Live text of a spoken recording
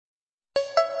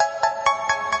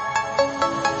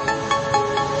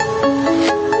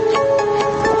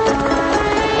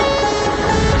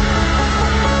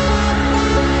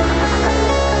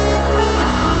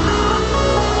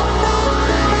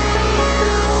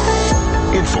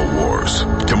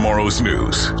InfoWars. Tomorrow's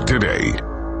news today.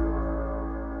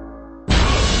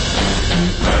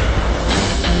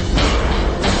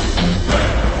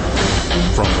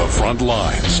 From the front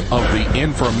lines of the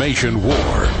information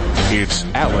war, it's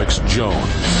Alex Jones.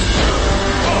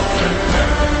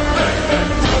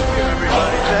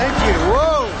 Everybody, thank you. Whoa!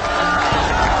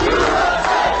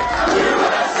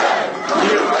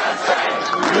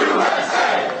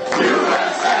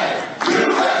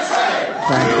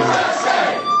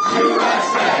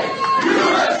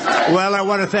 Well, I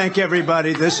want to thank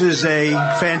everybody. This is a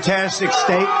fantastic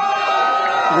state.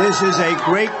 This is a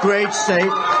great, great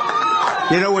state.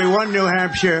 You know, we won New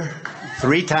Hampshire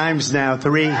 3 times now.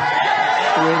 Three.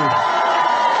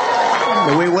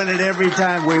 We win it every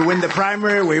time. We win the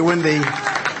primary. We win the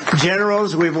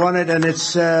generals. We've won it, and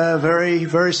it's a very,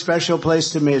 very special place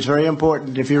to me. It's very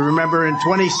important. If you remember, in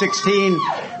 2016,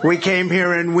 we came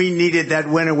here and we needed that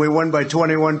win, and we won by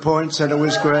 21 points, and it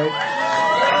was great.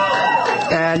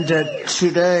 And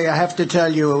today, I have to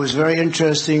tell you, it was very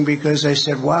interesting because I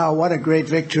said, wow, what a great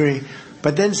victory.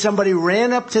 But then somebody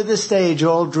ran up to the stage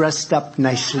all dressed up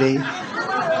nicely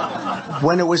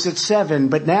when it was at 7.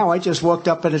 But now I just walked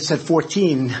up and it's at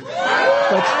 14. But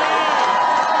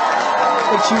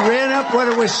she ran up when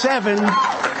it was 7.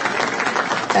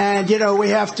 And, you know,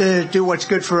 we have to do what's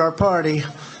good for our party.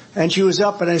 And she was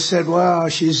up and I said, wow,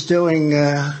 she's doing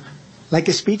like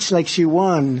a speech like she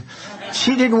won.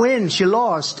 She didn't win. She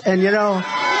lost. And, you know,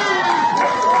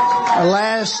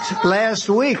 last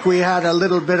week we had a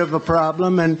little bit of a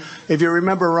problem. And if you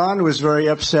remember, Ron was very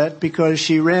upset because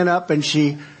she ran up and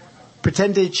she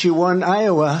pretended she won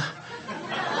Iowa.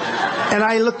 And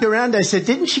I looked around. I said,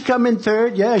 didn't she come in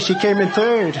 3rd? Yeah, she came in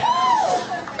 3rd.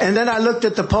 And then I looked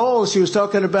at the polls. She was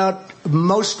talking about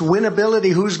most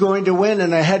winnability, who's going to win.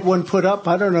 And I had one put up.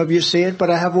 I don't know if you see it, but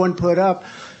I have one put up.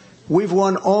 We've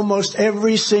won almost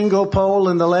every single poll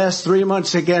in the last 3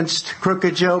 months against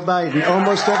crooked Joe Biden.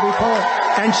 Almost every poll.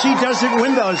 And she doesn't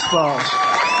win those polls.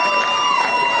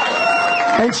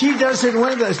 And she doesn't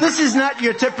win those. This is not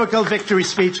your typical victory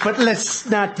speech, but let's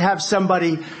not have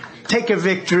somebody take a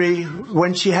victory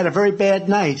when she had a very bad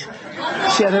night.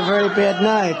 She had a very bad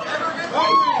night.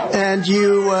 And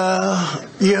you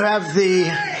have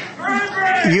the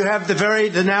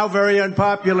now very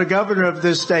unpopular governor of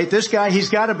this state. This guy, he's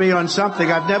got to be on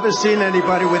something. I've never seen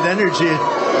anybody with energy.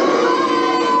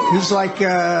 He's like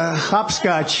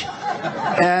hopscotch.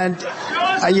 And,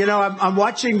 you know, I'm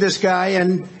watching this guy,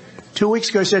 and 2 weeks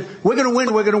ago he said, we're going to win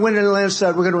in the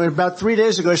landslide. We're going to win. About 3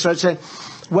 days ago he started saying,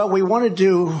 well, we want to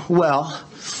do well.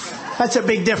 That's a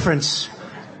big difference.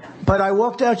 But I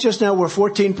walked out just now, we're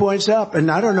 14 points up, and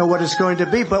I don't know what it's going to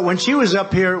be. But when she was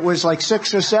up here, it was like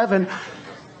 6 or 7.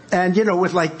 And, you know,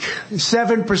 with like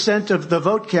 7% of the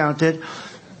vote counted.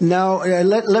 Now,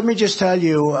 let me just tell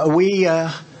you, we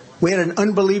had an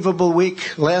unbelievable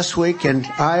week last week in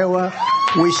Iowa.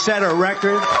 We set a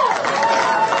record.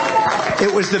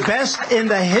 It was the best in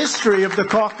the history of the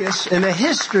caucus, in the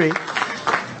history.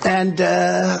 And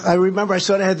I remember I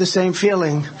sort of had the same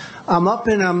feeling. I'm up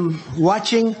and I'm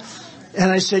watching,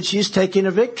 and I said, she's taking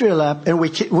a victory lap. And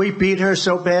we beat her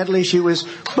so badly,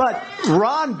 but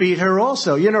Ron beat her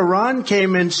also. You know, Ron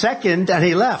came in 2nd and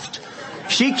he left.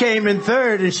 She came in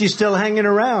 3rd and she's still hanging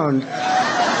around.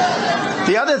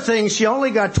 The other thing, she only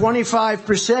got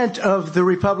 25% of the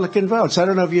Republican votes. I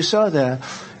don't know if you saw that.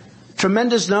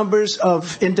 Tremendous numbers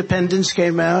of independents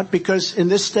came out because in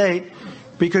this state,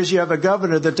 because you have a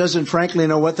governor that doesn't frankly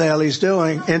know what the hell he's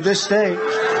doing in this state.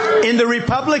 In the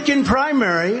Republican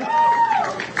primary,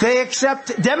 they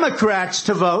accept Democrats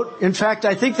to vote. In fact,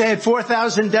 I think they had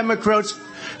 4,000 Democrats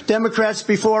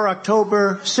before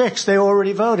October 6th. They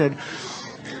already voted.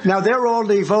 Now, they're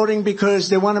only voting because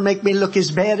they want to make me look as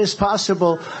bad as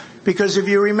possible. Because if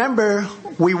you remember,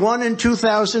 we won in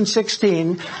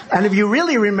 2016. And if you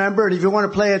really remember, and if you want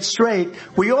to play it straight,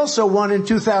 we also won in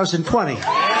 2020.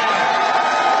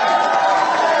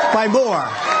 By more.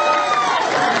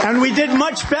 And we did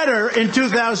much better in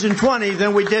 2020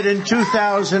 than we did in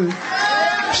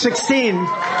 2016.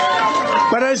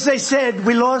 But as they said,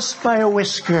 we lost by a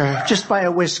whisker, just by a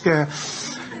whisker.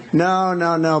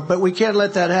 No. But we can't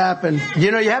let that happen. You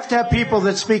know, you have to have people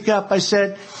that speak up. I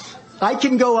said, I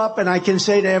can go up and I can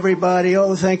say to everybody,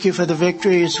 oh, thank you for the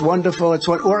victory. It's wonderful.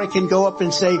 Or I can go up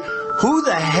and say, who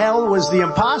the hell was the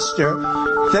imposter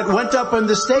that went up on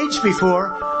the stage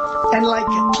before and like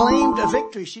claimed a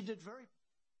victory? She did very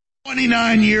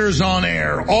 29 years on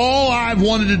air, all I've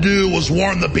wanted to do was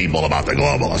warn the people about the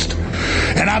globalist.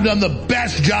 And I've done the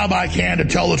best job I can to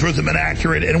tell the truth and been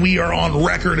accurate, and we are on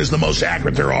record as the most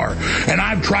accurate there are. And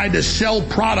I've tried to sell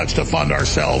products to fund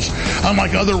ourselves.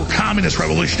 Unlike other communist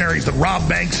revolutionaries that rob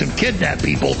banks and kidnap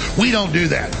people, we don't do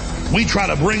that. We try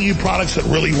to bring you products that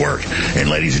really work. And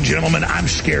ladies and gentlemen, I'm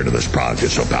scared of this product.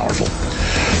 It's so powerful.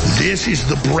 This is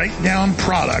the breakdown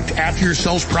product after your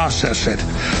cells process it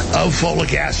of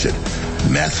folic acid,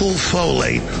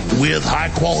 methylfolate with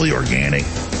high-quality organic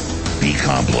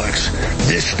B-complex.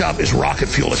 This stuff is rocket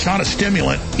fuel. It's not a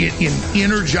stimulant. It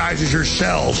energizes your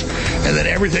cells, and then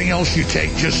everything else you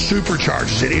take just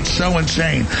supercharges it. It's so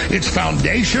insane. It's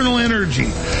foundational energy,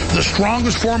 the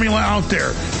strongest formula out there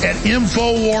at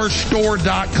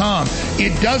InfoWarsStore.com.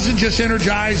 It doesn't just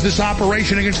energize this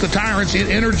operation against the tyrants. It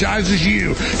energizes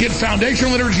you. Get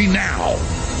foundational energy now.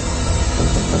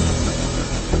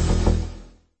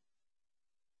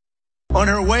 On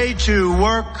her way to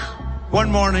work one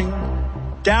morning,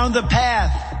 down the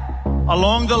path,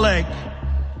 along the lake,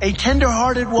 a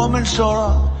tender-hearted woman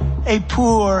saw a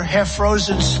poor,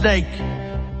 half-frozen snake.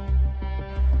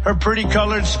 Her pretty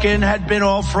colored skin had been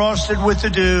all frosted with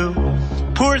the dew.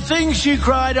 "Poor thing," she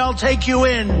cried, "I'll take you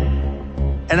in,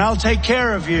 and I'll take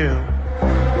care of you.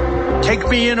 Take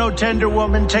me in, O tender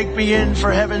woman, take me in,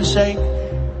 for heaven's sake.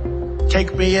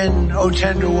 Take me in, O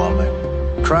tender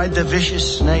woman," cried the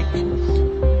vicious snake.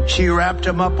 She wrapped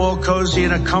him up all cozy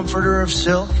in a comforter of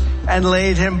silk and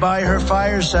laid him by her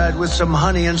fireside with some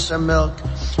honey and some milk.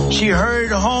 She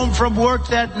hurried home from work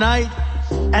that night,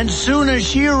 and soon as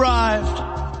she arrived,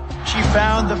 she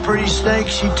found the pretty snake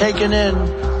she'd taken in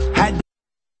had.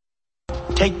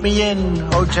 "Take me in,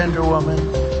 O tender woman.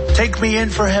 Take me in,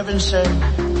 for heaven's sake.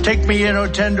 Take me in, O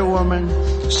tender woman,"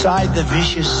 sighed the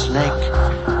vicious snake.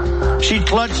 She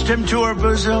clutched him to her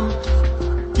bosom.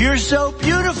 "You're so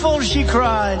beautiful," she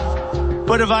cried,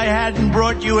 "but if I hadn't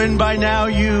brought you in by now,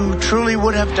 you truly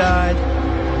would have died."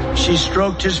 She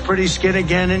stroked his pretty skin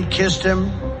again and kissed him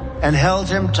and held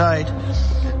him tight.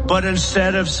 But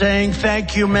instead of saying,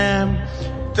 "Thank you, ma'am,"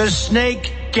 the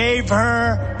snake gave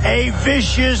her a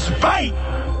vicious bite.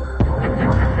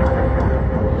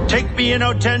 "Take me in,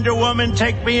 O tender woman,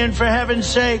 take me in, for heaven's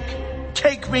sake.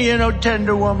 Take me in, O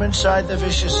tender woman," sighed the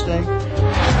vicious snake.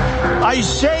 "I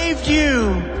saved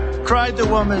you," cried the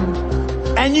woman,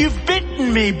 "and you've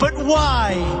bitten me, but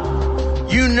why?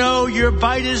 You know your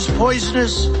bite is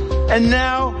poisonous, and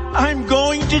now I'm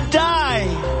going to die."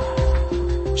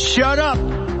 "Shut up,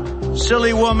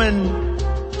 silly woman,"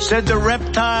 said the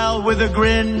reptile with a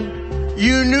grin.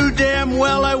 "You knew damn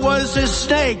well I was a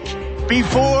snake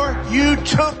before you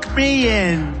took me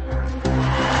in."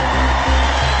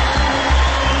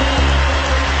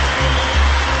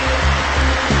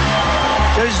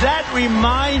 Does that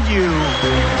remind you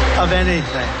of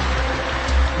anything?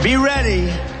 Be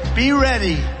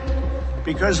ready,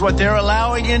 because what they're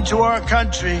allowing into our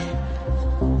country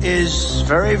is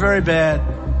very, very bad.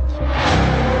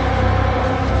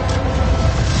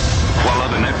 While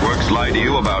other networks lie to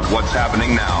you about what's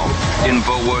happening now,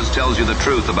 InfoWars tells you the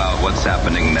truth about what's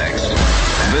happening next.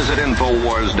 Visit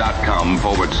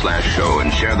InfoWars.com/show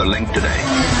and share the link today.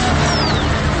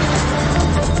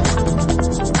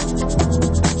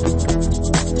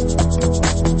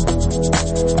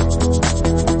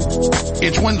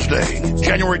 It's Wednesday,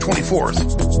 January 24th,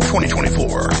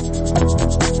 2024.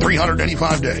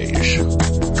 385 days,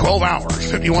 12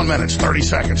 hours, 51 minutes, 30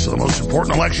 seconds to the most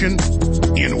important election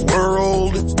in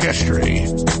world history.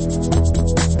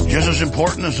 Just as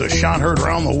important as the shot heard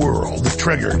around the world that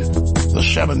triggered the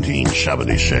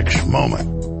 1776 moment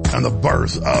and the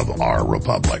birth of our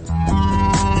republic.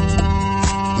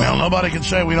 Well, nobody can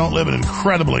say we don't live in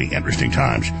incredibly interesting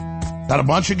times. Got a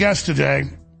bunch of guests today.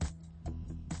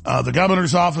 The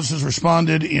governor's office has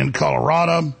responded in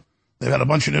Colorado. They've had a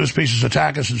bunch of news pieces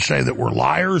attack us and say that we're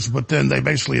liars, but then they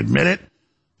basically admit it,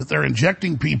 that they're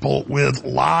injecting people with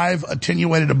live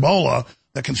attenuated Ebola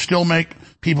that can still make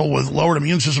people with lowered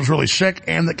immune systems really sick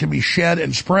and that can be shed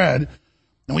and spread.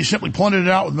 And we simply pointed it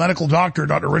out with medical doctor,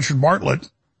 Dr. Richard Bartlett,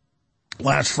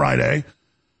 last Friday,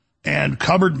 and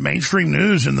covered mainstream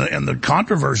news and the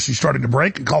controversy started to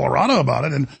break in Colorado about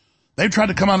it. And they've tried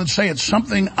to come out and say it's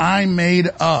something I made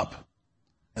up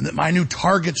and that my new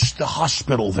target's the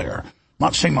hospital there. I'm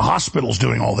not saying the hospital's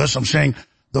doing all this. I'm saying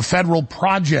the federal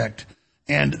project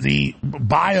and the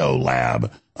bio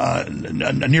lab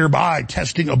nearby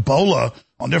testing Ebola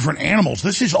on different animals.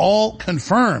 This is all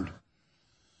confirmed.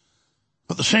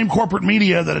 But the same corporate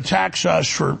media that attacks us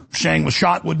for saying the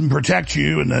shot wouldn't protect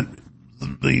you and that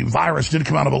the virus did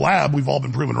come out of a lab, we've all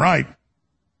been proven right.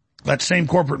 That same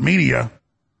corporate media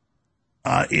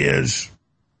is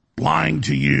lying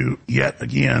to you yet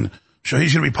again. So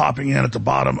he's going to be popping in at the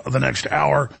bottom of the next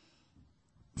hour.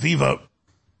 Viva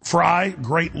Fry,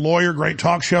 great lawyer, great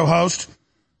talk show host,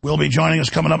 will be joining us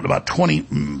coming up in about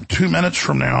 22 minutes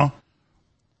from now.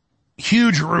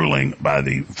 Huge ruling by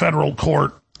the federal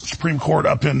court, Supreme Court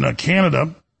up in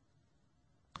Canada,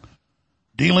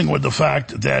 dealing with the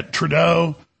fact that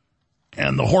Trudeau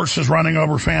and the horses running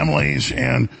over families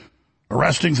and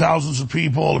arresting thousands of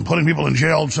people and putting people in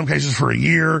jail, in some cases for a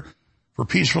year, for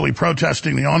peacefully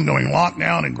protesting the ongoing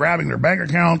lockdown and grabbing their bank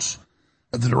accounts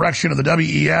at the direction of the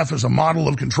WEF as a model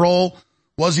of control,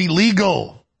 was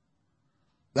illegal.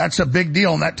 That's a big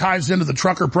deal, and that ties into the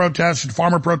trucker protests and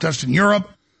farmer protests in Europe,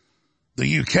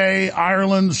 the UK,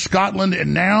 Ireland, Scotland,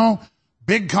 and now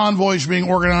big convoys being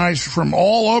organized from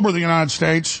all over the United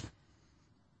States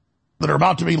that are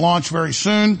about to be launched very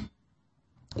soon.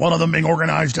 One of them being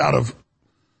organized out of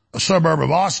a suburb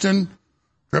of Austin,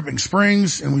 Dripping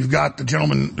Springs, and we've got the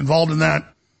gentleman involved in that,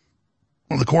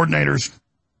 one of the coordinators,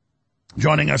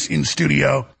 joining us in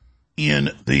studio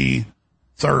in the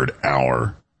third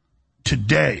hour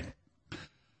today.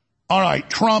 All right,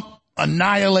 Trump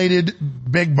annihilated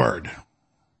Big Bird,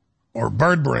 or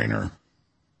Bird Brain, or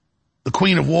the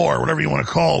Queen of War, whatever you want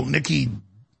to call Nikki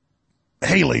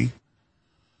Haley.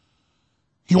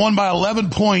 He won by 11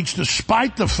 points,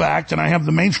 despite the fact, and I have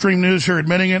the mainstream news here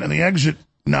admitting it and the exit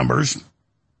numbers,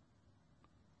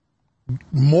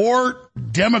 more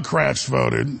Democrats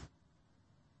voted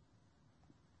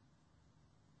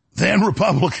than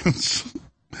Republicans.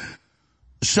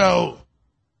 So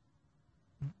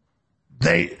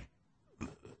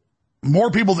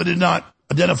more people that did not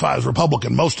identify as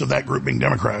Republican, most of that group being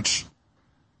Democrats,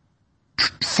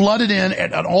 flooded in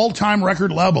at an all-time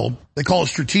record level. They call it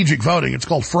strategic voting. It's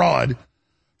called fraud,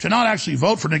 to not actually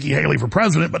vote for Nikki Haley for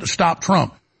president, but to stop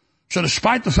Trump. So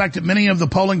despite the fact that many of the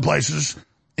polling places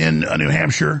in New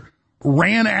Hampshire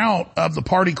ran out of the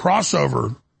party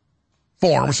crossover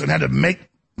forms and had to make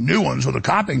new ones with a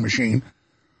copying machine,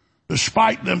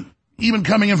 despite them even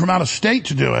coming in from out of state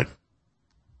to do it,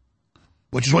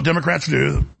 which is what Democrats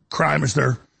do. Crime is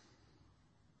their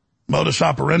modus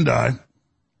operandi.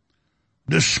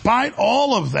 Despite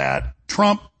all of that,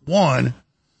 Trump won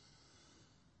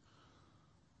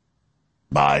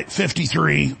by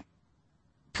 53%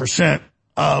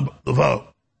 of the vote.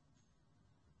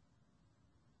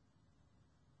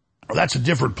 Well, that's a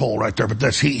different poll right there, but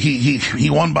that's he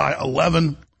won by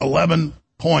 11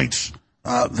 points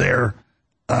there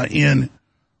in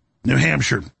New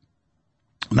Hampshire.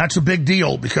 And that's a big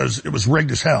deal because it was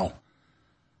rigged as hell.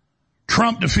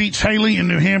 Trump defeats Haley in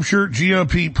New Hampshire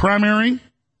GOP primary.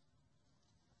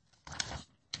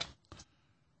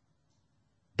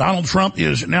 Donald Trump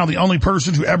is now the only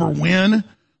person to ever win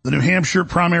the New Hampshire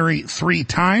primary 3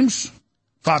 times.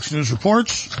 Fox News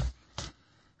reports.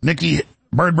 Nikki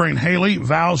Birdbrain Haley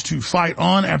vows to fight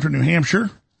on after New Hampshire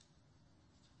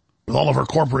with all of her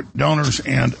corporate donors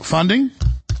and funding.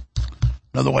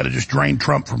 Another way to just drain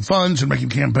Trump from funds and make him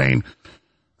campaign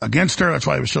against her. That's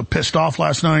why he was so pissed off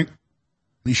last night.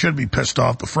 He should be pissed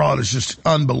off. The fraud is just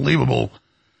unbelievable.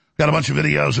 Got a bunch of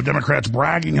videos of Democrats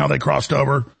bragging how they crossed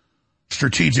over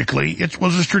strategically. It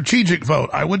was a strategic vote.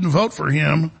 I wouldn't vote for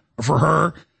him or for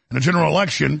her in a general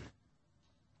election.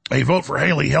 A vote for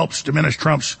Haley helps diminish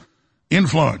Trump's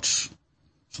influence.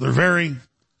 So they're very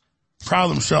proud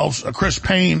of themselves. Chris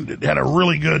Payne had a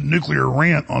really good nuclear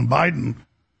rant on Biden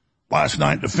last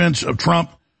night in defense of Trump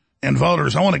and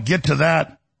voters. I want to get to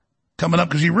that coming up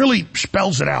because he really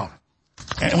spells it out.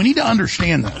 And we need to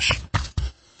understand this.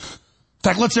 In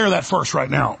fact, let's air that first right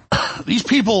now. These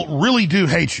people really do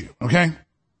hate you, okay?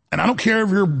 And I don't care if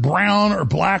you're brown or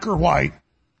black or white.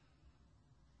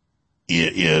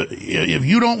 If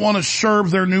you don't want to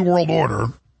serve their new world order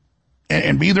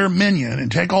and be their minion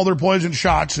and take all their poison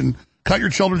shots and cut your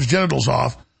children's genitals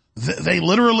off, they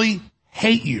literally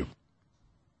hate you.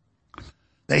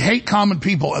 They hate common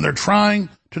people, and they're trying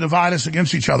to divide us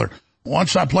against each other.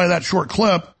 Once I play that short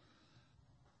clip,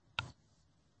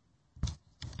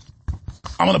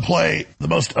 I'm going to play the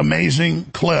most amazing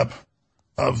clip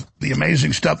of the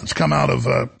amazing stuff that's come out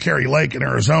of Kari Lake in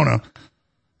Arizona.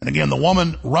 And again, the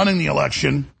woman running the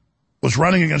election was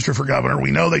running against her for governor. We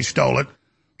know they stole it.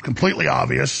 It's completely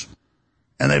obvious.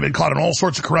 And they've been caught in all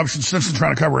sorts of corruption since and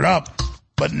trying to cover it up.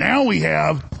 But now we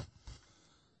have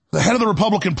the head of the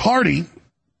Republican Party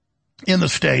in the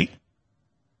state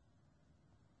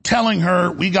telling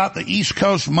her, we got the East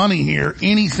Coast money here.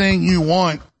 Anything you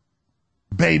want,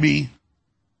 baby.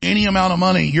 Any amount of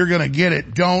money, you're going to get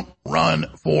it. Don't run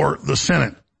for the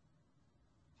Senate.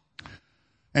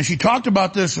 And she talked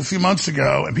about this a few months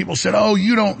ago, and people said, oh,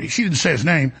 you don't, she didn't say his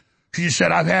name. She just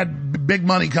said, I've had big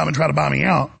money come and try to buy me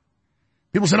out.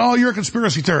 People said, oh, you're a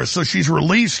conspiracy theorist. So she's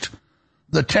released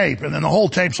the tape, and then the whole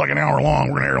tape's like an hour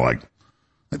long. We're going to air like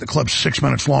the clip's 6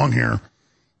 minutes long here.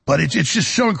 But it's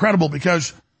just so incredible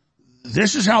because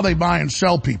this is how they buy and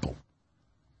sell people.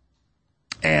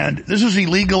 And this is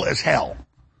illegal as hell.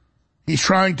 He's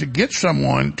trying to get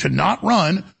someone to not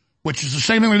run, which is the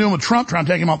same thing they're doing with Trump, trying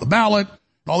to take him off the ballot,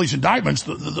 all these indictments.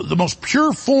 The most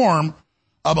pure form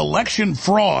of election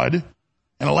fraud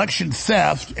and election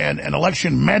theft and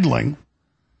election meddling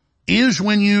is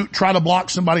when you try to block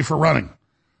somebody for running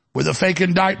with a fake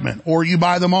indictment or you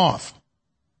buy them off.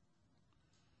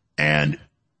 And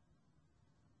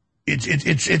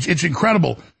it's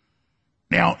incredible.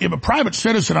 Now, if a private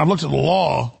citizen, I've looked at the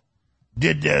law,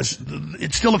 did this,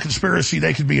 it's still a conspiracy,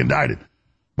 they could be indicted.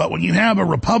 But when you have a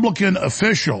Republican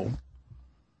official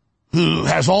who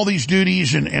has all these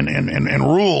duties and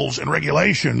rules and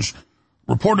regulations,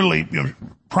 reportedly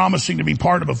promising to be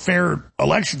part of a fair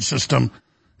election system,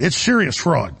 it's serious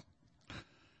fraud.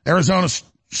 Arizona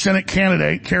Senate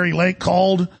candidate Kari Lake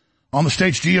called on the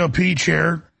state's GOP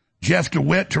chair, Jeff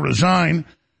DeWitt, to resign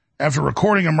after a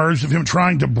recording emerged of him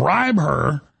trying to bribe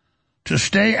her to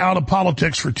stay out of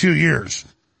politics for 2 years.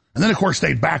 And then, of course,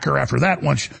 they'd back her after that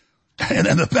once. And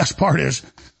then the best part is,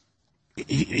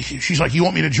 she's like, you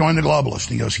want me to join the globalists?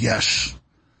 And he goes, yes.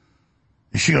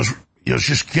 And she goes,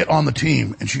 just get on the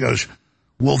team. And she goes,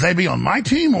 will they be on my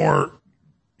team? Or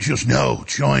she goes, no,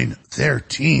 join their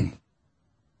team.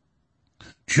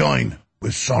 Join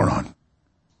with Sauron.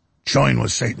 Join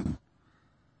with Satan.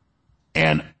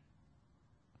 And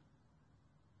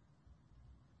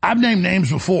I've named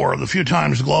names before, the few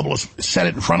times the globalists said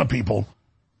it in front of people,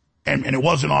 and it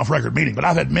was an off-record meeting. But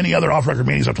I've had many other off-record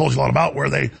meetings I've told you a lot about where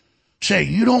they say,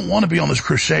 you don't want to be on this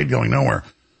crusade going nowhere.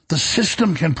 The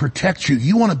system can protect you.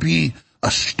 You want to be a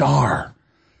star.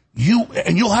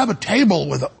 You'll have a table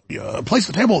with a place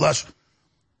at the table with us.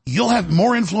 You'll have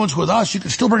more influence with us. You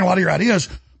can still bring a lot of your ideas,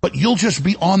 but you'll just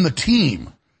be on the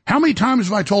team. How many times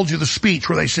have I told you the speech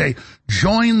where they say,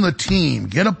 join the team,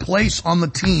 get a place on the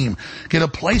team, get a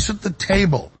place at the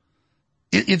table?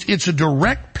 It's a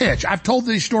direct pitch. I've told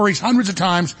these stories hundreds of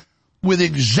times with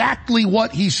exactly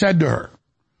what he said to her.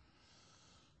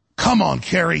 Come on,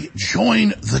 Kari, join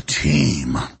the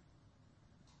team.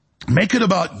 Make it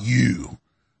about you.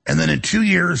 And then in 2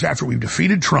 years after we've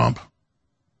defeated Trump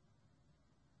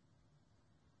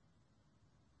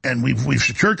and we've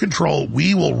secured control,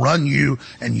 we will run you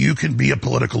and you can be a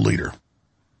political leader.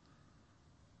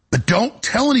 But don't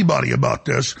tell anybody about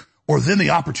this or then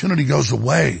the opportunity goes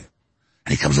away.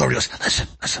 And he comes over and goes, listen,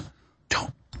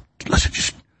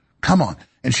 just come on.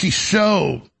 And she's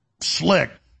so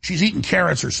slick. She's eating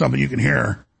carrots or something, you can hear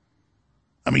her.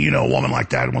 I mean, you know, a woman like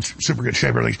that wants super good shape,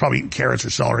 everything's probably eating carrots or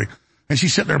celery. And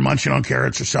she's sitting there munching on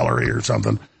carrots or celery or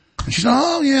something. And she's,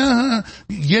 oh yeah,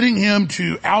 getting him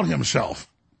to out himself.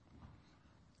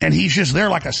 And he's just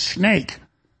there like a snake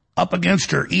up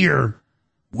against her ear,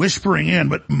 whispering in.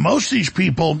 But most of these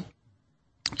people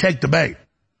take the bait.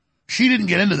 She didn't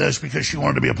get into this because she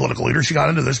wanted to be a political leader. She got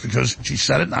into this because she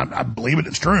said it, and I believe it,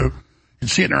 it's true. You can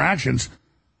see it in her actions.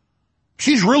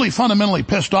 She's really fundamentally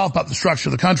pissed off about the structure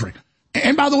of the country.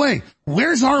 And by the way,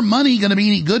 where's our money going to be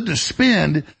any good to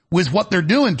spend with what they're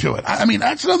doing to it? I mean,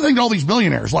 that's another thing to all these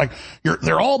billionaires. Like,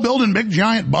 they're all building big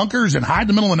giant bunkers and hide in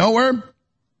the middle of nowhere.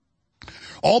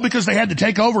 All because they had to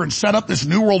take over and set up this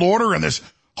new world order and this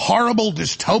horrible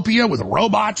dystopia with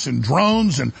robots and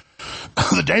drones and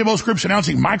the Davos groups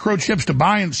announcing microchips to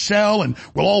buy and sell, and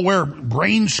we'll all wear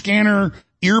brain scanner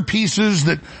earpieces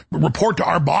that report to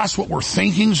our boss what we're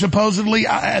thinking, supposedly.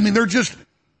 I mean, they're just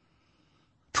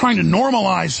trying to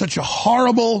normalize such a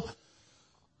horrible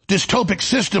dystopic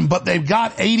system, but they've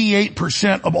got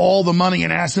 88% of all the money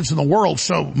and assets in the world.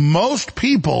 So most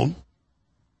people,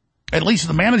 at least in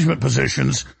the management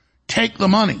positions, take the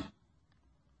money.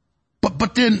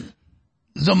 But then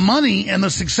the money and the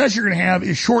success you're going to have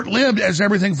is short-lived as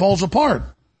everything falls apart.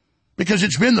 Because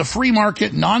it's been the free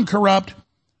market, non-corrupt,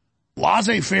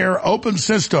 laissez-faire, open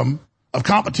system of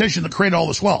competition that created all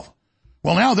this wealth.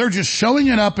 Well, now they're just showing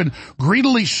it up and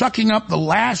greedily sucking up the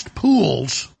last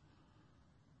pools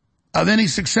of any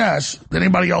success that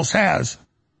anybody else has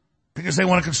because they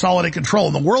want to consolidate control.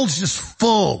 And the world's just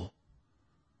full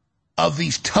of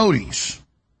these toadies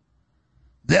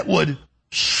that would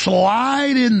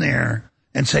slide in there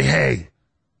and say, hey,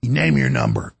 name your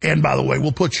number. And by the way,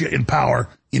 we'll put you in power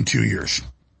in 2 years.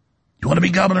 You want to be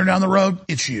governor down the road?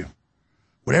 It's you.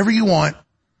 Whatever you want.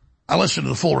 I listened to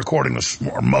the full recording,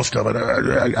 or most of it.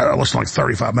 I listened to like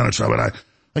 35 minutes of it.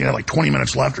 I think I had like 20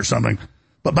 minutes left or something.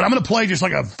 But I'm going to play just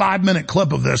like a 5-minute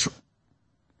clip of this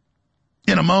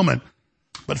in a moment.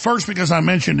 But first, because I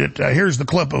mentioned it, here's the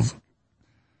clip of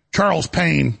Charles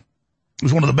Payne,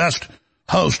 who's one of the best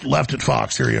hosts left at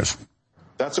Fox. Here he is.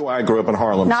 That's why I grew up in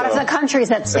Harlem. Not as a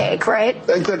country's at stake, right?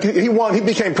 He won. He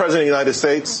became president of the United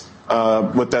States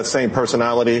with that same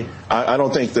personality. I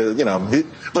don't think that,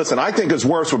 listen, I think it's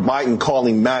worse with Biden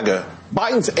calling MAGA.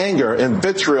 Biden's anger and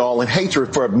vitriol and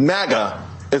hatred for MAGA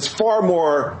is far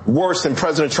more worse than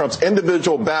President Trump's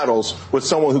individual battles with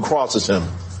someone who crosses him.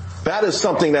 That is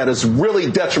something that is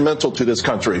really detrimental to this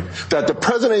country, that the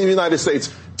president of the United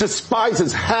States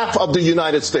despises half of the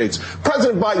United States.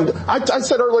 President Biden, I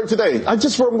said earlier today,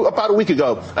 about a week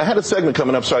ago, I had a segment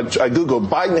coming up, so I Googled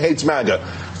Biden hates MAGA.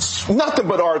 Nothing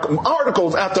but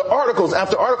articles after articles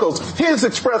after articles. He has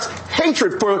expressed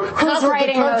hatred for half of the country. Who's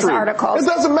writing those articles? It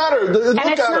doesn't matter. Look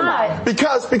and it's at not. him.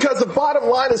 Because the bottom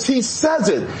line is he says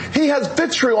it. He has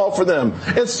vitriol for them.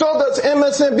 And so does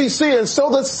MSNBC, and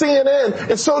so does CNN,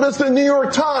 and so does the New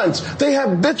York Times. They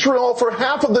have vitriol for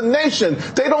half of the nation.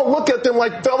 They don't look at them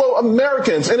like fellow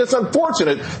Americans, and it's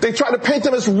unfortunate. They try to paint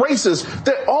them as racist.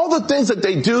 All the things that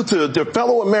they do to their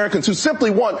fellow Americans who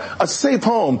simply want a safe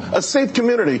home, a safe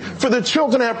community, for their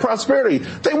children to have prosperity.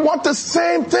 They want the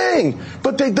same thing,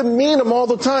 but they demean them all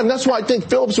the time. That's why I think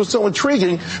Phillips was so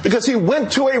intriguing, because he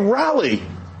went to a rally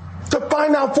to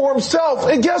find out for himself.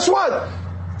 And guess what?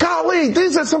 Golly,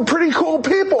 these are some pretty cool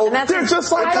people. They're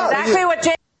just like us. Exactly what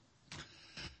Jay.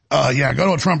 Go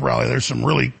to a Trump rally. There's some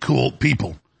really cool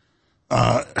people,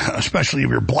 especially if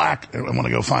you're black and want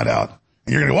to go find out.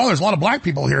 And you're going to go, well, there's a lot of black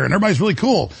people here and everybody's really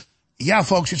cool. Yeah,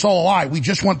 folks, it's all a lie. We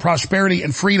just want prosperity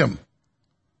and freedom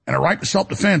and a right to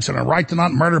self-defense and a right to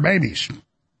not murder babies.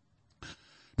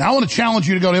 Now, I want to challenge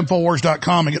you to go to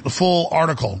Infowars.com and get the full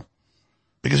article,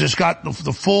 because it's got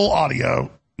the full audio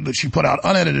that she put out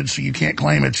unedited, so you can't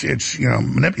claim it's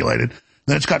manipulated.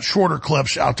 Then it's got shorter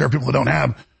clips out there, people that don't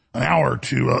have an hour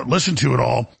to listen to it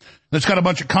all. And it's got a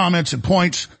bunch of comments and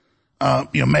points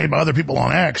made by other people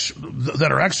on X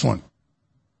that are excellent.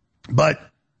 But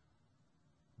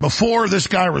before this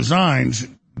guy resigns,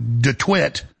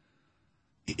 DeTwit,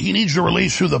 he needs to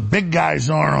release who the big guys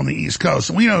are on the East Coast.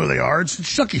 And we know who they are. It's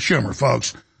Chucky Schumer,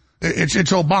 folks. It's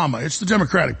Obama. It's the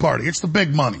Democratic Party. It's the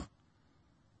big money.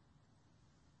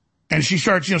 And she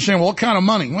starts, saying, well, what kind of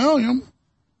money? Well, you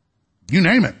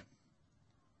name it.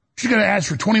 She's going to ask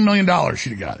for $20 million. She'd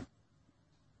have got it.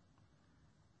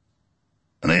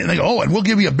 And they go, oh, and we'll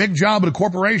give you a big job at a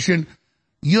corporation.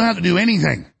 You don't have to do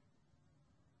anything.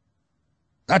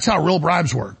 That's how real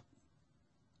bribes work.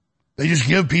 They just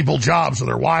give people jobs, or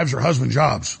their wives or husband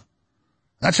jobs.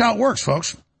 That's how it works,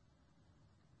 folks.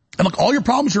 And look, all your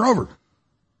problems are over.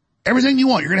 Everything you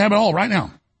want, you're going to have it all right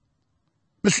now.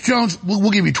 Mr. Jones, we'll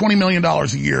give you $20 million a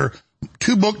year,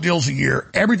 2 book deals a year.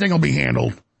 Everything will be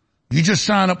handled. You just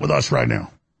sign up with us right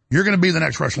now. You're going to be the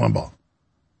next Rush Limbaugh.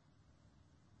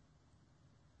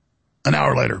 An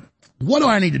hour later, what do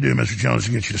I need to do, Mr. Jones,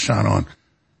 to get you to sign on?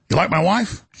 You like my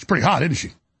wife? She's pretty hot, isn't she?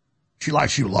 She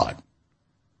likes you a lot.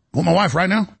 Want my wife right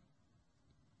now?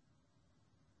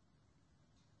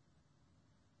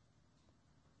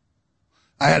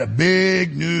 I had a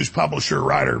big news publisher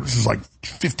writer, this is like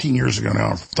 15 years ago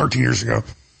now, 13 years ago,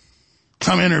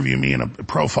 come interview me in a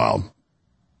profile.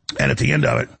 And at the end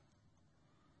of it,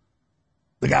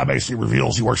 the guy basically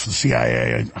reveals he works for the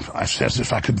CIA. I said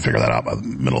if I couldn't figure that out by the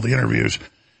middle of the interviews.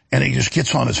 And he just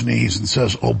gets on his knees and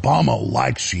says, Obama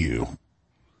likes you.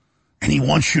 And he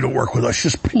wants you to work with us.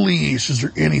 Just please, is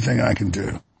there anything I can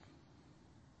do?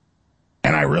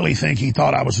 And I really think he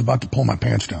thought I was about to pull my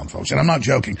pants down, folks. And I'm not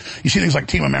joking. You see things like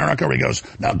Team America where he goes,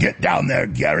 now get down there,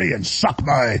 Gary, and suck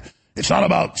my... It's not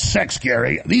about sex,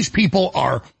 Gary. These people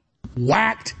are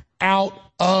whacked out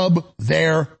of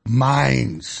their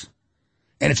minds.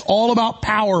 And it's all about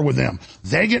power with them.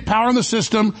 They get power in the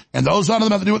system, and those under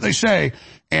them have to do what they say.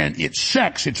 And it's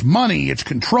sex, it's money, it's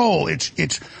control,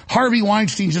 it's Harvey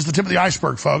Weinstein's just the tip of the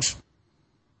iceberg, folks.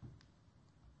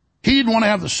 He didn't want to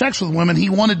have the sex with women. He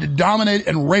wanted to dominate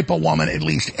and rape a woman at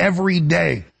least every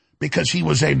day because he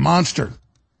was a monster.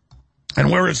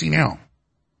 And where is he now?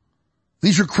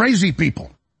 These are crazy people.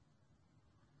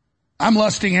 I'm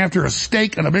lusting after a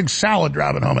steak and a big salad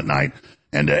driving home at night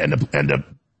and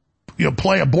to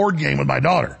play a board game with my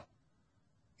daughter.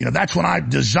 That's when I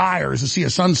desire is to see a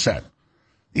sunset.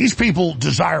 These people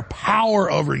desire power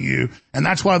over you, and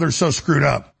that's why they're so screwed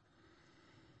up.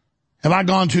 Have I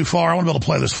gone too far? I want to be able to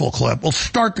play this full clip. We'll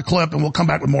start the clip, and we'll come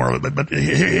back with more of it. But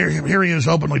here he is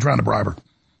openly trying to bribe her.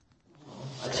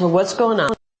 So what's going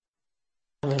on?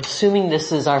 I'm assuming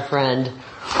this is our friend.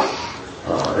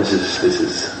 This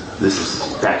is this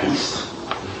is back east.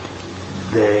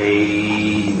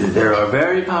 There are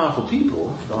very powerful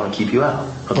people that want to keep you out.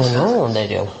 Oh, no, they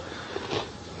do.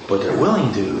 But they're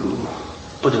willing to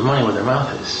put their money where their mouth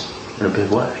is in a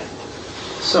big way.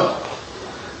 So,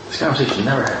 this conversation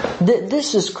never happened.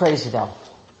 This is crazy, though.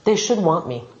 They should want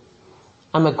me.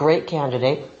 I'm a great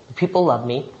candidate. People love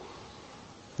me.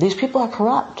 These people are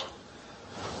corrupt.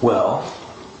 Well,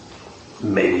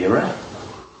 maybe you're right.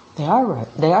 They are right.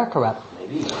 They are corrupt.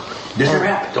 Maybe. This never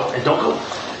happened. Don't go.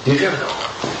 Do you ever though?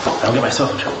 I don't get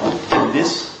myself in trouble.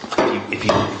 This, if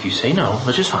you say no,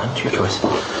 which is fine, it's your choice.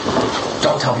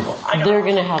 Don't tell people. They're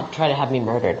gonna try to have me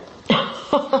murdered.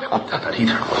 Not that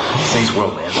either. Today's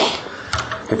world, man.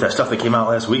 If that stuff that came out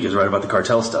last week is right about the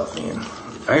cartel stuff, man.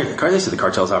 They said the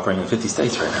cartel's operating in 50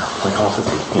 states right now, like all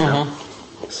 50. You know?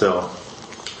 So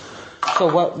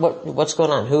what's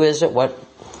going on? Who is it? What?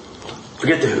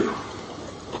 Forget the who.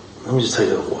 Let me just tell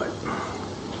you the what.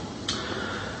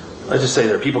 Let's just say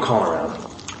there are people calling around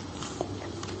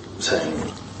saying,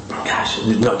 gosh,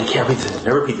 no, you can't repeat this.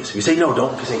 Never repeat this. If you say no,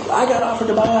 don't. If you say, I got offered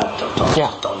to buy out,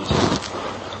 don't use it.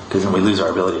 Because then we lose our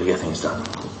ability to get things done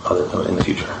in the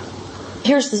future.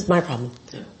 Here's my problem.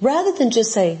 Rather than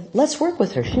just say, let's work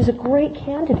with her. She's a great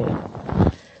candidate.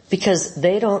 Because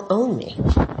they don't own me.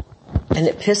 And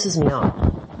it pisses me off.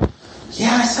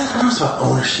 Yeah, it's not almost about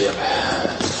ownership.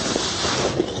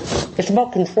 It's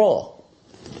about control.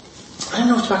 I don't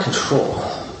know if it's about control.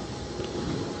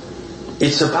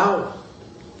 It's about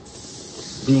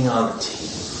being on the team.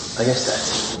 I guess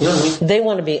that's it. You know what I mean? They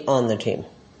want to be on the team.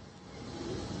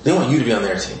 They want you to be on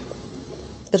their team.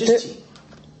 But just team.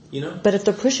 You know? But if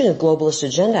they're pushing a globalist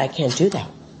agenda, I can't do that.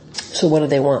 So what do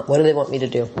they want? What do they want me to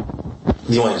do?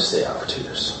 You want to stay out for 2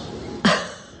 years.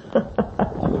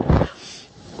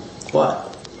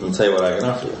 What? I'll tell you what I can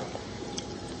offer you.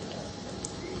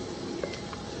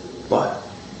 What?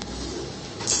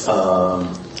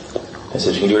 I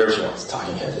said, you can do whatever she wants,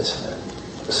 talking head, this and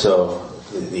that. So,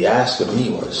 the ask of me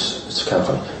was, it's kind of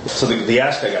funny. So the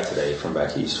ask I got today from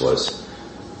back east was,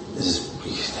 has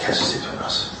to stay between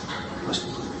us.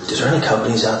 Is there any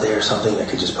companies out there or something that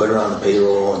could just put her on the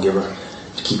payroll and give her,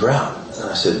 to keep her out? And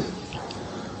I said,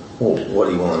 well, what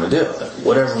are you willing to do?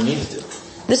 Whatever we need to do.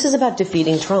 This is about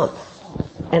defeating Trump.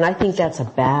 And I think that's a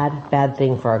bad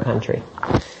thing for our country.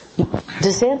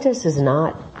 DeSantis is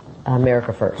not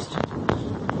America first.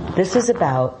 This is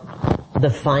about the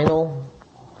final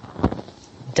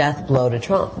death blow to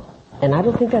Trump. And I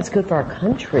don't think that's good for our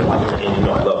country. And you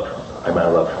know I love Trump. I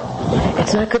love Trump.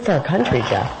 It's not good for our country,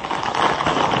 Jeff.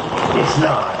 It's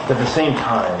not. But at the same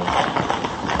time,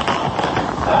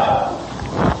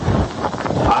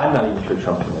 I'm not even sure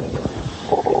Trump can win again.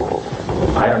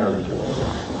 I don't know that he can win again.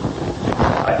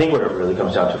 I think what it really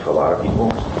comes down to for a lot of people,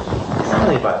 it's not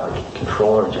really about like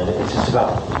control or agenda. It's just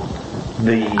about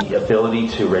the ability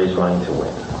to raise money to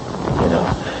win. You know,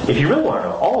 if you really want to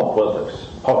know, all of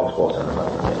politics boils down to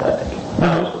money. I think.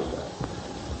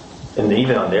 And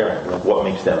even on their end, like what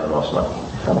makes them the most money?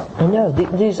 I know.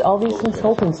 All these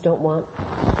consultants don't want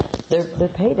their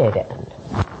payday to end.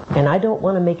 And I don't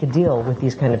want to make a deal with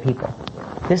these kind of people.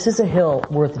 This is a hill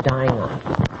worth dying on.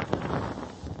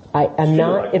 I'm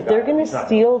not, if they're going to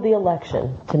steal the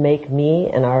election to make me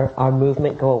and our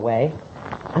movement go away,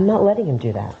 I'm not letting him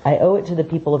do that. I owe it to the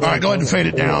people of... All right, go ahead and fade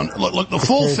it down. Look, the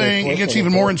full thing, it gets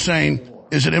even more insane,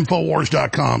 is at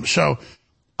Infowars.com. So,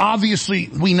 obviously,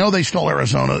 we know they stole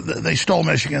Arizona, they stole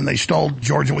Michigan, they stole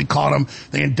Georgia, we caught them,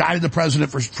 they indicted the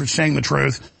president for saying the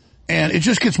truth, and it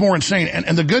just gets more insane.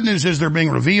 And the good news is they're being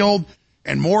revealed,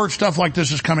 and more stuff like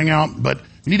this is coming out, but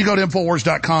you need to go to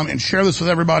Infowars.com and share this with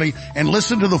everybody, and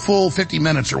listen to the full 50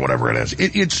 minutes or whatever it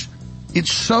is.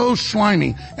 It's so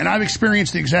slimy, and I've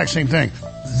experienced the exact same thing.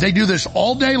 They do this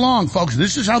all day long, folks.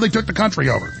 This is how they took the country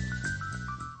over.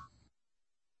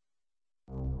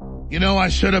 You know, I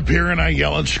sit up here and I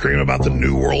yell and scream about the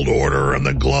New World Order and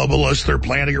the globalists. They're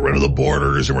planning to get rid of the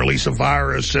borders and release a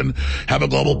virus and have a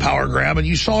global power grab, and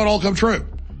you saw it all come true.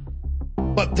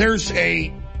 But there's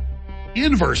a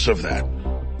inverse of that.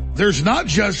 There's not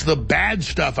just the bad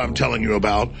stuff I'm telling you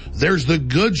about. There's the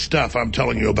good stuff I'm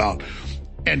telling you about.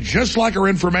 And just like our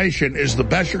information is the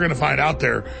best you're going to find out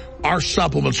there, our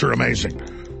supplements are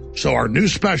amazing. So our new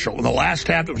special in the last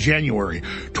half of January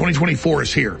 2024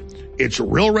 is here. It's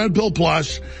Real Red Pill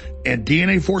Plus and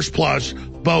DNA Force Plus,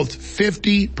 both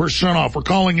 50% off. We're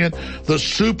calling it the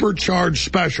Supercharged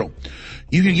Special.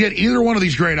 You can get either one of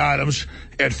these great items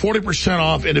at 40%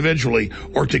 off individually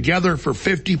or together for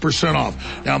 50%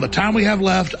 off. Now, in the time we have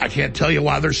left, I can't tell you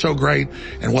why they're so great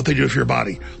and what they do for your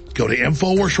body. Go to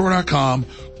InfoWarsStore.com,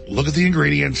 look at the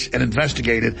ingredients and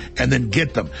investigate it and then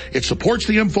get them. It supports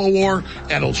the InfoWar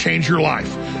and it'll change your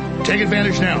life. Take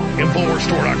advantage now.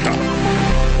 InfoWarsStore.com.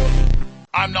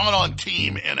 I'm not on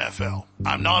Team NFL.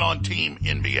 I'm not on Team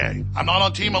NBA. I'm not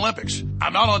on Team Olympics.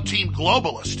 I'm not on Team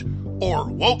Globalist or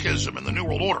wokeism in the New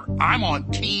World Order. I'm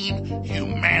on Team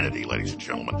Humanity, ladies and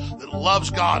gentlemen, that loves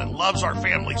God and loves our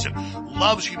families and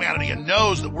loves humanity and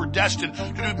knows that we're destined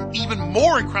to do even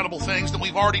more incredible things than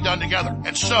we've already done together.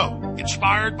 And so,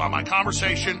 inspired by my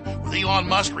conversation with Elon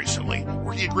Musk recently,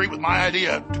 where he agreed with my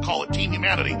idea to call it Team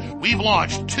Humanity, we've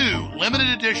launched 2 limited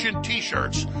edition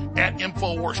t-shirts at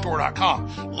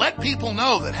InfoWarsStore.com. Let people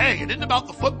know that, hey, it isn't about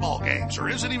the football games or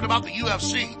it isn't even about the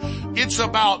UFC. It's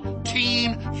about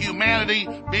Team Humanity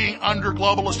being under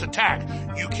globalist attack.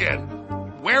 You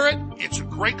can wear it. It's a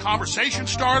great conversation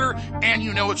starter, and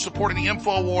you know it's supporting the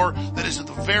InfoWar that is at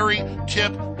the very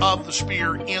tip of the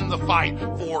spear in the fight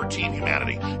for Team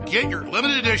Humanity. Get your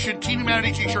limited edition Team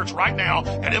Humanity t-shirts right now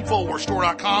at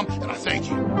InfoWarsStore.com, and I thank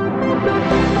you.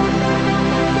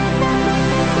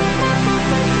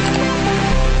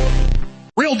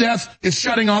 Real death is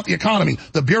shutting off the economy.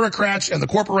 The bureaucrats and the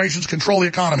corporations control the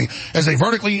economy. As they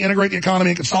vertically integrate the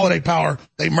economy and consolidate power,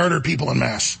 they murder people en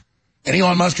masse. And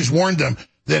Elon Musk has warned them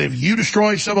that if you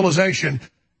destroy civilization,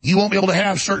 you won't be able to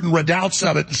have certain redoubts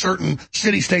of it and certain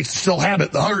city-states that still have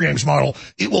it, the Hunger Games model.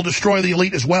 It will destroy the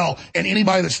elite as well. And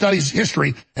anybody that studies history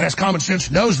and has common sense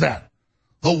knows that.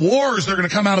 The wars that are going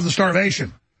to come out of the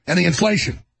starvation and the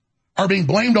inflation are being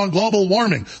blamed on global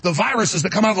warming. The viruses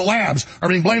that come out of the labs are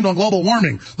being blamed on global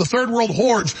warming. The third world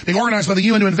hordes being organized by the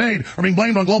UN to invade are being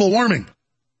blamed on global warming.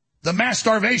 The mass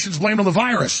starvation is blamed on the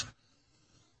virus.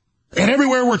 And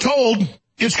everywhere we're told,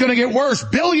 it's going to get worse.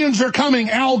 Billions are coming.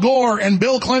 Al Gore and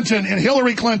Bill Clinton and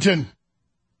Hillary Clinton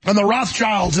and the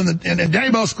Rothschilds and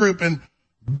Davos Group and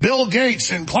Bill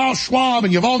Gates and Klaus Schwab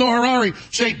and Yuval Noah Harari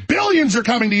say billions are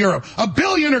coming to Europe. 1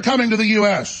 billion are coming to the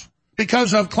U.S.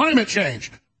 because of climate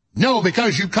change. No,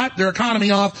 because you cut their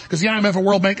economy off because the IMF and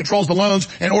World Bank controls the loans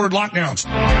and ordered lockdowns.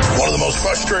 One of the most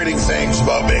frustrating things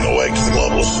about being awake to the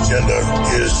globalist agenda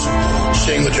is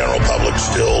seeing the general public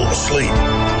still asleep.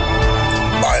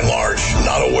 By and large,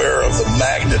 not aware of the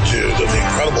magnitude of the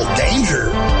incredible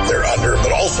danger they're under,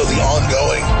 but also the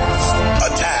ongoing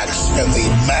attacks and the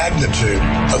magnitude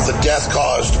of the death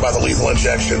caused by the lethal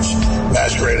injections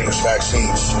masquerading as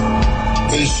vaccines.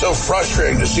 It is so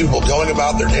frustrating to see people going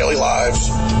about their daily lives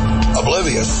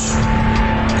oblivious.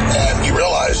 And you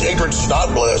realize ignorance is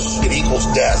not bliss, it equals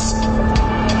death.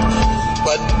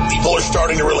 But people are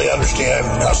starting to really understand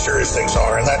how serious things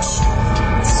are, and that's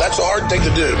a hard thing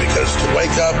to do, because to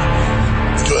wake up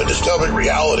to a dystopic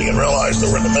reality and realize that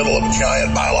we're in the middle of a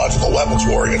giant biological weapons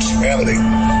war against humanity,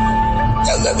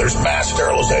 and that there's mass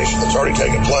sterilization that's already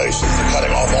taken place, and they're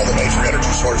cutting off all the major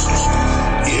energy sources,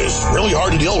 is really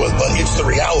hard to deal with, but it's the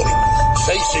reality.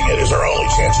 Facing it is our only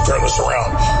chance to turn this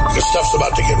around, because stuff's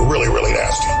about to get really, really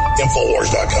nasty.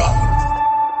 Infowars.com.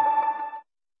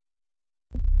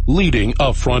 Leading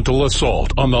a frontal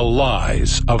assault on the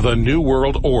lies of the New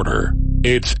World Order,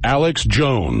 it's Alex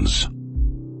Jones.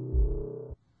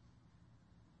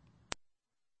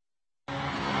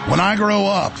 When I grow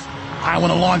up, I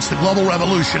want to launch the global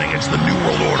revolution against the New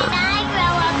World Order. When I grow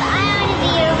up, I want to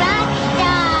be a rock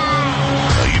star.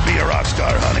 So you be a rock star,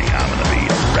 honey. I'm going to be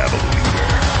a rebel leader.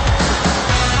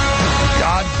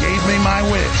 God gave me my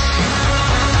wish.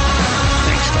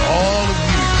 Thanks to all of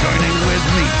you joining with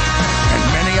me and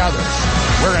many others.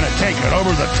 We're going to take it over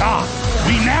the top.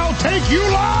 We now take you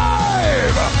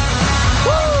live.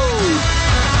 Woo!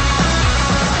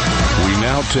 We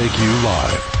now take you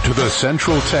live to the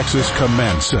Central Texas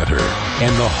Command Center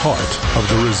and the heart of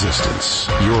the resistance.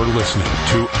 You're listening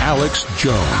to Alex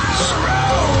Jones.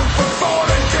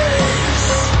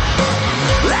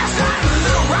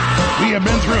 We have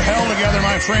been through hell together,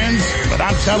 my friends, but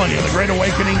I'm telling you, the Great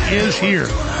Awakening is here.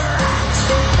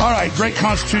 All right, great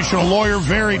constitutional lawyer,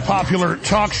 very popular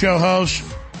talk show host,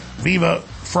 Viva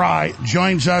Fry,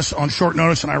 joins us on short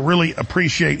notice, and I really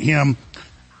appreciate him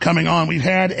coming on. We've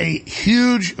had a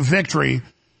huge victory.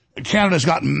 Canada's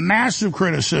got massive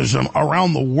criticism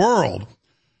around the world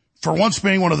for once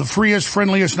being one of the freest,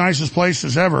 friendliest, nicest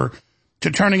places ever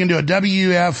to turning into a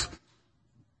WF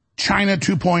China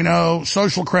 2.0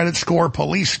 social credit score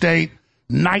police state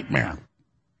nightmare.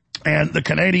 And the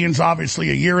Canadians, obviously,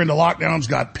 a year into lockdowns,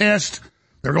 got pissed.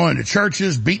 They're going to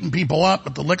churches, beating people up,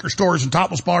 but the liquor stores and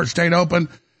topless bars stayed open.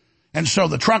 And so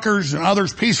the truckers and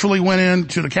others peacefully went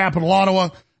into the capital, Ottawa,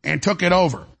 and took it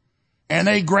over. And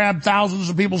they grabbed thousands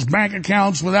of people's bank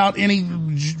accounts without any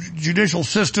judicial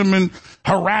system and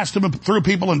harassed them, threw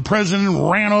people in prison and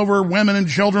ran over women and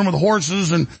children with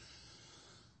horses. And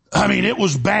I mean, it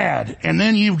was bad. And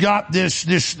then you've got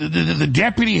the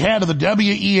deputy head of the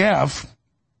WEF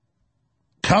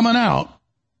coming out.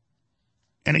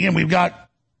 And again, we've got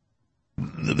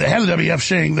the head of the WEF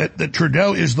saying that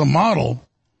Trudeau is the model.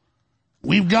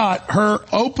 We've got her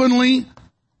openly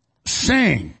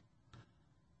saying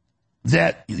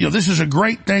that, this is a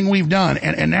great thing we've done.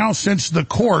 And now since the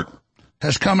court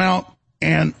has come out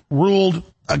and ruled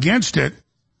against it,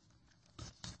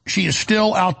 she is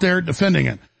still out there defending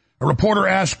it. A reporter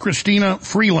asked Christina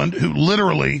Freeland, who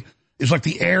literally is like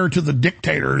the heir to the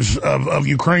dictators of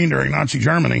Ukraine during Nazi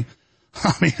Germany.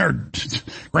 I mean, her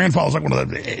grandfather was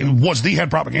like was the head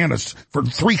propagandist for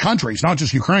 3 countries, not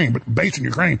just Ukraine, but based in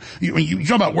Ukraine. You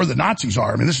talk about where the Nazis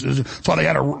are. I mean, that's why they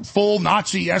had a full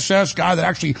Nazi SS guy that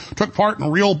actually took part in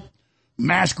real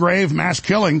mass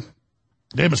killing.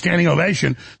 They have a standing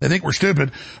ovation. They think we're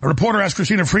stupid. A reporter asked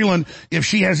Christina Freeland if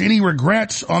she has any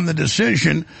regrets on the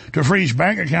decision to freeze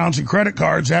bank accounts and credit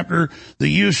cards after the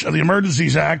use of the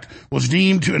Emergencies Act was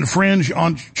deemed to infringe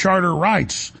on charter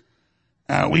rights.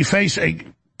 We face a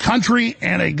country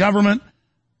and a government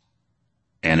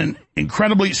and an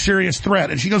incredibly serious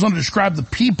threat. And she goes on to describe the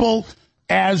people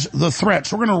as the threat.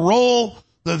 So we're going to roll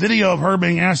the video of her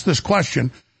being asked this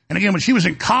question. And again, when she was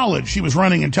in college, she was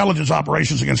running intelligence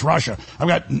operations against Russia. I've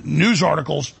got news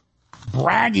articles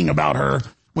bragging about her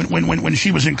when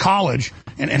she was in college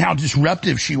and how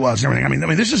disruptive she was and everything. I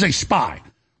mean, this is a spy.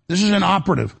 This is an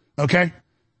operative, okay?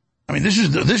 I mean, this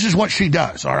is what she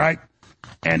does, all right?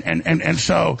 And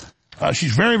so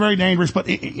she's very, very dangerous, but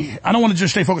I don't want to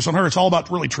just stay focused on her. It's all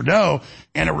about really Trudeau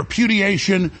and a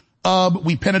repudiation of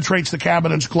we penetrates the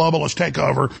cabinet's globalist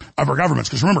takeover of our governments.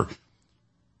 Because remember,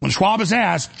 when Schwab is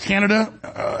asked, Canada,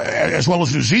 as well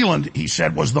as New Zealand, he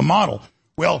said, was the model.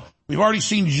 Well, we've already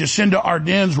seen Jacinda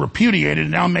Ardern's repudiated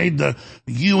and now made the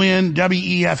UN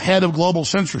WEF head of global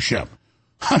censorship.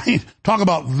 I mean, talk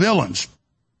about villains.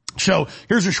 So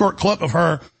here's a short clip of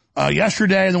her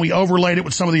yesterday, and then we overlaid it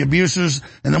with some of the abuses,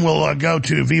 and then we'll go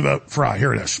to Viva Frei.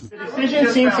 Here it is. The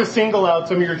decision seems to single out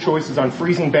some of your choices on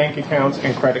freezing bank accounts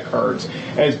and credit cards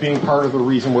as being part of the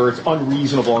reason where it's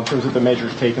unreasonable in terms of the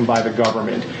measures taken by the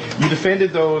government. You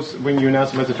defended those when you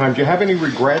announced them at the time. Do you have any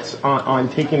regrets on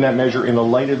taking that measure in the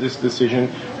light of this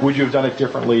decision? Would you have done it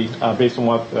differently based on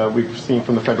what we've seen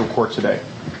from the federal court today?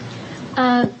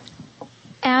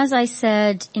 As I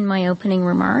said in my opening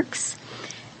remarks,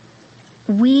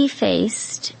 we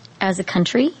faced, as a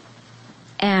country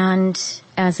and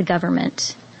as a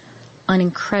government, an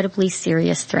incredibly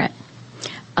serious threat.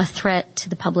 A threat to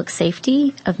the public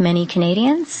safety of many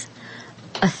Canadians,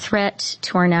 a threat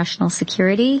to our national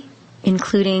security,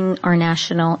 including our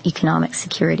national economic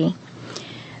security.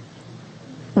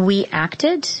 We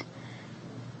acted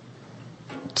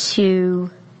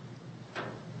to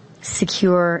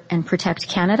secure and protect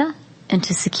Canada and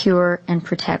to secure and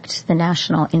protect the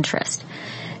national interest.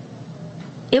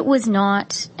 It was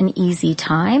not an easy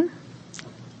time.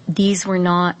 These were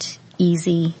not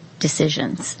easy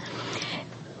decisions.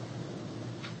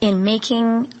 In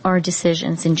making our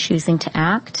decisions, in choosing to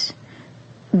act,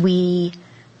 we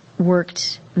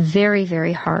worked very,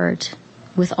 very hard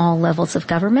with all levels of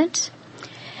government,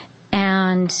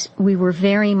 and we were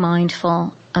very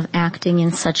mindful of acting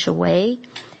in such a way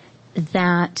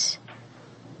that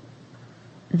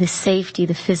the safety,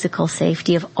 the physical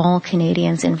safety of all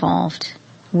Canadians involved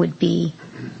would be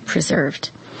preserved.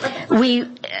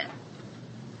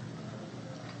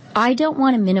 I don't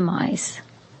want to minimize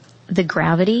the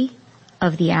gravity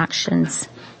of the actions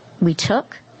we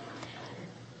took.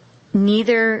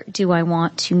 Neither do I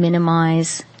want to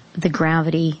minimize the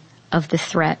gravity of the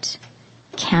threat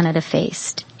Canada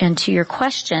faced. And to your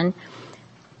question,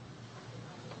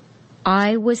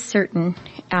 I was certain,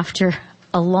 after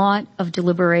a lot of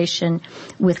deliberation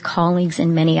with colleagues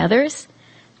and many others,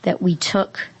 that we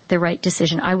took the right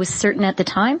decision. I was certain at the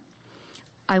time.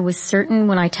 I was certain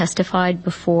when I testified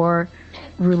before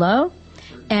Rouleau,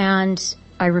 and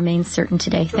I remain certain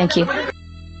today. Thank you.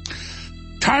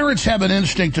 Tyrants have an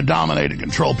instinct to dominate and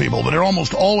control people, but it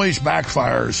almost always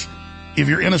backfires if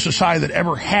you're in a society that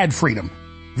ever had freedom.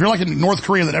 If you're like in North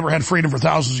Korea that ever had freedom for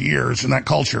thousands of years in that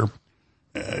culture,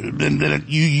 then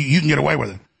you can get away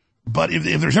with it. But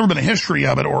if there's ever been a history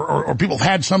of it or people have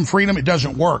had some freedom, it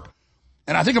doesn't work.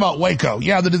 And I think about Waco.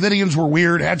 Yeah, the Davidians were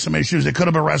weird, had some issues. They could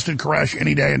have arrested Koresh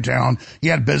any day in town. He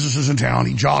had businesses in town.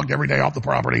 He jogged every day off the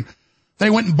property. They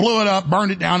went and blew it up,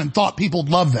 burned it down, and thought people'd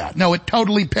love that. No, it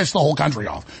totally pissed the whole country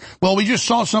off. Well, we just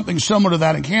saw something similar to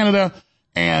that in Canada,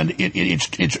 and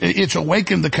it's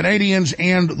awakened the Canadians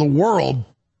and the world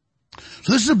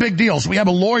So this is a big deal. So we have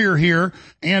a lawyer here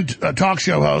and a talk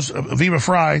show host, Aviva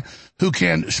Fry, who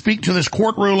can speak to this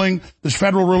court ruling, this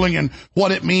federal ruling, and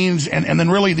what it means, and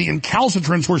then really the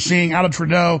incalcitrance we're seeing out of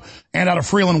Trudeau and out of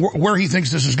Freeland, where he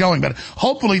thinks this is going. But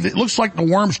hopefully, it looks like the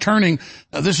worm's turning.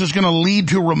 This is going to lead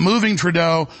to removing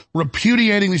Trudeau,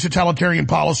 repudiating these totalitarian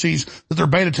policies that they're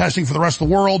beta testing for the rest of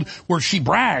the world, where she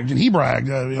bragged and he bragged.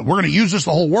 We're going to use this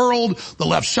the whole world. The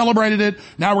left celebrated it.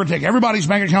 Now we're going to take everybody's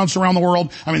bank accounts around the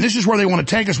world. I mean, this is where they want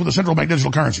to take us with the central bank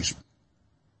digital currencies.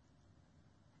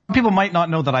 People might not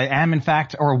know that I am, in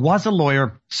fact, or was a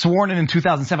lawyer, sworn in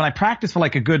 2007. I practiced for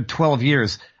like a good 12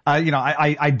 years.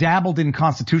 I dabbled in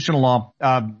constitutional law.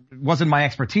 Wasn't my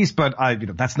expertise, but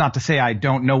that's not to say I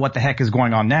don't know what the heck is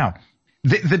going on now.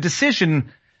 The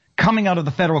decision coming out of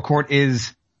the federal court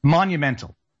is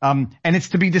monumental. And it's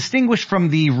to be distinguished from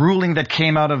the ruling that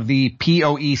came out of the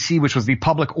POEC, which was the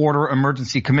Public Order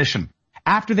Emergency Commission.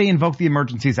 After they invoked the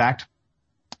Emergencies Act,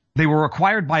 they were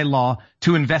required by law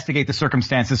to investigate the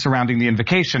circumstances surrounding the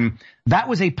invocation. That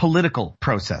was a political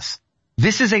process.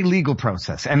 This is a legal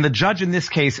process. And the judge in this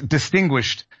case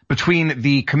distinguished between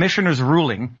the commissioner's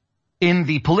ruling in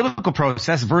the political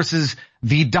process versus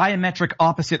the diametric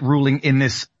opposite ruling in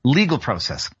this legal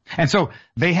process. And so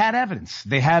they had evidence.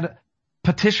 They had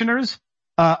petitioners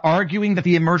arguing that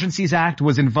the Emergencies Act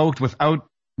was invoked without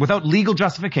legal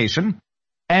justification.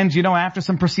 And, after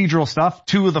some procedural stuff,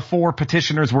 2 of the 4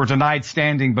 petitioners were denied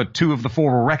standing, but 2 of the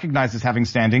 4 were recognized as having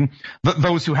standing,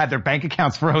 those who had their bank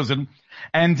accounts frozen.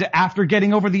 And after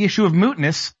getting over the issue of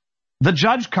mootness, the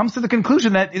judge comes to the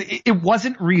conclusion that it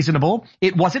wasn't reasonable,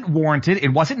 it wasn't warranted,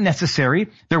 it wasn't necessary,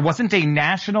 there wasn't a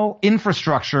national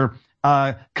infrastructure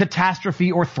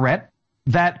catastrophe or threat,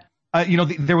 that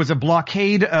there was a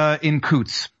blockade in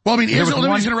Coutts. Well, let me just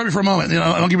interrupt you for a moment.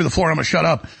 I'll give you the floor. I'm going to shut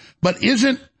up. But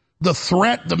isn't the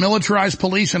threat the militarized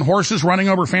police and horses running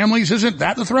over families? Isn't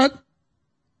that the threat?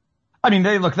 I mean,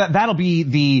 that'll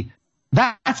be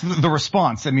that's the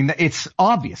response. I mean, it's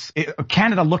obvious.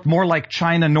 Canada looked more like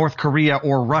China, North Korea,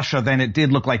 or Russia than it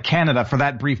did look like Canada for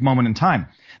that brief moment in time.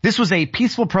 This was a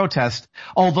peaceful protest,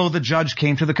 although the judge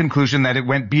came to the conclusion that it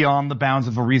went beyond the bounds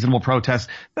of a reasonable protest.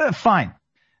 Fine.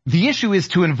 The issue is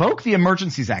to invoke the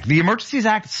Emergencies Act. The Emergencies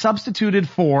Act substituted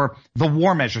for the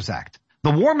War Measures Act. The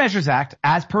War Measures Act,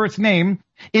 as per its name,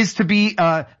 is to be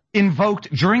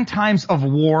invoked during times of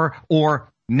war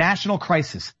or national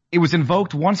crisis. It was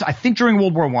invoked once, I think, during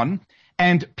World War I,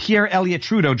 and Pierre Elliott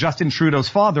Trudeau, Justin Trudeau's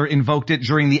father, invoked it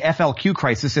during the FLQ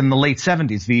crisis in the late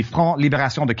 70s, the Front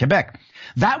Libération de Québec.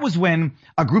 That was when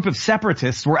a group of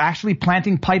separatists were actually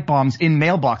planting pipe bombs in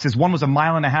mailboxes. One was a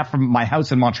mile and a half from my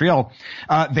house in Montreal.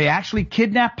 They actually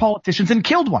kidnapped politicians and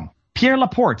killed one. Pierre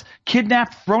Laporte,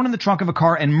 kidnapped, thrown in the trunk of a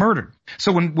car, and murdered.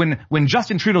 So when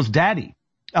Justin Trudeau's daddy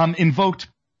invoked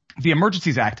the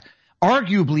Emergencies Act,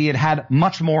 arguably it had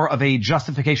much more of a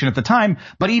justification at the time,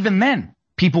 but even then,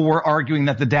 people were arguing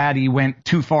that the daddy went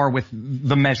too far with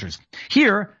the measures.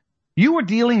 Here, you were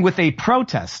dealing with a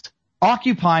protest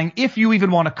occupying, if you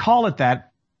even want to call it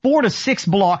that, 4 to 6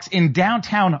 blocks in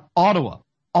downtown Ottawa.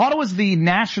 Ottawa is the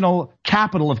national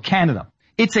capital of Canada.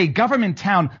 It's a government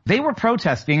town. They were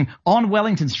protesting on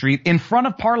Wellington Street in front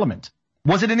of Parliament.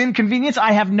 Was it an inconvenience?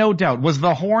 I have no doubt. Was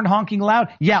the horn honking loud?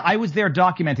 Yeah, I was there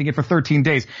documenting it for 13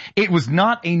 days. It was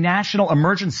not a national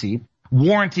emergency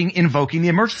warranting invoking the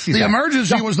Emergencies Act. The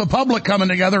emergency was the public coming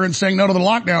together and saying no to the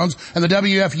lockdowns and the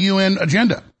WFUN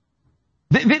agenda.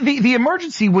 The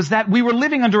emergency was that we were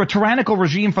living under a tyrannical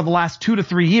regime for the last 2 to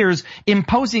 3 years,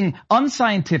 imposing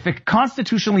unscientific,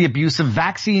 constitutionally abusive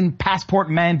vaccine passport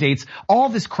mandates, all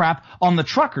this crap on the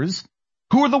truckers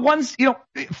who are the ones,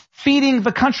 feeding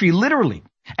the country, literally.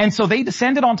 And so they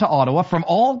descended onto Ottawa from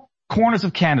all corners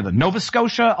of Canada, Nova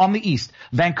Scotia on the east,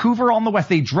 Vancouver on the west.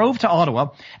 They drove to Ottawa,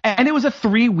 and it was a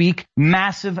 3-week,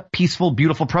 massive, peaceful,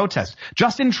 beautiful protest.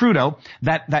 Justin Trudeau,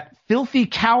 that filthy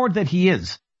coward that he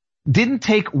is, didn't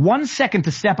take 1 second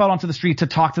to step out onto the street to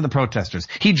talk to the protesters.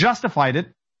 He justified it,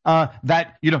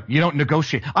 that, you don't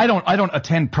negotiate. I don't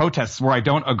attend protests where I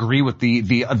don't agree with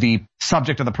the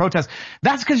subject of the protest.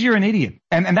 That's because you're an idiot.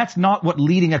 And that's not what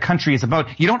leading a country is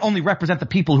about. You don't only represent the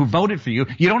people who voted for you.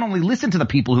 You don't only listen to the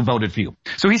people who voted for you.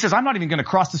 So he says, I'm not even going to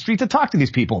cross the street to talk to these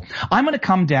people. I'm going to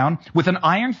come down with an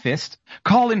iron fist,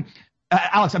 calling,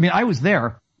 Alex, I was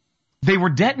there. They were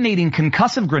detonating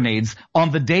concussive grenades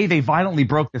on the day they violently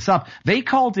broke this up. They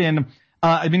called in,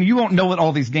 you won't know what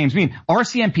all these names mean.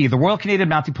 RCMP, the Royal Canadian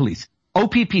Mounted Police,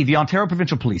 OPP, the Ontario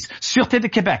Provincial Police, Sûreté de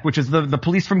Québec, which is the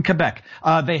police from Quebec.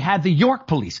 They had the York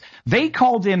Police. They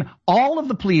called in all of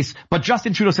the police, but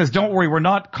Justin Trudeau says, don't worry, we're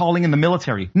not calling in the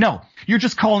military. No, you're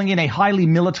just calling in a highly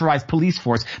militarized police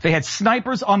force. They had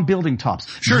snipers on building tops.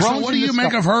 Sure, so what do you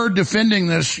make of her defending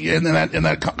this in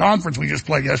that conference we just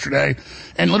played yesterday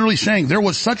and literally saying there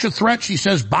was such a threat, she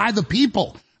says, by the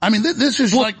people? I mean, this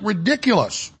is like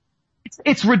ridiculous.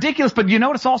 It's ridiculous, but you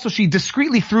notice also she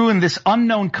discreetly threw in this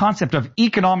unknown concept of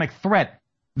economic threat.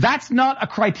 That's not a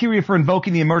criteria for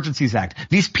invoking the Emergencies Act.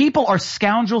 These people are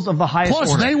scoundrels of the highest order.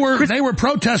 Plus, they were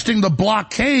protesting the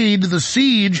blockade, the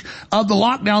siege of the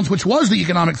lockdowns, which was the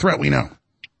economic threat we know.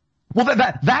 Well,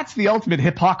 that's the ultimate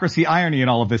hypocrisy irony in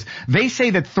all of this. They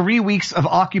say that 3 weeks of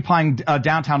occupying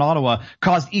downtown Ottawa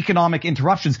caused economic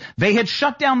interruptions. They had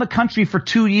shut down the country for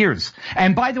 2 years.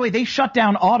 And by the way, they shut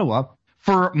down Ottawa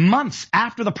for months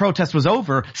after the protest was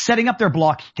over, setting up their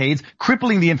blockades,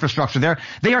 crippling the infrastructure there.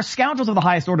 They are scoundrels of the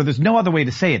highest order. There's no other way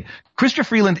to say it. Chrystia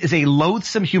Freeland is a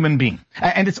loathsome human being.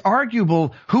 And it's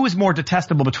arguable who is more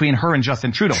detestable between her and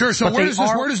Justin Trudeau. Sure, so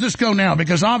where does this go now?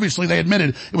 Because obviously they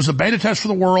admitted it was a beta test for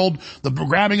the world, the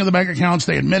grabbing of the bank accounts.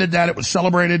 They admitted that. It was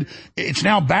celebrated. It's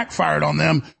now backfired on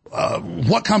them.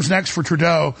 What comes next for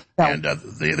Trudeau and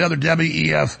the other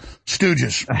WEF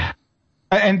stooges?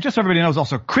 And just so everybody knows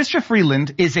also, Chrystia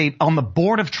Freeland is on the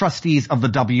board of trustees of the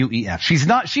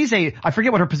WEF. I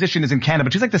forget what her position is in Canada,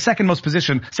 but she's like the second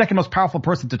most powerful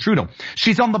person to Trudeau.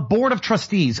 She's on the board of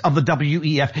trustees of the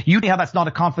WEF. You see how that's not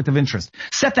a conflict of interest.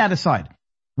 Set that aside.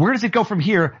 Where does it go from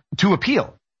here to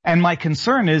appeal? And my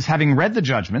concern is, having read the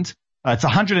judgment, it's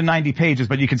 190 pages,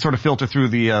 but you can sort of filter through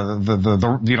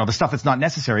the stuff that's not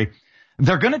necessary.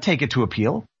 They're going to take it to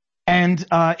appeal, and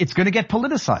it's going to get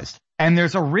politicized. And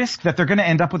there's a risk that they're going to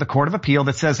end up with a court of appeal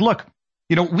that says, look,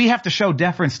 we have to show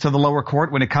deference to the lower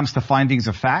court when it comes to findings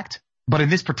of fact. But in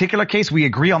this particular case, we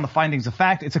agree on the findings of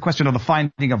fact. It's a question of the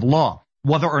finding of law,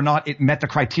 whether or not it met the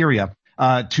criteria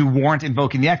to warrant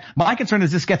invoking the act. My concern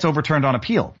is this gets overturned on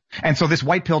appeal. And so this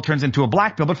white pill turns into a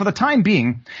black pill. But for the time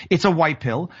being, it's a white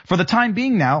pill. For the time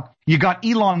being now, you got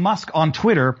Elon Musk on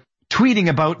Twitter tweeting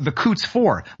about the Coots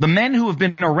 4, the men who have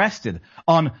been arrested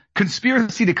on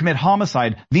conspiracy to commit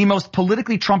homicide, the most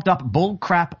politically trumped up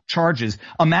bullcrap charges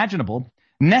imaginable,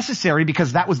 necessary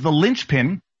because that was the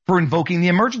linchpin for invoking the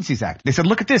Emergencies Act. They said,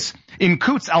 look at this. In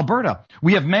Coots, Alberta,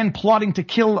 we have men plotting to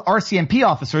kill RCMP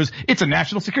officers. It's a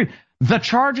national security. The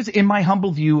charges, in my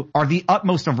humble view, are the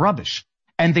utmost of rubbish,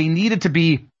 and they needed to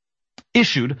be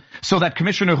issued so that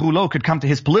Commissioner Rouleau could come to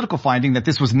his political finding that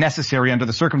this was necessary under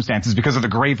the circumstances because of the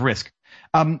grave risk.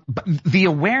 But the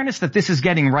awareness that this is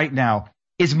getting right now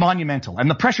is monumental, and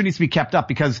the pressure needs to be kept up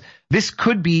because this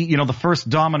could be, the first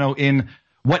domino in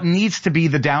what needs to be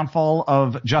the downfall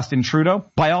of Justin Trudeau.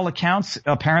 By all accounts,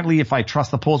 apparently, if I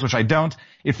trust the polls, which I don't,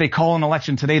 if they call an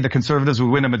election today, the Conservatives would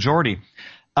win a majority.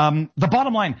 The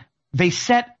bottom line, they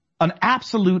set an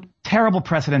absolute terrible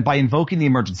precedent by invoking the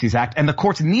Emergencies Act, and the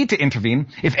courts need to intervene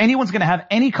if anyone's going to have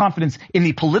any confidence in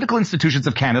the political institutions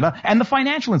of Canada and the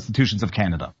financial institutions of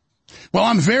Canada. Well,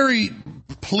 I'm very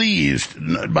pleased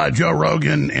by Joe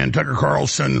Rogan and Tucker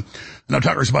Carlson. I know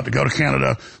Tucker's about to go to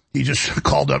Canada. He just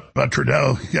called up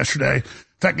Trudeau yesterday.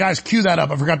 In fact, guys, cue that up.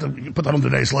 I forgot to put that on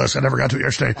today's list. I never got to it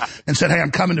yesterday. And said, hey,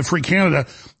 I'm coming to free Canada.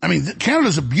 I mean,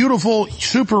 Canada's a beautiful,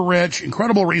 super rich,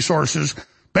 incredible resources.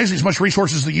 Basically as much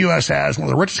resources as the U.S. has, one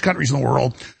of the richest countries in the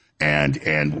world,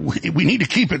 and we need to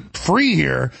keep it free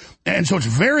here. And so it's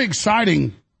very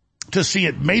exciting to see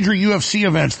at major UFC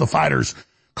events, the fighters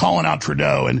calling out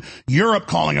Trudeau and Europe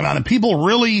calling him out, and people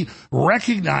really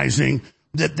recognizing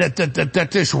that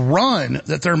this run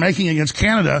that they're making against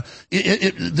Canada,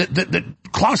 that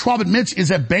Klaus Schwab admits is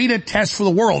a beta test for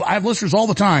the world. I have listeners all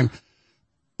the time.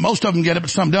 Most of them get it, but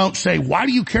some don't. Say, why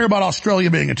do you care about Australia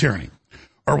being a tyranny?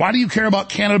 Or why do you care about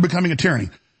Canada becoming a tyranny?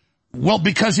 Well,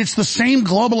 because it's the same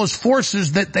globalist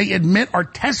forces that they admit are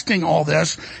testing all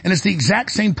this, and it's the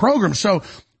exact same program. So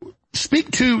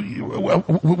speak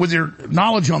to, with your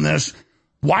knowledge on this,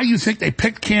 why you think they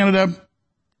picked Canada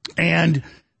and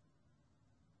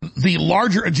the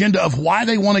larger agenda of why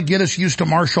they want to get us used to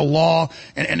martial law.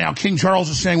 And now King Charles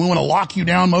is saying we want to lock you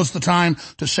down most of the time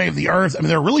to save the earth. I mean,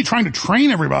 they're really trying to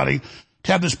train everybody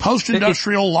to have this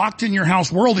post-industrial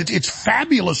locked-in-your-house world. It's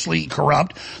fabulously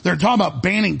corrupt. They're talking about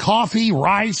banning coffee,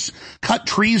 rice, cut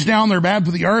trees down. They're bad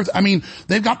for the earth. I mean,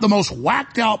 they've got the most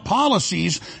whacked-out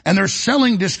policies, and they're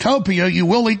selling dystopia. You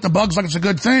will eat the bugs like it's a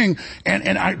good thing.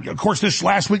 And of course, this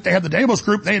last week they had the Davos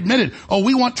group. They admitted,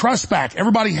 we want trust back.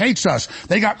 Everybody hates us.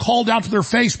 They got called out to their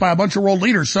face by a bunch of world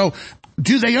leaders. So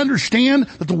do they understand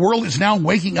that the world is now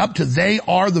waking up to they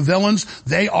are the villains?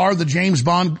 They are the James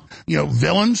Bond,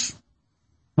 villains?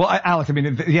 Well, Alex, I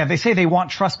mean, yeah, they say they want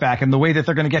trust back, and the way that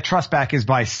they're going to get trust back is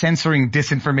by censoring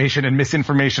disinformation and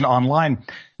misinformation online.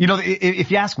 You know,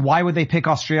 if you ask why would they pick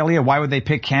Australia, why would they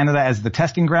pick Canada as the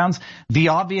testing grounds, the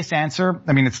obvious answer,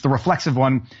 I mean, it's the reflexive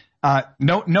one,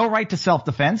 no right to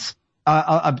self-defense,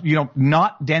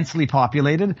 not densely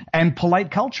populated, and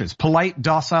polite cultures, polite,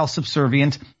 docile,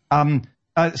 subservient in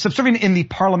the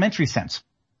parliamentary sense.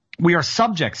 We are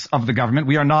subjects of the government.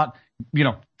 We are not,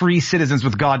 free citizens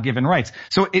with God-given rights.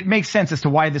 So it makes sense as to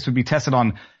why this would be tested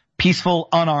on peaceful,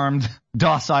 unarmed,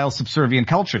 docile, subservient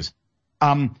cultures.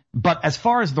 But as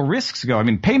far as the risks go, I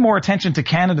mean, pay more attention to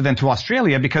Canada than to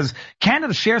Australia, because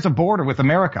Canada shares a border with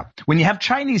America. When you have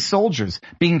Chinese soldiers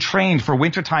being trained for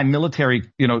wintertime military,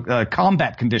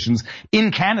 combat conditions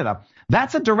in Canada,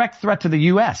 that's a direct threat to the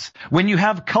U.S. When you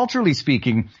have, culturally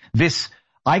speaking, this,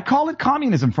 I call it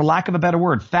communism for lack of a better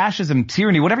word, fascism,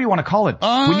 tyranny, whatever you want to call it.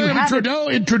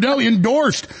 Trudeau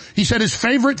endorsed. He said his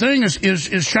favorite thing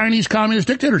is Chinese communist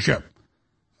dictatorship.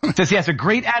 Says he has a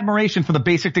great admiration for the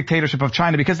basic dictatorship of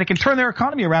China because they can turn their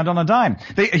economy around on a dime.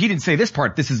 He didn't say this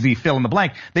part. This is the fill in the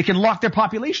blank. They can lock their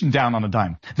population down on a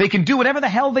dime. They can do whatever the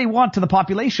hell they want to the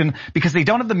population because they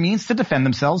don't have the means to defend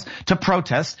themselves, to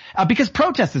protest, because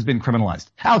protest has been criminalized.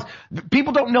 Alex,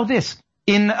 people don't know this.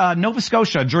 In Nova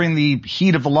Scotia, during the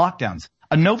heat of the lockdowns,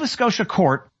 a Nova Scotia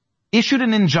court issued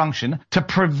an injunction to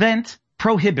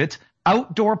prohibit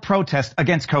outdoor protest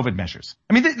against COVID measures.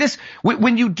 I mean,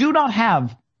 when you do not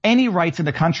have any rights in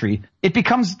the country, it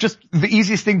becomes just the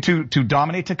easiest thing to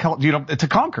dominate, to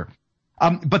conquer.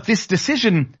 But this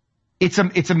decision, it's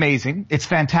amazing, it's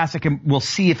fantastic, and we'll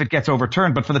see if it gets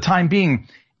overturned. But for the time being,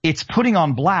 it's putting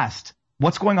on blast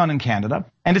what's going on in Canada,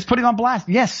 and it's putting on blast,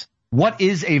 yes, what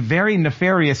is a very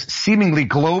nefarious, seemingly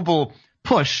global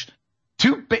push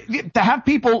to have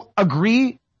people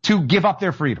agree to give up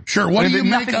their freedom. Sure. What do you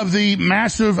make of the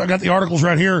massive, I got the articles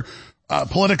right here,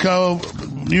 Politico,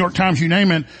 New York Times, you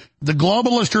name it. The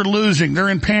globalists are losing. They're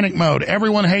in panic mode.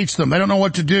 Everyone hates them. They don't know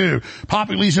what to do.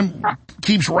 Populism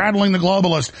keeps rattling the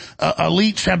globalists.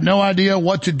 Elites have no idea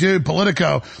what to do.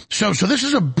 Politico. So this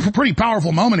is a pretty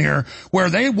powerful moment here where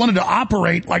they wanted to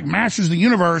operate like masters of the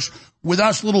universe with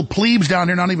us little plebes down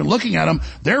here not even looking at them.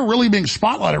 They're really being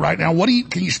spotlighted right now.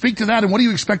 Can you speak to that, and what do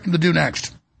you expect them to do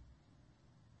next?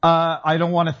 I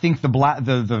don't want to think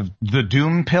the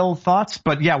doom pill thoughts,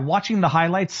 but yeah, watching the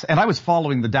highlights, and I was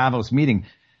following the Davos meeting.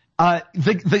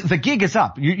 The gig is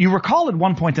up. You recall at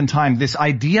one point in time, this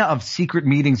idea of secret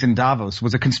meetings in Davos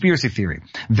was a conspiracy theory.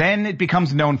 Then it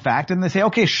becomes known fact, and they say,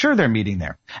 okay, sure, they're meeting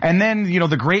there. And then,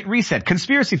 the Great Reset,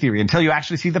 conspiracy theory, until you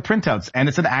actually see the printouts, and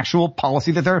it's an actual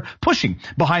policy that they're pushing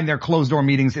behind their closed-door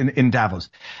meetings in Davos.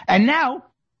 And now,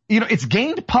 it's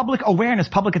gained public awareness,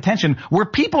 public attention, where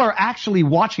people are actually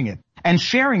watching it and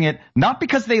sharing it, not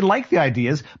because they like the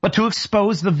ideas, but to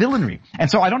expose the villainy. And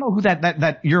so I don't know who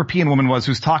that European woman was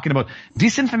who's talking about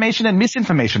disinformation and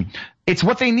misinformation. It's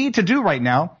what they need to do right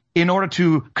now in order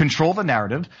to control the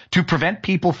narrative, to prevent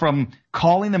people from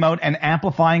calling them out and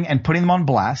amplifying and putting them on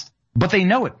blast. But they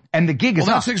know it, and the gig is up.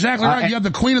 Well, that's exactly right. You have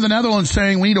the Queen of the Netherlands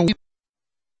saying we need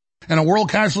a world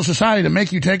cashless society to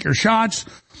make you take your shots.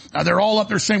 They're all up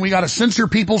there saying we got to censor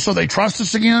people so they trust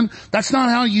us again. That's not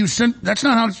how you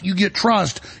get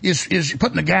trust. Is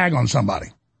putting a gag on somebody.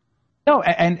 No,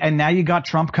 and now you got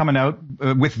Trump coming out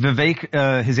with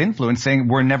Vivek, his influence, saying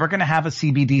we're never going to have a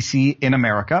CBDC in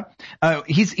America.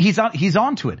 He's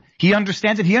onto it. He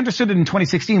understands it. He understood it in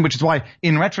 2016, which is why,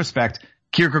 in retrospect,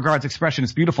 Kierkegaard's expression,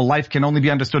 it's beautiful, life can only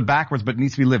be understood backwards but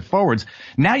needs to be lived forwards.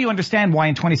 Now you understand why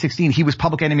in 2016 he was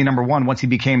public enemy number one once he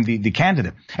became the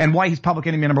candidate, and why he's public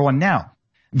enemy number one now.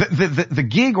 The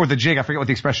gig or the jig, I forget what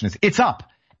the expression is, it's up.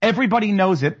 Everybody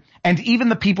knows it, and even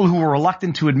the people who were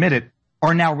reluctant to admit it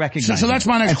are now recognizing. So that's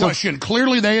my next question.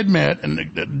 Clearly they admit, and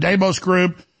the Davos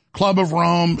Group, Club of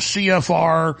Rome,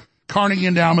 CFR, Carnegie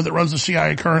Endowment that runs the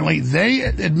CIA currently, they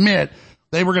admit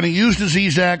they were going to use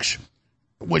Disease X,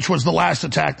 which was the last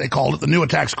attack, they called it. The new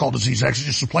attack's called Disease X. It's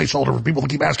just a placeholder for people to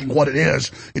keep asking what it is.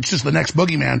 It's just the next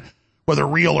boogeyman, whether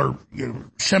real or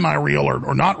semi-real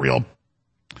or not real.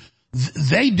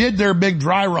 They did their big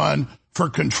dry run for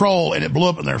control, and it blew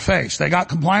up in their face. They got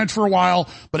compliance for a while,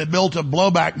 but it built a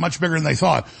blowback much bigger than they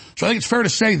thought. So I think it's fair to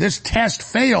say this test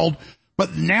failed,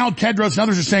 but now Tedros and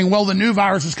others are saying, well, the new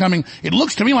virus is coming. It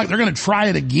looks to me like they're going to try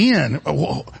it again.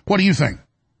 What do you think?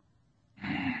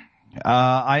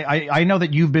 I know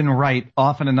that you've been right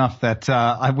often enough that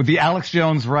with the Alex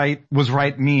Jones was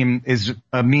right meme is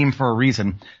a meme for a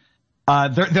reason.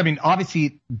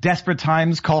 Obviously desperate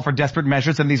times call for desperate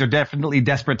measures, and these are definitely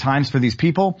desperate times for these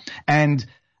people. And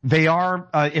they are,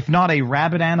 if not a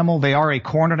rabid animal, they are a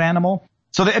cornered animal.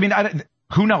 So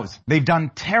Who knows? They've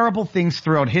done terrible things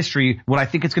throughout history. Would I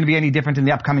think it's going to be any different in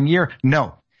the upcoming year?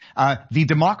 No. The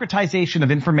democratization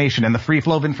of information and the free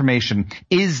flow of information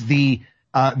is the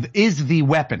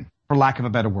weapon, for lack of a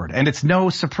better word. And it's no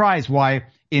surprise why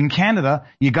in Canada,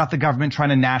 you got the government trying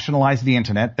to nationalize the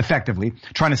internet effectively,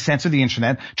 trying to censor the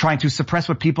internet, trying to suppress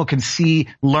what people can see,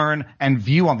 learn, and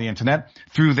view on the internet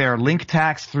through their link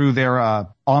tax, through their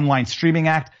online streaming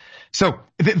act. So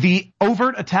the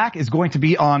overt attack is going to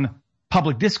be on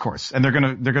public discourse, and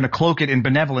they're gonna cloak it in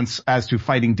benevolence as to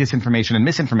fighting disinformation and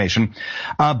misinformation.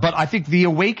 But I think the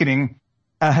awakening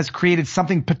has created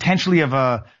something potentially of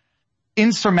a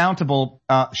insurmountable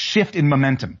shift in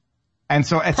momentum. And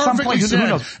so at some point, who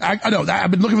knows? I know that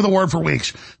I've been looking for the word for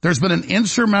weeks. There's been an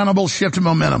insurmountable shift in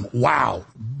momentum. Wow.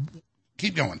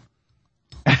 Keep going.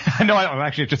 No,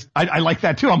 I like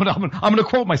that too. I'm gonna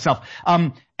quote myself.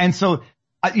 And so,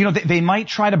 they might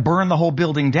try to burn the whole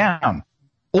building down,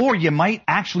 or you might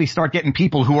actually start getting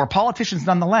people who are politicians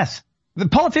nonetheless. The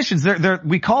politicians,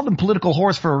 we call them political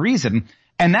whores for a reason.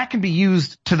 And that can be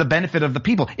used to the benefit of the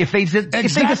people. If they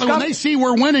when they see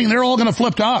we're winning, they're all going to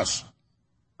flip to us.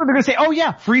 They're going to say, oh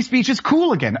yeah, free speech is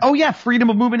cool again. Oh yeah, freedom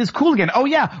of movement is cool again. Oh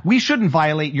yeah, we shouldn't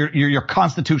violate your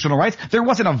constitutional rights. There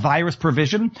wasn't a virus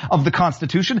provision of the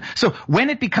Constitution. So when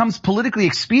it becomes politically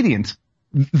expedient,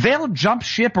 they'll jump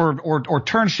ship or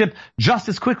turn ship just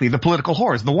as quickly. The political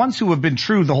whores, the ones who have been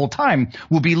true the whole time,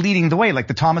 will be leading the way, like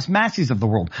the Thomas Masseys of the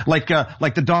world, like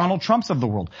the Donald Trumps of the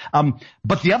world.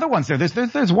 But the other ones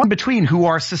there's one between who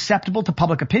are susceptible to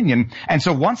public opinion. And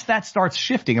so once that starts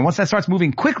shifting and once that starts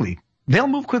moving quickly, they'll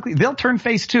move quickly. They'll turn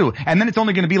face too. And then it's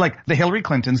only going to be like the Hillary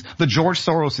Clintons, the George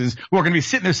Soroses, who are going to be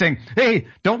sitting there saying, hey,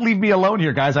 don't leave me alone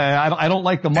here, guys. I don't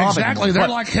like the mob. Exactly. Anymore. They're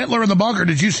like Hitler in the bunker.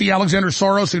 Did you see Alexander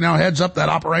Soros, who now heads up that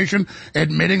operation,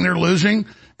 admitting they're losing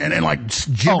and like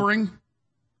gibbering?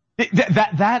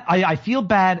 I feel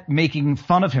bad making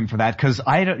fun of him for that, because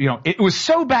it was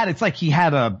so bad. It's like he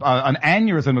had an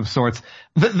aneurysm of sorts.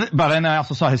 But then I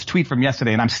also saw his tweet from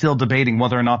yesterday, and I'm still debating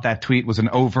whether or not that tweet was an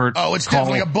overt. Oh, it's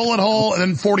definitely a bullet hole, and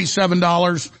then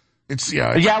 $47. It's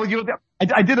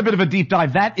I did a bit of a deep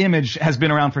dive. That image has been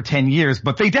around for 10 years,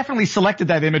 but they definitely selected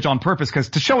that image on purpose, because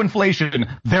to show inflation,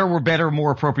 there were better,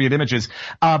 more appropriate images.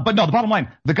 But no, the bottom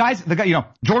line, the guy,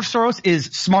 George Soros is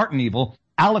smart and evil.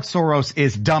 Alex Soros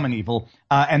is dumb and evil,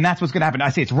 and that's what's going to happen. I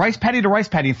say it's rice paddy to rice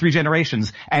paddy in 3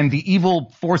 generations, and the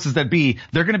evil forces that be,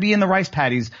 they're going to be in the rice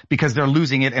paddies because they're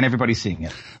losing it and everybody's seeing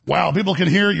it. Wow, people can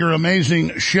hear your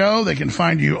amazing show. They can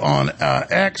find you on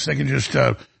X. They can just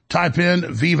type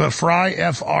in Viva Frei,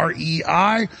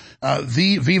 F-R-E-I,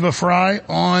 the Viva Frei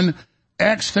on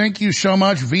X. Thank you so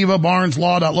much.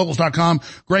 VivaBarnesLaw.locals.com.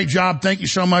 Great job. Thank you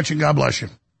so much, and God bless you.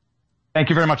 Thank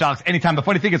you very much, Alex. Anytime. The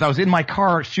funny thing is I was in my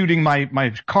car shooting my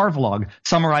car vlog,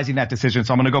 summarizing that decision,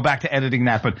 so I'm going to go back to editing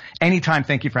that. But anytime,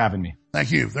 thank you for having me. Thank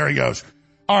you. There he goes.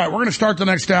 All right, we're going to start the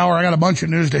next hour. I got a bunch of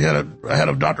news to hit ahead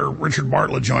of Dr. Richard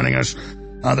Bartlett joining us.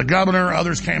 The governor,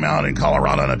 others came out in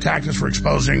Colorado and attacked us for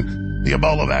exposing the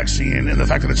Ebola vaccine and the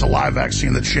fact that it's a live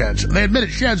vaccine that sheds. They admit it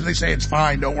sheds, but they say it's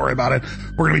fine. Don't worry about it.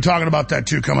 We're going to be talking about that,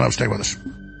 too, coming up. Stay with us.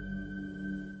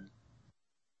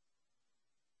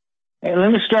 Hey,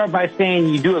 let me start by saying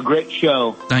you do a great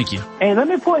show. Thank you. Hey, let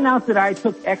me point out that I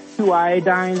took X2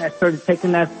 iodine. I started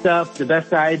taking that stuff. The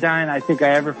best iodine I think I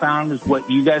ever found is what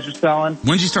you guys are selling.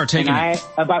 When did you start taking it?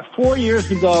 About 4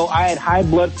 years ago, I had high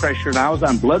blood pressure, and I was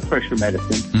on blood pressure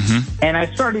medicine. Mm-hmm. And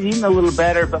I started eating a little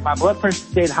better, but my blood pressure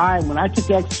stayed high. And when I took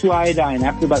X2 iodine,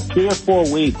 after about 3 or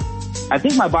 4 weeks, I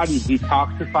think my body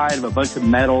detoxified of a bunch of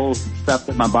metals and stuff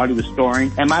that my body was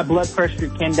storing. And my blood pressure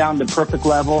came down to perfect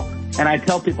level. And I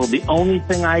tell people the only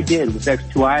thing I did was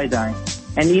X2 iodine.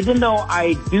 And even though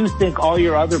I do think all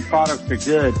your other products are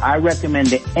good, I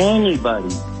recommend to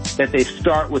anybody that they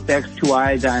start with X2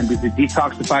 iodine because it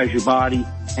detoxifies your body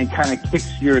and kind of kicks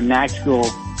your natural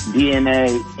DNA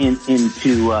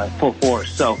into full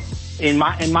force. So in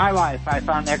my life, I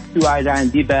found X2 iodine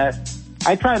the best.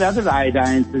 I tried other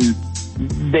iodines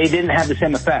and they didn't have the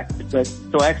same effect. But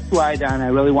so X2 iodine, I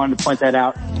really wanted to point that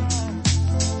out.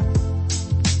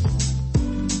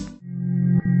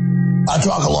 I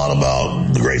talk a lot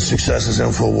about the great successes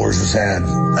InfoWars has had.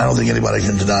 I don't think anybody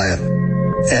can deny it.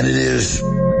 And it is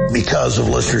because of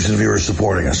listeners and viewers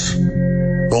supporting us.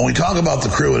 But when we talk about the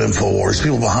crew at InfoWars,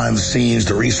 people behind the scenes,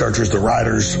 the researchers, the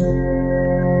writers,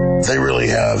 they really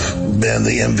have been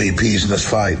the MVPs in this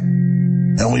fight.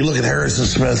 And when we look at Harrison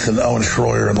Smith and Owen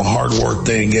Schroyer and the hard work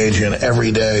they engage in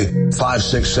every day, 5,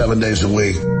 6, 7 days a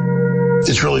week,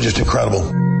 it's really just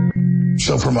incredible.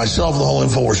 So for myself and the whole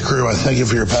InfoWars crew, I thank you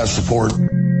for your past support.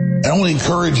 And I want to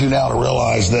encourage you now to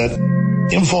realize that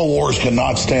InfoWars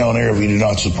cannot stay on air if you do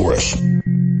not support us.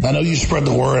 I know you spread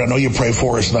the word. I know you pray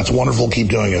for us, and that's wonderful. Keep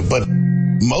doing it. But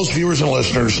most viewers and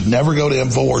listeners never go to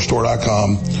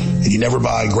InfoWarsStore.com, and you never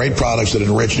buy great products that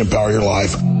enrich and empower your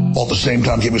life while at the same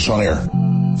time keep us on air.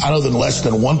 I know that less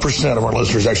than 1% of our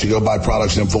listeners actually go buy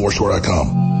products at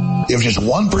InfoWarsStore.com. If just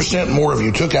 1% more of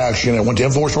you took action and went to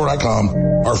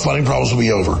InfoWarsStore.com, our funding problems will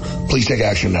be over. Please take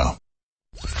action now.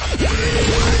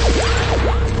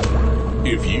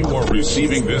 If you are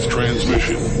receiving this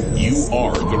transmission, you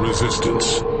are the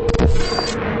resistance.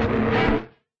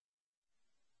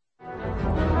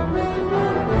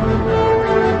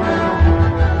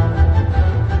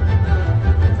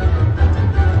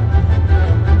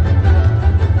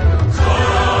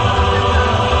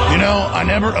 You know, I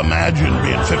never imagined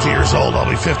being 50 years old. I'll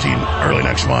be 50 early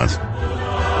next month.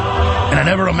 And I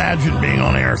never imagined being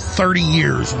on air 30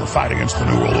 years in the fight against the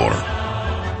New World Order.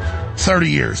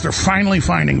 30 years. They're finally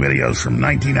finding videos from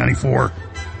 1994,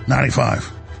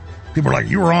 95. People are like,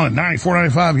 you were on in 94,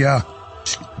 95? Yeah.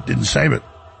 Didn't save it.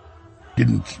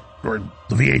 Or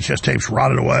the VHS tapes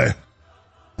rotted away.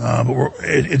 But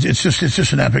it's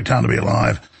just an epic time to be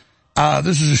alive.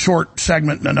 This is a short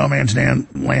segment in No Man's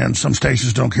Land. Some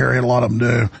stations don't carry it. A lot of them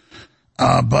do.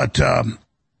 But I'm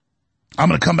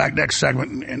going to come back next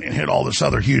segment and hit all this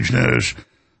other huge news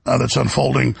that's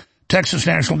unfolding. Texas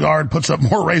National Guard puts up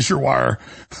more razor wire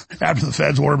after the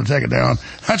feds order them to take it down.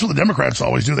 That's what the Democrats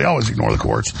always do. They always ignore the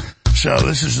courts. So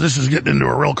this is getting into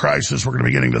a real crisis. We're going to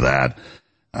be getting to that.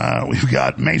 We've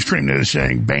got mainstream news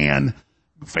saying ban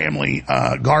family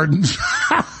gardens.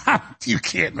 You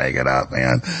can't make it up,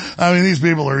 man. I mean, these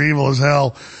people are evil as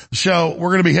hell. So we're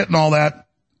going to be hitting all that.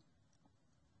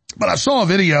 But I saw a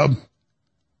video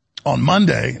on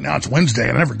Monday. Now it's Wednesday,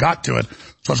 and I never got to it.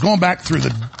 So I was going back through the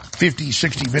 50,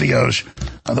 60 videos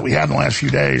that we had in the last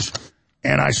few days,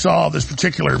 and I saw this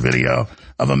particular video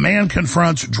of a man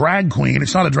confronts drag queen.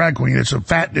 It's not a drag queen. It's a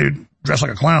fat dude dressed like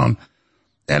a clown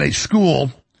at a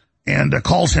school and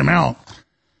calls him out.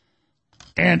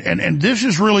 And this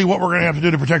is really what we're going to have to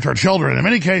do to protect our children. In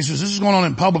many cases, this is going on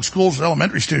in public schools,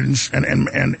 elementary students, and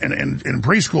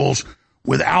preschools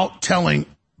without telling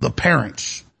the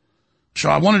parents. So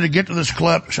I wanted to get to this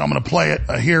clip, so I'm going to play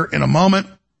it here in a moment.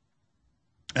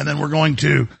 And then we're going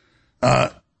to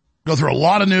go through a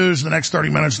lot of news in the next 30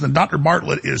 minutes. And then Dr.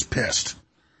 Bartlett is pissed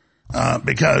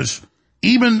because I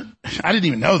didn't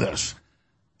even know this,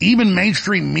 even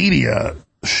mainstream media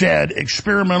said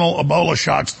experimental Ebola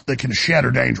shots that can shed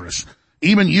are dangerous.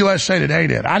 Even USA Today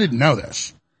did. I didn't know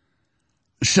this.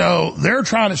 So they're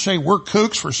trying to say we're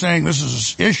kooks for saying this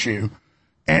is an issue.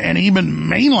 And even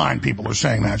mainline people are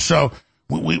saying that. So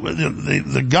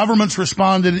the government's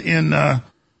responded in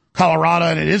Colorado,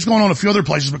 and it is going on a few other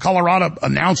places, but Colorado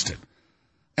announced it.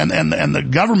 And the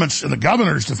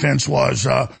governor's defense was,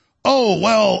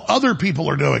 other people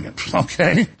are doing it.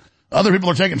 Okay. Other people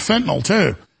are taking fentanyl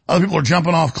too. Other people are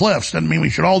jumping off cliffs. Doesn't mean we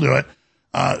should all do it.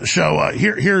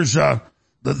 Here's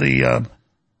the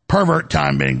pervert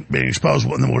time being exposed,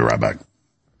 and then we'll be right back.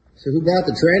 So who brought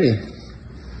the tranny?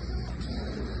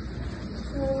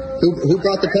 Who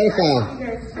brought the pedophile?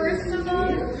 First of all,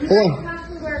 hold on.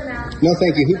 have to wear a mask. No,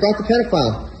 thank you. Who brought the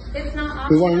pedophile? It's not optional.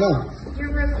 We want to know.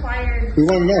 You're required. We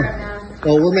want to wear know. a mask.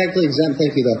 Oh, we're medically exempt.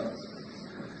 Thank you, though.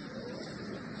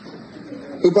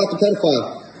 Who brought the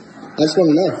pedophile? I just want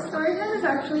to know. Story time is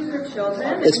actually for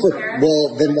children. It's for,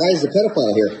 well, then why is the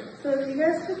pedophile here? So if you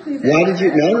guys could please... Why did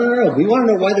you, no. We want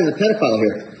to know why there's a pedophile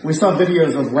here. We saw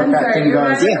videos of what that thing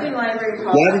does. Yeah.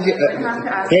 Why did you,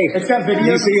 hey, it's got videos.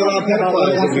 You see a lot of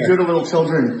pedophiles wants to do to little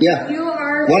children. Yeah.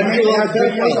 Why did you allow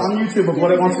videos on YouTube of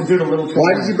what it wants to do to little children?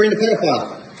 Why did you bring the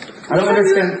pedophile? I don't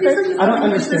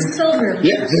understand. Children.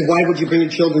 Yeah, then why would you bring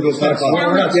children to a pedophile?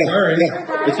 We're not swearing.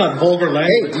 Yeah. It's not vulgar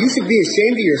language. Hey, you should be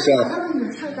ashamed of yourself.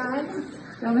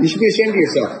 You should be ashamed of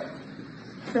yourself.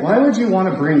 Why would you want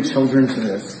to bring children to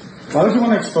this? Why would you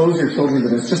want to expose your children to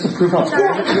this? Just to prove how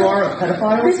tolerant you are a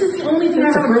pedophile? This is the only thing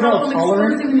I have a problem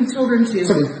exposing children to.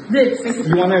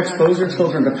 You want to expose your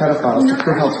children to pedophiles to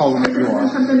prove how tolerant you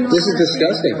are. This is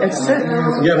disgusting. It's sick.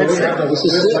 This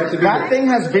is sick. That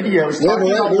thing has videos. I'll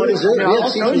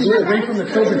show you away from the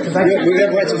children. We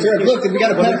have rights to serve. Look, we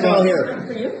got a pedophile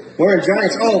here. We're in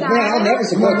Giants. Oh, man, I'll never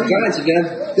support the Giants again.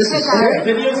 This is sick.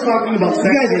 Videos talking about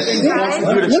sex. You guys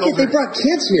are sick. Look, they brought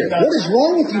kids here. What is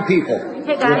wrong with you people?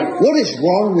 Hey, guys. What is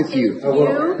wrong with you?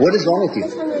 What is wrong with you?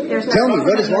 Tell me,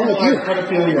 what is wrong with you?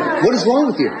 What is wrong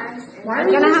with you?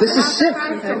 This is sick.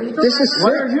 This is sick.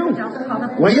 Where are you?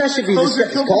 You guys should be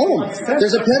call them.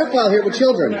 There's a pedophile here with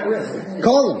children.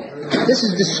 Call them. This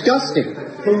is disgusting.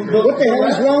 What the hell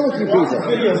is wrong with you people?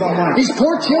 These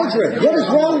poor children. What is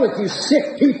wrong with you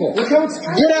sick people? Get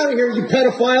out of here, you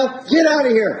pedophile. Get out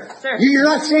of here. You're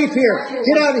not safe here.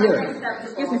 Get out of here.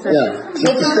 Yeah, it's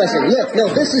disgusting. Look, no,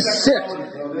 this is sick.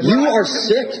 You are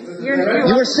sick.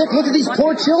 You are sick. Look at these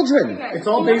poor children. It's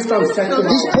all based on sexual.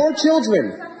 These poor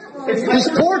children. These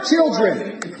poor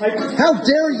children. How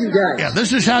dare you guys? Yeah,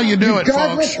 this is how you do it,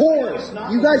 folks.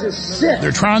 Whores. You guys are sick.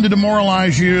 They're trying to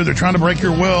demoralize you. They're trying to break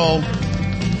your will.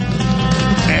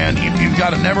 And you've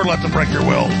got to never let them break your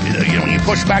will. You know, when you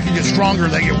push back, you get stronger,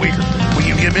 they get weaker. When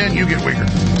you give in, you get weaker.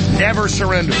 Never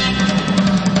surrender.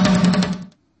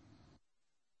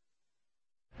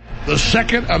 The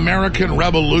second American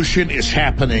Revolution is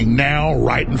happening now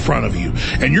right in front of you.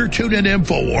 And you're tuned in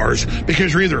InfoWars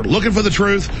because you're either looking for the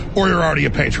truth or you're already a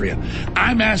patriot.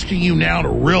 I'm asking you now to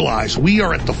realize we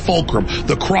are at the fulcrum,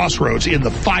 the crossroads in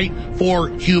the fight for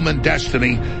human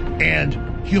destiny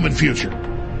and human future.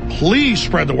 Please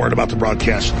spread the word about the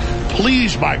broadcast.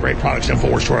 Please buy great products at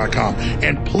InfoWarsStore.com.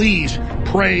 And please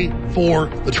pray for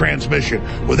the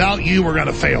transmission. Without you, we're going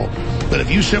to fail. But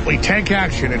if you simply take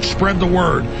action and spread the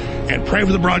word and pray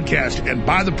for the broadcast and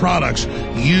buy the products,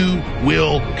 you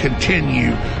will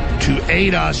continue to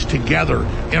aid us together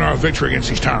in our victory against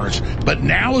these tyrants. But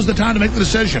now is the time to make the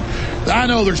decision. I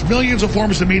know there's millions of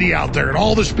forms of media out there and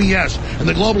all this BS, and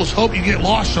the globalists hope you get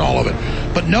lost in all of it.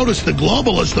 But notice the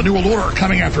globalists, the New World Order, are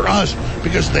coming after us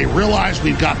because they realize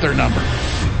we've got their number.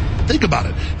 Think about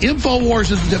it.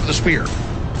 InfoWars is the tip of the spear.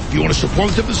 If you want to support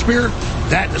the tip of the spear,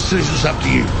 that decision is up to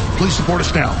you. Please support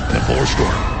us now at InfoWars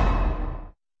Store.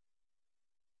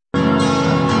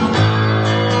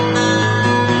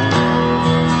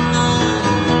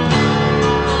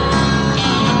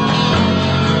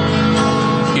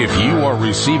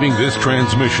 Receiving this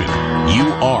transmission, you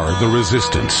are the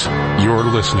resistance. You're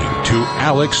listening to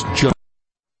Alex Jones.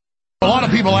 A lot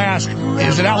of people ask,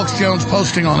 is it Alex Jones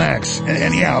posting on X?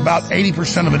 And yeah, about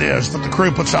 80% of it is, but the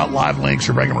crew puts out live links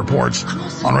or breaking reports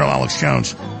on Real Alex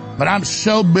Jones. But I'm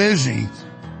so busy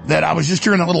that I was just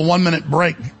during a little 1-minute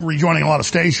break rejoining a lot of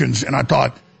stations, and I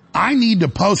thought, I need to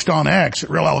post on X at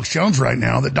Real Alex Jones right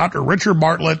now that Dr. Richard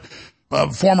Bartlett,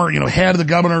 former, head of the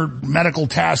governor medical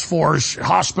task force,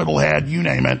 hospital head, you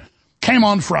name it, came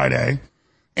on Friday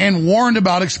and warned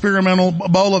about experimental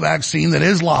Ebola vaccine that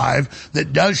is live,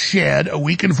 that does shed a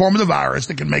weakened form of the virus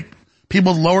that can make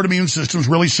people with lowered immune systems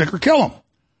really sick or kill them.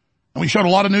 And we showed a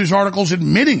lot of news articles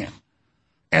admitting it.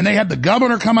 And they had the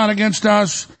governor come out against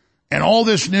us and all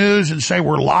this news and say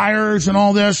we're liars and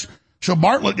all this. So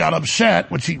Bartlett got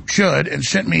upset, which he should, and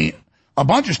sent me a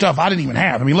bunch of stuff I didn't even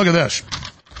have. I mean, look at this.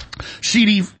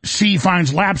 CDC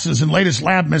finds lapses in latest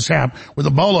lab mishap with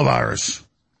Ebola virus.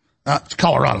 It's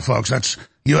Colorado, folks. That's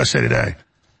USA Today.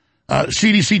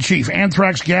 CDC chief,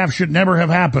 anthrax gaffe should never have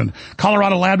happened.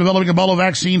 Colorado lab developing Ebola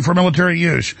vaccine for military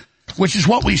use, which is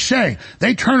what we say.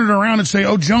 They turn it around and say,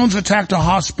 oh, Jones attacked a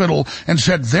hospital and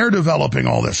said they're developing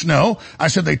all this. No, I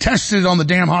said they tested it on the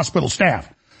damn hospital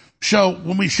staff. So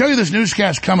when we show you this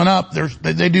newscast coming up,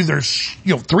 they do their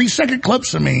 3-second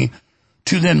clips of me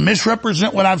to then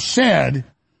misrepresent what I've said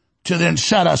to then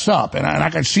set us up. And I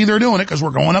can see they're doing it because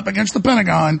we're going up against the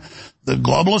Pentagon. The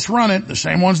globalists run it, the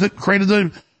same ones that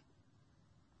created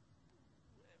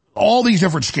all these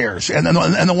different scares, and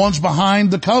the ones behind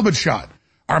the COVID shot.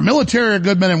 Our military are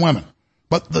good men and women,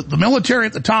 but the military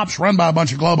at the top's run by a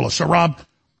bunch of globalists. So Rob,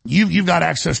 you've got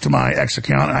access to my X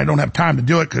account, and I don't have time to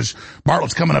do it because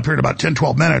Bartlett's coming up here in about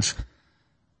 10-12 minutes.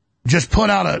 Just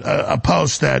put out a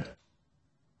post that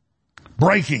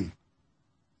breaking.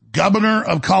 Governor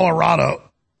of Colorado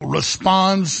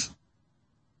responds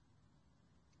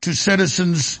to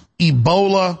citizens'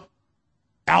 Ebola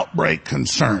outbreak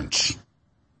concerns.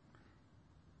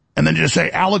 And then just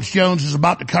say, Alex Jones is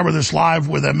about to cover this live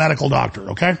with a medical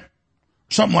doctor, okay?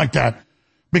 Something like that.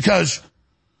 Because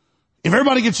if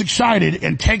everybody gets excited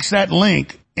and takes that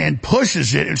link and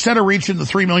pushes it, instead of reaching the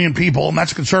 3 million people, and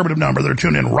that's a conservative number that are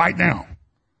tuned in right now,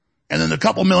 and then the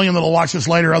couple million that'll watch this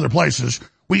later other places,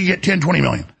 we can get 10, 20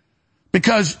 million.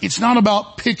 Because it's not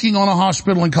about picking on a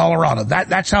hospital in Colorado.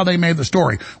 That's how they made the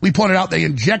story. We pointed out they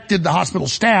injected the hospital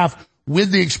staff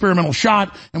with the experimental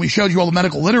shot, and we showed you all the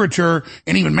medical literature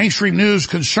and even mainstream news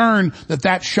concerned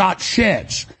that shot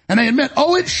sheds. And they admit,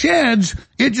 oh, it sheds,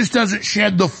 it just doesn't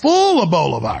shed the full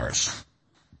Ebola virus.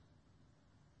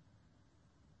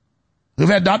 We've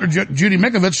had Dr. Judy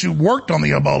Mikovits, who worked on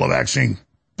the Ebola vaccine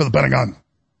for the Pentagon,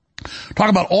 talk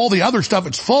about all the other stuff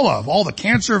it's full of, all the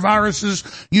cancer viruses,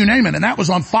 you name it. And that was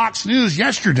on Fox News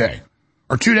yesterday,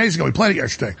 or 2 days ago. We played it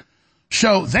yesterday.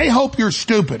 So they hope you're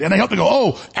stupid, and they hope to go,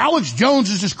 oh, Alex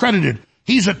Jones is discredited.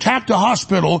 he's attacked a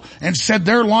hospital and said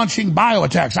they're launching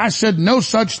bioattacks. I said no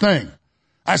such thing.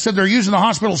 I said they're using the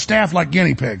hospital staff like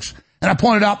guinea pigs. And I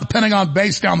pointed out the Pentagon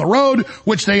base down the road,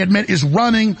 which they admit is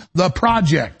running the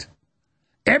project.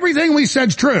 Everything we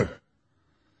said's true.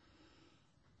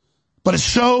 But it's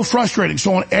so frustrating.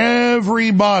 So I want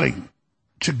everybody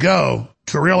to go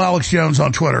to Real Alex Jones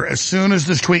on Twitter as soon as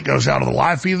this tweet goes out of the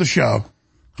live feed of the show.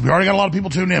 We already got a lot of people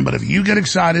tuned in, but if you get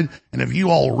excited and if you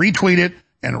all retweet it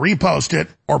and repost it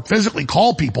or physically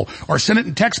call people or send it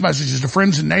in text messages to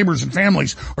friends and neighbors and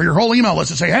families or your whole email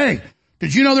list and say, hey,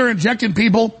 did you know they're injecting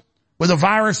people with a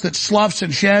virus that sloughs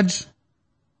and sheds?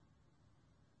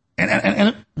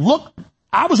 And look,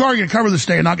 I was already going to cover this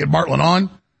day and not get Bartlett on.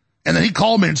 And then he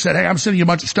called me and said, hey, I'm sending you a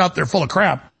bunch of stuff. They're full of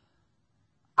crap.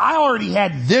 I already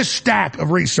had this stack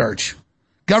of research,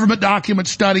 government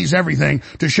documents, studies, everything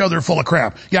to show they're full of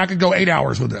crap. Yeah, I could go 8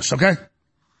 hours with this, okay?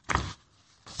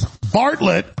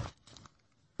 Bartlett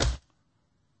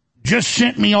just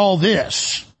sent me all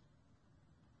this.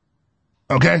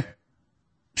 Okay?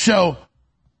 So,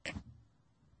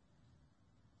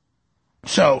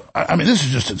 I mean, this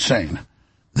is just insane.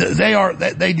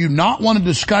 They do not want a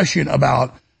discussion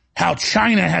about how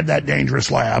China had that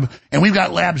dangerous lab, and we've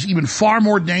got labs even far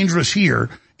more dangerous here,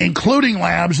 including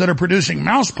labs that are producing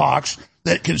mousepox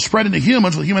that can spread into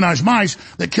humans with humanized mice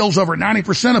that kills over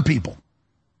 90% of people.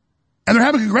 And they're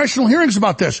having congressional hearings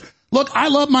about this. Look, I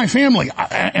love my family.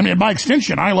 I mean, by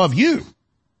extension, I love you.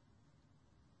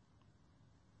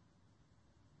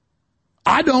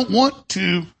 I don't want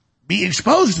to be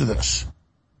exposed to this.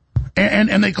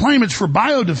 And they claim it's for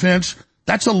biodefense.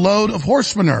 That's a load of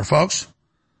horse manure, folks.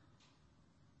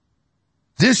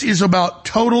 This is about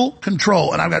total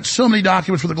control. And I've got so many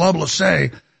documents where the globalists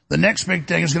say the next big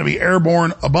thing is going to be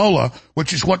airborne Ebola,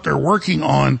 which is what they're working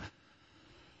on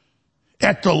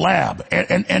at the lab.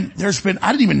 And there's been,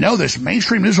 I didn't even know this,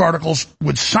 mainstream news articles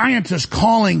with scientists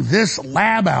calling this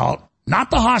lab out, not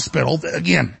the hospital.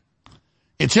 Again,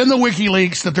 it's in the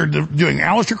WikiLeaks that they're doing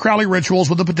Aleister Crowley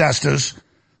rituals with the Podestas.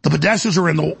 The Podestas are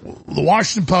in the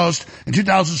Washington Post in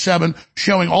 2007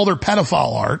 showing all their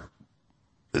pedophile art.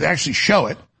 They actually show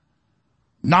it.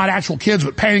 Not actual kids,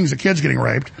 but paintings of kids getting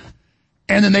raped.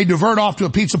 And then they divert off to a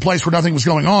pizza place where nothing was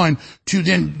going on to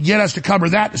then get us to cover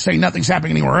that to say nothing's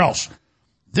happening anywhere else.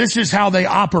 This is how they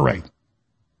operate.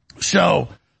 So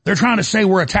they're trying to say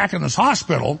we're attacking this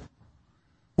hospital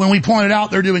when we pointed out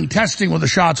they're doing testing with the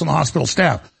shots on the hospital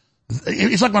staff.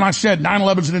 It's like when I said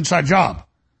 9/11's an inside job.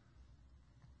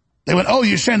 They went, oh,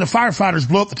 you're saying the firefighters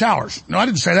blew up the towers. No, I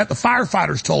didn't say that. The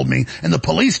firefighters told me and the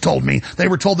police told me. They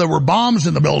were told there were bombs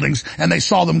in the buildings and they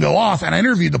saw them go off, and I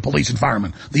interviewed the police and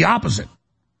firemen. The opposite.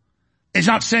 It's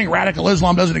not saying radical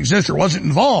Islam doesn't exist or wasn't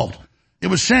involved. It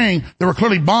was saying there were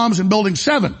clearly bombs in Building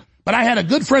 7. But I had a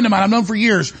good friend of mine I've known for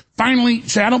years finally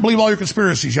say, I don't believe all your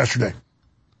conspiracies yesterday.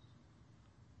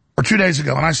 Or 2 days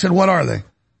ago. And I said, what are they?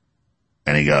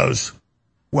 And he goes,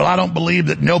 well, I don't believe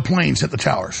that no planes hit the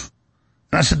towers.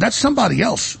 And I said, that's somebody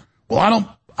else. Well,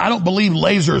 I don't believe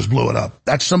lasers blew it up.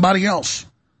 That's somebody else.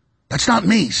 That's not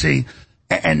me, see?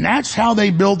 And that's how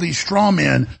they build these straw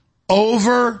men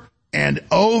over and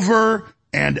over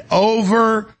and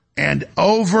over and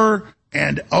over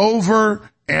and over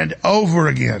and over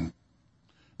again.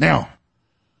 Now,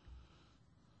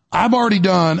 I've already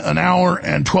done an hour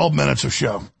and 12 minutes of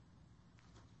show.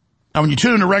 Now, when you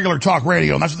tune into regular talk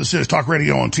radio, and that's what this is, talk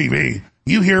radio on TV,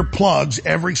 you hear plugs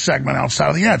every segment outside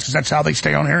of the ads, because that's how they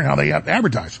stay on air and how they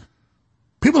advertise.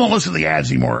 People don't listen to the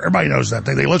ads anymore. Everybody knows that.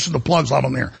 They listen to plugs live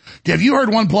on there. Have you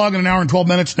heard one plug in an hour and 12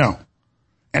 minutes? No.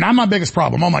 And I'm my biggest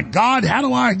problem. I'm like, God, how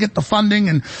do I get the funding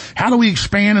and how do we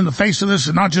expand in the face of this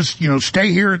and not just,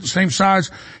 stay here at the same size?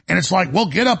 And it's like, well,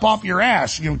 get up off your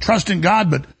ass, trust in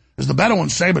God, but as the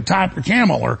Bedouins say, but tie up your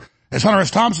camel. Or as Hunter S.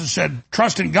 Thompson said,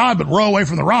 trust in God, but row away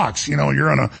from the rocks.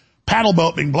 You're on a paddle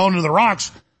boat being blown into the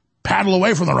rocks. Paddle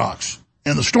away from the rocks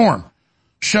in the storm.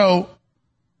 So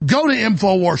go to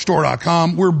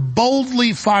InfoWarsStore.com. We're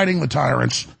boldly fighting the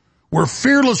tyrants. We're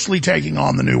fearlessly taking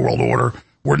on the New World Order.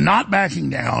 We're not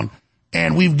backing down.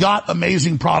 And we've got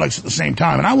amazing products at the same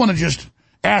time. And I want to just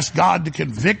ask God to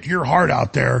convict your heart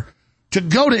out there to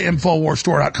go to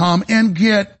InfoWarsStore.com and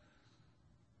get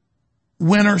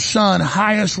Winter Sun,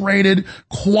 highest rated,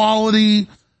 quality,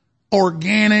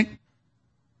 organic,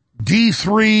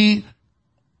 D3,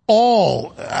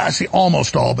 all, I say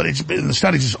almost all, but it's in the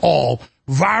studies is all,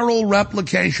 viral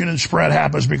replication and spread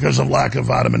happens because of lack of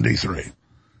vitamin D3.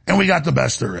 And we got the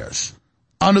best there is.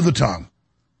 Under the tongue.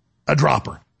 A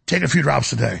dropper. Take a few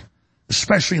drops a day,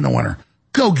 especially in the winter.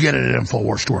 Go get it at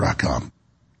InfoWarsStore.com.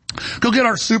 Go get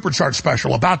our Supercharge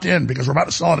special, about to end because we're about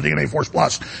to sell it at DNA Force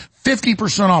Plus.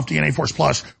 50% off DNA Force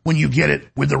Plus when you get it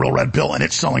with the Real Red Pill, and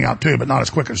it's selling out too, but not as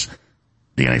quick as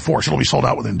DNA Force. It'll be sold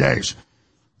out within days.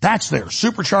 That's there.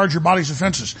 Supercharge your body's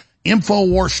defenses.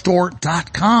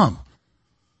 InfoWarsStore.com.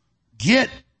 Get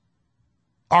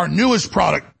our newest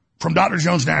product from Dr.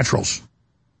 Jones Naturals,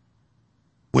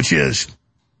 which is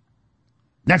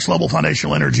Next Level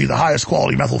Foundational Energy, the highest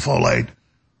quality methylfolate.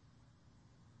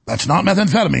 That's not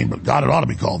methamphetamine, but God, it ought to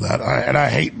be called that. And I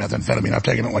hate methamphetamine. I've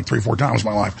taken it like 3-4 times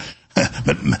in my life.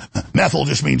 But methyl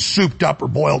just means souped up or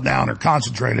boiled down or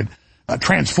concentrated,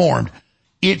 transformed.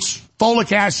 It's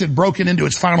folic acid broken into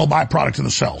its final byproduct in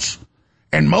the cells.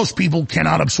 And most people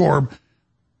cannot absorb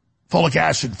folic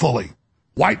acid fully.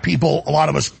 White people, a lot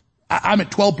of us, I'm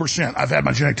at 12%. I've had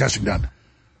my genetic testing done.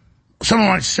 Some of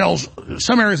my cells,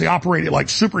 some areas they operate at like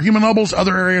superhuman levels.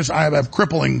 Other areas I have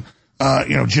crippling,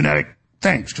 genetic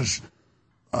things because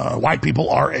white people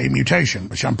are a mutation,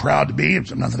 which I'm proud to be. I'm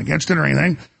nothing against it or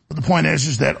anything. But the point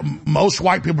is that most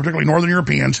white people, particularly Northern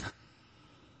Europeans,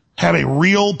 have a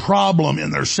real problem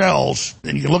in their cells.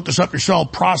 And you can look this up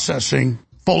yourself, processing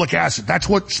folic acid. That's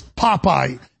what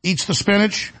Popeye eats, the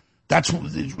spinach. That's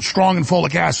strong in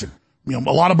folic acid. A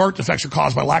lot of birth defects are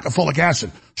caused by lack of folic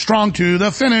acid. Strong to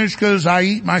the finish because I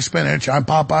eat my spinach. I'm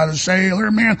Popeye the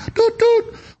Sailor Man. Doot,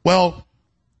 doot. Well,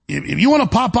 if you want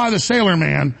to Popeye the Sailor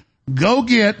Man, go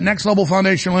get Next Level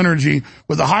Foundational Energy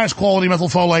with the highest quality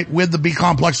methylfolate with the B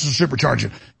complexes to supercharge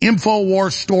it.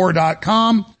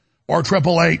 InfoWarsStore.com or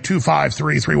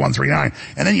 888-253-3139.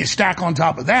 And then you stack on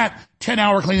top of that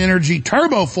 10-hour clean energy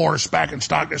Turbo Force back in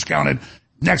stock discounted.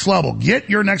 Next Level. Get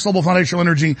your Next Level Foundational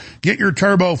Energy. Get your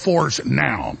Turbo Force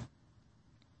now.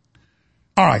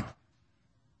 All right.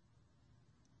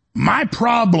 My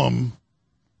problem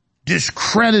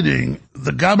discrediting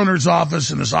the governor's office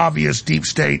and this obvious deep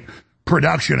state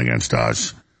production against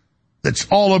us that's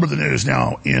all over the news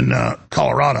now in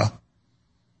Colorado.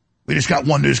 We just got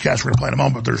one newscast we're going to play in a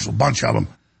moment, but there's a bunch of them.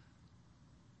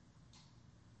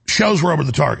 Shows we're over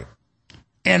the target.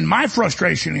 And my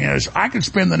frustration is I could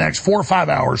spend the next 4 or 5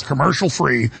 hours commercial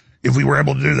free if we were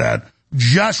able to do that,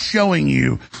 just showing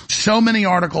you so many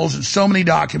articles and so many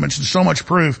documents and so much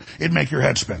proof, it'd make your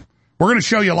head spin. We're going to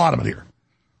show you a lot of it here.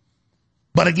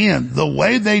 But again, the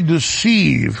way they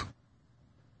deceive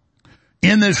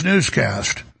in this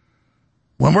newscast,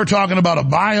 when we're talking about a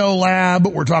bio lab,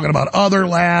 we're talking about other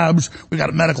labs, we got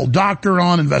a medical doctor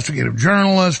on, investigative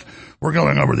journalist, we're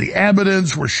going over the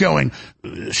evidence, we're showing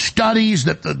studies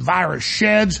that the virus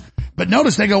sheds. But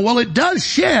notice they go, well, it does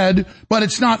shed, but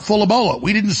it's not full Ebola.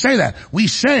 We didn't say that. We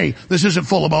say this isn't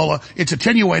full Ebola. It's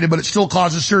attenuated, but it still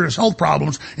causes serious health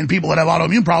problems in people that have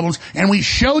autoimmune problems. And we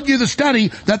showed you the study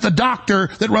that the doctor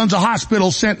that runs a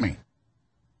hospital sent me.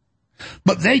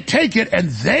 But they take it and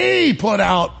they put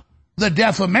out the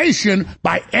defamation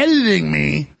by editing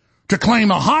me to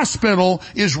claim a hospital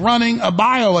is running a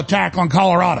bio attack on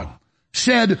Colorado.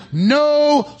 Said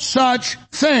no such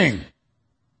thing.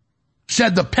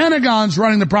 Said the Pentagon's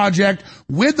running the project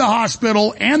with the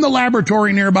hospital and the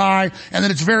laboratory nearby, and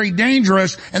that it's very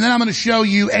dangerous. And then I'm going to show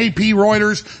you AP,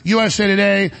 Reuters, USA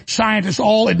Today, scientists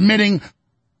all admitting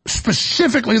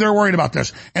specifically they're worried about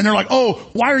this. And they're like, oh,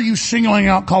 why are you singling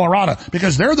out Colorado?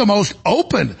 Because they're the most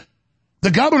open.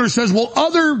 The governor says, well,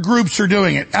 other groups are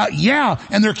doing it. Yeah,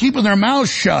 and they're keeping their mouths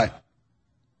shut.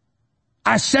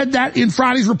 I said that in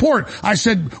Friday's report. I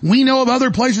said, we know of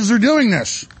other places that are doing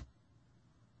this.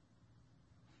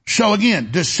 So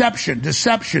again, deception.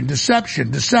 So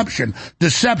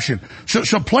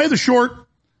play the short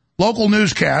local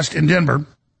newscast in Denver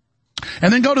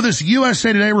and then go to this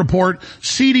USA Today report.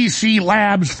 CDC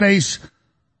labs face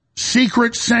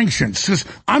secret sanctions. 'Cause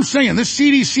I'm saying this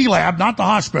CDC lab, not the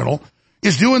hospital,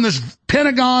 is doing this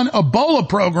Pentagon Ebola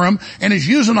program and is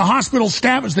using the hospital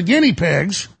staff as the guinea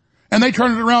pigs. And they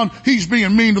turn it around, he's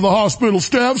being mean to the hospital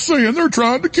staff, saying they're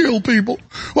trying to kill people.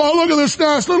 Well, look at this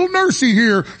nice little nursey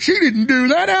here. She didn't do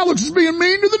that. Alex is being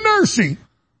mean to the nursey.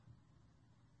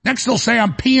 Next they'll say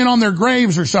I'm peeing on their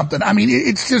graves or something. I mean,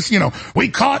 it's just, we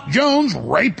caught Jones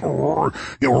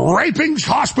raping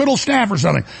hospital staff or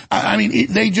something. I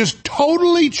mean, they just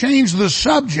totally changed the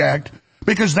subject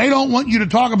because they don't want you to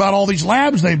talk about all these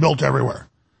labs they built everywhere.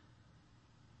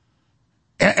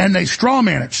 And they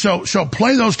strawman it. So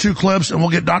play those two clips and we'll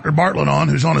get Dr. Bartlett on,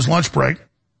 who's on his lunch break,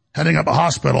 heading up a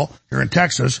hospital here in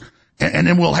Texas. And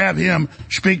then we'll have him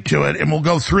speak to it and we'll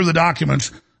go through the documents,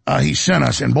 he sent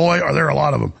us. And boy, are there a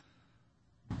lot of them.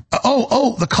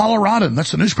 The Coloradan,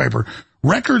 that's the newspaper,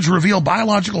 Records reveal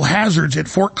biological hazards at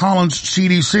Fort Collins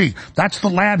CDC. That's the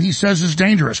lab he says is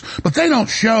dangerous. But they don't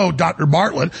show Dr.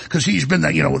 Bartlett because he's been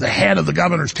the head of the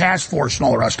governor's task force and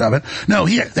all the rest of it. No,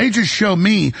 they just show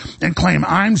me and claim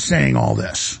I'm saying all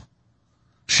this.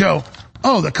 Show,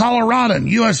 the Coloradan,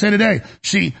 USA Today.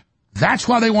 See, that's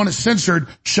why they want it censored,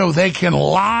 so they can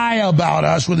lie about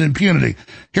us with impunity.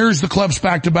 Here's the clips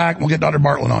back to back. We'll get Dr.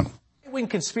 Bartlett on. Right-wing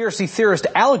conspiracy theorist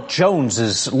Alex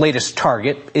Jones's latest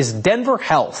target is Denver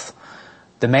Health.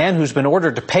 The man who's been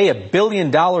ordered to pay $1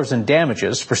 billion in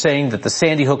damages for saying that the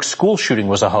Sandy Hook school shooting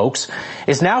was a hoax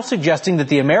is now suggesting that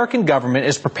the American government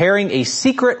is preparing a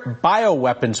secret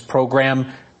bioweapons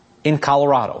program in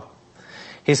Colorado.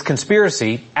 His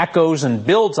conspiracy echoes and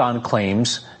builds on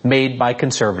claims made by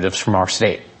conservatives from our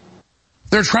state.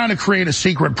 They're trying to create a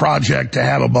secret project to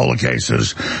have Ebola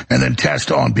cases and then test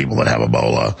on people that have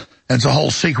Ebola. It's a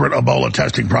whole secret Ebola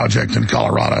testing project in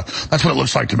Colorado. That's what it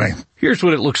looks like to me. Here's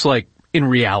what it looks like in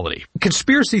reality.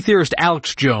 Conspiracy theorist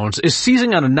Alex Jones is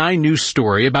seizing on a 9 News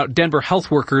story about Denver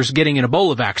health workers getting an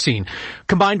Ebola vaccine,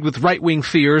 combined with right-wing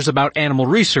fears about animal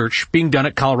research being done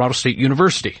at Colorado State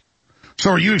University.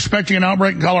 So are you expecting an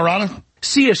outbreak in Colorado?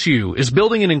 CSU is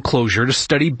building an enclosure to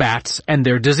study bats and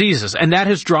their diseases, and that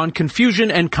has drawn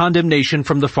confusion and condemnation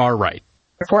from the far right.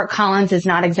 Fort Collins is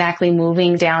not exactly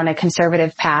moving down a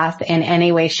conservative path in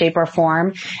any way, shape, or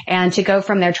form. And to go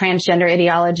from their transgender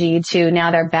ideology to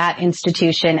now their bat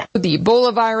institution. The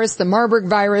Ebola virus, the Marburg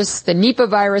virus, the Nipah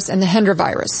virus, and the Hendra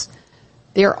virus,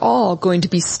 they're all going to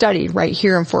be studied right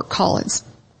here in Fort Collins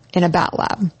in a bat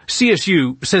lab.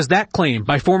 CSU says that claim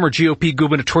by former GOP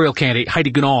gubernatorial candidate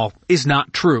Heidi Ganahl is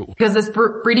not true. Because this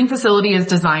breeding facility is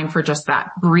designed for just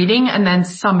that, breeding and then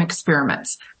some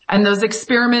experiments. And those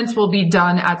experiments will be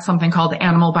done at something called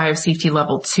Animal Biosafety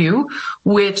Level 2,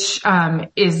 which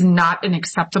is not an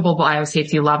acceptable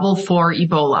biosafety level for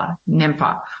Ebola,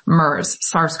 Nipah, MERS,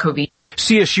 SARS-CoV.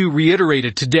 CSU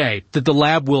reiterated today that the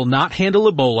lab will not handle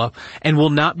Ebola and will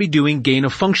not be doing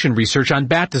gain-of-function research on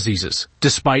bat diseases,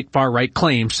 despite far-right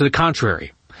claims to the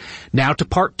contrary. Now to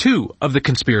part 2 of the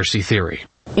conspiracy theory.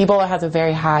 Ebola has a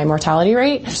very high mortality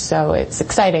rate, so it's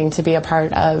exciting to be a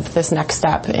part of this next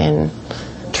step in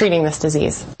treating this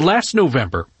disease. Last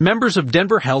November, members of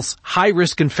Denver Health's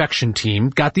high-risk infection team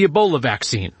got the Ebola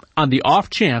vaccine on the off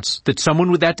chance that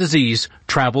someone with that disease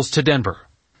travels to Denver.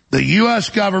 The U.S.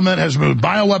 government has moved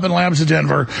bioweapon labs to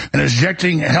Denver and is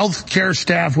injecting healthcare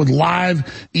staff with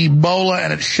live Ebola,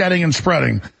 and it's shedding and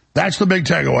spreading. That's the big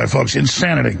takeaway, folks.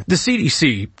 Insanity. The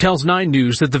CDC tells 9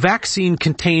 News that the vaccine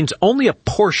contains only a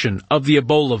portion of the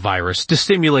Ebola virus to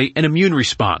stimulate an immune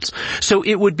response. So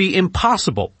it would be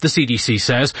impossible, the CDC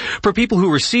says, for people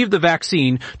who receive the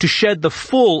vaccine to shed the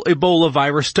full Ebola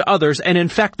virus to others and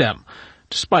infect them,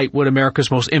 despite what America's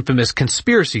most infamous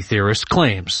conspiracy theorist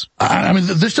claims. I mean,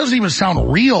 this doesn't even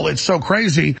sound real. It's so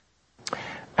crazy.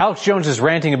 Alex Jones is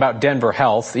ranting about Denver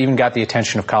Health, even got the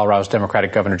attention of Colorado's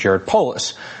Democratic Governor Jared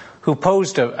Polis, who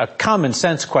posed a common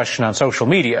sense question on social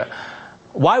media.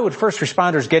 Why would first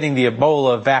responders getting the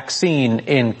Ebola vaccine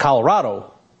in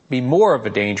Colorado be more of a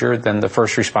danger than the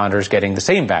first responders getting the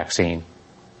same vaccine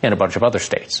in a bunch of other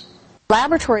states?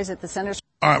 Laboratories at the centers.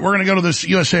 All right, we're going to go to this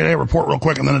USA Today report real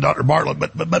quick and then to Dr. Bartlett.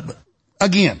 But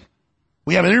again,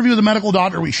 we have an interview with a medical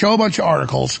doctor. We show a bunch of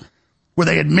articles where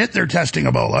they admit they're testing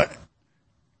Ebola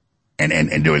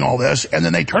and doing all this. And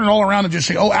then they turn it all around and just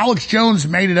say, oh, Alex Jones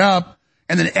made it up,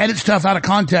 and then edit stuff out of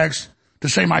context to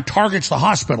say my target's the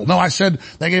hospital. No, I said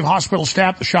they gave hospital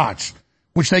staff the shots,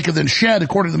 which they could then shed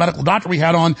according to the medical doctor we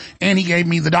had on, and he gave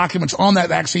me the documents on that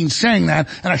vaccine saying that,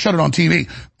 and I showed it on TV.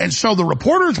 And so the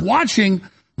reporters watching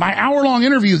my hour-long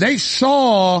interview, they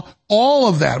saw all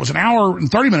of that. It was an hour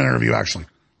and 30-minute interview, actually.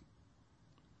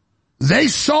 They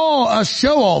saw us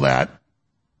show all that,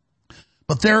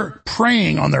 but they're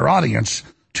preying on their audience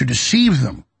to deceive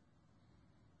them.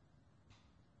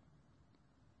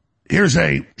 Here's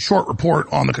a short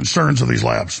report on the concerns of these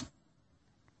labs.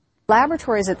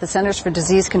 Laboratories at the Centers for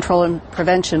Disease Control and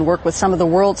Prevention work with some of the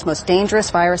world's most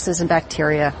dangerous viruses and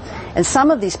bacteria. And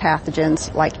some of these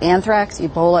pathogens, like anthrax,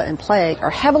 Ebola, and plague, are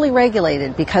heavily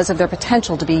regulated because of their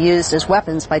potential to be used as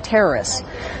weapons by terrorists.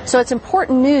 So it's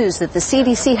important news that the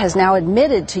CDC has now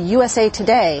admitted to USA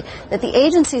Today that the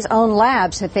agency's own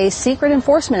labs have faced secret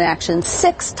enforcement action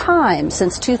 6 times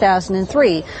since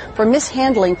 2003 for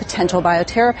mishandling potential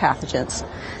bioterror pathogens.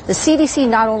 The CDC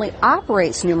not only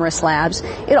operates numerous labs,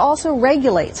 it also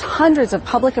regulates hundreds of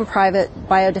public and private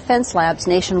biodefense labs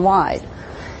nationwide.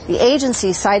 The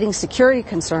agency, citing security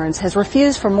concerns, has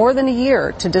refused for more than a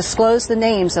year to disclose the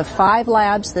names of 5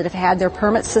 labs that have had their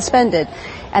permits suspended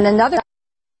and another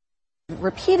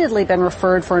repeatedly been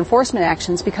referred for enforcement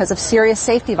actions because of serious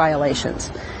safety violations.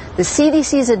 The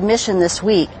CDC's admission this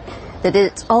week that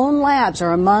its own labs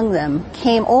are among them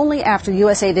came only after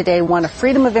USA Today won a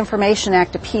Freedom of Information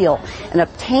Act appeal and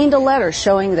obtained a letter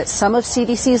showing that some of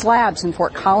CDC's labs in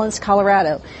Fort Collins,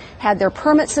 Colorado, had their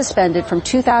permits suspended from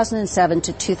 2007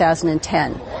 to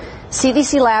 2010.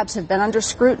 CDC labs have been under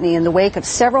scrutiny in the wake of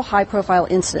several high-profile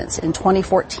incidents in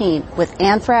 2014 with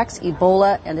anthrax,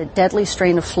 Ebola, and a deadly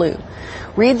strain of flu.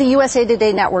 Read the USA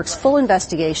Today Network's full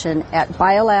investigation at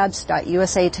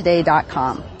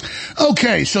biolabs.usatoday.com.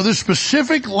 Okay, so this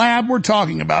specific lab we're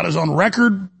talking about is on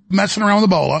record messing around with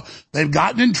Ebola. They've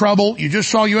gotten in trouble. You just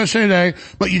saw USA Today,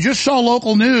 but you just saw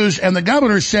local news, and the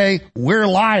governors say, we're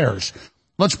liars.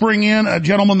 Let's bring in a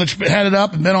gentleman that's headed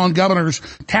up and been on governor's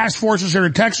task forces here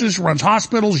in Texas, runs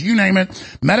hospitals, you name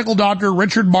it, medical doctor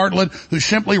Richard Bartlett, who's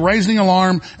simply raising the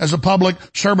alarm as a public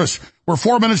service. We're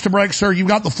 4 minutes to break, sir. You've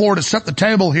got the floor to set the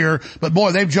table here, but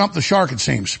boy, they've jumped the shark, it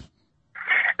seems.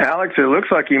 Alex, it looks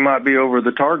like you might be over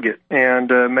the target,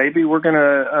 and maybe we're going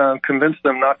to convince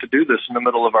them not to do this in the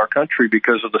middle of our country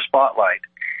because of the spotlight.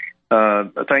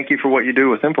 Thank you for what you do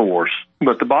with InfoWars.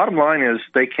 But the bottom line is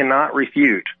they cannot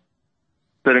refute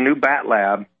that a new bat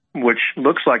lab, which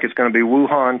looks like it's going to be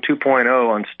Wuhan 2.0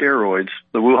 on steroids,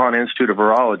 the Wuhan Institute of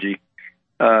Virology,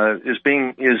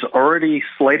 is already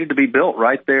slated to be built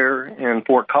right there in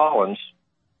Fort Collins.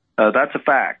 That's a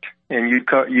fact, and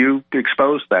you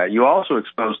exposed that. You also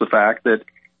exposed the fact that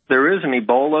there is an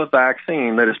Ebola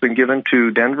vaccine that has been given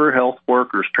to Denver health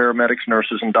workers, paramedics,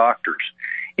 nurses, and doctors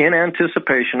in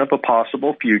anticipation of a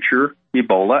possible future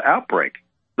Ebola outbreak.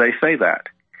 They say that.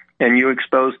 And you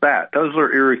expose that. Those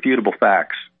are irrefutable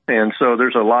facts. And so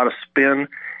there's a lot of spin,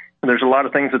 and there's a lot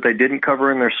of things that they didn't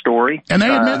cover in their story. And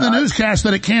they admit in the newscast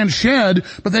that it can shed,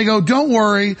 but they go, don't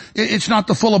worry, it's not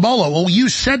the full Ebola. Well, you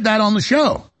said that on the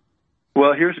show.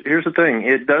 Well, here's the thing.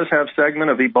 It does have segment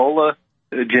of Ebola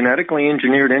genetically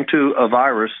engineered into a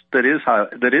virus that is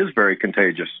very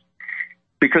contagious.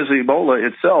 Because Ebola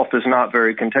itself is not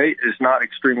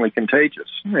extremely contagious,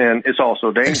 and it's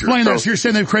also dangerous. Explain that. So you're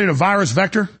saying they've created a virus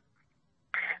vector?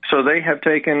 So they have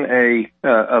taken a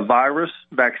virus,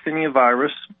 vaccinia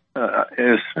virus,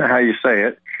 is how you say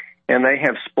it, and they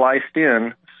have spliced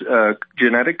in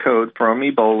genetic code from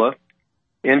Ebola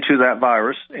into that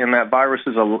virus, and that virus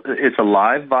it's a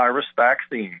live virus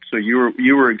vaccine. So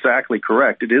you were exactly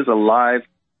correct. It is a live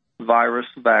virus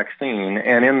vaccine,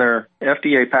 and in their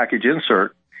FDA package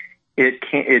insert,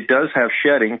 it does have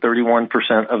shedding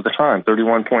 31% of the time.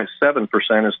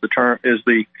 31.7% is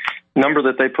the number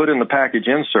that they put in the package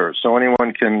insert. So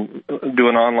anyone can do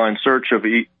an online search of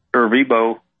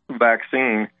Ervebo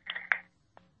vaccine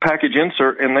package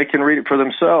insert, and they can read it for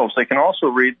themselves. They can also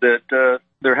read that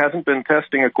there hasn't been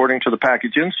testing according to the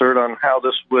package insert on how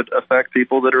this would affect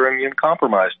people that are immune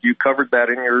compromised. You covered that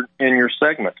in your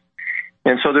segment.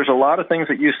 And so there's a lot of things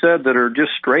that you said that are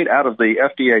just straight out of the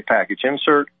FDA package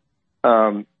insert.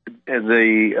 Of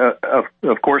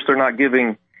course, they're not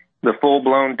giving the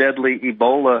full-blown deadly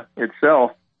Ebola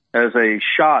itself as a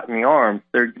shot in the arm.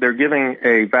 They're giving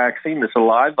a vaccine that's a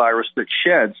live virus that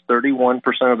sheds 31%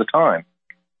 of the time.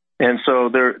 And so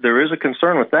there is a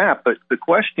concern with that. But the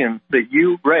question that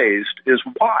you raised is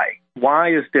why?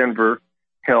 Why is Denver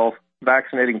Health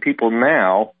vaccinating people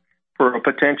now for a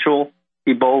potential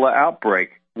Ebola outbreak?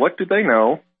 What do they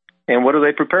know, and what are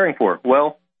they preparing for?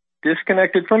 Well,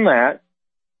 disconnected from that,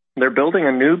 they're building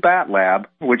a new bat lab,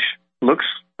 which looks,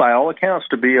 by all accounts,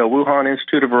 to be a Wuhan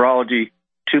Institute of Virology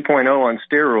 2.0 on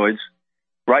steroids,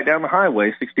 right down the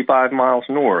highway, 65 miles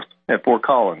north at Fort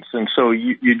Collins. And so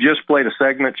you just played a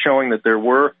segment showing that there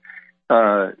were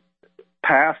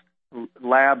past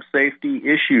lab safety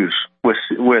issues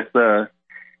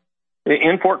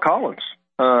in Fort Collins.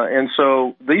 And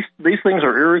so these things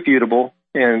are irrefutable,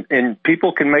 and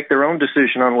people can make their own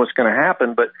decision on what's going to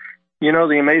happen. But, you know,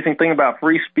 the amazing thing about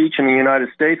free speech in the United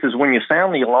States is when you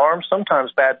sound the alarm,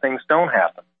 sometimes bad things don't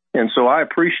happen. And so I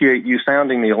appreciate you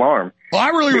sounding the alarm. Well, I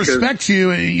really respect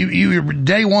you. You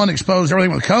day one exposed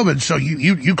everything with COVID, so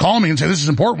you call me and say this is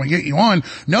important. We get you on.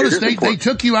 Notice they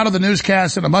took you out of the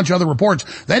newscast and a bunch of other reports.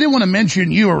 They didn't want to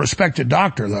mention you, a respected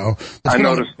doctor, though. I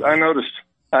noticed that.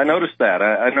 I noticed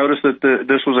that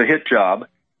this was a hit job,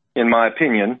 in my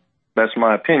opinion. That's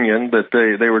my opinion, that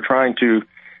they were trying to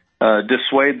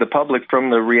dissuade the public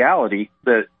from the reality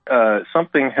that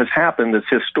something has happened that's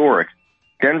historic.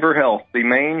 Denver Health, the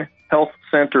main health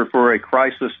center for a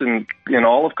crisis in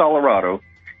all of Colorado,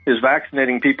 is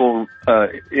vaccinating people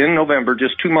in November,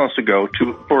 just 2 months ago,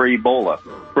 for Ebola,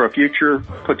 for a future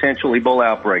potential Ebola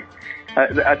outbreak.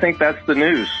 I think that's the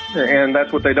news, and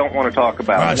that's what they don't want to talk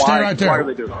about. All right, stay right there. Why are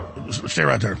they doing it? Stay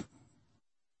right there.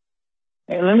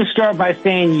 Hey, let me start by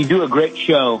saying you do a great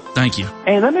show. Thank you.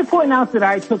 Hey, let me point out that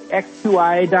I took X2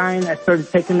 iodine. I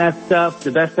started taking that stuff.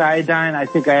 The best iodine I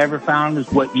think I ever found is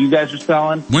what you guys are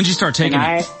selling. When did you start taking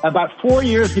it? About 4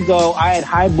 years ago, I had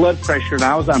high blood pressure, and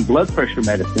I was on blood pressure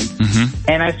medicine.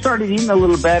 Mm-hmm. And I started eating a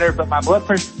little better, but my blood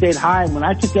pressure stayed high. And when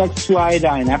I took X2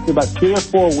 iodine, after about 3 or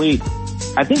 4 weeks,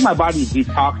 I think my body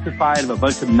detoxified of a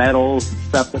bunch of metals and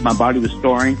stuff that my body was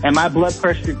storing. And my blood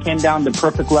pressure came down to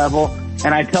perfect level.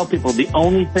 And I tell people the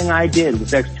only thing I did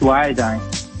was X2 iodine.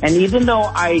 And even though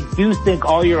I do think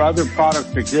all your other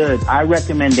products are good, I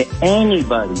recommend to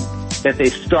anybody that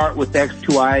they start with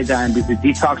X2 iodine because it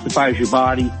detoxifies your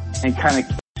body and kind of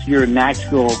keeps your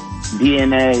natural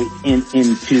DNA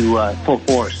into full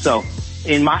force. So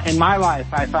in my life,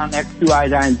 I found X2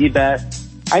 iodine the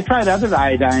best. I tried other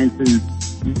iodines and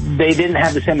they didn't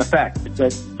have the same effect.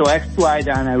 But so X2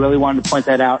 iodine, I really wanted to point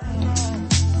that out.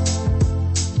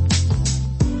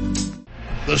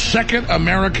 The second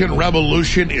American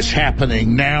Revolution is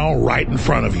happening now right in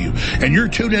front of you. And you're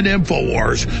tuned in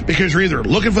InfoWars because you're either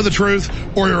looking for the truth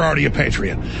or you're already a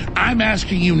patriot. I'm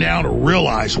asking you now to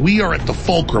realize we are at the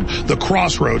fulcrum, the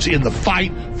crossroads in the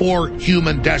fight for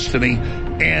human destiny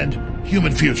and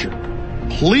human future.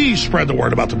 Please spread the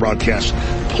word about the broadcast.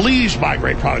 Please buy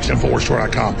great products at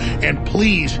InfoWarsStore.com. And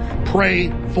please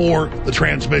pray for the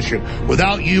transmission.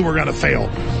 Without you, we're going to fail.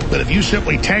 But if you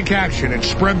simply take action and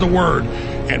spread the word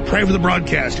and pray for the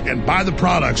broadcast and buy the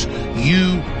products,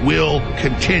 you will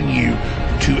continue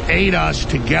to aid us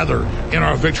together in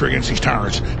our victory against these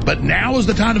tyrants. But now is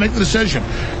the time to make the decision.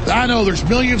 I know there's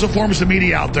millions of forms of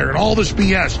media out there and all this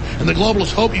BS, and the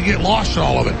globalists hope you get lost in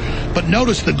all of it. But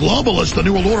notice the globalists, the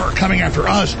New World Order, are coming after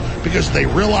us because they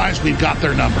realize we've got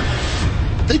their number.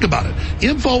 Think about it.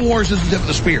 InfoWars is the tip of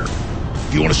the spear.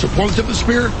 If you want to support the tip of the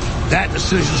spear, that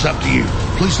decision is up to you.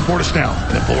 Please support us now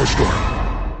at InfoWars Store.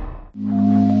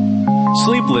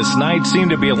 Sleepless nights seem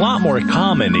to be a lot more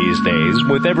common these days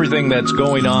with everything that's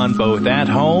going on both at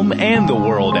home and the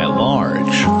world at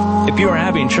large. If you are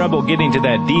having trouble getting to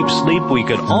that deep sleep we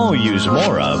could all use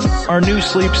more of, our new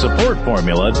sleep support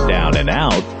formula, Down and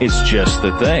Out, is just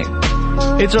the thing.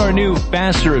 It's our new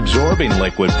faster absorbing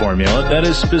liquid formula that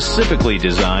is specifically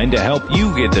designed to help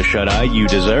you get the shut-eye you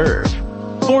deserve.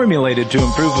 Formulated to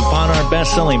improve upon our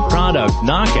best-selling product,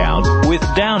 Knockout, with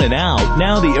Down and Out,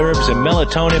 now the herbs and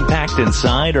melatonin packed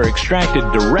inside are extracted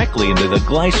directly into the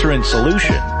glycerin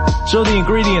solution. So the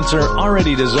ingredients are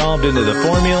already dissolved into the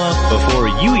formula before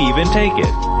you even take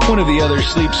it. One of the other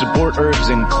sleep support herbs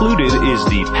included is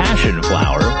the passion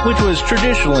flower, which was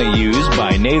traditionally used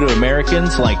by Native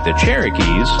Americans like the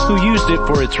Cherokees, who used it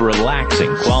for its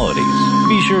relaxing qualities.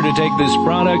 Be sure to take this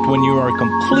product when you are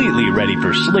completely ready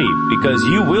for sleep, because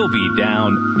you will be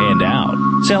down and out.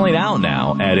 Selling out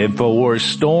now at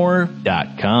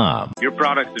InfoWarsStore.com. Your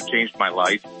products have changed my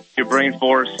life. Your Brain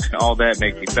Force, all that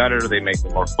make me better. They make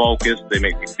me more focused. They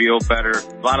make me feel better.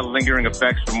 A lot of lingering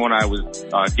effects from when I was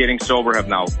getting sober have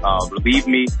now relieved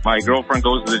me. My girlfriend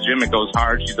goes to the gym and goes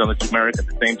hard. She's on the turmeric and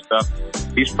the same stuff.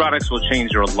 These products will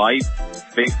change your life.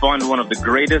 They fund one of the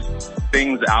greatest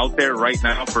things out there right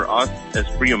now for us as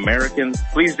free Americans.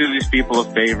 Please do these people a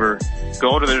favor.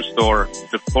 Go to their store,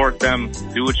 support them,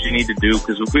 do what you need to do,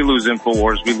 because if we lose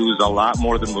InfoWars, we lose a lot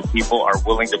more than what people are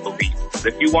willing to believe.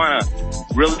 If you want to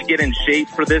really get in shape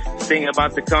for this thing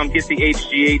about to come, get the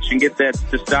HGH and get that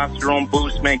testosterone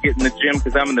boost, man, get in the gym,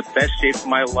 because I'm in the best shape of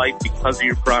my life because of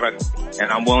your product,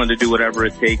 and I'm willing to do whatever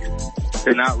it takes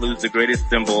to not lose the greatest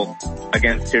symbol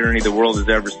against tyranny the world has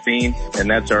ever seen, and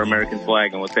that's our American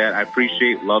flag. And with that, I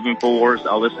appreciate, love InfoWars.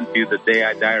 I'll listen to you the day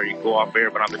I die or you go off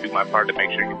air, but I'm going to do my part to make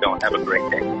sure you don't. Have a great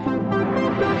day.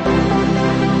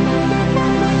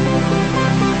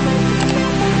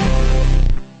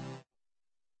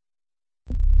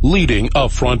 Leading a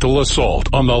frontal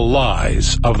assault on the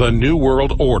lies of the New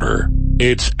World Order,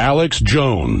 it's Alex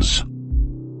Jones.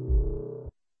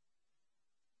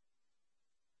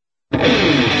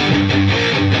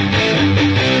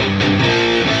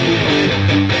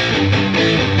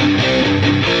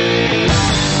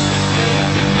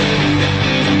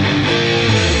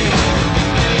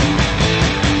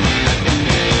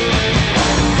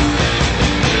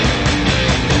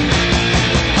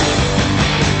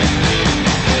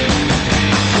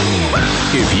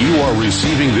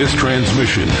 Receiving this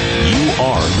transmission, you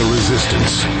are the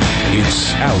resistance.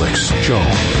 It's Alex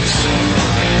Jones.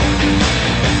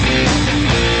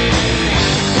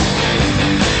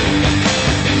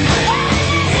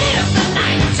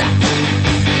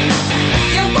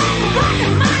 You won't look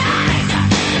in my eyes.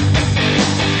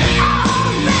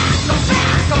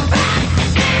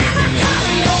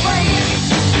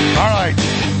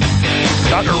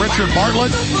 Richard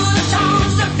Bartlett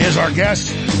is our guest.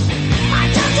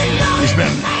 He's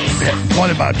been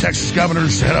appointed by Texas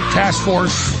governors to head up task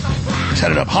force. He's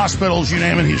headed up hospitals, you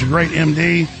name it. He's a great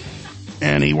MD.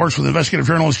 And he works with investigative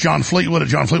journalist John Fleetwood at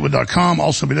johnfleetwood.com,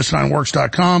 also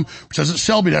BDestinine.works.com, which doesn't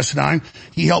sell Budesonide.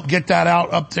 He helped get that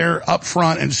out up there, up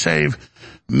front, and save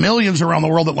millions around the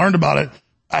world that learned about it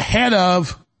ahead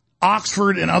of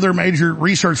Oxford and other major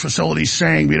research facilities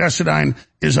saying Budesonide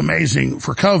is amazing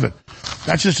for COVID.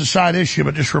 That's just a side issue,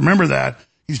 but just remember that.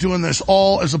 He's doing this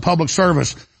all as a public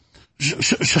service.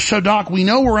 So, Doc, we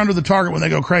know we're under the target when they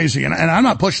go crazy, and I'm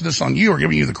not pushing this on you or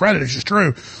giving you the credit. It's just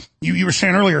true. You were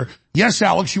saying earlier, yes,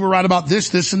 Alex, you were right about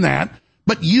this, and that,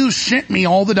 but you sent me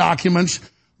all the documents,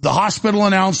 the hospital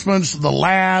announcements, the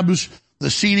labs, the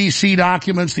CDC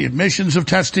documents, the admissions of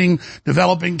testing,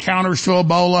 developing counters to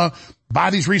Ebola by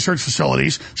these research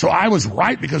facilities. So I was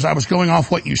right because I was going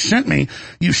off what you sent me.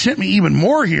 You sent me even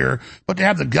more here, but to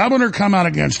have the governor come out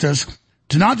against us,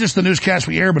 to not just the newscast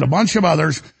we air, but a bunch of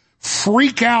others,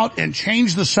 freak out and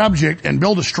change the subject and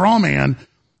build a straw man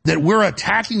that we're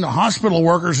attacking the hospital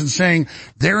workers and saying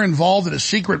they're involved in a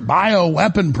secret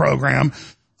bioweapon program.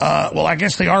 Well, I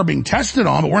guess they are being tested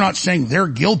on, but we're not saying they're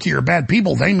guilty or bad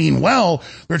people. They mean well.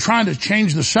 They're trying to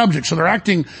change the subject, so they're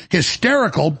acting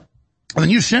hysterical. And then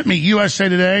you sent me USA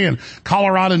Today and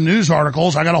Colorado News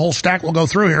articles. I got a whole stack we'll go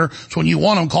through here. So when you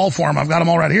want them, call for them. I've got them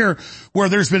all right here, where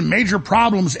there's been major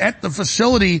problems at the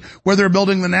facility where they're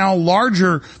building the now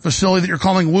larger facility that you're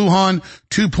calling Wuhan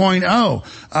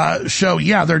 2.0. So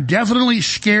yeah, they're definitely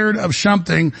scared of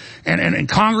something. And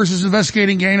Congress is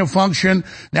investigating gain of function.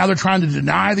 Now they're trying to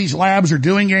deny these labs are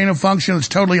doing gain of function. It's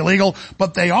totally illegal,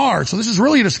 but they are. So this is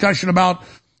really a discussion about,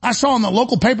 I saw in the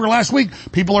local paper last week,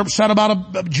 people are upset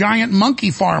about a giant monkey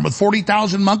farm with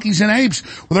 40,000 monkeys and apes,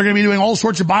 where they're going to be doing all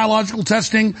sorts of biological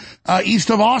testing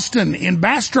east of Austin in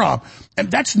Bastrop.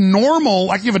 And that's normal.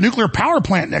 Like you have a nuclear power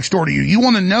plant next door to you. You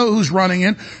want to know who's running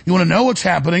it. You want to know what's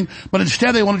happening. But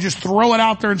instead they want to just throw it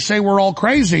out there and say we're all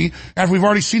crazy after we've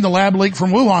already seen the lab leak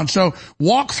from Wuhan. So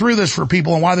walk through this for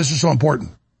people and why this is so important.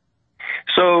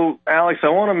 So, Alex, I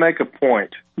want to make a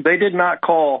point. They did not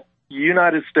call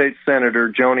United States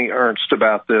Senator Joni Ernst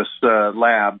about this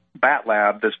bat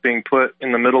lab that's being put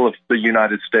in the middle of the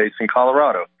United States in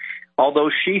Colorado, although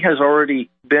she has already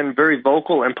been very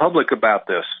vocal and public about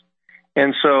this.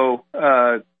 And so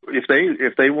if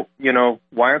they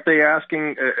why aren't they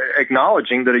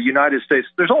acknowledging that a United States,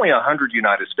 there's only 100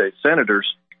 United States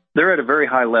senators. They're at a very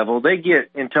high level. They get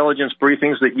intelligence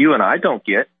briefings that you and I don't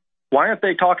get. Why aren't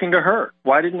they talking to her?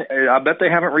 I bet they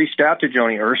haven't reached out to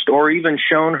Joni Ernst or even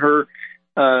shown her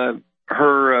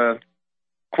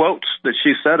quotes that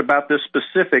she said about this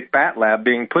specific bat lab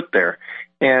being put there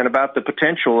and about the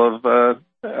potential of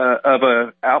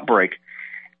a outbreak.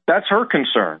 That's her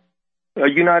concern. A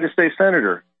United States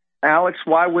senator. Alex,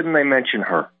 why wouldn't they mention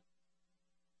her?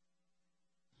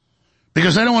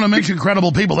 Because they don't want to mention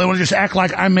credible people. They want to just act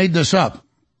like I made this up.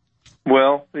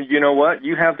 Well, you know what?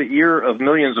 You have the ear of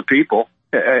millions of people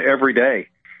every day.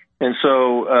 And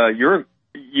so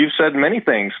you've said many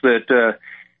things that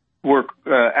were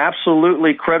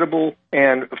absolutely credible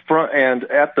and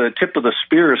at the tip of the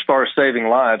spear as far as saving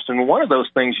lives. And one of those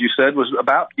things you said was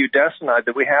about budesonide,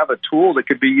 that we have a tool that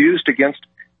could be used against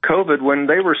COVID, when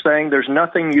they were saying there's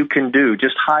nothing you can do.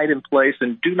 Just hide in place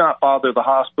and do not bother the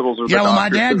hospitals or the doctors. Yeah, well, my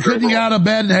dad couldn't get out of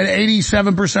bed and had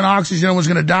 87% oxygen and was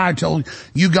going to die till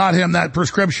you got him that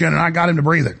prescription and I got him to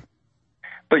breathe it.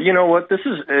 But you know what? This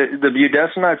is the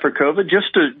budesonide for COVID.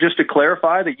 Just to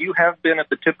clarify that you have been at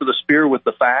the tip of the spear with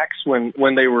the facts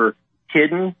when they were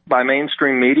hidden by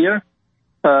mainstream media.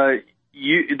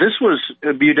 This was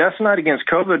budesonide against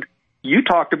COVID. You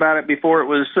talked about it before it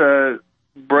was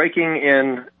breaking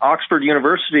in Oxford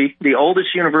University, the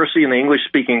oldest university in the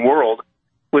English-speaking world,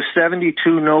 with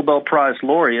 72 Nobel Prize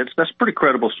laureates. That's a pretty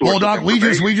credible source. Well, Doc, we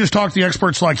just talked to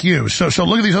experts like you. So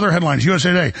look at these other headlines. USA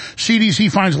Today. CDC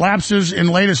finds lapses in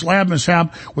latest lab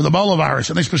mishap with Ebola virus.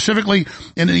 And they specifically,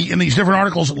 in these different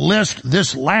articles, list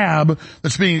this lab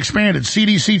that's being expanded.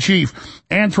 CDC chief,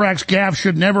 anthrax gaffe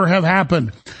should never have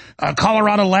happened.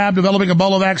 Colorado lab developing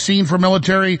Ebola vaccine for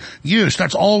military use.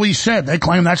 That's all we said. They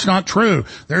claim that's not true.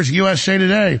 There's USA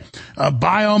Today.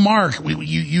 Biomark.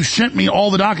 You sent me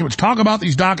all the documents. Talk about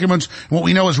these documents and what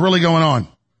we know is really going on.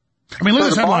 I mean, look at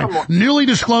this headline. Newly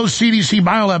disclosed CDC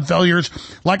biolab failures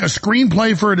like a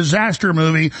screenplay for a disaster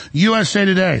movie, USA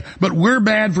Today. But we're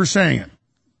bad for saying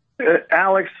it.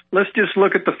 Alex, let's just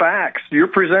look at the facts. You're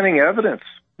presenting evidence.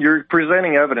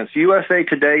 USA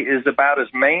Today is about as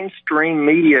mainstream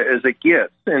media as it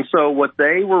gets. And so what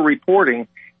they were reporting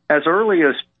as early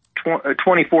as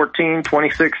 2014,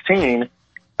 2016,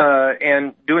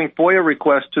 and doing FOIA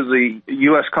requests to the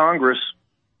U.S. Congress,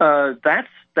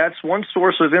 that's one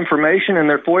source of information. In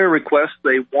their FOIA requests,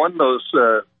 they won those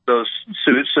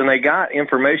suits, and they got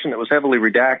information that was heavily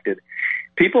redacted.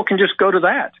 People can just go to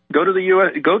that. Go to the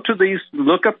U.S. Go to these.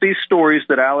 Look up these stories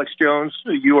that Alex Jones,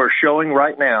 you are showing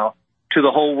right now to the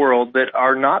whole world that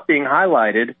are not being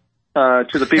highlighted to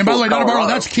the people. And by the way, Dr. Barlow,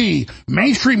 that's key.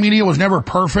 Mainstream media was never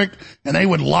perfect, and they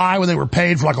would lie when they were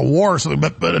paid for like a war or something.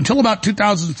 But until about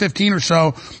 2015 or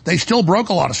so, they still broke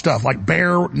a lot of stuff. Like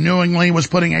Bayer knowingly was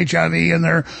putting HIV in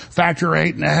their factor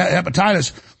 8 and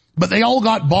hepatitis. But they all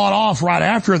got bought off right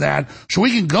after that. So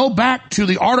we can go back to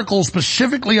the articles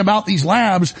specifically about these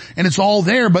labs, and it's all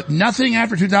there, but nothing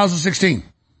after 2016.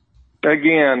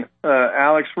 Again,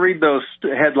 Alex, read those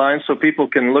headlines so people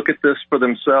can look at this for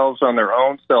themselves on their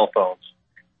own cell phones.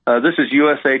 This is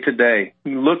USA Today.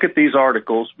 Look at these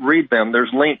articles, read them.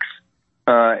 There's links,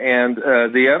 and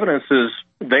the evidence is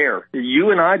there.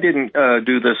 You and I didn't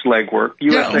do this legwork.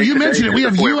 Yeah, you mentioned it. We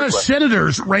have U.S.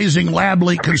 senators raising lab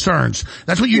leak concerns.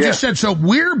 That's what you just said. So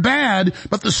we're bad,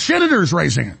 but the senators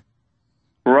raising it.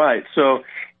 Right. So,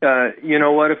 you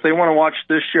know what? If they want to watch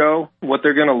this show, what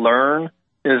they're going to learn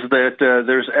is that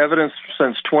there's evidence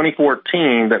since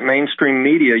 2014 that mainstream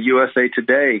media, USA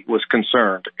Today, was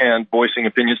concerned and voicing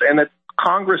opinions, and that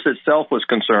Congress itself was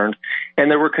concerned,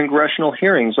 and there were congressional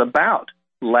hearings about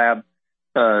lab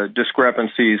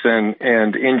discrepancies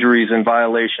and injuries and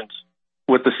violations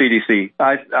with the CDC.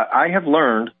 I have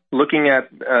learned, looking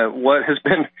at what has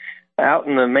been out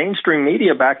in the mainstream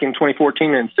media back in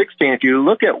 2014 and 16, if you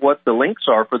look at what the links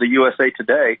are for the USA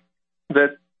Today,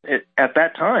 that at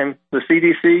that time, the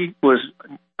CDC was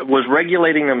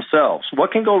regulating themselves.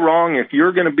 What can go wrong if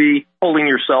you're going to be holding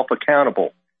yourself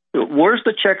accountable? Where's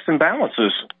the checks and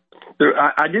balances?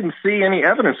 I didn't see any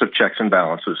evidence of checks and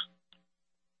balances.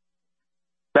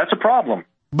 That's a problem.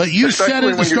 But you said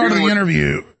at the start of the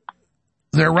interview,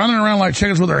 they're running around like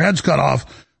chickens with their heads cut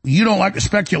off. You don't like to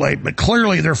speculate, but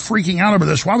clearly they're freaking out over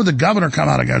this. Why would the governor come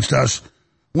out against us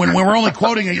when we're only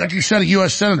quoting, like you said, a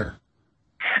U.S. senator?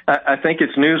 I think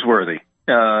it's newsworthy,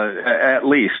 at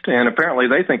least, and apparently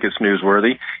they think it's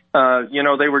newsworthy.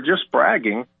 They were just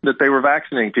bragging that they were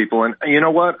vaccinating people, and you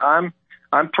know what? I'm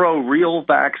pro real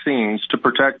vaccines to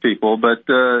protect people, but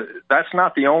that's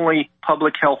not the only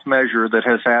public health measure that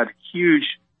has had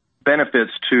huge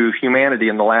benefits to humanity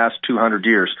in the last 200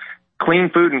 years. Clean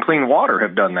food and clean water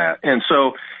have done that, and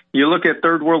so you look at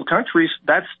third world countries,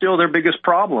 that's still their biggest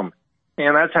problem,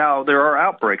 and that's how there are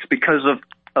outbreaks, because of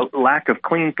a lack of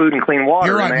clean food and clean water.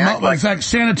 You're right. In fact,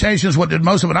 sanitation is what did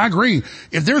most of it. I agree.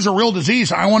 If there's a real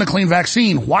disease, I want a clean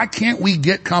vaccine. Why can't we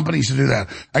get companies to do that?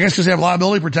 I guess because they have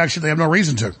liability protection. They have no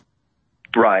reason to.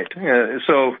 Right.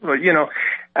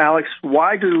 Alex,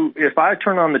 if I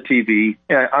turn on the TV,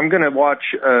 I'm going to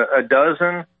watch a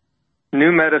dozen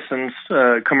new medicines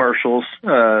commercials,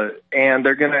 and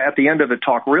they're going to, at the end of it,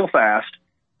 talk real fast.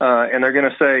 And they're going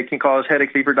to say it can cause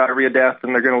headache, fever, diarrhea, death,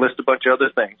 and they're going to list a bunch of other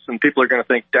things. And people are going to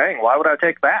think, dang, why would I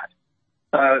take that?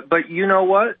 But you know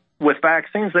what? With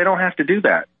vaccines, they don't have to do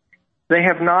that. They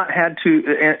have not had to.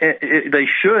 They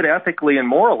should ethically and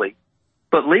morally,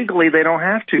 but legally they don't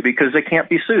have to, because they can't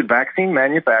be sued. Vaccine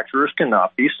manufacturers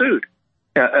cannot be sued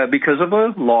because of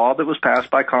a law that was passed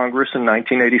by Congress in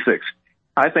 1986.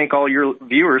 I think all your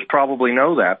viewers probably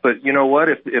know that. But you know what?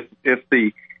 If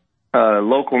the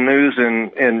local news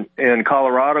in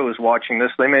Colorado is watching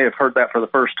this, they may have heard that for the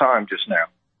first time just now.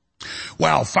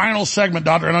 Wow. Final segment,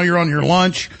 Doctor. I know you're on your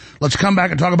lunch. Let's come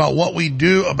back and talk about what we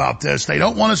do about this. They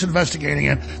don't want us investigating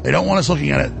it. They don't want us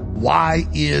looking at it. Why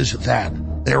is that?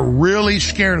 They're really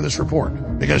scared of this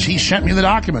report because he sent me the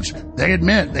documents. They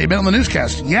admit, they've been on the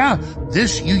newscast. Yeah,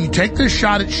 you take this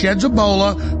shot, it sheds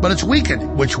Ebola, but it's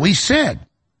weakened, which we said.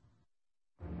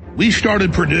 We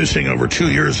started producing over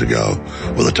 2 years ago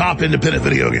with a top independent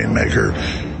video game maker,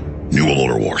 New World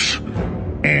Order Wars.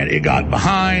 And it got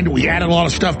behind. We added a lot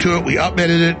of stuff to it. We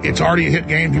updated it. It's already a hit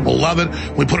game. People love it.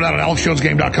 We put it out at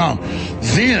AlexJonesGame.com.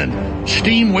 Then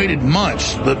Steam waited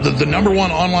months, the number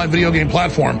one online video game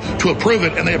platform, to approve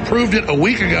it. And they approved it a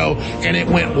week ago. And it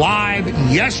went live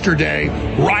yesterday,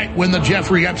 right when the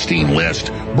Jeffrey Epstein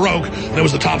list broke. And it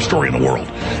was the top story in the world.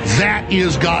 That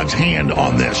is God's hand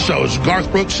on this. So as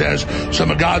Garth Brooks says,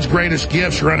 some of God's greatest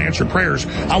gifts are unanswered prayers.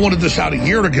 I wanted this out a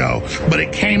year ago, but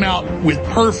it came out with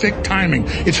perfect timing.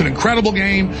 It's an incredible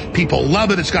game. People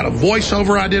love it. It's got a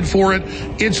voiceover I did for it.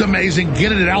 It's amazing.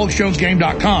 Get it at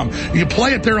AlexJonesGame.com. You can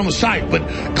play it there on the site,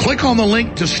 but click on the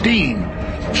link to Steam.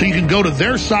 So you can go to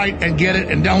their site and get it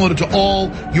and download it to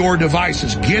all your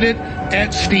devices. Get it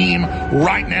at Steam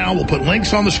right now. We'll put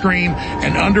links on the screen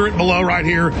and under it below right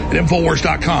here at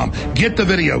Infowars.com. Get the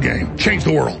video game. Change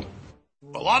the world.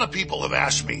 A lot of people have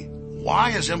asked me,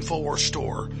 why is Infowars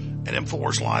Store and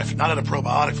Infowars Life not at a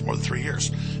probiotic for more than 3 years?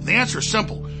 And the answer is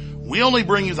simple. We only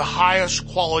bring you the highest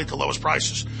quality at the lowest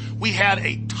prices. We had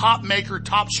a top maker,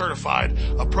 top certified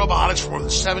of probiotics for more than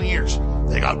 7 years.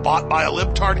 They got bought by a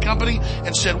libtard company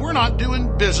and said, we're not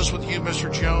doing business with you,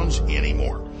 Mr. Jones,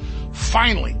 anymore.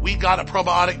 Finally, we got a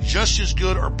probiotic just as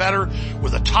good or better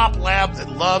with a top lab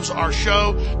that loves our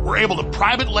show. We're able to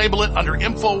private label it under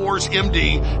InfoWars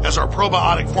MD as our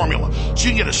probiotic formula. So you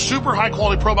can get a super high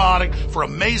quality probiotic for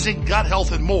amazing gut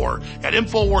health and more at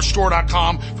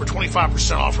InfoWarsStore.com for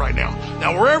 25% off right now.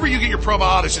 Now, wherever you get your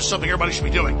probiotics is something everybody should be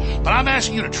doing. But I'm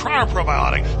asking you to try our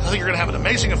probiotic. I think you're going to have an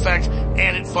amazing effect,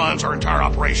 and it funds our entire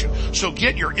operation. So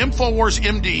get your InfoWars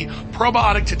MD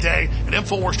probiotic today at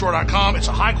InfoWarsStore.com. It's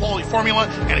a high quality formula,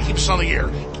 and it keeps us on the air.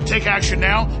 Take action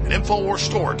now at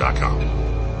InfoWarsStore.com.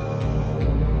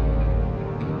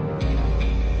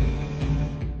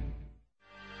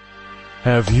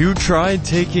 Have you tried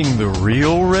taking the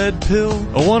real red pill?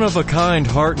 A one-of-a-kind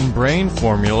heart and brain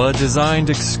formula designed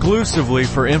exclusively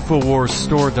for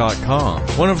InfoWarsStore.com.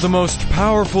 One of the most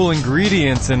powerful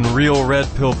ingredients in Real Red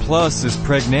Pill Plus is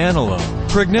pregnenolone.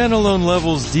 Pregnenolone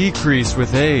levels decrease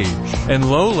with age, and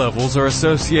low levels are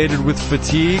associated with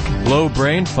fatigue, low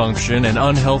brain function, and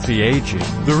unhealthy aging.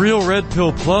 The Real Red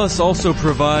Pill Plus also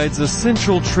provides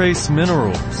essential trace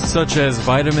minerals, such as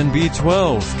vitamin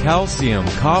B12, calcium,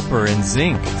 copper, and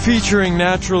zinc. Featuring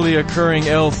naturally occurring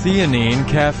L-theanine,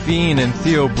 caffeine, and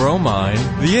theobromine,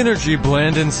 the energy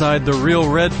blend inside the Real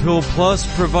Red Pill Plus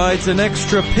provides an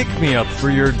extra pick-me-up for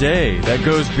your day that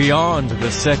goes beyond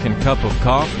the second cup of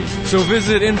coffee. So visit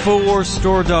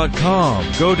InfoWarsStore.com,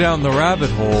 go down the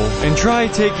rabbit hole, and try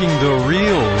taking the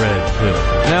real red pill.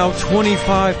 Now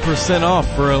 25% off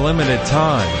for a limited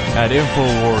time at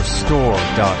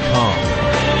InfoWarsStore.com.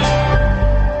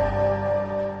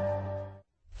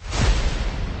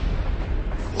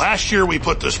 Last year we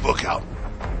put this book out,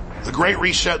 The Great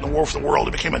Reset and the War for the World.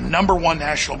 It became a #1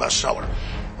 national bestseller.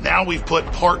 Now we've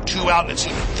put part 2 out, and it's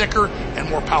even thicker and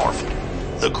more powerful.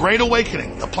 The Great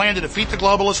Awakening, the plan to defeat the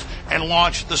globalists and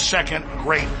launch the second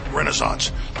Great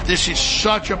Renaissance. This is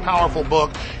such a powerful book.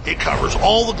 It covers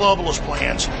all the globalist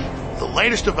plans, the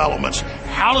latest developments,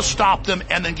 how to stop them,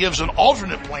 and then gives an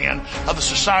alternate plan of the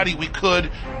society we could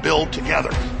build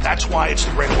together. That's why it's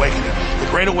the Great Awakening. The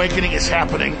Great Awakening is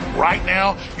happening right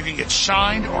now. You can get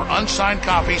signed or unsigned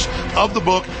copies of the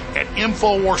book at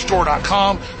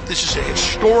InfoWarsStore.com. This is a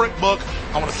historic book.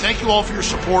 I want to thank you all for your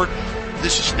support.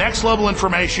 This is next level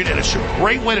information, and it's a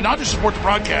great way to not just support the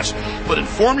broadcast, but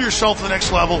inform yourself to the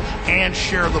next level and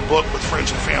share the book with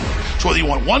friends and family. So whether you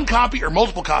want one copy or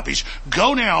multiple copies,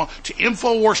 go now to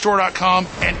InfoWarsStore.com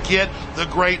and get The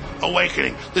Great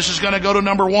Awakening. This is going to go to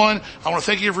 #1. I want to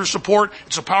thank you for your support.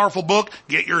 It's a powerful book.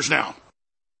 Get yours now.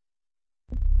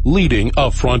 Leading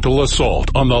a frontal assault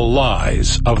on the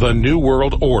lies of the New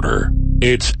World Order,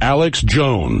 it's Alex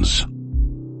Jones.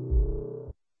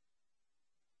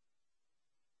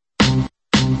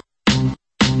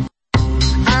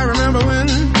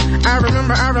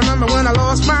 I remember when I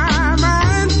lost my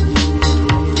mind.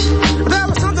 There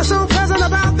was something so pleasant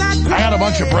about that. I got a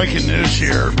bunch of breaking news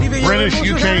here. British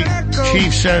UK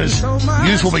chief says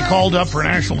youth will be called up for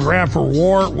national draft for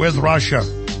war with Russia.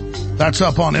 That's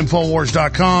up on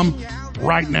Infowars.com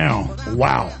right now.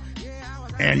 Wow.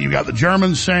 And you got the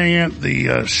Germans saying it,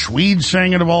 the Swedes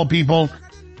saying it of all people.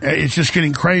 It's just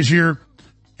getting crazier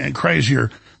and crazier.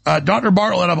 Dr.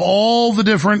 Bartlett, of all the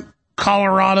different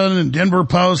Colorado and Denver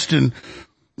Post and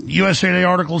USA Today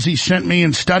articles he sent me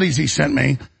and studies he sent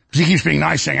me, because he keeps being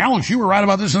nice, saying, Alex, you were right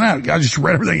about this and that. I just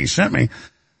read everything he sent me.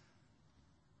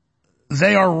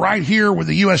 They are right here with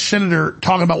the U.S. Senator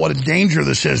talking about what a danger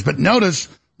this is. But notice,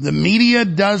 the media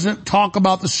doesn't talk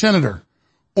about the senator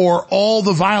or all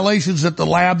the violations at the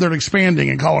lab they're expanding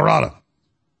in Colorado.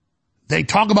 They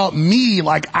talk about me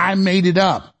like I made it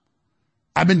up.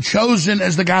 I've been chosen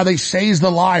as the guy they say is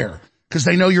the liar, because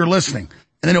they know you're listening.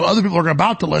 And they know other people are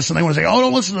about to listen. They want to say, oh,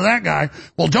 don't listen to that guy.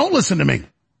 Well, don't listen to me.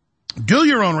 Do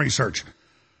your own research.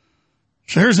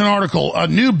 So here's an article. A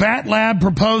new bat lab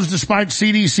proposed despite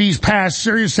CDC's past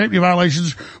serious safety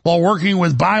violations while working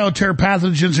with bioterror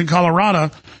pathogens in Colorado.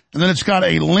 And then it's got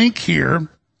a link here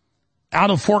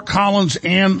out of Fort Collins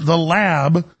and the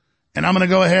lab. And I'm going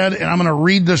to go ahead and I'm going to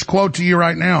read this quote to you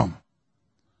right now.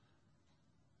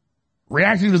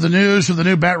 Reacting to the news of the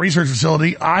new bat research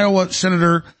facility, Iowa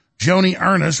Senator Joni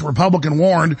Ernst, Republican,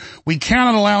 warned, we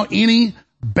cannot allow any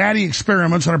batty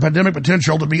experiments on our pandemic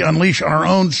potential to be unleashed on our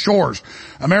own shores.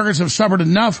 Americans have suffered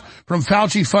enough from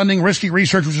Fauci funding risky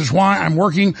research, which is why I'm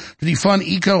working to defund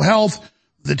EcoHealth,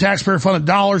 the taxpayer-funded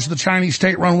dollars of the Chinese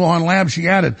state-run Wuhan lab, she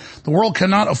added. The world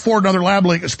cannot afford another lab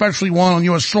leak, especially one on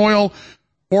U.S. soil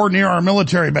or near our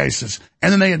military bases.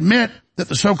 And then they admit that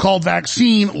the so-called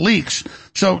vaccine leaks.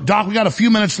 So, Doc, we got a few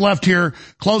minutes left here.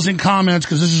 Closing comments,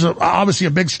 because this is obviously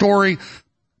a big story.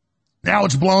 Now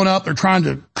it's blown up. They're trying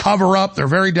to cover up. They're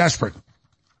very desperate.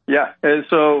 Yeah, and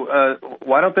so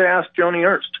why don't they ask Joni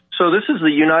Ernst? So this is the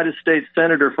United States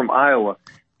Senator from Iowa.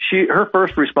 Her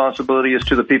first responsibility is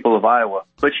to the people of Iowa,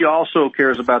 but she also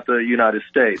cares about the United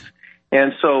States.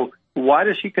 And so why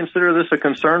does she consider this a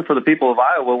concern for the people of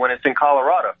Iowa when it's in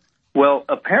Colorado? Well,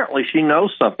 apparently she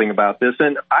knows something about this,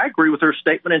 and I agree with her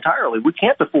statement entirely. We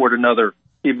can't afford another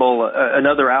Ebola,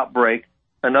 another outbreak,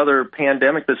 another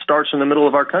pandemic that starts in the middle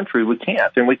of our country. We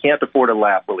can't, and we can't afford a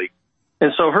lab leak.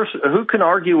 And so who can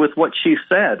argue with what she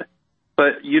said?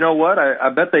 But you know what? I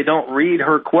bet they don't read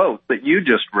her quote that you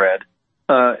just read.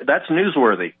 That's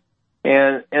newsworthy.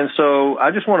 And so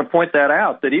I just want to point that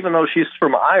out, that even though she's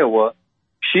from Iowa,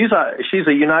 she's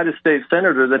a United States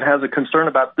senator that has a concern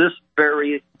about this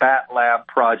very bat lab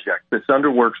project that's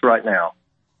under works right now.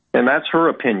 And that's her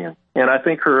opinion. And I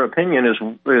think her opinion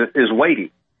is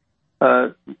weighty.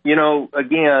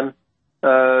 Again,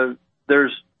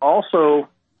 there's also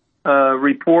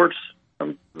reports.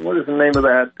 What is the name of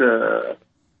that?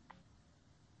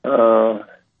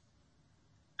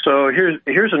 So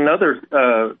here's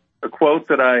another a quote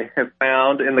that I have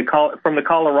found from the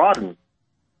Coloradan.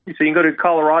 So you can go to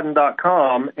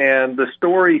Coloradan.com, and the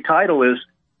story title is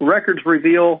 "Records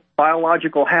Reveal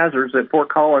Biological Hazards at Fort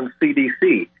Collins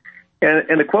CDC."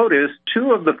 And the quote is,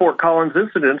 2 of the Fort Collins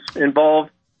incidents involved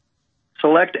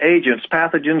select agents,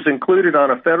 pathogens included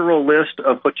on a federal list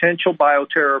of potential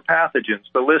bioterror pathogens.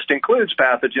 The list includes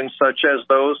pathogens such as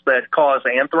those that cause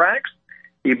anthrax,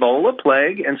 Ebola,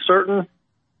 plague, and certain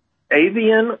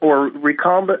avian or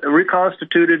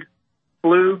reconstituted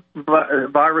flu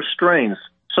virus strains.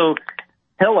 So,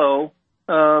 hello,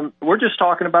 we're just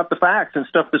talking about the facts and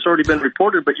stuff that's already been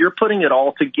reported, but you're putting it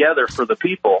all together for the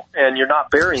people, and you're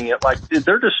not burying it. Like,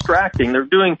 they're distracting. They're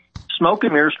doing smoke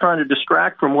and mirrors, trying to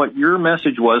distract from what your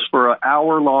message was for an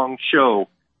hour-long show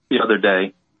the other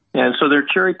day. And so they're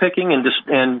cherry-picking and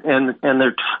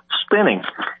they're spinning.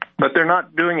 But they're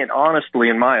not doing it honestly,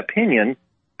 in my opinion,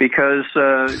 because...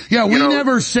 we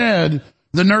never said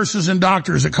the nurses and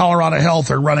doctors at Colorado Health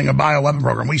are running a bioweapon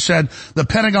program. We said the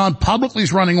Pentagon publicly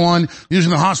is running one, using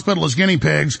the hospital as guinea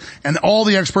pigs, and all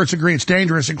the experts agree it's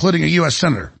dangerous, including a U.S.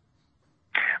 senator.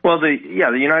 Well, the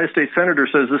United States senator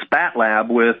says this bat lab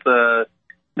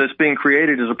that's being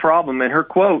created is a problem, and her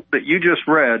quote that you just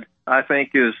read, I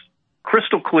think, is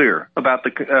crystal clear about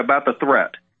the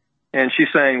threat. And she's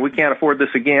saying we can't afford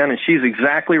this again, and she's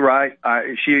exactly right.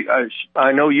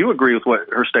 I know you agree with what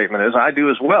her statement is. I do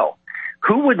as well.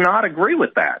 Who would not agree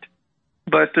with that?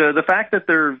 But the fact that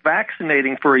they're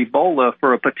vaccinating for Ebola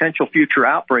for a potential future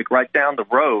outbreak right down the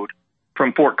road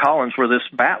from Fort Collins, where this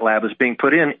bat lab is being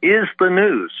put in, is the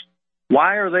news.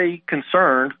 Why are they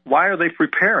concerned? Why are they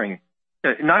preparing?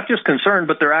 Not just concerned,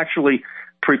 but they're actually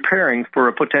preparing for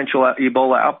a potential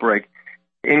Ebola outbreak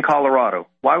in Colorado.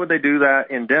 Why would they do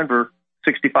that in Denver,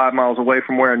 65 miles away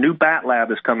from where a new bat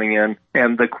lab is coming in?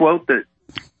 And the quote that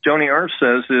Joni Ernst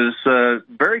says is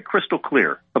very crystal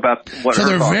clear about what her thoughts are. So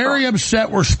they're very upset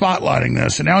we're spotlighting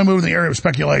this. And now we move in the area of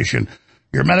speculation.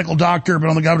 You're a medical doctor, been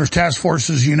on the governor's task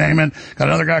forces, you name it. Got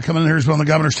another guy coming in here who's been on the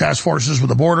governor's task forces with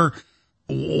the border.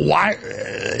 Why?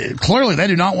 Clearly, they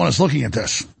do not want us looking at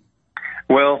this.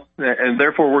 Well, and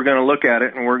therefore we're going to look at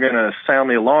it, and we're going to sound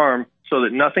the alarm so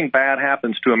that nothing bad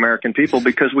happens to American people,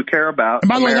 because we care about Americans. And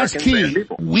by the way, that's key.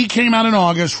 People. We came out in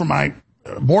August from my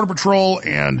Border Patrol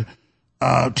and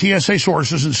TSA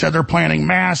sources and said they're planning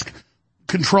mask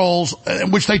controls,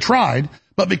 which they tried,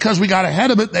 but because we got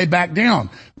ahead of it, they backed down.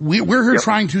 We're here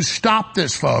trying to stop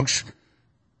this, folks,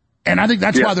 and I think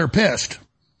that's why they're pissed.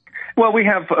 Well, we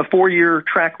have a 4-year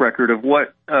track record of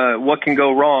what can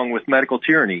go wrong with medical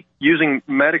tyranny, using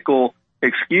medical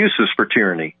excuses for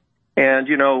tyranny. And,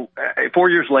 4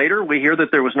 years later, we hear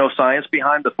that there was no science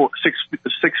behind the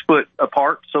 6 foot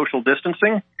apart social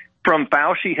distancing from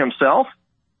Fauci himself.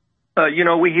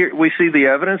 We see the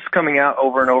evidence coming out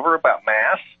over and over about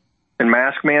masks and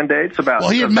mask mandates. Well,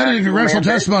 he admitted in congressional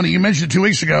testimony, you mentioned it 2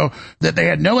 weeks ago, that they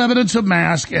had no evidence of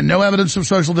mask and no evidence of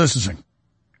social distancing.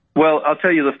 Well, I'll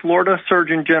tell you, the Florida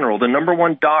Surgeon General, the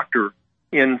 #1 doctor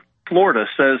in Florida,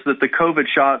 says that the COVID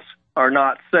shots are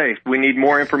not safe. We need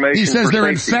more information. He says they're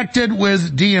infected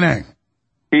with DNA.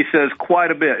 He says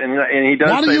quite a bit, and he does.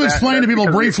 Why don't you explain to people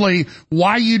briefly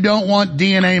why you don't want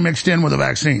DNA mixed in with a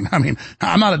vaccine? I mean,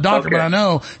 I'm not a doctor, but I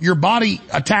know your body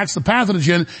attacks the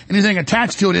pathogen. Anything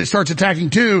attached to it, it starts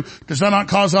attacking too. Does that not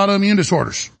cause autoimmune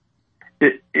disorders?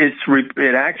 It's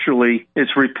reported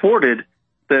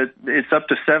that it's up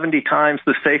to 70 times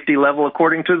the safety level,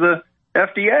 according to the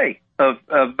FDA, of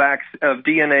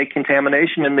DNA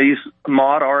contamination in these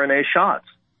mod RNA shots.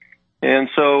 And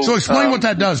so explain what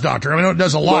that does, doctor. I mean, it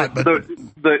does a lot, but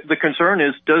the concern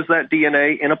is, does that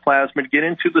DNA in a plasmid get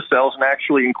into the cells and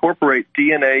actually incorporate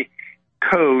DNA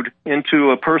code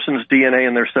into a person's DNA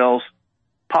in their cells,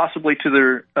 possibly to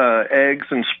their eggs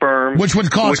and sperm, which would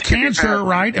cause cancer,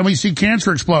 right? And we see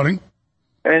cancer exploding.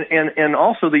 And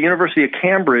also the University of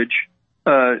Cambridge,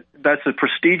 that's a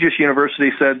prestigious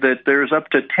university, said that there's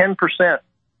up to 10%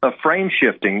 of frame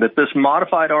shifting, that this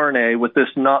modified RNA with this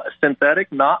not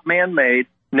synthetic, not man-made,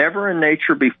 never in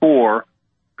nature before,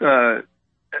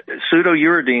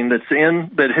 pseudouridine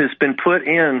that has been put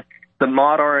in the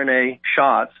mod RNA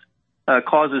shots,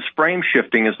 causes frame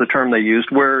shifting is the term they used,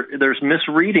 where there's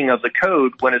misreading of the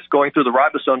code when it's going through the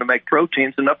ribosome to make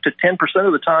proteins, and up to 10%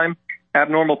 of the time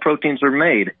abnormal proteins are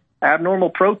made. Abnormal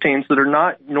proteins that are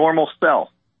not normal self.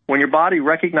 When your body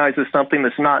recognizes something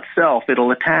that's not self,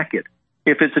 it'll attack it.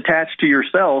 If it's attached to your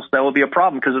cells, that will be a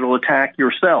problem because it'll attack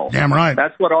your cells. Damn right.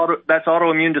 That's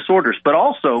autoimmune disorders. But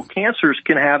also, cancers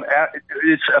can have,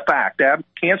 it's a fact,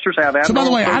 cancers have abnormal. So by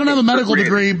the way, I don't have a medical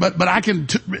degree, but I can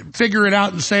figure it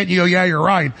out and say it, and you go, yeah, you're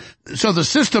right. So the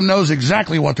system knows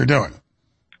exactly what they're doing.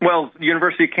 Well, the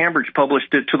University of Cambridge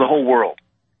published it to the whole world.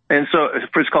 And so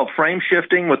it's called frame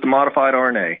shifting with the modified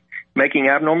RNA, making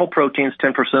abnormal proteins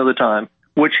 10% of the time,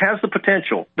 which has the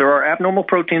potential. There are abnormal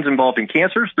proteins involved in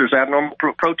cancers. There's abnormal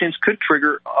proteins could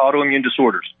trigger autoimmune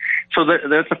disorders. So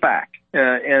that's a fact.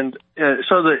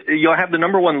 So you'll have the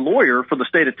number one lawyer for the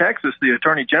state of Texas, the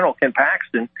Attorney General, Ken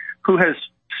Paxton, who has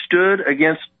stood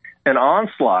against an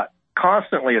onslaught,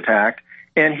 constantly attacked,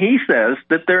 and he says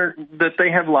that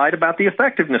they have lied about the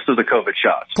effectiveness of the COVID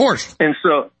shots. Of course. And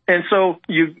so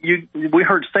we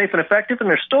heard safe and effective, and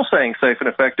they're still saying safe and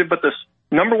effective, but this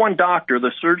number one doctor,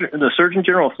 the Surgeon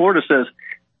General of Florida, says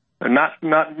not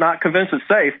convinced it's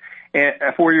safe. And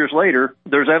 4 years later,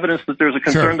 there's evidence that there's a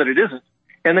concern that it isn't.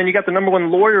 And then you got the number one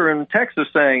lawyer in Texas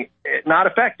saying not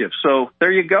effective. So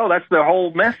there you go. That's the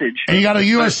whole message. And you got a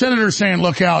U.S. senator saying,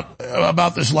 look out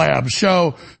about this lab.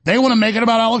 So they want to make it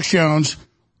about Alex Jones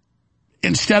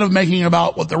instead of making it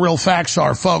about what the real facts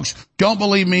are. Folks, don't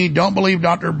believe me. Don't believe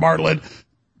Dr. Bartlett.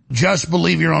 Just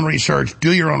believe your own research.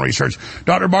 Do your own research.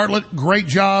 Dr. Bartlett, great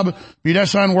job.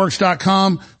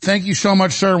 BudesignWorks.com. Thank you so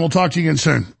much, sir. We'll talk to you again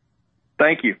soon.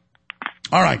 Thank you.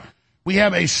 All right. We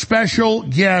have a special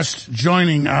guest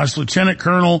joining us, Lieutenant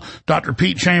Colonel Dr.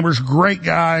 Pete Chambers, great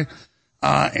guy,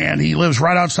 and he lives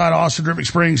right outside Austin, Dripping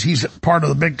Springs. He's part of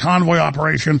the big convoy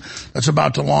operation that's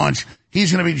about to launch.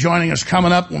 He's going to be joining us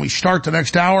coming up when we start the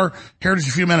next hour. Here in just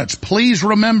a few minutes. Please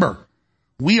remember,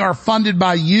 we are funded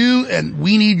by you, and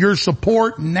we need your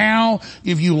support now.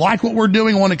 If you like what we're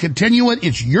doing, want to continue it,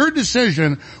 it's your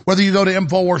decision whether you go to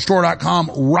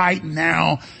InfoWarsStore.com right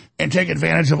now and take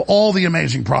advantage of all the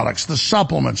amazing products, the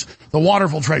supplements, the water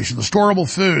filtration, the storable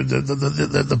food,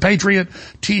 the Patriot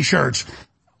T-shirts.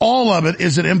 All of it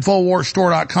is at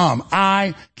InfoWarsStore.com.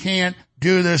 I can't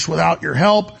do this without your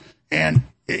help, and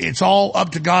it's all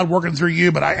up to God working through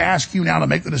you, but I ask you now to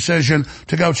make the decision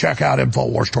to go check out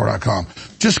InfoWarsStore.com.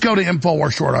 Just go to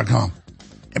InfoWarsStore.com.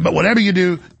 But whatever you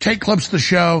do, take clips of the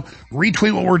show,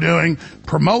 retweet what we're doing,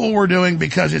 promote what we're doing,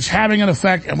 because it's having an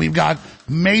effect, and we've got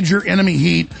major enemy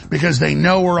heat because they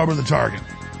know we're over the target.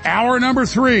 Hour number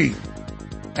 3.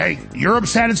 Hey,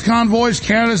 Europe's had its convoys,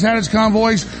 Canada's had its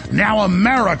convoys, now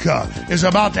America is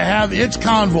about to have its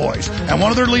convoys, and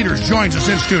one of their leaders joins us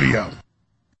in studio.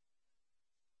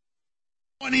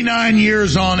 29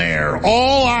 years on air.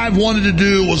 All I've wanted to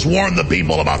do was warn the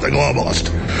people about the globalist.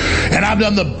 And I've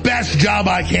done the best job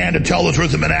I can to tell the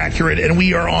truth and been accurate, and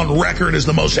we are on record as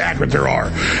the most accurate there are.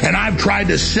 And I've tried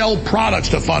to sell products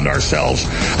to fund ourselves.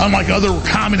 Unlike other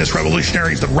communist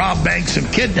revolutionaries that rob banks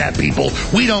and kidnap people,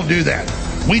 we don't do that.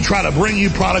 We try to bring you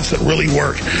products that really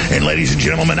work. And ladies and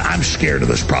gentlemen, I'm scared of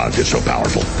this product. It's so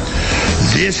powerful.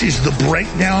 This is the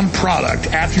breakdown product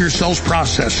after your cells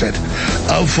process it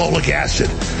of folic acid,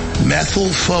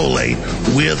 methylfolate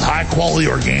with high quality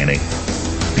organic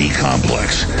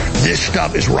B-complex. This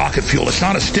stuff is rocket fuel. It's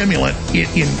not a stimulant. It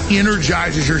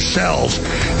energizes your cells,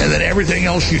 and then everything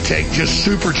else you take just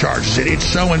supercharges it. It's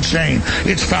so insane.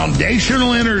 It's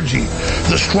foundational energy,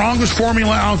 the strongest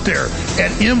formula out there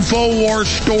at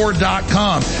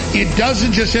InfoWarsStore.com. It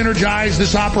doesn't just energize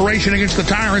this operation against the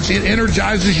tyrants. It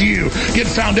energizes you. Get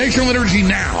foundational energy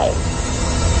now.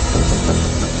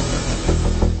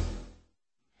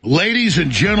 Ladies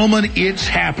and gentlemen, it's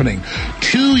happening.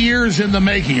 2 years in the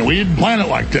making, and we didn't plan it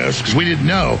like this because we didn't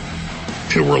know,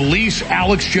 to release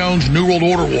Alex Jones' New World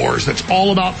Order Wars that's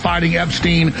all about fighting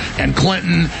Epstein and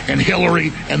Clinton and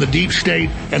Hillary and the deep state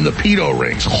and the pedo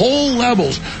rings. Whole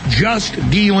levels just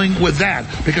dealing with that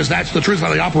because that's the truth of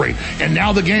how they operate. And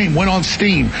now the game went on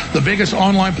Steam, the biggest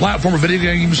online platform of video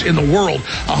games in the world.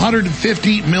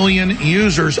 150 million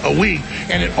users a week,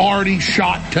 and it already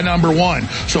shot to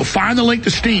 #1. So find the link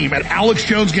to Steam at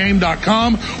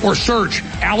AlexJonesGame.com or search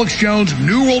Alex Jones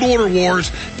New World Order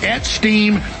Wars at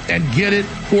Steam and get it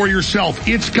for yourself.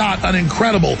 It's got an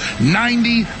incredible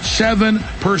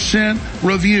 97%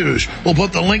 reviews. We'll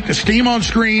put the link to Steam on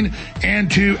screen and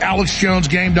to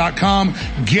AlexJonesGame.com.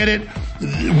 Get it.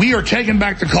 We are taking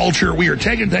back the culture. We are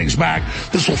taking things back.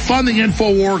 This will fund the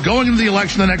info war going into the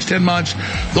election the next 10 months.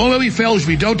 The only way we fail is if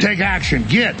we don't take action.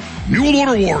 Get New World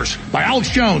Order Wars by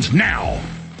Alex Jones now.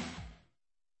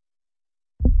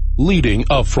 Leading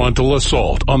a frontal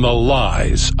assault on the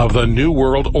lies of the New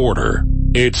World Order.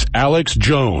 It's Alex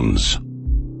Jones. To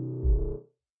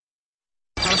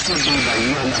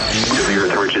the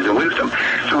earth, riches, and wisdom.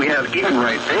 So we have even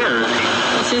right there.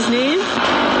 What's his name? This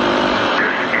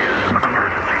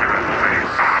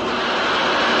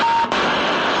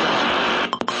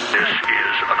is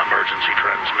an emergency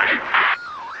transmission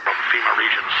from FEMA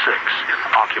Region 6 in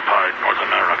occupied North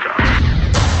America.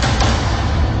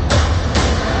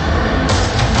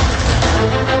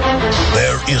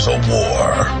 There is a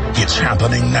war. It's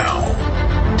happening now.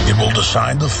 It will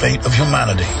decide the fate of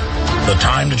humanity. The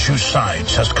time to choose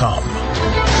sides has come.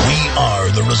 We are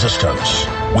the resistance.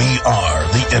 We are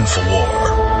the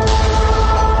InfoWar.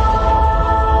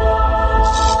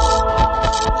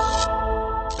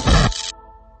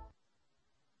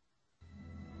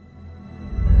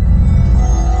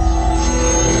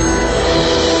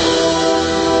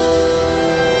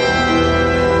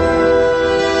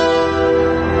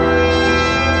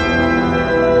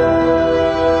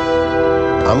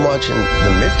 I'm watching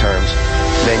the midterms,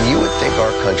 man, you would think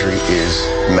our country is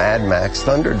Mad Max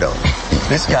Thunderdome.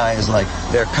 This guy is like,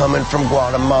 they're coming from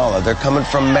Guatemala, they're coming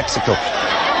from Mexico.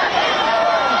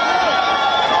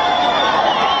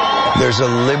 There's a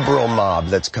liberal mob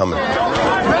that's coming. You voted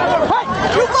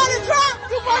Trump!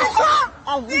 You voted Trump!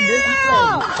 Oh,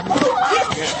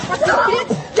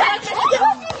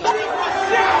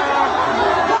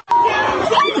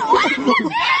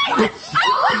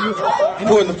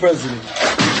 Supporting the president.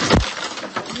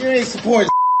 You ain't supporting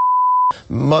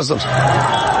Muslims.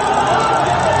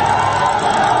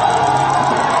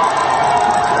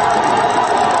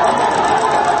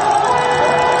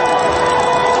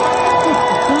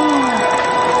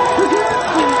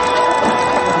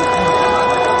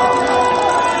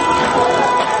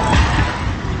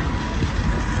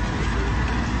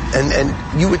 And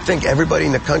you would think everybody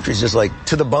in the country is just like,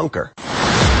 to the bunker.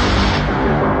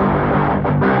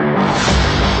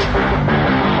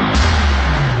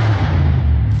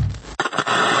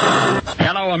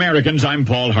 Americans, I'm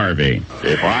Paul Harvey.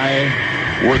 If I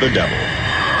were the devil,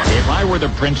 if I were the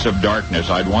prince of darkness,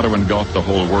 I'd want to engulf the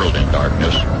whole world in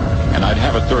darkness, and I'd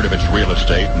have 1/3 of its real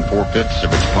estate and 4/5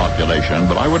 of its population,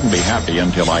 but I wouldn't be happy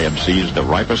until I had seized the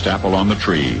ripest apple on the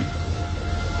tree.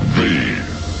 Thee.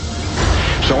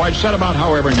 So I'd set about,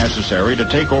 however necessary, to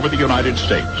take over the United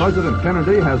States. President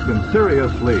Kennedy has been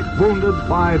seriously wounded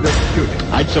by this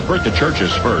shooting. I'd subvert the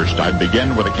churches first. I'd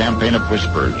begin with a campaign of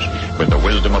whispers. With the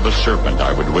wisdom of the serpent,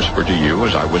 I would whisper to you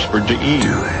as I whispered to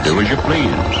Eve. Do as you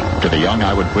please. To the young,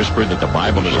 I would whisper that the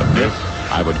Bible is a myth.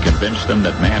 I would convince them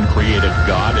that man created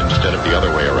God instead of the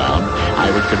other way around. I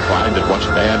would confide that what's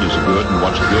bad is good and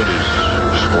what's good is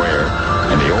square.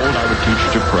 And the old I would teach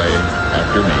to pray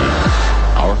after me,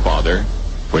 Our Father,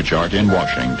 which art in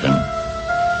Washington.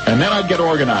 And then I'd get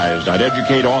organized. I'd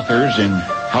educate authors in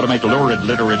how to make lurid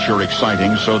literature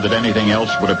exciting so that anything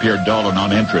else would appear dull and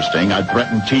uninteresting. I'd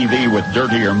threaten TV with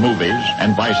dirtier movies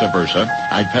and vice versa.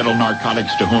 I'd peddle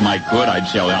narcotics to whom I could. I'd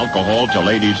sell alcohol to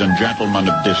ladies and gentlemen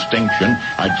of distinction.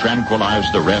 I'd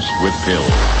tranquilize the rest with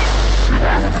pills.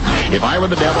 If I were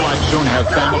the devil, I'd soon have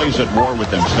families at war with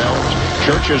themselves,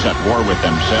 churches at war with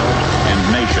themselves,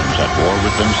 and nations at war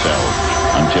with themselves,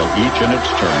 until each in its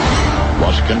turn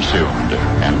was consumed.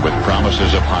 And with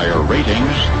promises of higher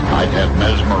ratings, I'd have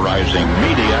mesmerizing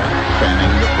media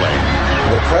fanning the flame.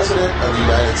 The President of the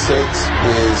United States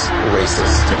is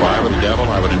racist. If I were the devil,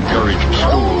 I would encourage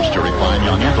schools to refine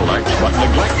young intellects, but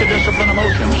neglect to discipline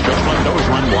emotions, just let those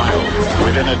run wild.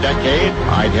 Within a decade,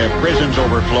 I'd have prisons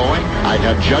overflowing. I'd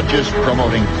have judges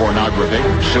promoting pornography.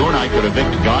 Soon I could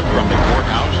evict God from the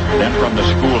courthouse, then from the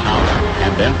schoolhouse,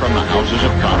 and then from the houses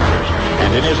of Congress.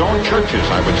 And in his own churches,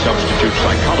 I would substitute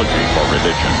psychology for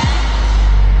religion.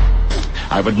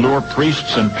 I would lure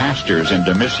priests and pastors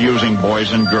into misusing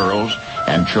boys and girls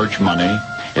and church money.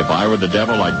 If I were the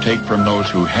devil, I'd take from those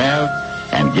who have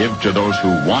and give to those who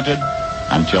wanted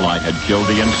until I had killed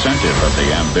the incentive of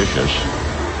the ambitious.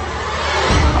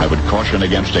 I would caution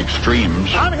against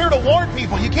extremes. I'm here to warn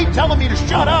people. You keep telling me to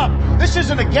shut up. This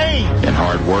isn't a game. In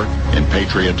hard work, in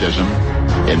patriotism,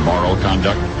 in moral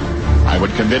conduct. I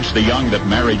would convince the young that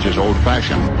marriage is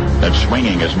old-fashioned, that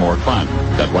swinging is more fun,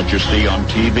 that what you see on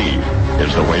TV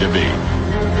is the way to be.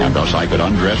 And thus I could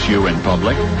undress you in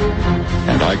public,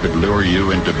 and I could lure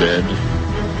you into bed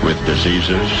with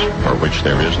diseases for which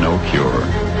there is no cure.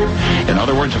 In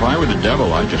other words, if I were the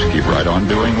devil, I'd just keep right on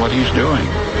doing what he's doing.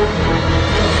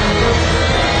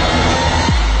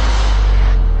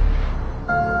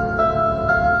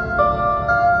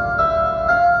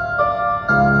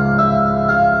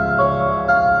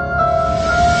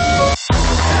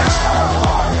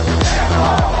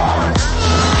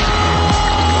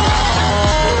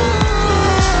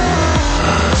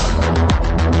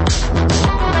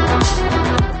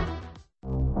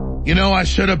 You know, I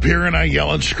sit up here and I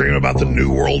yell and scream about the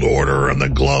New World Order and the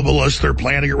globalists. They're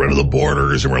planning to get rid of the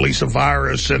borders and release a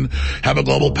virus and have a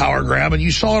global power grab, and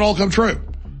you saw it all come true.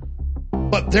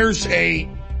 But there's a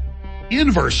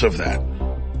inverse of that.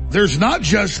 There's not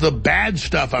just the bad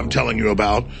stuff I'm telling you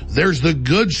about. There's the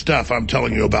good stuff I'm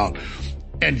telling you about.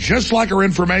 And just like our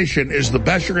information is the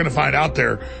best you're going to find out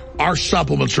there, our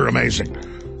supplements are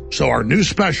amazing. So our new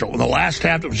special in the last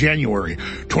half of January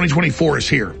 2024 is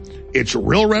here. It's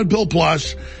Real Red Pill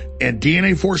Plus and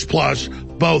DNA Force Plus,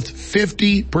 both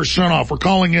 50% off. We're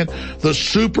calling it the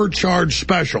Supercharged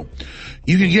Special.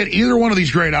 You can get either one of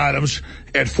these great items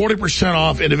at 40%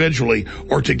 off individually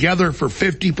or together for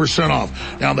 50%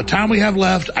 off. Now, in the time we have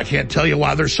left, I can't tell you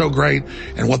why they're so great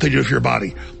and what they do for your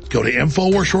body. Go to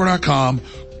InfoWarsStore.com,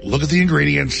 look at the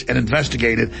ingredients and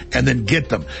investigate it, and then get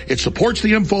them. It supports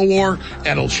the InfoWar, and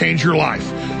it'll change your life.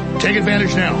 Take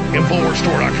advantage now,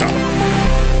 InfoWarsStore.com.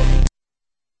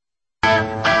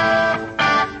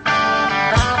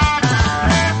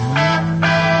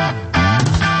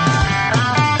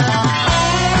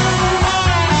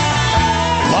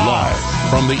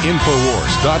 From the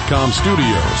Infowars.com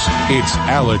studios, it's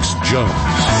Alex Jones.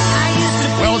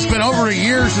 Well, it's been over a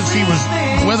year since he was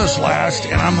with us last,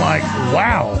 and I'm like,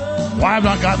 wow, why have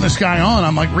I not gotten this guy on?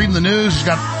 I'm like reading the news.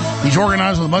 He's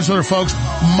organized with a bunch of other folks,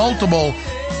 multiple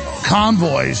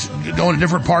convoys going to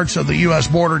different parts of the U.S.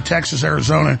 border, Texas,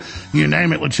 Arizona, you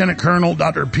name it. Lieutenant Colonel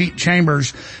Dr. Pete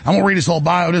Chambers. I won't read his whole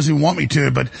bio. He doesn't even want me to,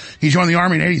 but he joined the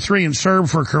Army in 83 and served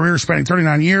for a career spanning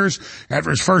 39 years. After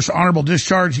his first honorable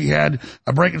discharge, he had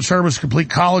a break in service, complete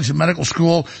college and medical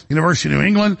school, University of New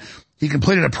England. He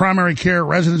completed a primary care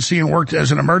residency and worked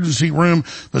as an emergency room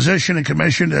physician and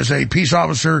commissioned as a peace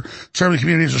officer, serving the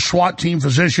community as a SWAT team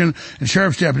physician and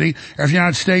sheriff's deputy. After the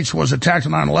United States was attacked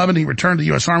on 9/11, he returned to the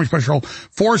U.S. Army Special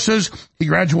Forces. He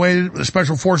graduated with a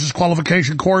Special Forces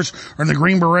qualification course, earned the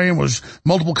Green Beret, and was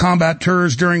multiple combat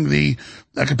tours during the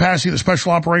capacity of the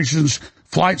Special Operations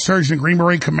Flight Surgeon and Green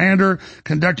Beret Commander,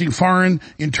 conducting foreign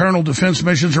internal defense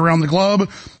missions around the globe.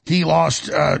 He lost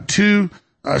two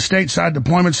stateside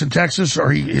deployments in Texas,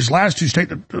 or his last two state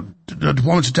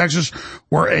deployments in Texas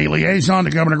were a liaison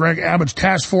to Governor Greg Abbott's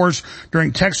task force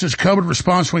during Texas COVID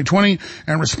Response 2020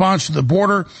 and response to the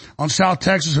border on South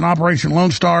Texas and Operation Lone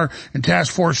Star and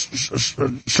Task Force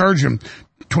Surgeon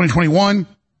 2021.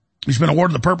 He's been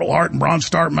awarded the Purple Heart and Bronze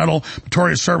Star Medal,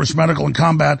 Meritorious Service Medical and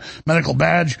Combat Medical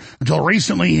Badge. Until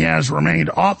recently, he has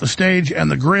remained off the stage and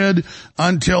the grid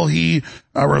until he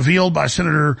revealed by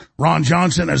Senator Ron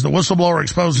Johnson as the whistleblower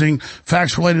exposing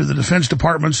facts related to the Defense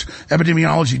Department's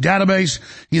epidemiology database.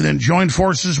 He then joined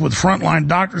forces with frontline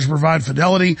doctors to provide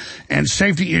fidelity and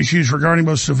safety issues regarding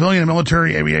both civilian and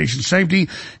military aviation safety.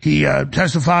 He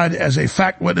testified as a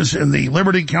fact witness in the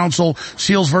Liberty Counsel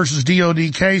SEALs versus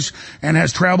DOD case and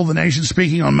has traveled the nation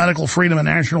speaking on medical freedom and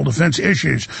national defense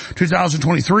issues.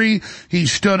 2023, he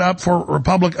stood up for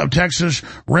Republic of Texas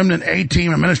Remnant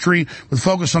A-Team and ministry with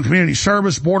focus on community service,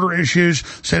 service, border issues,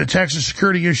 state of Texas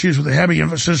security issues with a heavy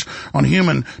emphasis on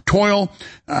human toll,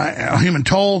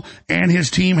 and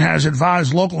his team has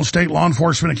advised local and state law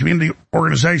enforcement and community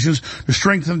organizations to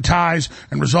strengthen ties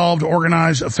and resolve to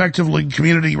organize effectively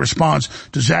community response,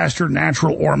 disaster,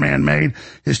 natural or man-made.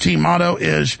 His team motto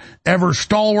is Ever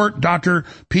Stalwart,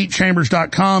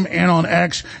 drpetechambers.com, and on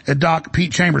X at Doc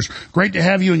Pete Chambers. Great to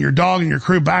have you and your dog and your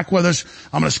crew back with us.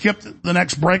 I'm going to skip the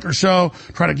next break or so,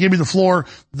 try to give you the floor.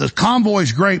 The convoy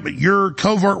is great, but your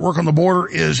covert work on the border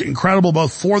is incredible,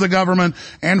 both for the government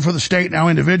and for the state now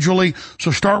individually.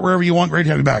 So start wherever you want. Great to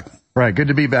have you back. Right. Good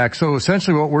to be back. So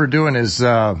essentially what we're doing is,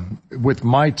 with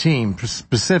my team,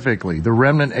 specifically the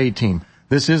Remnant A team,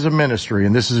 this is a ministry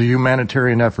and this is a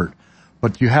humanitarian effort.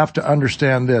 But you have to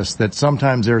understand this, that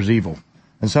sometimes there's evil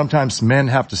and sometimes men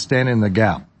have to stand in the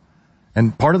gap.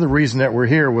 And part of the reason that we're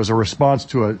here was a response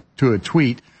to a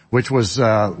tweet which was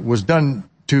done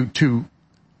to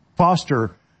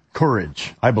foster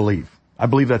courage, I believe. I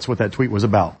believe that's what that tweet was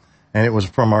about. And it was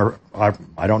from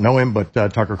I don't know him, but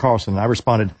Tucker Carlson. And I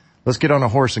responded, let's get on a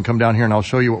horse and come down here and I'll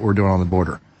show you what we're doing on the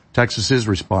border. Texas is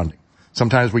responding.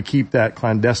 Sometimes we keep that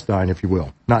clandestine, if you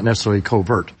will, not necessarily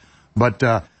covert.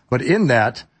 But in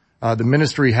that, the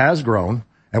ministry has grown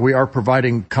and we are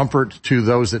providing comfort to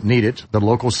those that need it, the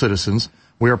local citizens.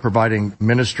 We are providing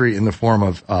ministry in the form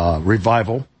of,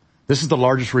 revival. This is the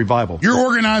largest revival. You're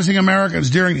organizing Americans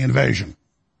during the invasion.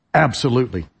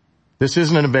 Absolutely. This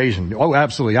isn't an invasion. Oh,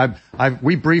 absolutely.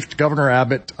 We briefed Governor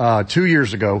Abbott, 2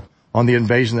 years ago on the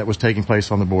invasion that was taking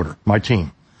place on the border. My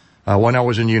team. When I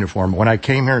was in uniform. When I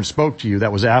came here and spoke to you,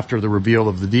 that was after the reveal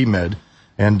of the DMED.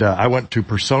 And, I went to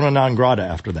persona non grata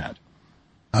after that.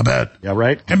 I bet. Yeah,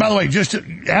 right? And by the way,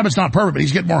 Abbott's not perfect, but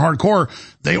he's getting more hardcore.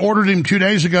 They ordered him 2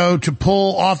 days ago to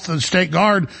pull off the state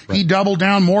guard. Right. He doubled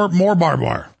down more barbed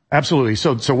wire. Absolutely.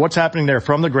 So what's happening there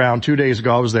from the ground? 2 days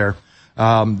ago I was there.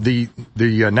 The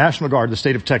National Guard, the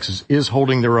state of Texas, is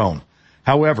holding their own.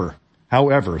 However,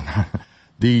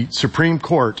 the Supreme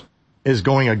Court is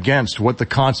going against what the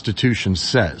Constitution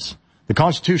says. The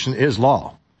Constitution is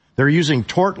law. They're using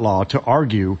tort law to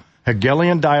argue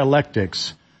Hegelian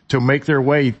dialectics to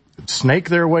snake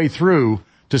their way through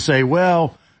to say,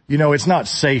 well, it's not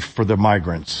safe for the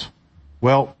migrants.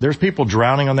 Well, there's people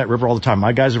drowning on that river all the time.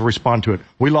 My guys have responded to it.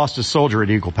 We lost a soldier at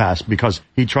Eagle Pass because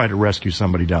he tried to rescue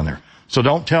somebody down there. So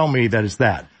don't tell me that it's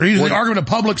that. They're using the argument of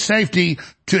public safety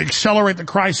to accelerate the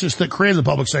crisis that created the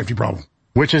public safety problem.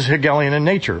 Which is Hegelian in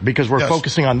nature, because we're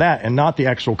focusing on that and not the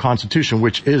actual Constitution,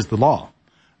 which is the law.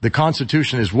 The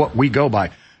Constitution is what we go by.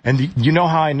 And you know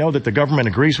how I know that the government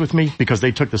agrees with me? Because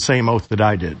they took the same oath that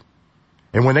I did.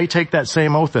 And when they take that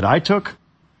same oath that I took,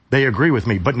 they agree with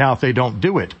me. But now if they don't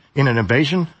do it in an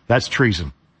invasion, that's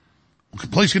treason.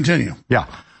 Please continue. Yeah.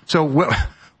 So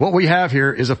what we have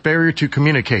here is a failure to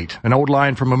communicate. An old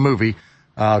line from a movie,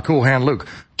 Cool Hand Luke,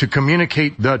 to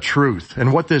communicate the truth.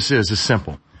 And what this is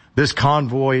simple. This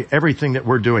convoy, everything that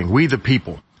we're doing, we the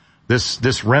people,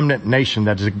 this remnant nation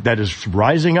that is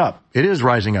rising up. It is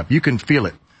rising up. You can feel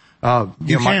it.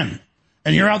 You can.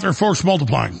 And you're out there force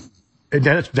multiplying.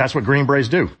 That's what Green Berets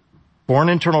do. Foreign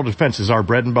internal defense is our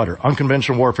bread and butter.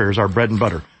 Unconventional warfare is our bread and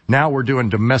butter. Now we're doing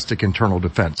domestic internal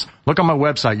defense. Look on my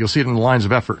website. You'll see it in the lines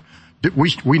of effort.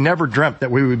 We never dreamt that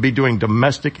we would be doing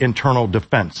domestic internal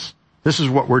defense. This is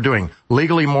what we're doing,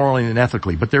 legally, morally, and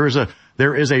ethically. But there is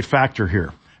a factor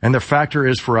here. And the factor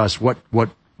is for us, what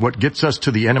gets us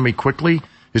to the enemy quickly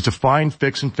is to find,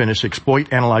 fix, and finish,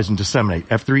 exploit, analyze, and disseminate.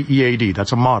 F3 EAD,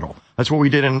 that's a model. That's what we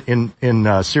did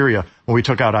in Syria when we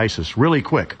took out ISIS, really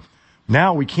quick.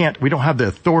 Now we don't have the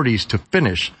authorities to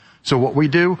finish. So what we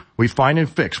do, we find and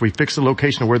fix. We fix the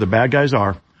location of where the bad guys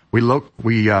are. We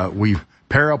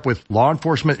pair up with law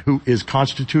enforcement who is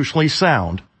constitutionally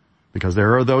sound, because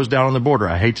there are those down on the border.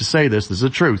 I hate to say this is the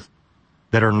truth,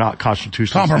 that are not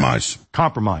constitutionally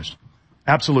compromised.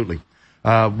 Absolutely.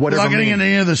 Without getting into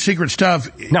any of the secret stuff.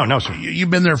 No, sir. You've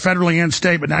been there federally and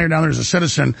state, but now you're down there as a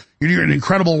citizen. You're doing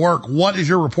incredible work. What is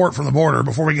your report from the border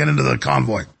before we get into the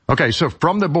convoy? Okay, so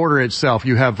from the border itself,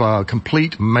 you have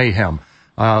complete mayhem.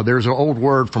 There's an old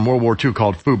word from World War II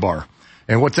called FUBAR.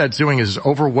 And what that's doing is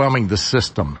overwhelming the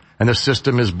system, and the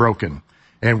system is broken.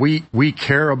 And we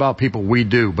care about people, we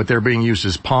do, but they're being used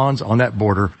as pawns on that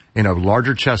border in a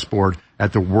larger chessboard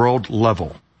at the world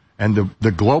level. And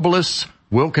the globalists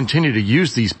will continue to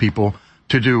use these people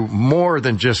to do more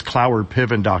than just Cloward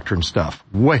Piven doctrine stuff.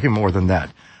 Way more than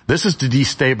that. This is to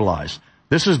destabilize.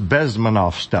 This is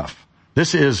Bezmenov stuff.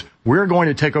 This is, we're going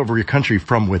to take over your country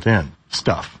from within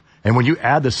stuff. And when you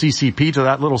add the CCP to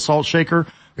that little salt shaker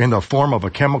in the form of a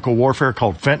chemical warfare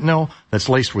called fentanyl that's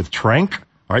laced with tranq,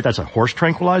 all right, that's a horse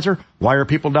tranquilizer. Why are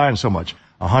people dying so much?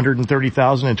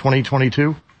 130,000 in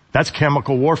 2022. That's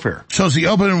chemical warfare. So it's the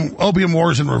opium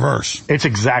wars in reverse. It's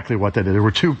exactly what they did. There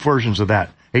were two versions of that,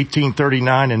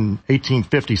 1839 and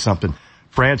 1850 something.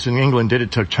 France and England did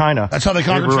it to China. That's how they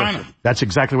conquered China. That's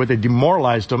exactly what they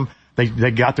demoralized them.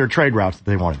 They got their trade routes that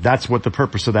they wanted. That's what the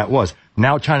purpose of that was.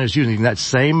 Now China's using that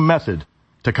same method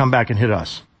to come back and hit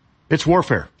us. It's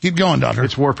warfare. Keep going, Doctor.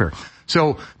 It's warfare.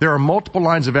 So there are multiple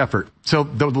lines of effort. So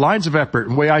the lines of effort,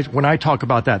 when I talk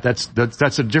about that,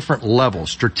 that's a different level.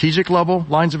 Strategic level,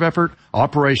 lines of effort,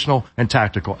 operational, and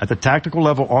tactical. At the tactical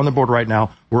level on the board right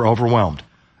now, we're overwhelmed.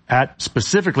 At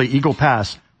specifically Eagle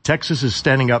Pass, Texas is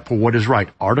standing up for what is right.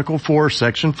 Article 4,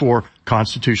 Section 4,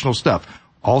 constitutional stuff.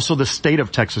 Also the state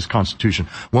of Texas Constitution.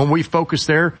 When we focus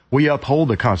there, we uphold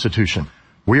the Constitution.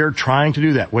 We are trying to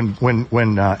do that.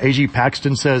 When A.G.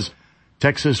 Paxton says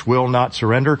Texas will not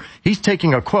surrender, he's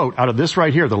taking a quote out of this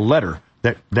right here, the letter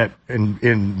that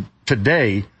in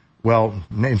today, well,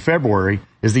 in February,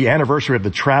 is the anniversary of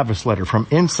the Travis letter from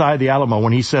inside the Alamo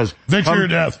when he says, victory or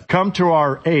death. Come to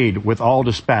our aid with all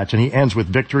dispatch. And he ends with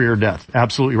victory or death.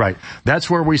 Absolutely right. That's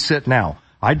where we sit now.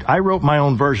 I wrote my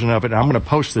own version of it, and I'm going to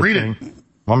post this thing.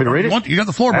 Want me to read it? You got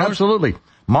the floor, brother. Absolutely.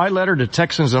 My letter to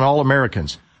Texans and all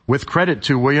Americans, with credit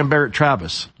to William Barrett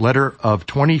Travis, letter of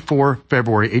 24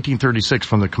 February 1836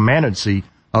 from the commandancy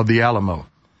of the Alamo.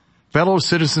 Fellow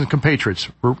citizens and compatriots,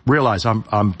 realize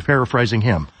I'm paraphrasing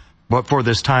him, but for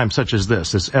this time such as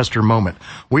this Esther moment,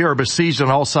 we are besieged on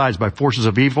all sides by forces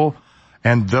of evil,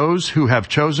 and those who have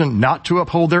chosen not to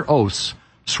uphold their oaths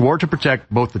swore to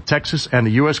protect both the Texas and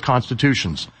the U.S.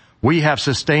 constitutions. We have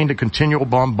sustained a continual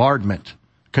bombardment,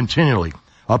 continually,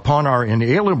 upon our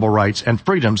inalienable rights and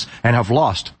freedoms and have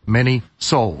lost many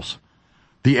souls.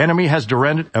 The enemy has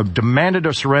demanded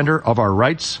a surrender of our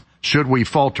rights should we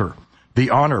falter. The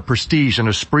honor, prestige, and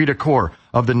esprit de corps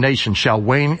of the nation shall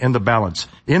wane in the balance.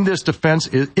 In this defense,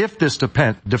 if this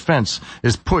defense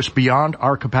is pushed beyond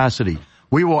our capacity,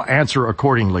 we will answer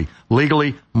accordingly,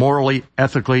 legally, morally,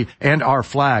 ethically, and our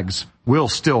flags will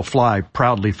still fly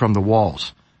proudly from the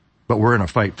walls. But we're in a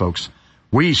fight, folks.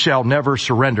 We shall never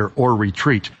surrender or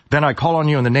retreat. Then I call on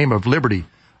you in the name of liberty,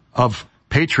 of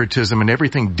patriotism, and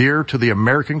everything dear to the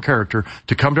American character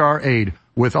to come to our aid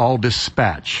with all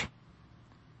dispatch.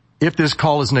 If this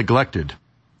call is neglected,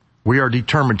 we are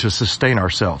determined to sustain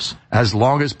ourselves as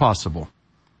long as possible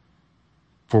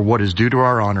for what is due to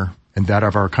our honor and that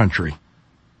of our country.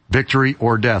 Victory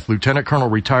or death. Lieutenant Colonel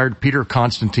retired Peter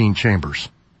Constantine Chambers.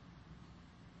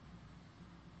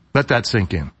 Let that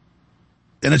sink in.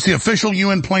 And it's the official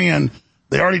UN plan.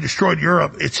 They already destroyed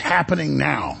Europe. It's happening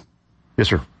now. Yes,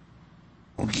 sir.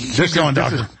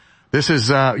 This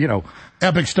is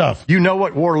epic stuff. You know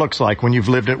what war looks like when you've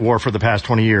lived at war for the past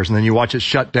 20 years, and then you watch it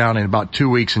shut down in about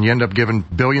 2 weeks, and you end up giving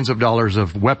billions of dollars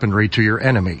of weaponry to your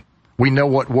enemy. We know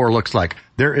what war looks like.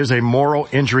 There is a moral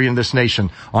injury in this nation.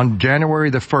 On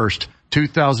January the 1st,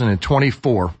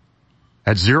 2024,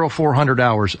 at 0400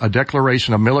 hours, a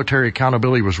declaration of military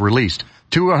accountability was released.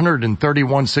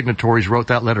 231 signatories wrote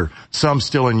that letter, some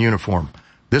still in uniform.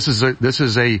 This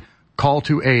is a call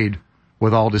to aid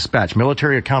with all dispatch.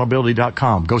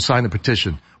 MilitaryAccountability.com. Go sign the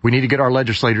petition. We need to get our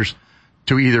legislators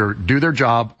to either do their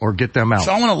job or get them out.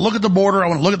 So I want to look at the border. I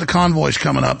want to look at the convoys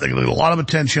coming up. They get a lot of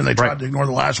attention. They tried to ignore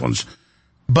the last ones.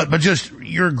 But just,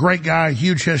 you're a great guy,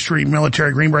 huge history,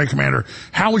 military, Green Beret commander.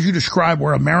 How would you describe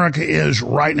where America is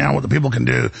right now, what the people can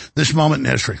do, this moment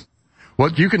in history?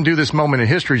 What you can do this moment in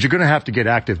history is you're going to have to get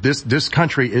active. This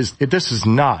country this is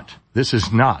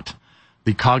not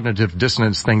the cognitive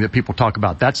dissonance thing that people talk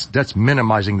about. That's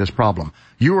minimizing this problem.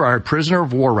 You are a prisoner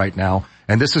of war right now,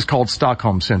 and this is called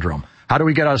Stockholm Syndrome. How do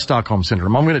we get out of Stockholm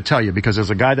Syndrome? I'm going to tell you, because as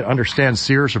a guy that understands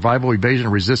SEER, survival, evasion,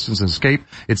 resistance, and escape,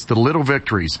 it's the little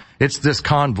victories. It's this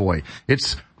convoy.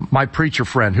 It's my preacher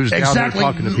friend who's down there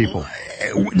talking to people.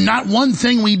 Not one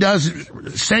thing we does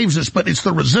saves us, but it's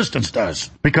the resistance does.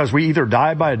 Because we either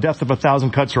die by a death of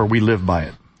 1,000 cuts or we live by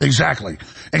it. Exactly.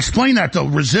 Explain that, though.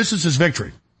 Resistance is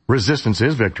victory. Resistance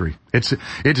is victory. It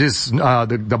is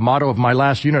the motto of my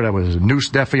last unit. I was nous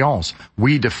défions.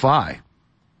 We defy.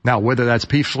 Now, whether that's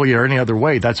peacefully or any other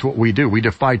way, that's what we do. We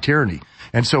defy tyranny.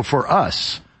 And so for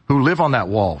us who live on that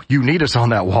wall, you need us on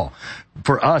that wall.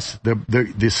 For us,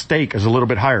 the stake is a little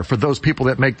bit higher. For those people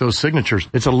that make those signatures,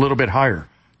 it's a little bit higher.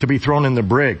 To be thrown in the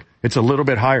brig, it's a little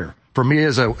bit higher. For me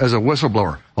as a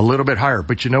whistleblower, a little bit higher.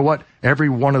 But you know what? Every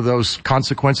one of those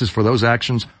consequences for those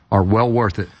actions are well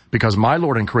worth it. Because my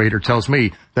Lord and Creator tells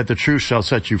me that the truth shall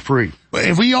set you free.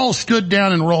 If we all stood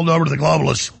down and rolled over to the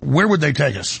globalists, where would they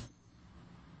take us?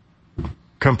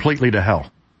 Completely to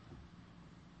hell.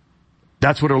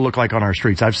 That's what it'll look like on our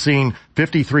streets. I've seen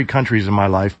 53 countries in my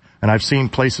life. And I've seen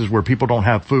places where people don't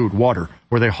have food, water,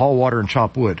 where they haul water and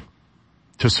chop wood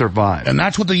to survive. And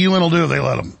that's what the UN will do if they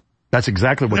let them. That's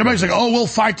exactly what everybody's like, oh, we'll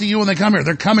fight the UN when they come here.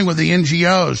 They're coming with the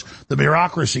NGOs, the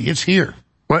bureaucracy. It's here.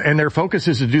 Well, and their focus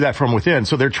is to do that from within.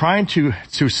 So they're trying to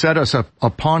set us up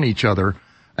upon each other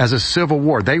as a civil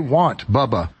war. They want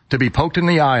Bubba to be poked in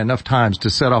the eye enough times to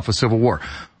set off a civil war.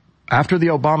 After the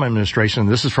Obama administration,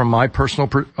 this is from my personal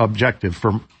objective,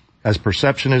 from as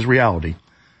perception is reality.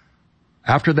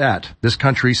 After that, this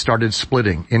country started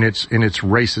splitting in its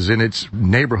races, in its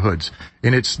neighborhoods,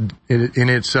 in its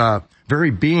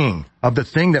very being of the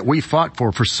thing that we fought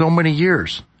for so many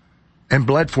years and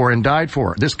bled for and died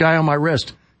for. This guy on my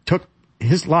wrist took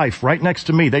his life right next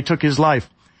to me. They took his life.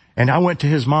 And I went to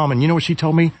his mom, and you know what she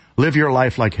told me? Live your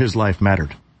life like his life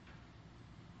mattered.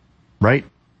 Right?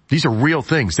 These are real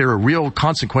things. There are real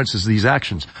consequences to these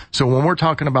actions. So when we're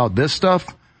talking about this stuff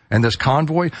and this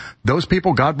convoy, those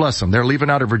people, God bless them. They're leaving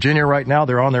out of Virginia right now.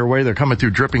 They're on their way. They're coming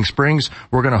through Dripping Springs.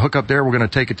 We're going to hook up there. We're going to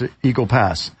take it to Eagle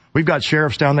Pass. We've got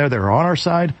sheriffs down there that are on our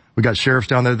side. We've got sheriffs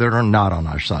down there that are not on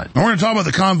our side. And we're going to talk about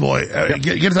the convoy.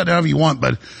 Get to that however you want,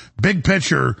 but big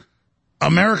picture,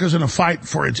 America's in a fight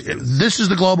for it. This is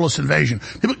the globalist invasion.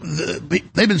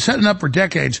 They've been setting up for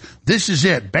decades. This is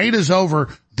it. Beta's over.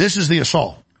 This is the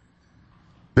assault.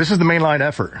 This is the mainline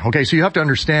effort. Okay, so you have to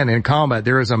understand in combat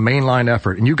there is a mainline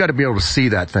effort, and you've got to be able to see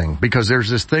that thing because there's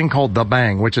this thing called the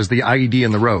bang, which is the IED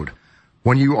in the road.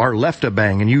 When you are left a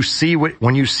bang and you see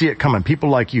when you see it coming, people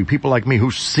like you, people like me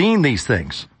who've seen these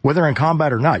things, whether in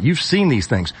combat or not, you've seen these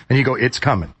things, and you go, it's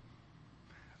coming.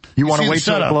 You want to wait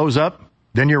till it blows up?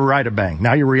 Then you're right a bang.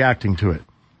 Now you're reacting to it.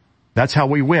 That's how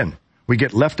we win. We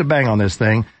get left a bang on this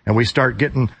thing, and we start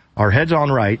getting our heads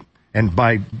on right, and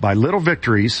by little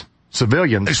victories,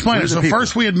 civilians. Explain it. So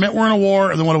first we admit we're in a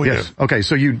war, and then what do we do? Okay,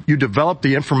 so you develop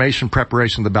the information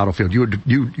preparation of the battlefield.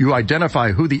 You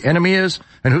identify who the enemy is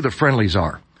and who the friendlies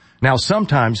are. Now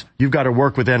sometimes you've got to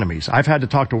work with enemies. I've had to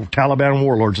talk to Taliban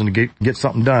warlords and get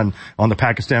something done on the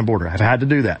Pakistan border. I've had to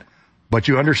do that. But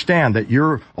you understand that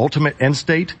your ultimate end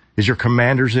state is your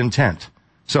commander's intent.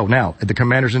 So now, the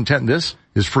commander's intent in this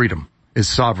is freedom, is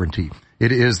sovereignty.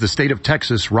 It is the state of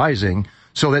Texas rising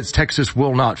so that Texas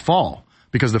will not fall.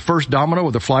 Because the first domino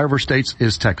of the flyover states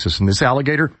is Texas. And this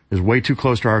alligator is way too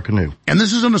close to our canoe. And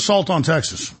this is an assault on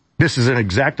Texas. This is an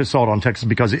exact assault on Texas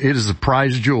because it is the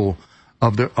prize jewel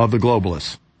of the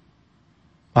globalists.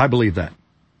 I believe that.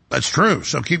 That's true.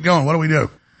 So keep going. What do we do?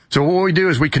 So what we do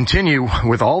is we continue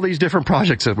with all these different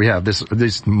projects that we have,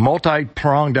 these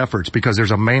multi-pronged efforts, because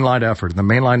there's a mainline effort, and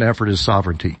the mainline effort is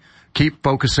sovereignty. Keep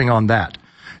focusing on that.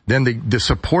 Then the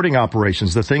supporting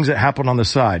operations, the things that happen on the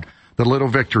side, the little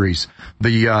victories,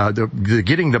 the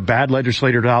getting the bad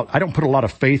legislators out. I don't put a lot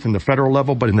of faith in the federal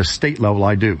level, but in the state level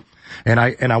I do. And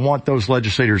I want those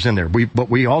legislators in there. But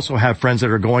we also have friends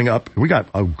that are going up. We got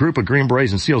a group of Green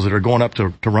Berets and SEALs that are going up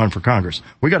to run for Congress.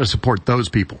 We got to support those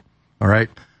people. All right.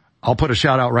 I'll put a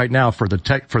shout out right now for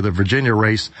the Virginia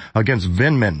race against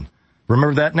Vindman.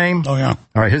 Remember that name? Oh, yeah.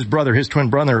 All right. His twin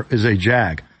brother is a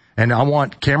JAG. And I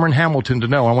want Cameron Hamilton to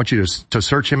know, I want you to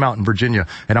search him out in Virginia,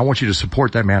 and I want you to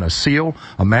support that man, a SEAL,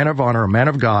 a man of honor, a man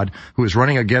of God, who is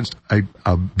running against a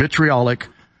vitriolic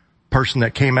person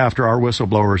that came after our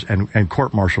whistleblowers and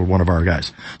court-martialed one of our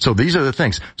guys. So these are the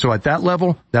things. So at that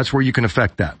level, that's where you can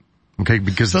affect that. Okay?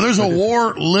 Because so there's a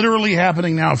war literally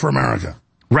happening now for America.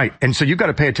 Right. And so you've got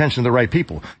to pay attention to the right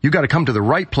people. You've got to come to the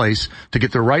right place to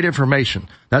get the right information.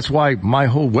 That's why my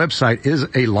whole website is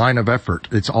a line of effort.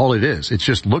 It's all it is. It's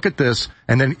just look at this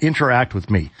and then interact with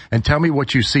me and tell me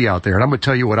what you see out there. And I'm going to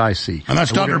tell you what I see. And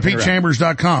that's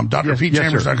drpetechambers.com,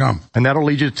 drpetechambers.com. Yes, and that'll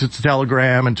lead you to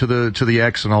Telegram and to the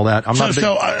X and all that.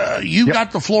 You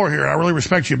got the floor here. I really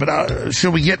respect you, but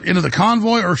should we get into the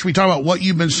convoy, or should we talk about what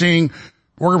you've been seeing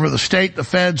working for the state, the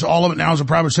feds, all of it now as a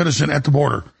private citizen at the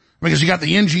border? Because you got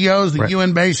the NGOs, the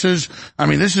UN bases. I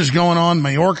mean, this is going on.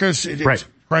 Mayorkas. It's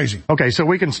crazy. Okay, so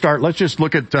we can start. Let's just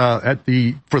look at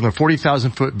from the 40,000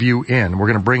 foot view in. We're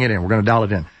going to bring it in. We're going to dial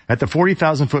it in. At the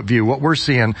 40,000 foot view, what we're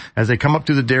seeing as they come up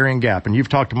through the Darien Gap, and you've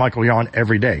talked to Michael Yon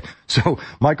every day. So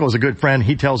Michael is a good friend.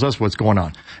 He tells us what's going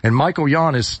on. And Michael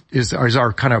Yon is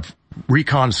our kind of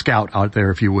recon scout out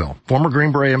there, if you will. Former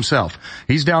Green Beret himself.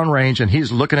 He's downrange and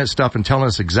he's looking at stuff and telling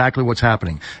us exactly what's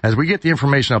happening. As we get the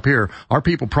information up here, our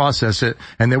people process it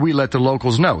and then we let the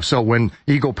locals know. So when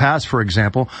Eagle Pass, for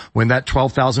example, when that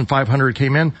 12,500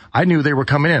 came in, I knew they were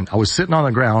coming in. I was sitting on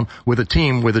the ground with a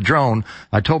team with a drone.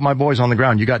 I told my boys on the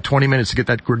ground, you got 20 minutes to get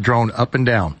that drone up and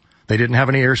down. They didn't have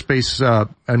any airspace,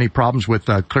 any problems with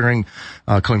clearing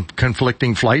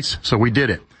conflicting flights, so we did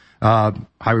it.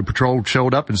 Highway Patrol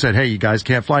showed up and said, hey, you guys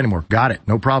can't fly anymore. Got it.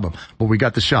 No problem. But we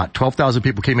got the shot. 12,000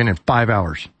 people came in 5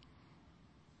 hours.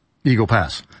 Eagle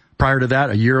Pass. Prior to that,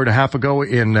 a year and a half ago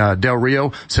in Del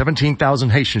Rio, 17,000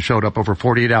 Haitians showed up over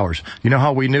 48 hours. You know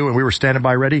how we knew and we were standing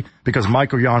by ready? Because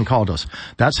Michael Yon called us.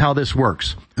 That's how this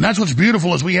works. And that's what's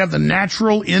beautiful is we have the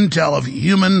natural intel of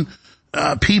human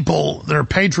people that are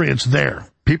patriots there.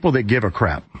 People that give a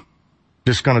crap.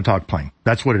 Just going to talk plain.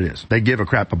 That's what it is. They give a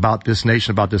crap about this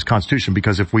nation, about this Constitution,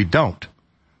 because if we don't,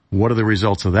 what are the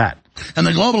results of that? And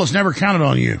the globalists never counted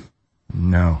on you.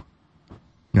 No,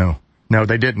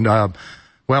 they didn't.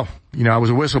 Well, you know, I was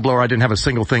a whistleblower. I didn't have a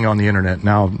single thing on the internet.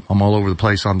 Now I'm all over the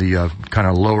place on the kind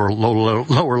of lower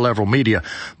level media.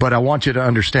 But I want you to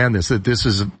understand this, that this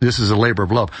is a labor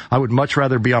of love. I would much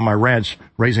rather be on my ranch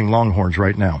raising longhorns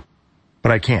right now.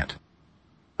 But I can't.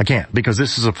 Because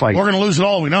this is a fight. We're going to lose it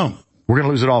all if we don't. We're going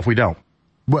to lose it all if we don't.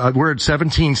 We're at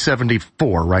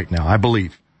 1774 right now, I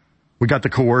believe. We got the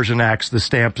Coercion Acts, the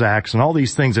Stamps Acts, and all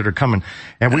these things that are coming.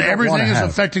 And everything is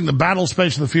affecting the battle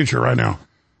space of the future right now.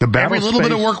 Every little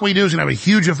bit of work we do is going to have a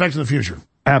huge effect in the future.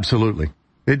 Absolutely.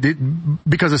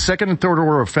 Because the second and third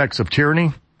order effects of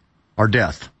tyranny are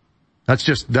death. That's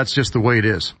just the way it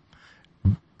is.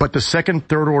 But the second,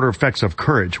 third order effects of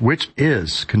courage, which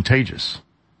is contagious.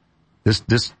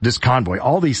 This convoy,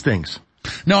 all these things.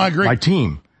 No, I agree. My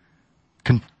team,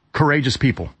 courageous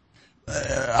people.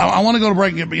 I want to go to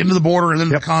break, get into the border and then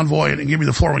the convoy and give you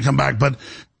the floor when we come back. But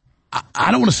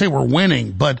I don't want to say we're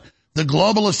winning, but the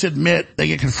globalists admit they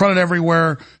get confronted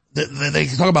everywhere. They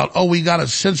talk about, we got to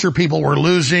censor people. We're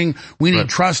losing. We need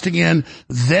trust again.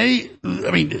 They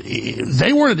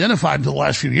weren't identified until the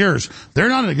last few years. They're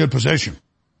not in a good position.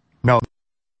 No.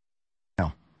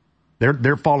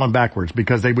 They're falling backwards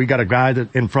because we got a guy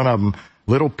that in front of them,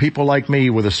 little people like me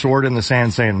with a sword in the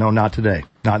sand saying, no, not today.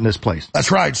 Not in this place.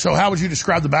 That's right. So how would you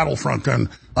describe the battlefront then?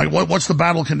 Like what's the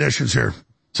battle conditions here?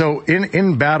 So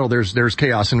in battle, there's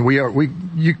chaos, and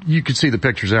you could see the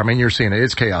pictures there. I mean, you're seeing it.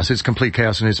 It's chaos. It's complete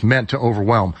chaos, and it's meant to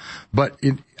overwhelm. But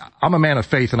I'm a man of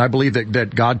faith, and I believe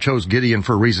that God chose Gideon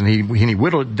for a reason. He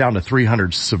whittled it down to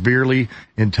 300 severely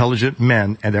intelligent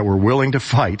men, and that were willing to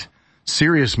fight,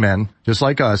 serious men, just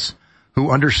like us,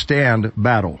 who understand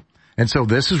battle. And so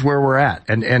this is where we're at.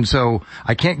 And so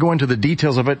I can't go into the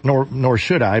details of it, nor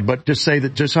should I, but just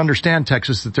understand,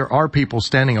 Texas, that there are people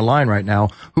standing in line right now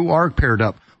who are paired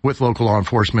up with local law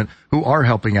enforcement, who are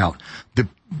helping out. The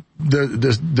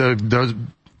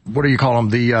what do you call them?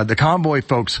 The convoy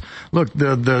folks. Look,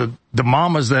 the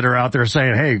mamas that are out there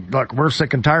saying, hey, look, we're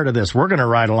sick and tired of this. We're going to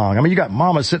ride along. I mean, you got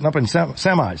mamas sitting up in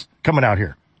semis coming out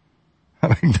here.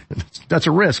 I mean, that's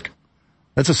a risk.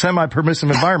 That's a semi-permissive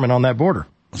environment on that border.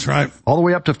 That's right. All the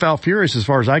way up to Foul Furious, as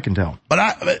far as I can tell.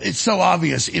 But it's so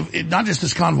obvious. If not just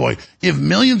this convoy, if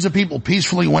millions of people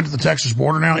peacefully went to the Texas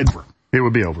border now, it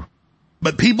would be over.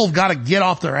 But people have got to get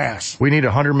off their ass. We need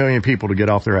 100 million people to get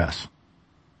off their ass.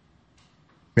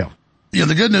 Yeah. Yeah,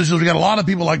 the good news is we got a lot of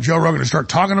people like Joe Rogan to start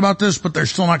talking about this, but they're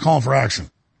still not calling for action.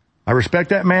 I respect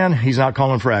that man. He's not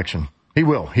calling for action. He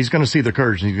will. He's going to see the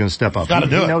courage and he's going to step up. He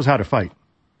knows how to fight.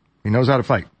 He knows how to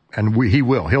fight. And he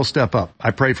will. He'll step up.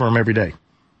 I pray for him every day.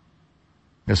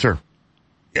 Yes, sir.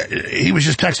 He was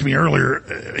just texting me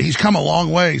earlier. He's come a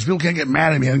long way. People can't get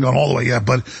mad at me. He hasn't gone all the way yet,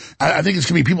 but I think it's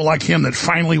going to be people like him that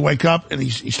finally wake up and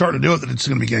he's starting to do it, that it's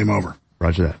going to be game over.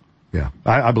 Roger that. Yeah,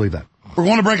 I believe that. We're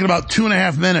going to break in about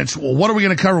 2.5 minutes. Well, what are we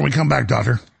going to cover when we come back,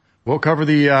 Doctor? We'll cover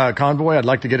the convoy. I'd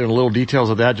like to get into little details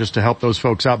of that just to help those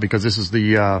folks out because this is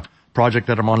the project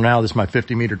that I'm on now. This is my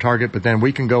 50-meter target, but then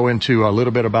we can go into a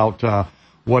little bit about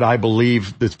what I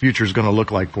believe the future is going to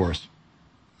look like for us.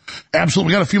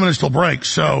 Absolutely. We got a few minutes till break.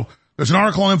 So there's an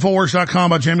article on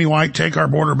Infowars.com about Jamie White. Take our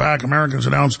border back. Americans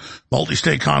announce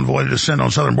multi-state convoy to descend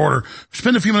on southern border.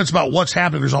 Spend a few minutes about what's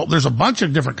happening. There's a bunch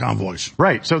of different convoys.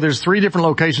 Right. So there's 3 different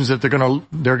locations that they're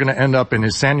going to end up in.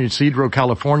 Is San Ysidro,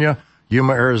 California,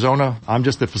 Yuma, Arizona. I'm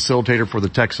just the facilitator for the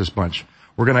Texas bunch.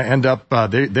 We're going to end up,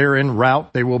 they're en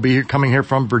route. They will be coming here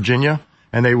from Virginia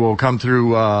and they will come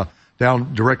through,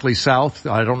 down directly south.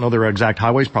 I don't know their exact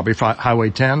highways, probably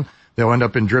Highway 10. They'll end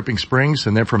up in Dripping Springs,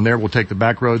 and then from there we'll take the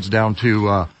back roads down to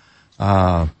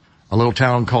a little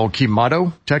town called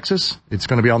Quemado, Texas. It's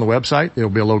going to be on the website. There'll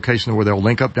be a location where they'll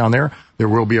link up down there. There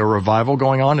will be a revival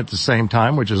going on at the same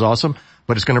time, which is awesome.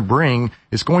 But it's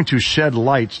going to shed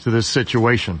light to this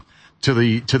situation. to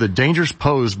the dangers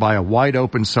posed by a wide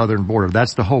open southern border.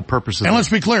 That's the whole purpose of it. And let's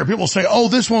be clear. People say, oh,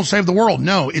 this won't save the world.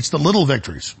 No, it's the little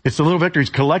victories. It's the little victories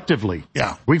collectively.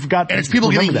 Yeah. We've got, and it's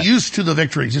people getting that. used to the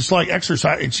victories. It's like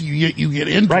exercise. It's you get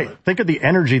into right. it. Think of the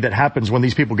energy that happens when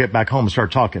these people get back home and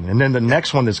start talking. And then the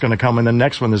next one that's going to come, and the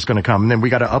next one that's going to come. And then we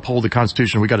got to uphold the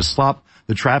Constitution. We got to stop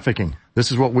the trafficking.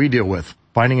 This is what we deal with.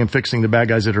 Finding and fixing the bad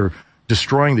guys that are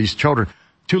destroying these children.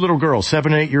 2 little girls,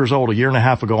 7 and 8 years old, a year and a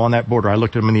half ago on that border. I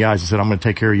looked at them in the eyes and said, I'm going to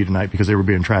take care of you tonight, because they were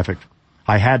being trafficked.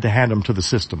 I had to hand them to the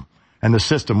system. And the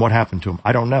system, what happened to them?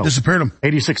 I don't know. Disappeared them.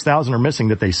 86,000 are missing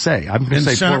that they say. I'm going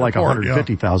to say more like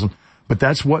 150,000. Yeah. But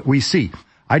that's what we see.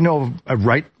 I know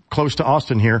right close to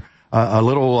Austin here, a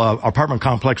little apartment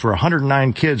complex where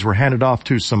 109 kids were handed off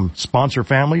to some sponsor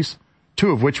families,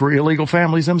 2 of which were illegal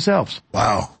families themselves.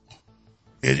 Wow.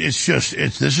 This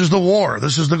is the war.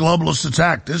 This is the globalist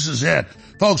attack. This is it.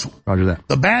 Folks, Roger that.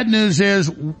 The bad news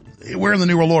is we're in the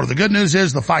New World Order. The good news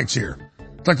is the fight's here.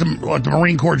 It's like what the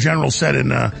Marine Corps general said in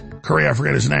Korea, I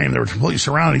forget his name. They were completely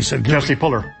surrounded. He said, Chesty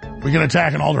Puller. We can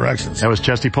attack in all directions. That was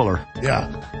Chesty Puller.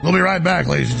 Yeah. We'll be right back,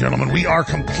 ladies and gentlemen. We are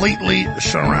completely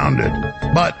surrounded,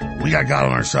 but we got God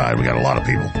on our side. We got a lot of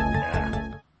people.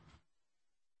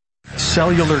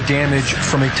 Cellular damage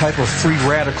from a type of free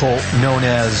radical known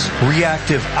as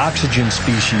reactive oxygen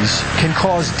species can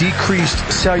cause decreased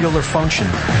cellular function.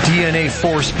 DNA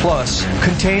Force Plus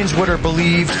contains what are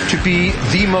believed to be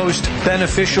the most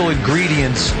beneficial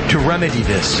ingredients to remedy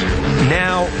this.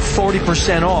 Now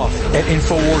 40% off at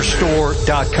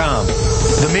InfoWarsStore.com.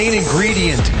 The main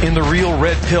ingredient in the Real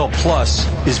Red Pill Plus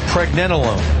is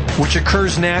pregnenolone, which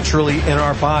occurs naturally in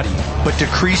our body, but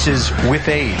decreases with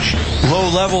age. Low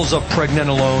levels of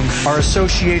pregnenolone are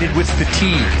associated with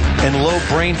fatigue and low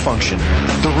brain function.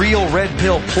 The Real Red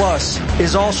Pill Plus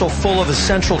is also full of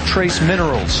essential trace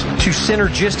minerals to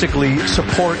synergistically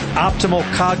support optimal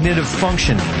cognitive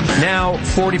function. Now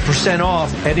 40%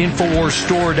 off at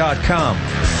InfoWarsStore.com.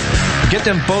 Get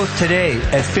them both today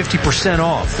at 50%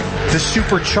 off. The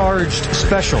supercharged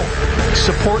special.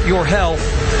 Support your health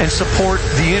and support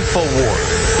the InfoWar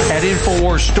at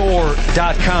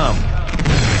InfoWarsStore.com.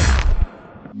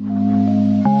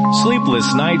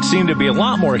 Sleepless nights seem to be a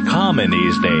lot more common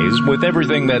these days with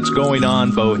everything that's going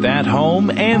on both at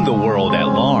home and the world at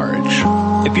large.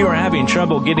 If you are having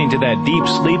trouble getting to that deep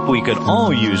sleep we could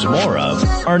all use more of,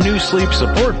 our new sleep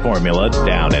support formula,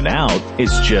 Down and Out, is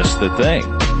just the thing.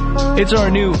 It's our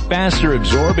new faster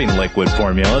absorbing liquid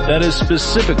formula that is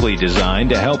specifically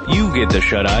designed to help you get the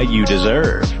shut-eye you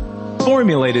deserve.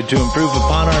 Formulated to improve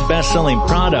upon our best-selling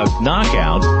product,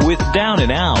 Knockout, with Down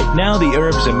and Out, now the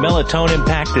herbs and melatonin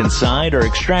packed inside are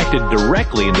extracted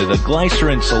directly into the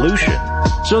glycerin solution.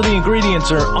 So the ingredients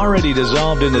are already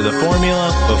dissolved into the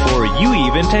formula before you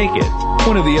even take it.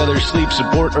 One of the other sleep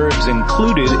support herbs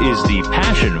included is the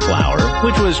passion flower,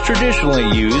 which was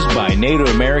traditionally used by Native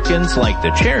Americans like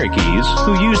the Cherokees,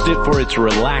 who used it for its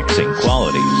relaxing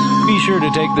qualities. Be sure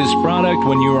to take this product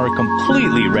when you are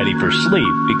completely ready for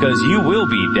sleep, because you will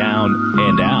be down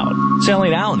and out.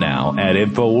 Selling out now at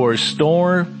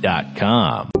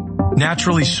InfoWarsStore.com.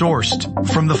 Naturally sourced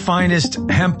from the finest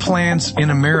hemp plants in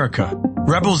America,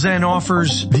 Rebel Zen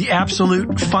offers the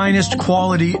absolute finest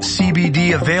quality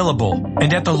CBD available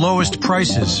and at the lowest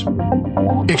prices.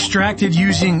 Extracted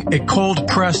using a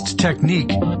cold-pressed technique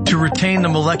to retain the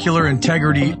molecular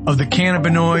integrity of the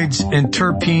cannabinoids and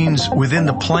terpenes within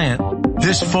the plant,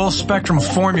 this full-spectrum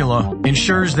formula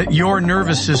ensures that your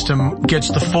nervous system gets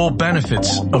the full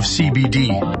benefits of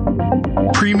CBD.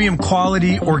 Premium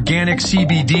quality organic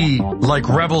CBD, like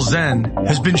Rebel Zen,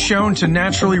 has been shown to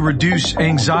naturally reduce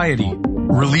anxiety,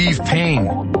 relieve pain,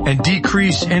 and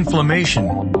decrease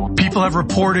inflammation. People have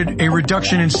reported a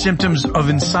reduction in symptoms of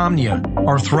insomnia,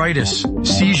 arthritis,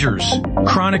 seizures,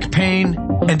 chronic pain,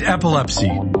 and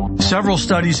epilepsy. Several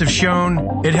studies have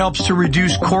shown it helps to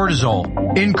reduce cortisol,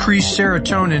 increase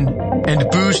serotonin,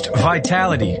 and boost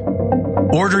vitality.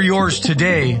 Order yours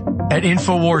today at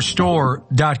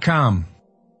InfoWarsStore.com.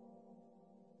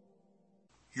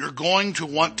 You're going to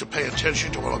want to pay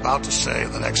attention to what I'm about to say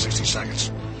in the next 60 seconds.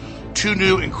 2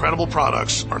 new incredible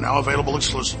products are now available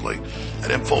exclusively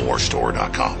at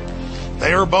InfoWarsStore.com.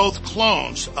 They are both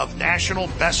clones of national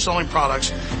best-selling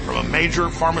products from a major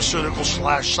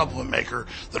pharmaceutical/supplement maker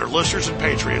that are listeners and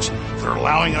patriots that are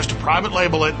allowing us to private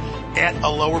label it at a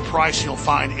lower price than you'll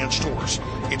find in stores.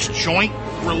 It's Joint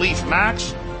Relief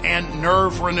Max and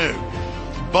Nerve Renew.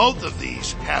 Both of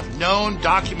these have known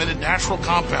documented natural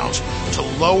compounds to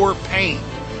lower pain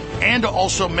and to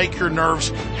also make your nerves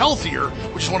healthier,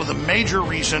 which is one of the major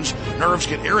reasons nerves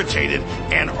get irritated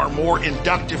and are more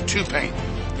inductive to pain.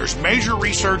 There's major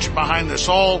research behind this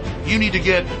all. You need to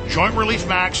get Joint Relief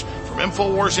Max from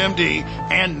InfoWars MD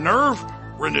and Nerve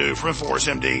Renew from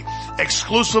InfoWars MD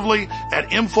exclusively at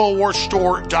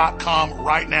InfoWarsStore.com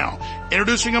right now.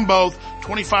 Introducing them both,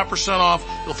 25% off.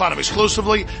 You'll find them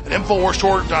exclusively at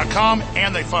InfoWarsStore.com,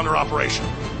 and they fund their operation.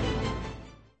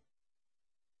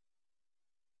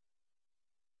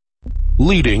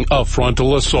 Leading a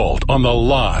frontal assault on the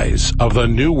lies of the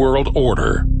New World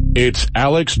Order, it's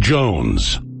Alex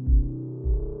Jones.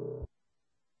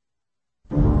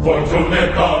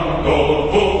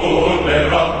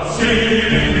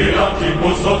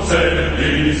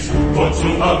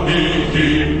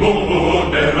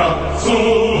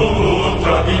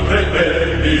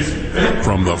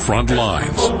 From the front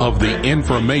lines of the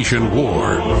information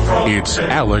war, it's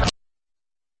Alex.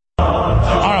 All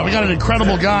right, we got an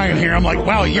incredible guy in here. I'm like,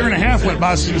 wow, a year and a half went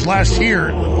by since last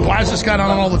year. Why is this guy not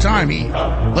on all the time? He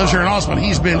lives here in Austin.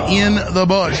 He's been in the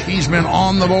bush. He's been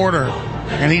on the border.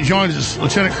 And he joins us.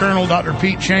 Lieutenant Colonel Dr.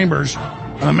 Pete Chambers,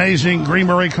 an amazing Green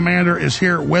Beret commander, is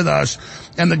here with us.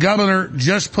 And the governor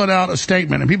just put out a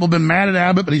statement. And people have been mad at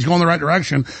Abbott, but he's going the right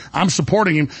direction. I'm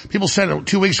supporting him. People said it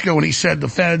 2 weeks ago when he said the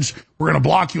feds were going to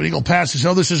block you and Eagle Pass. He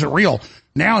said, oh, this isn't real.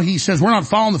 Now he says we're not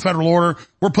following the federal order.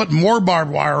 We're putting more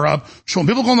barbed wire up. So when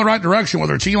people go in the right direction,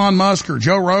 whether it's Elon Musk or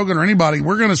Joe Rogan or anybody,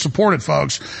 we're going to support it,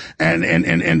 folks.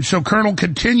 And so, Colonel,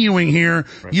 continuing here,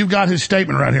 you've got his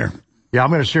statement right here. Yeah, I'm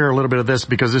going to share a little bit of this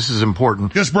because this is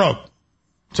important. Just broke.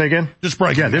 Say again? Just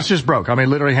broke. Yeah, this just broke. I mean,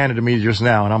 literally handed to me just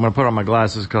now, and I'm going to put on my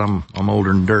glasses because I'm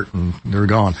older than dirt and they're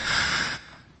gone.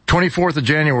 24th of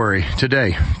January,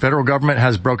 today, federal government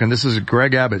has broken. This is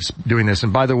Greg Abbott's doing this.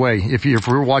 And by the way, if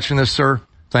you're watching this, sir,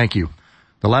 thank you.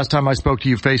 The last time I spoke to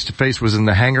you face to face was in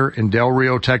the hangar in Del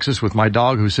Rio, Texas with my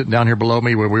dog who's sitting down here below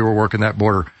me where we were working that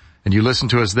border. And you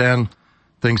listened to us then.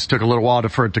 Things took a little while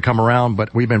for it to come around,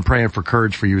 but we've been praying for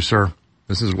courage for you, sir.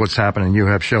 This is what's happening. You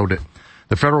have showed it.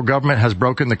 The federal government has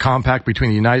broken the compact between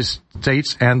the United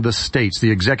States and the states.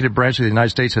 The executive branch of the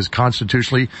United States has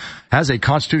a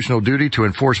constitutional duty to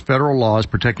enforce federal laws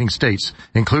protecting states,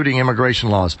 including immigration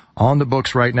laws, on the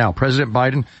books right now. President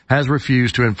Biden has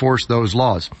refused to enforce those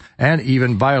laws and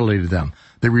even violated them.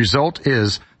 The result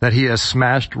is that he has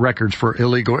smashed records for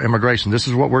illegal immigration. This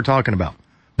is what we're talking about.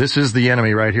 This is the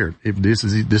enemy right here. This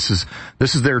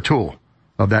is their tool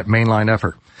of that mainline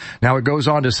effort. Now it goes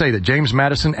on to say that James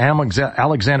Madison,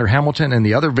 Alexander Hamilton, and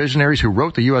the other visionaries who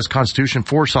wrote the U.S. Constitution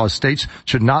foresaw states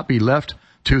should not be left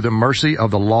to the mercy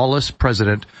of the lawless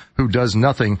president who does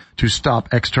nothing to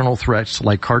stop external threats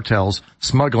like cartels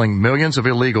smuggling millions of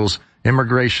illegals,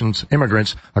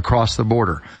 immigrants across the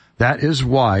border. That is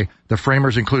why the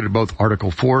framers included both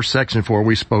Article 4, Section 4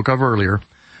 we spoke of earlier,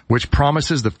 which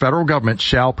promises the federal government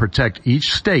shall protect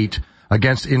each state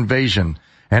against invasion,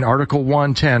 and Article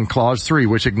 110, Clause 3,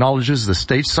 which acknowledges the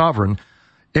state's sovereign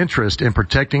interest in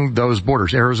protecting those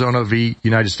borders, Arizona v.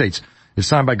 United States. It's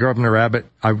signed by Governor Abbott.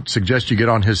 I would suggest you get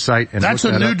on his site and that's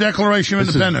a new Declaration of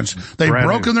Independence. They've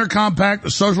broken their compact. The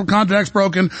social contract's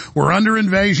broken. We're under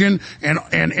invasion and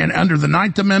under the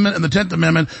 9th Amendment and the 10th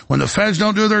Amendment. When the feds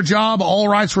don't do their job, all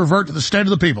rights revert to the state of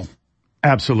the people.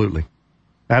 Absolutely.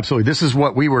 Absolutely. This is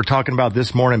what we were talking about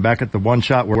this morning back at the One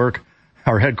Shot Work,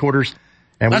 our headquarters.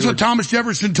 And that's what Thomas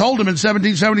Jefferson told him in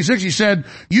 1776. He said,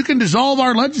 you can dissolve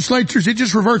our legislatures. It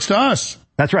just reverts to us.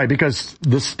 That's right, because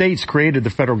the states created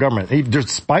the federal government.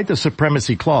 Despite the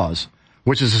Supremacy Clause,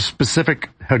 which is a specific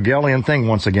Hegelian thing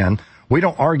once again, we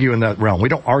don't argue in that realm. We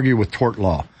don't argue with tort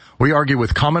law. We argue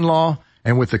with common law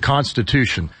and with the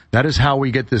Constitution. That is how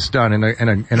we get this done.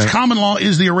 Common law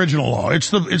is the original law. It's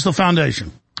the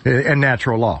foundation. And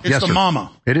natural law. It's the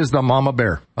mama. It is the mama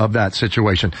bear of that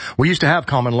situation. We used to have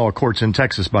common law courts in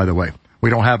Texas, by the way.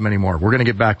 We don't have them anymore. We're going to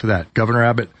get back to that. Governor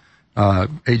Abbott,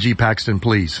 A.G. Paxton,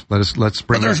 please. Let's bring that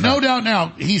back. There's no doubt now.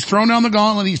 He's thrown down the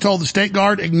gauntlet. He's told the State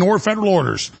Guard, ignore federal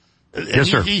orders. Yes,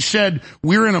 sir. He said,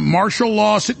 we're in a martial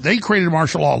law. They created a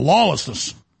martial law.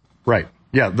 Lawlessness. Right.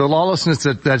 Yeah. The lawlessness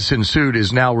that's ensued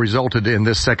is now resulted in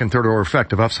this second, third order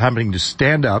effect of us having to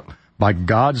stand up by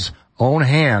God's own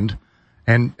hand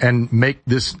and make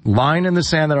this line in the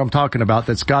sand that I'm talking about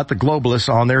that's got the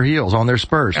globalists on their heels, on their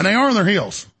spurs. And they are on their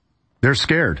heels. They're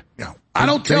scared. Yeah. I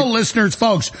don't tell listeners,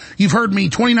 folks, you've heard me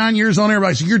 29 years on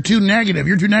everybody say, you're too negative.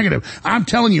 You're too negative. I'm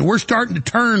telling you, we're starting to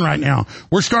turn right now.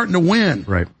 We're starting to win.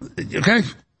 Right. Okay.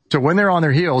 So when they're on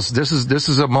their heels, this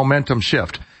is a momentum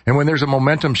shift. And when there's a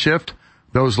momentum shift,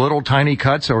 those little tiny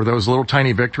cuts or those little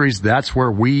tiny victories, that's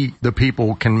where we, the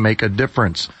people, can make a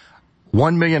difference.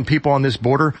 1 million people on this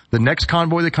border. The next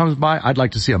convoy that comes by, I'd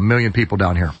like to see 1 million people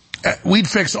down here. We'd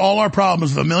fix all our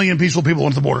problems with 1 million peaceful people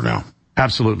on the border now.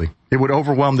 Absolutely. It would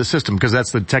overwhelm the system because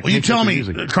that's the technique. Well, you tell me,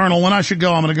 Colonel, when I should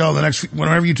go, I'm going to go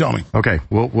whenever you tell me. Okay.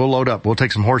 We'll load up. We'll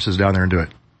take some horses down there and do it.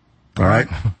 All right.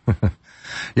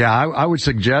 Yeah. I would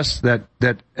suggest that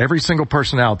every single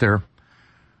person out there,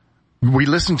 we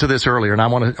listened to this earlier and I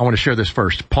want to share this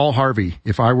first. Paul Harvey,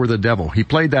 If I Were the Devil. He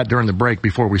played that during the break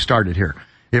before we started here.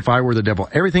 If I Were the Devil.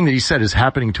 Everything that he said is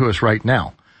happening to us right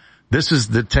now. This is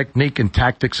the technique and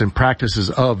tactics and practices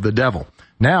of the devil.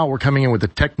 Now we're coming in with the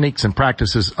techniques and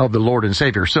practices of the Lord and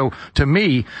Savior. So to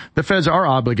me, the feds are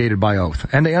obligated by oath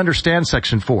and they understand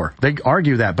Section 4. They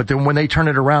argue that, but then when they turn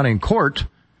it around in court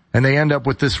and they end up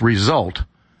with this result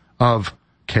of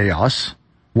chaos,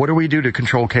 what do we do to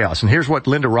control chaos? And here's what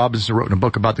Linda Robinson wrote in a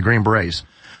book about the Green Berets.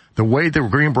 The way the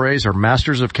Green Berets are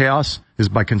masters of chaos is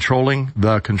by controlling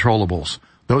the controllables.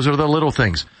 Those are the little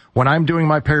things. When I'm doing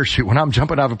my parachute, when I'm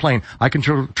jumping out of a plane, I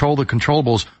control the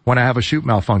controllables when I have a chute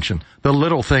malfunction. The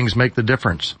little things make the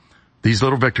difference. These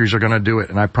little victories are going to do it,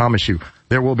 and I promise you,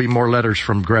 there will be more letters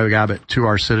from Greg Abbott to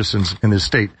our citizens in this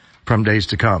state from days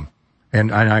to come.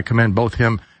 And I commend both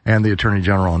him and the Attorney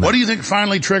General on that. What do you think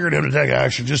finally triggered him to take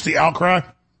action? Just the outcry?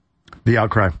 The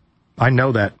outcry. I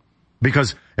know that.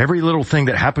 Because every little thing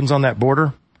that happens on that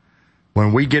border,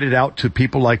 when we get it out to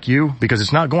people like you, because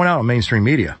it's not going out on mainstream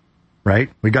media.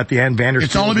 Right? We got the Ann Vandersteel.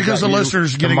 It's only because the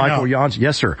listeners getting Michael out. Jans.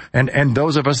 Yes, sir. And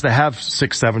those of us that have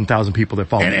 6,000-7,000 people that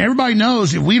follow. And everybody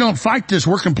knows if we don't fight this,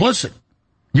 we're complicit.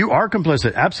 You are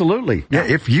complicit. Absolutely. Yeah.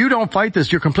 If you don't fight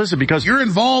this, you're complicit because you're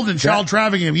involved in child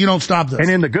trafficking if you don't stop this. And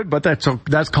in the good, but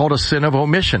that's called a sin of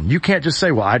omission. You can't just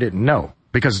say, well, I didn't know.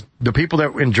 Because the people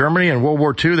that in Germany in World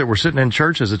War II that were sitting in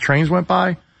church as the trains went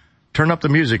by, turn up the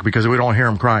music because we don't hear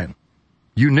them crying.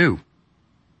 You knew.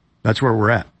 That's where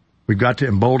we're at. We've got to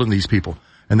embolden these people.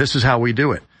 And this is how we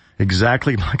do it.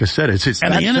 Exactly like I said, it's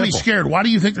and the enemy's simple. Scared. Why do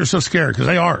you think they're so scared? Because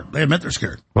they are. They admit they're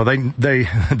scared. Well, they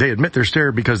admit they're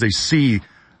scared because they see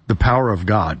the power of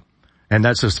God. And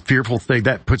that's a fearful thing.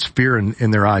 That puts fear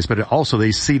in their eyes. But also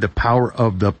they see the power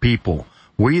of the people.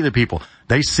 We the people.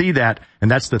 They see that, and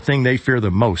that's the thing they fear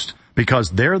the most.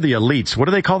 Because they're the elites. What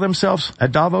do they call themselves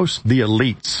at Davos? The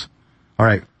elites. All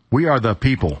right. We are the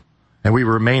people. And we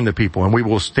remain the people, and we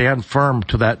will stand firm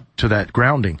to that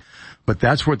grounding. But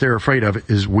that's what they're afraid of,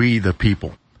 is we the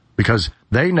people. Because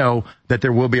they know that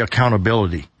there will be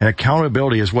accountability. And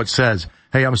accountability is what says,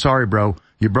 hey, I'm sorry, bro,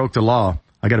 you broke the law,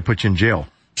 I gotta put you in jail.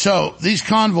 So, these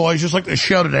convoys, just like the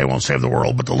show today won't save the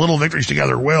world, but the little victories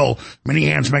together will. Many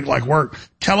hands make light work.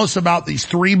 Tell us about these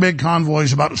 3 big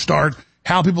convoys about to start,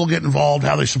 how people get involved,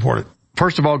 how they support it.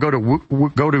 First of all, go to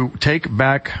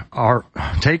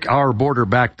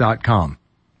takeourborderback.com.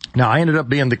 Now, I ended up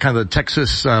being the kind of the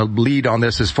Texas lead on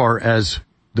this as far as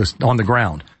on the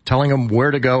ground, telling them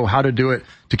where to go, how to do it,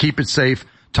 to keep it safe,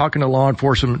 talking to law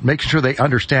enforcement, making sure they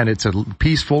understand it's a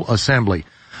peaceful assembly.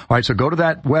 All right, so go to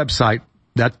that website.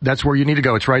 That's where you need to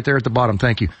go. It's right there at the bottom.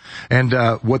 Thank you. And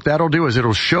what that'll do is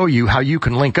it'll show you how you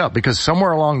can link up, because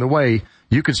somewhere along the way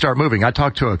you could start moving. I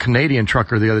talked to a Canadian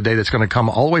trucker the other day that's going to come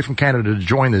all the way from Canada to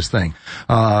join this thing.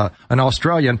 An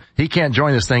Australian, he can't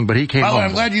join this thing, but he came. By the way,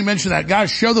 I'm glad you mentioned that. Guys,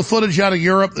 show the footage out of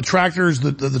Europe, the tractors,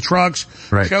 the trucks.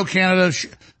 Right. Show Canada.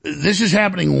 This is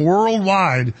happening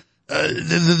worldwide.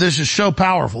 This is so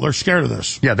powerful. They're scared of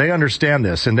this. Yeah, they understand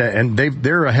this, and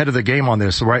they're ahead of the game on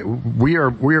this, right? We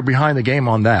are behind the game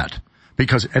on that,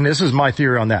 because, and this is my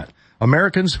theory on that.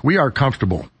 Americans, we are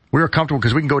comfortable. We are comfortable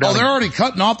because we can go down. Oh, they're already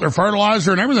cutting off their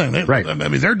fertilizer and everything. Right. I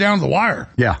mean, they're down to the wire.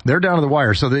 Yeah, they're down to the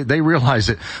wire, so they realize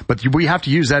it. But we have to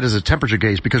use that as a temperature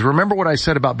gauge, because remember what I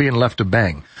said about being left to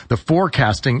bang. The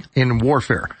forecasting in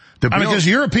warfare. Because I'm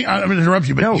going to interrupt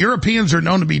you, but Europeans are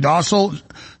known to be docile.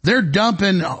 They're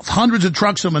dumping hundreds of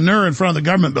trucks of manure in front of the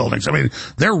government buildings. I mean,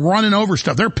 they're running over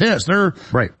stuff. They're pissed.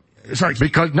 Right. Sorry.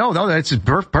 Because, no, that's a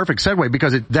perfect segue,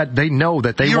 because they know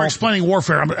that they won't. You're explaining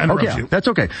warfare. I'm interrupting you. That's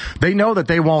okay. They know that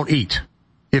they won't eat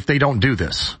if they don't do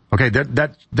this. Okay.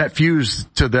 That fuse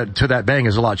to that bang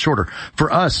is a lot shorter.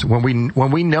 For us,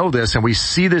 when we know this and we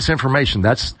see this information,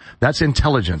 that's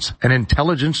intelligence. And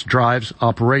intelligence drives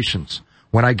operations.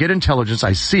 When I get intelligence,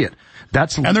 I see it.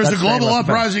 And there's a global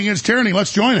uprising against tyranny.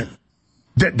 Let's join it.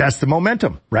 That's the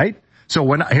momentum, right? So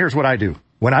here's what I do.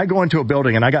 When I go into a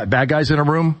building and I got bad guys in a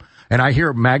room and I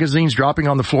hear magazines dropping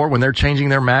on the floor when they're changing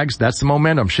their mags, that's the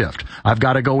momentum shift. I've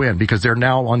got to go in because they're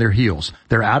now on their heels.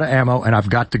 They're out of ammo and I've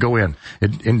got to go in.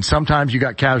 And sometimes you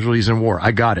got casualties in war.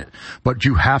 I got it. But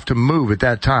you have to move at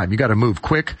that time. You got to move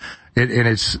quick. And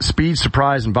it's speed,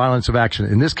 surprise, and violence of action.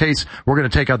 In this case, we're going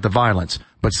to take out the violence.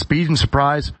 But speed and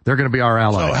surprise, they're going to be our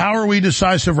allies. So how are we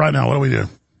decisive right now? What do we do?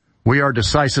 We are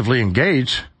decisively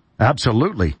engaged.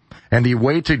 Absolutely. And the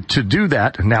way to do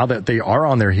that, now that they are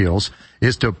on their heels,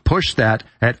 is to push that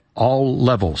at all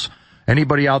levels.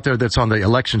 Anybody out there that's on the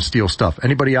election steal stuff,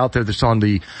 anybody out there that's on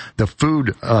the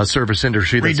food service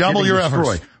industry, that's redouble your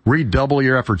efforts. Redouble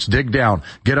your efforts. Dig down.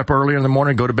 Get up earlier in the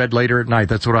morning, go to bed later at night.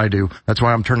 That's what I do. That's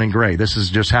why I'm turning gray. This is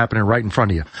just happening right in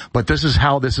front of you. But this is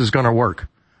how this is going to work.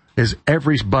 Is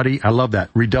everybody, I love that.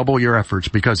 Redouble your efforts,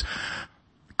 because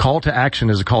call to action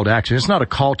is a call to action. It's not a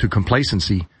call to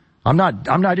complacency.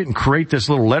 I didn't create this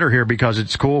little letter here because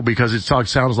it's cool, because it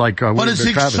sounds like, but it's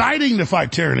exciting to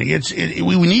fight tyranny.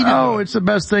 We need to. Oh, it's the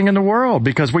best thing in the world,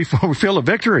 because we feel a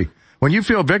victory. When you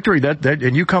feel victory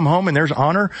and you come home and there's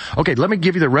honor. Okay, let me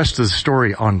give you the rest of the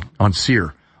story on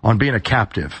SEER, on being a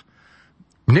captive.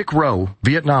 Nick Rowe,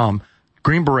 Vietnam,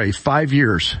 Green Beret, 5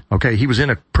 years. Okay, he was in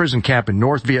a prison camp in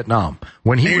North Vietnam.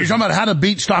 You're talking about how to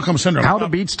beat Stockholm Syndrome. How to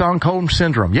beat Stockholm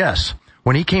Syndrome, yes.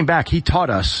 When he came back, he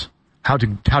taught us how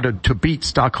to beat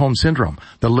Stockholm Syndrome.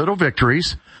 The little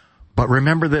victories, but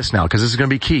remember this now, because this is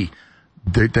going to be key.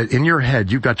 That in your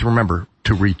head, you've got to remember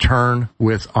to return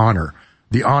with honor.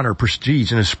 The honor,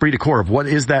 prestige, and esprit de corps of what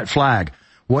is that flag?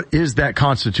 What is that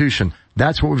Constitution?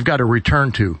 That's what we've got to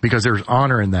return to, because there's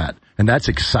honor in that. And that's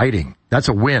exciting. That's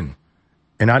a win.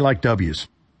 And I like W's.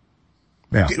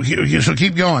 Yeah. So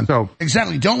keep going.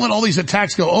 Exactly. Don't let all these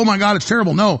attacks go, oh my God, it's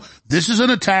terrible. No, this is an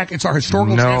attack. It's our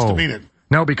historical chance to beat it.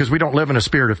 No, because we don't live in a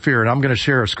spirit of fear, and I'm going to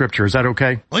share a scripture. Is that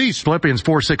okay? Please. Philippians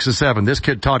 4, 6, and 7. This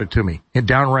kid taught it to me in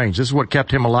downrange. This is what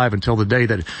kept him alive until the day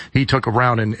that he took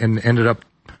around and ended up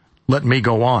letting me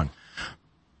go on.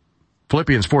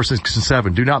 Philippians 4, 6, and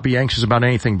 7. Do not be anxious about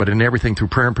anything, but in everything through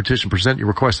prayer and petition, present your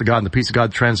requests to God, and the peace of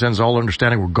God that transcends all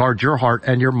understanding will guard your heart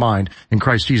and your mind in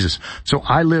Christ Jesus. So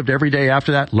I lived every day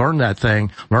after that, learned that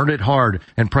thing, learned it hard,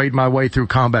 and prayed my way through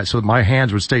combat so that my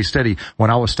hands would stay steady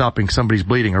when I was stopping somebody's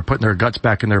bleeding or putting their guts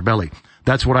back in their belly.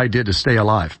 That's what I did to stay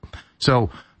alive. So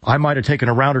I might have taken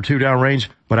a round or two downrange,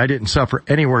 but I didn't suffer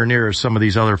anywhere near as some of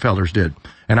these other fellers did.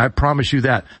 And I promise you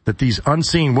that these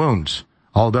unseen wounds,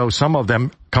 although some of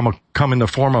them come in the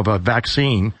form of a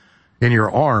vaccine in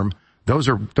your arm, those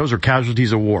are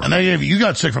casualties of war. And you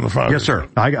got sick from the fire. Yes, sir.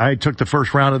 I took the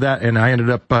first round of that, and I ended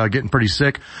up getting pretty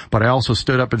sick. But I also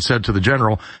stood up and said to the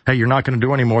general, hey, you're not going to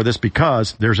do any more of this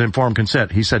because there's informed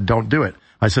consent. He said, don't do it.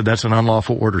 I said, that's an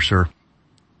unlawful order, sir.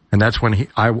 And that's when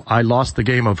I lost the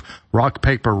game of rock,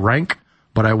 paper, rank,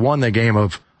 but I won the game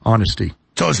of honesty.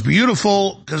 So it's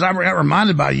beautiful, because I got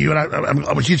reminded by you, and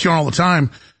I would teach you on all the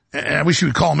time. And I wish you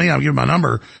would call me. I'll give you my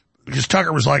number, because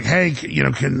Tucker was like, hey,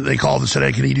 can they called and said,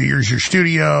 hey, can he do your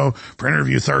studio for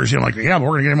interview Thursday? I'm like, yeah, but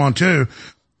we're going to get him on too.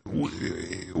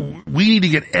 We need to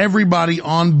get everybody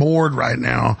on board right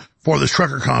now for this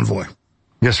trucker convoy.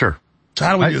 Yes, sir. So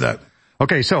how do we do that?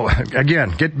 Okay. So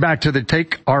again, get back to the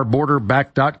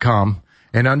takeourborderback.com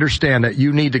and understand that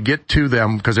you need to get to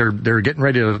them, because they're getting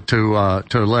ready to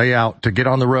lay out, to get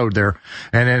on the road there.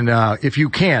 And then, if you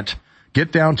can't,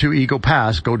 get down to Eagle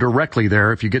Pass, go directly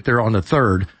there if you get there on the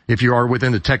 3rd, if you are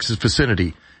within the Texas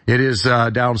vicinity. It is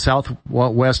down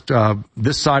southwest,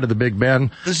 this side of the Big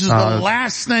Bend. This is the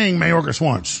last thing Mayorkas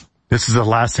wants. This is the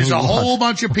last thing. There's a whole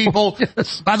bunch of people.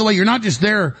 Yes. By the way, you're not just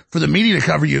there for the media to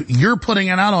cover you. You're putting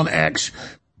it out on X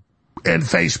and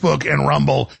Facebook and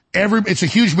Rumble. It's a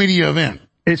huge media event.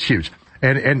 It's huge.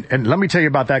 And let me tell you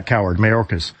about that coward,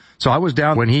 Mayorkas. So I was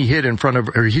down when he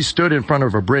stood in front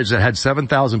of a bridge that had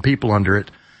 7,000 people under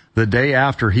it the day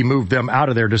after he moved them out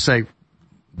of there to say,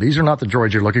 these are not the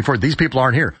droids you're looking for. These people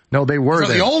aren't here. No, they were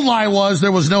there. The old lie was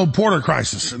there was no border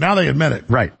crisis. Now they admit it.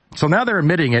 Right. So now they're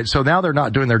admitting it. So now they're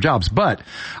not doing their jobs. But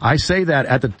I say that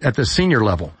at the senior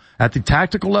level. At the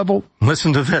tactical level,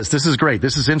 listen to this. This is great.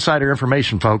 This is insider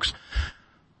information, folks.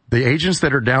 The agents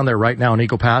that are down there right now in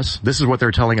Eagle Pass, this is what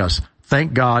they're telling us.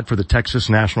 Thank God for the Texas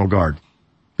National Guard,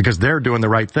 because they're doing the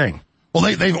right thing.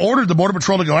 Well, they've ordered the Border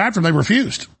Patrol to go after them. They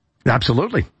refused.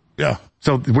 Absolutely. Yeah.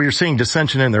 So we're seeing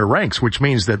dissension in their ranks, which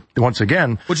means that, once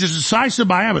again... Which is decisive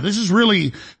by Abbott. This is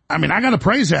really... I got to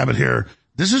praise Abbott here.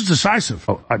 This is decisive.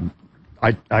 Oh,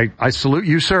 I salute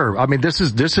you, sir. This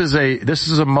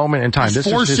is a moment in time. He's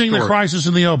forcing the crisis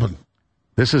in the open.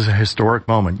 This is a historic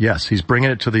moment. Yes, he's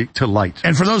bringing it to light.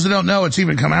 And for those that don't know, it's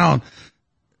even come out.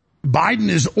 Biden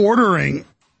is ordering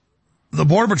the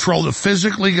Border Patrol to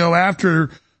physically go after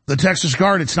the Texas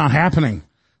Guard. It's not happening.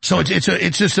 So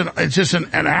it's just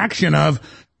an action of,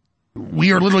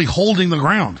 we are literally holding the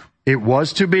ground. It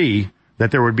was to be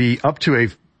that there would be up to a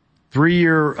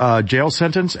 3-year jail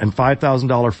sentence and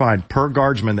 $5,000 fine per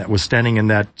guardsman that was standing in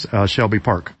that Shelby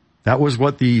Park. That was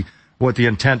what the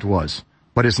intent was.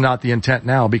 But it's not the intent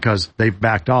now, because they've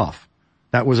backed off.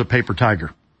 That was a paper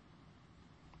tiger.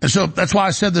 And so that's why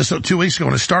I said this 2 weeks ago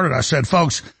when it started. I said,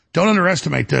 folks, don't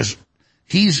underestimate this.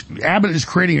 Abbott is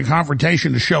creating a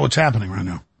confrontation to show what's happening right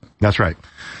now. That's right.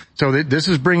 So this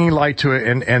is bringing light to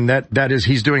it, and that is,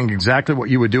 he's doing exactly what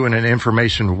you would do in an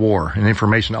information war, an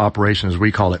information operation, as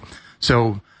we call it.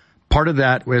 So part of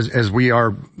that was, as we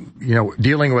are,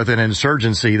 dealing with an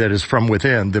insurgency that is from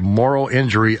within, the moral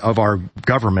injury of our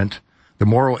government, the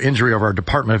moral injury of our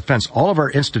Department of Defense. All of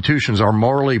our institutions are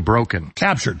morally broken.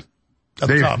 Captured.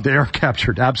 They are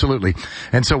captured, absolutely.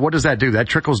 And so what does that do? That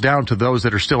trickles down to those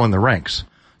that are still in the ranks.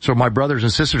 So my brothers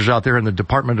and sisters out there in the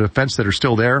Department of Defense that are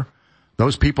still there,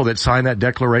 those people that signed that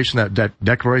declaration, that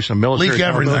declaration of military, leak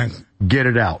everything. Get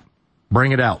it out.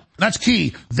 Bring it out. That's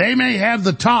key. They may have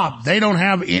the top. They don't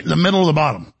have the middle or the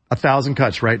bottom. 1,000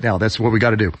 cuts right now. That's what we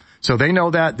got to do. So they know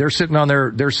that. They're sitting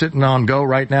on go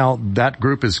right now. That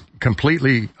group is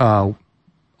completely,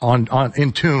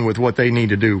 in tune with what they need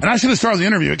to do. And I should have started the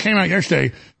interview. It came out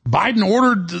yesterday. Biden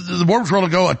ordered the Border Patrol to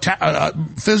go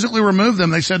physically remove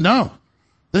them. They said no.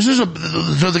 This is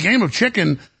the game of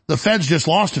chicken. The feds just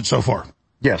lost it so far.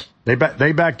 Yes, they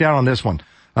backed down on this one.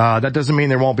 That doesn't mean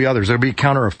there won't be others. There'll be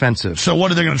counteroffensive. So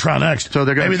what are they going to try next? So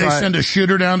they're going to they send a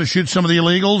shooter down to shoot some of the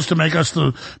illegals to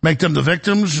make them the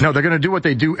victims? No, they're going to do what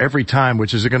they do every time,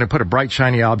 which is they're going to put a bright,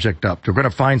 shiny object up. They're going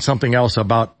to find something else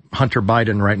about Hunter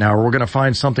Biden right now, or we're going to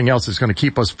find something else that's going to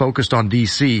keep us focused on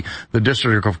D.C., the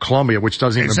District of Columbia, which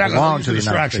doesn't even belong to the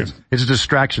United States. It's a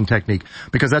distraction technique,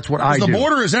 because that's what I do. The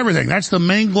border is everything. That's the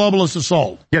main globalist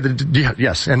assault.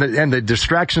 Yes, and the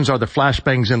distractions are the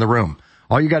flashbangs in the room.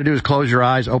 All you got to do is close your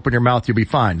eyes, open your mouth, you'll be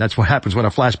fine. That's what happens when a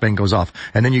flashbang goes off,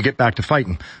 and then you get back to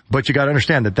fighting. But you got to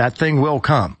understand that thing will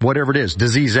come, whatever it is.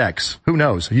 Disease X, who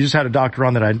knows? You just had a doctor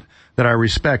on that I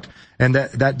respect, and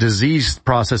that disease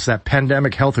process, that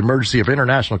pandemic health emergency of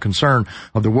international concern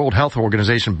of the World Health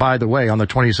Organization. By the way, on the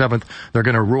 27th, they're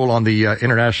going to rule on the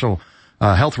international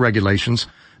health regulations.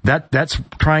 That's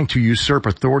trying to usurp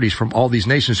authorities from all these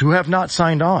nations who have not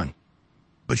signed on.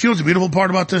 But you know what the beautiful part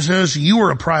about this is? You were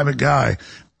a private guy.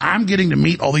 I'm getting to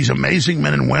meet all these amazing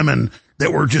men and women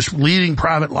that were just leading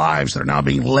private lives that are now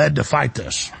being led to fight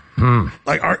this.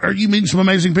 Like, are you meeting some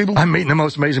amazing people? I'm meeting the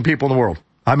most amazing people in the world.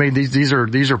 I mean, these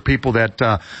are people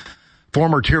that,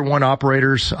 former tier 1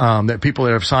 operators, that people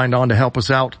that have signed on to help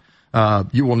us out.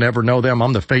 You will never know them.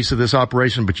 I'm the face of this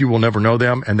operation, but you will never know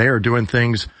them. And they are doing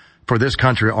things for this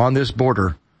country on this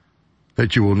border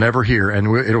that you will never hear. And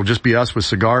it'll just be us with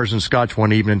cigars and scotch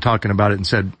one evening talking about it and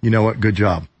said, you know what? Good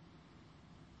job.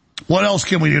 What else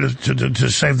can we do to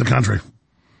save the country?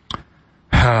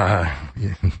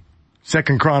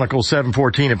 2 Chronicles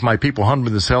 7:14, if my people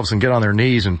humble themselves and get on their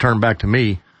knees and turn back to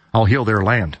me, I'll heal their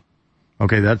land.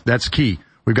 Okay, that's key.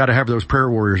 We've got to have those prayer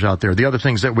warriors out there. The other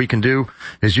things that we can do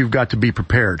is you've got to be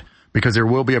prepared, because there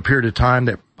will be a period of time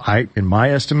that in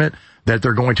my estimate, that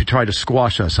they're going to try to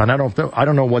squash us. And I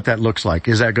don't know what that looks like.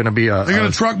 Is that going to be they're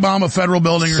going to truck bomb a federal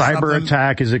building or cyber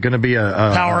attack? Is it going to be a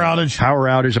power outage? Power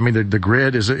outage. I mean, the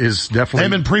grid is definitely.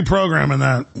 They've been pre-programming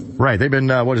that. Right. They've been,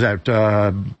 what is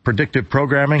that, predictive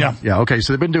programming? Yeah. Okay.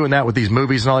 So they've been doing that with these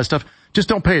movies and all that stuff. Just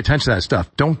don't pay attention to that stuff.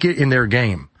 Don't get in their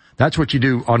game. That's what you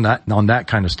do on that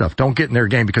kind of stuff. Don't get in their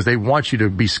game, because they want you to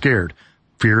be scared.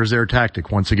 Fear is their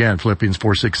tactic. Once again, Philippians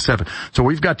 4:6-7. So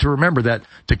we've got to remember that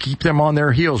to keep them on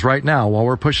their heels right now while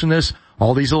we're pushing this.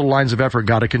 All these little lines of effort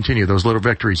got to continue, those little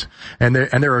victories. And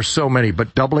there are so many,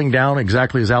 but doubling down,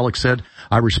 exactly as Alex said,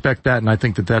 I respect that. And I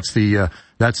think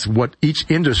that's what each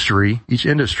industry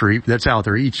that's out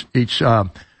there, each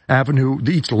avenue,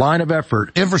 each line of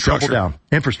effort.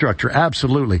 Infrastructure,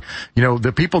 absolutely. You know,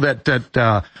 the people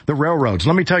the railroads.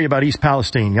 Let me tell you about East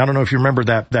Palestine. I don't know if you remember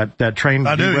that train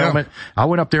derailment. Yeah. I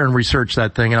went up there and researched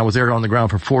that thing, and I was there on the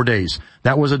ground for 4 days.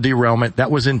 That was a derailment. That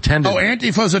was intended. Oh,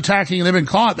 Antifa's attacking, and they've been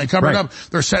caught. They covered it up.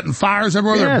 They're setting fires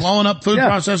everywhere. Yes. They're blowing up food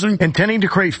processing. Intending to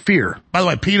create fear. By the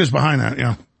way, Pete is behind that,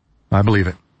 yeah. I believe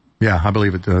it. Yeah, I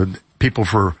believe it. People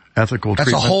for ethical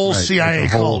treatment. That's a whole CIA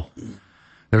cult.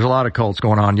 There's a lot of cults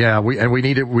going on. Yeah, we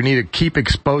need to keep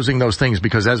exposing those things,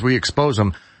 because as we expose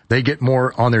them, they get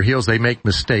more on their heels. They make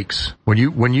mistakes. When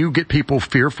you get people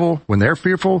fearful, when they're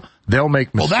fearful, they'll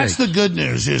make mistakes. Well, that's the good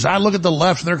news is I look at the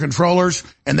left and their controllers,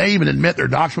 and they even admit their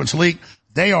documents leak.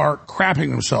 They are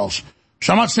crapping themselves.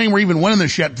 So I'm not saying we're even winning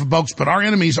this yet, folks, but our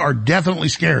enemies are definitely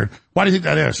scared. Why do you think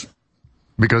that is?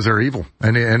 Because they're evil,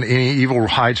 and any evil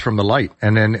hides from the light,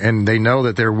 and they know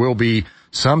that there will be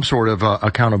some sort of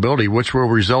accountability, which will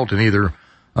result in either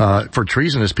for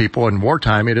treasonous people in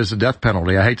wartime, it is a death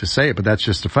penalty. I hate to say it, but that's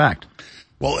just a fact.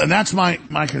 Well, and that's my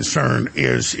concern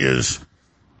is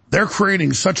they're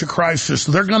creating such a crisis.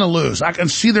 They're going to lose. I can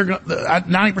see they're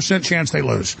 90% chance they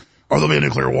lose, or there'll be a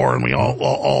nuclear war and we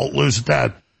all lose at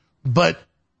that. But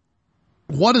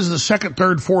what is the second,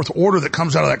 third, fourth order that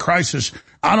comes out of that crisis?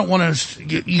 I don't want to,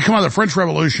 you come out of the French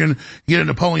Revolution, you get a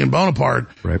Napoleon Bonaparte,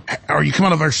 right, or you come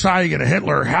out of Versailles, you get a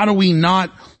Hitler. How do we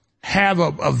not have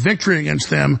a victory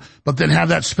against them, but then have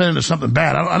that spin into something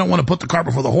bad? I don't want to put the cart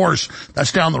before the horse.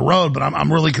 That's down the road, but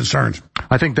I'm really concerned.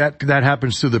 I think that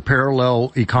happens through the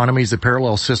parallel economies, the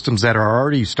parallel systems that are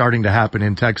already starting to happen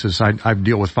in Texas. I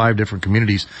deal with 5 different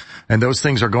communities, and those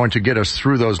things are going to get us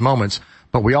through those moments.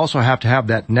 But we also have to have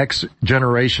that next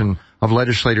generation of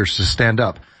legislators to stand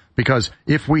up. Because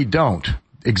if we don't,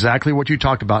 exactly what you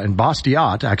talked about, and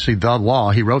Bastiat, actually the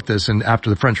law, he wrote this, and after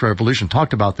the French Revolution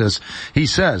talked about this, he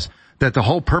says that the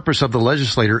whole purpose of the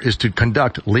legislator is to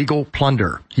conduct legal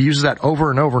plunder. He uses that over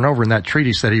and over and over in that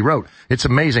treatise that he wrote. It's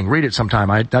amazing. Read it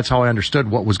sometime. That's how I understood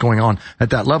what was going on at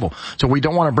that level. So we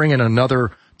don't want to bring in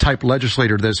another type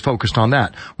legislator that's focused on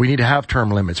that. We need to have term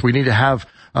limits. We need to have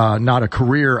not a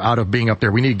career out of being up there.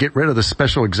 We need to get rid of the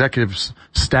special executives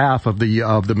staff of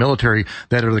the military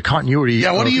that are the continuity.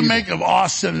 Yeah, what do you make of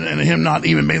Austin and him not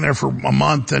even being there for a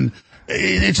month? And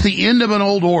it's the end of an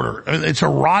old order. It's a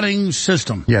rotting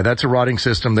system. Yeah, that's a rotting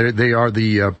system. They are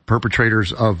the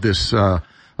perpetrators of this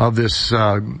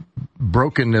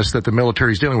brokenness that the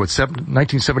military is dealing with.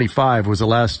 1975 was the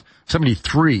last,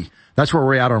 73. That's where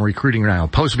we're at on recruiting now,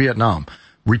 post-Vietnam.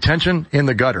 Retention in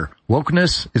the gutter.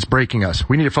 Wokeness is breaking us.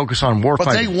 We need to focus on war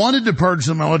fighting. But they wanted to purge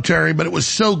the military, but it was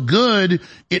so good,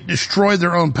 it destroyed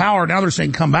their own power. Now they're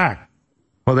saying come back.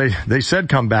 Well, they said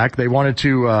come back. They wanted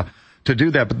to do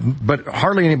that, but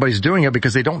hardly anybody's doing it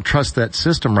because they don't trust that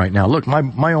system right now. Look,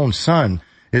 my own son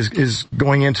is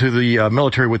going into the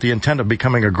military with the intent of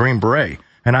becoming a Green Beret.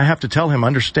 And I have to tell him,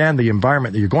 understand the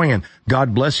environment that you're going in.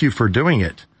 God bless you for doing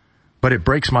it. But it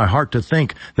breaks my heart to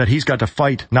think that he's got to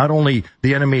fight not only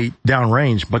the enemy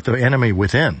downrange, but the enemy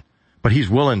within. But he's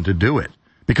willing to do it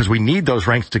because we need those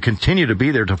ranks to continue to be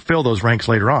there to fill those ranks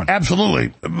later on.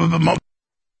 Absolutely.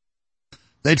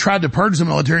 They tried to purge the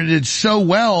military. It did so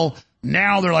well.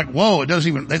 Now they're like, whoa, it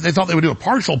doesn't even, they thought they would do a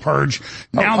partial purge.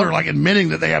 Now they're like admitting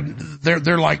that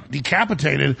they're like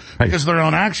decapitated because of their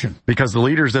own action. Because the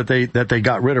leaders that they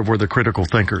got rid of were the critical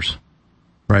thinkers.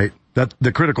 Right? That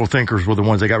the critical thinkers were the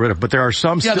ones they got rid of, but there are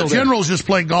some still there. Yeah, the generals just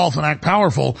play golf and act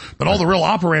powerful, but all the real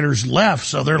operators left,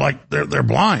 so they're like, they're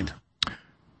blind.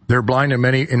 They're blind in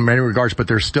many regards, but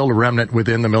there's still a remnant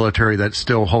within the military that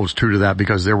still holds true to that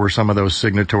because there were some of those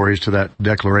signatories to that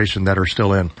declaration that are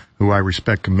still in, who I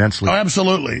respect immensely. Oh,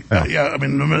 absolutely. Yeah, I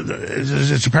mean,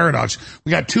 it's a paradox.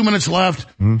 We got 2 minutes left.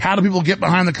 Mm-hmm. How do people get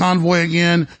behind the convoy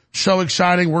again? So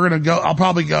exciting. We're going to go. I'll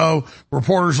probably go.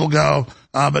 Reporters will go.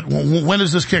 But when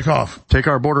does this kick off?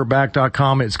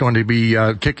 TakeOurBorderBack.com. It's going to be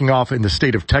kicking off in the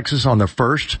state of Texas on the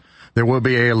 1st. There will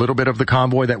be a little bit of the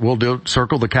convoy that will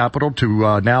circle the Capitol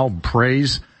to now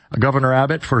praise Governor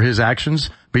Abbott for his actions.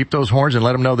 Beep those horns and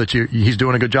let him know that he's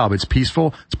doing a good job. It's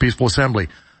peaceful. It's peaceful assembly.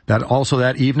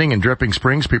 That evening in Dripping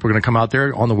Springs, people are going to come out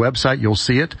there on the website. You'll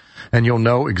see it and you'll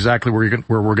know exactly where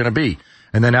we're going to be.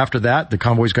 And then after that, the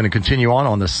convoy is going to continue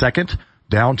on the 2nd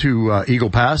down to Eagle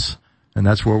Pass. And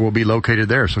that's where we'll be located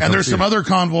there. So and there's some other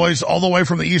convoys all the way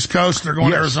from the East Coast. They're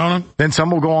going to Arizona. Then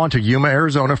some will go on to Yuma,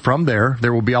 Arizona. From there,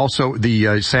 there will be also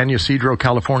the San Ysidro,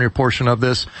 California portion of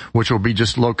this, which will be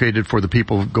just located for the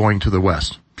people going to the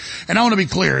west. And I want to be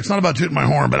clear. It's not about tooting my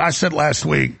horn, but I said last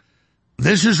week,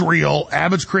 this is real.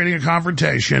 Abbott's creating a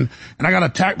confrontation. And I got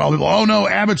attacked by people. Oh, no,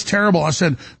 Abbott's terrible. I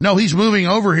said, no, he's moving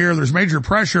over here. There's major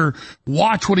pressure.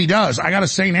 Watch what he does. I got to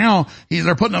say now,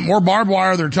 they're putting up more barbed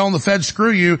wire. They're telling the Fed, screw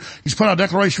you. He's put out a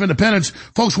Declaration of Independence.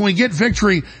 Folks, when we get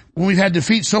victory, when we've had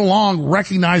defeat so long,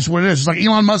 recognize what it is. It's like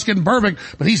Elon Musk getting perfect,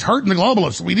 but he's hurting the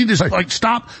globalists. We need to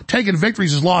stop taking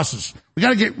victories as losses. We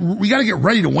gotta get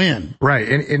ready to win. Right.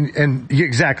 And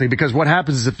exactly, because what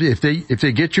happens is if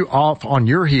they get you off on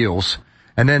your heels,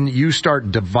 and then you start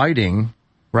dividing,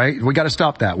 right? We got to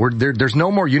stop that. There's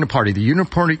no more uniparty. The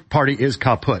uniparty party is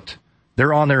kaput.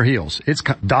 They're on their heels. It's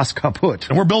das kaput.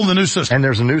 And we're building a new system. And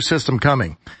there's a new system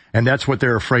coming. And that's what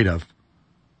they're afraid of.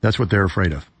 That's what they're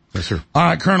afraid of. Yes, sir. All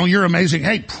right, Colonel, you're amazing.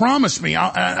 Hey, promise me.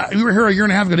 You were here a year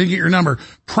and a half ago. Didn't get your number.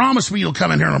 Promise me you'll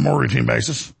come in here on a more routine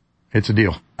basis. It's a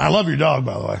deal. I love your dog,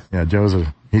 by the way. Yeah,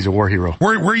 he's a war hero.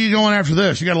 Where are you going after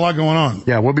this? You got a lot going on.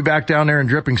 Yeah, we'll be back down there in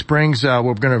Dripping Springs.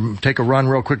 We're going to take a run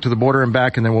real quick to the border and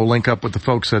back, and then we'll link up with the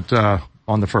folks on the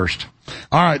 1st.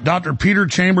 All right,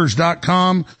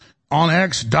 drpeterchambers.com, on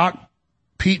X, Doc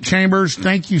Pete Chambers.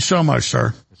 Thank you so much,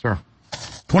 sir. Yes, sir.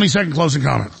 20-second closing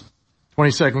comment.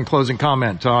 20-second closing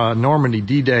comment. Normandy,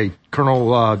 D-Day,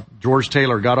 Colonel George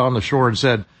Taylor got on the shore and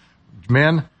said,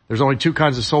 men, there's only 2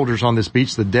 kinds of soldiers on this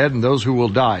beach, the dead and those who will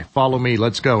die. Follow me,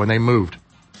 let's go. And they moved.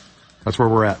 That's where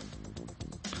we're at.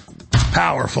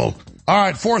 Powerful. All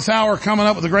right, fourth hour coming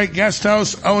up with a great guest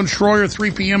host, Owen Schroyer,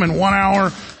 3 p.m. in 1 hour,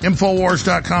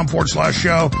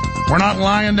 Infowars.com/show. We're not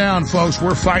lying down, folks.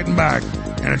 We're fighting back.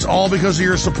 And it's all because of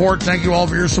your support. Thank you all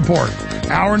for your support.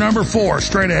 Hour number 4,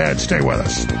 straight ahead. Stay with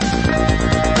us.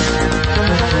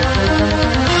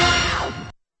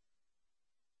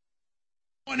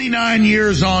 29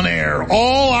 years on air.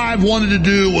 All I've wanted to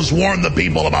do was warn the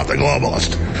people about the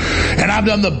globalist. And I've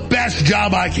done the best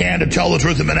job I can to tell the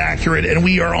truth and been accurate, and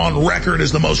we are on record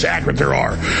as the most accurate there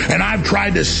are. And I've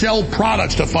tried to sell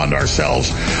products to fund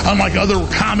ourselves. Unlike other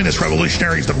communist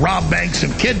revolutionaries that rob banks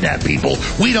and kidnap people,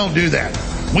 we don't do that.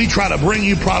 We try to bring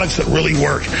you products that really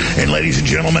work. And ladies and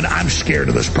gentlemen, I'm scared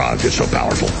of this product. It's so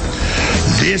powerful.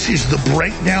 This is the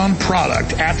breakdown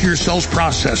product after your cells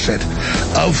process it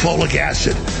of folic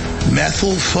acid,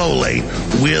 methylfolate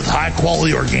with high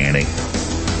quality organic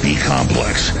B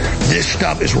complex. This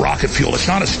stuff is rocket fuel. It's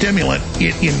not a stimulant.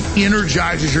 It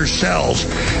energizes your cells,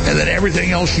 and then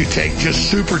everything else you take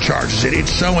just supercharges it.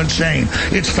 It's so insane.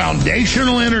 It's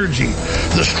foundational energy,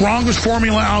 the strongest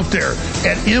formula out there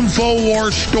at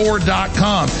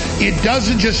InfoWarsStore.com. It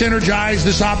doesn't just energize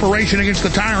this operation against the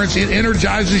tyrants. It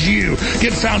energizes you.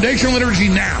 Get foundational energy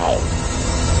now.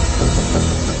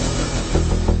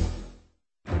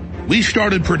 We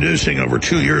started producing over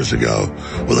 2 years ago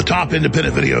with a top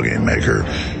independent video game maker,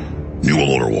 New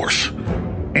World Order Wars.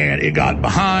 And it got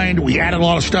behind. We added a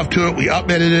lot of stuff to it. We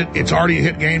updated it. It's already a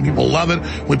hit game. People love it.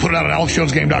 We put it out at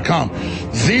AlexJonesGame.com.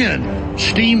 Then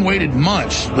Steam waited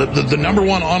months, the number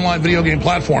one online video game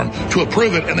platform, to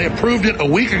approve it. And they approved it a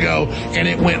week ago. And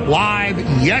it went live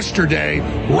yesterday,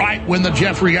 right when the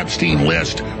Jeffrey Epstein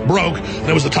list broke. And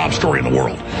it was the top story in the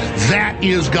world. That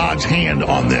is God's hand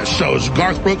on this. So as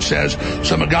Garth Brooks says,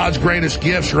 some of God's greatest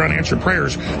gifts are unanswered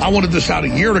prayers. I wanted this out a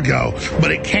year ago,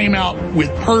 but it came out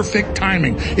with perfect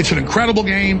timing. It's an incredible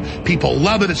game. People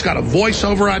love it. It's got a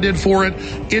voiceover I did for it.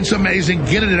 It's amazing.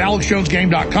 Get it at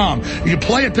AlexJonesGame.com. You can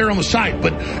play it there on the site,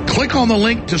 but click on the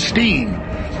link to Steam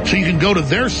so you can go to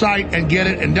their site and get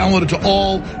it and download it to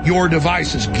all your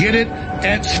devices. Get it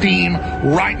at Steam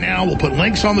right now. We'll put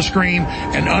links on the screen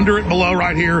and under it below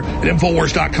right here at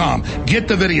Infowars.com. Get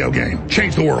the video game.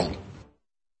 Change the world.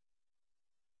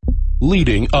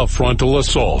 Leading a frontal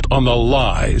assault on the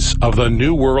lies of the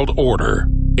New World Order.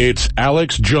 It's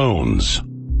Alex Jones.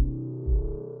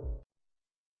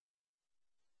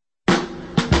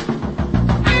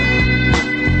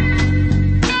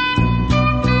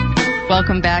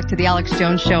 Welcome back to the Alex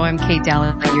Jones Show. I'm Kate Daly,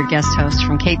 your guest host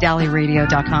from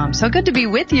KateDalyRadio.com. So good to be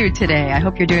with you today. I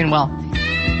hope you're doing well.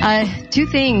 Two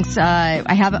things. I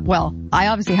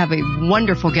obviously have a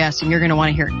wonderful guest, and you're going to want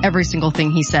to hear every single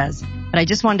thing he says. But I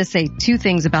just wanted to say two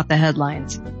things about the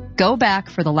headlines. Go back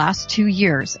for the last 2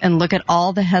 years and look at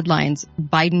all the headlines,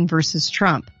 Biden versus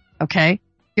Trump, okay?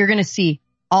 You're going to see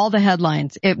all the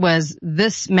headlines. It was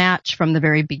this match from the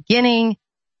very beginning.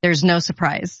 There's no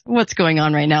surprise what's going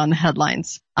on right now in the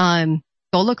headlines. Go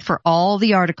look for all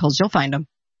the articles. You'll find them,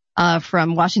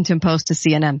 from Washington Post to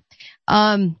CNN.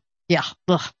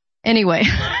 Anyway,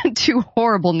 two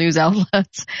horrible news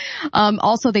outlets.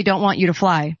 Also, they don't want you to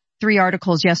fly. 3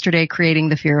 articles yesterday creating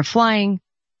the fear of flying.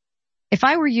 If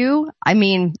I were you, I'm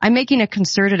making a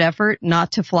concerted effort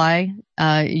not to fly,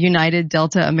 United,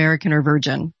 Delta, American, or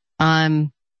Virgin.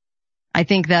 I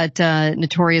think that,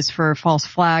 notorious for false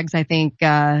flags. I think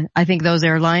those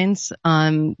airlines,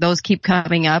 those keep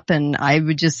coming up, and I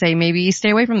would just say maybe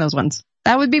stay away from those ones.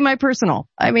 That would be my personal.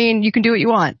 You can do what you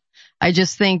want. I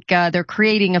just think, they're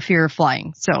creating a fear of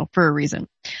flying. So for a reason.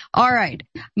 All right.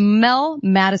 Mel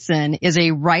Madison is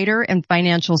a writer and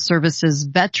financial services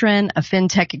veteran, a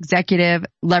fintech executive,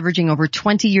 leveraging over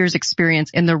 20 years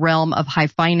experience in the realm of high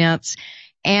finance,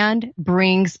 and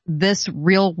brings this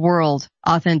real world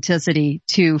authenticity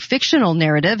to fictional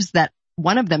narratives that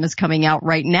one of them is coming out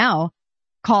right now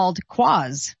called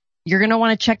Quaz. You're going to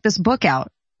want to check this book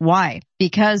out. Why?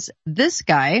 Because this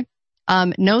guy,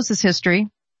 knows his history.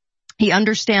 He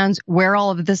understands where all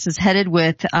of this is headed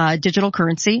with digital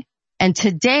currency. And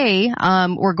today,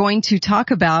 we're going to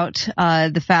talk about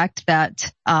the fact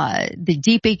that the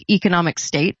Deep Economic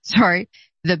State,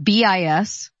 the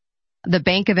BIS, the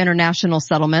Bank of International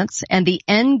Settlements, and the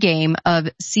end game of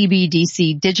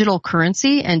CBDC digital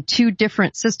currency, and 2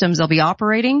 different systems they'll be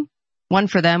operating. One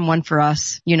for them, one for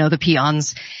us, the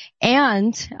peons.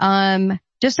 And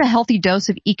just a healthy dose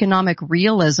of economic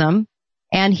realism.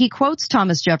 And he quotes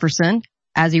Thomas Jefferson,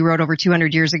 as he wrote over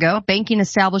 200 years ago, banking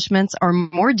establishments are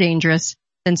more dangerous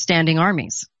than standing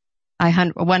armies. I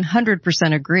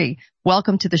 100% agree.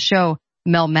 Welcome to the show,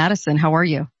 Mel Madison. How are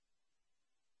you?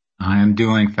 I am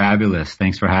doing fabulous.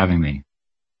 Thanks for having me.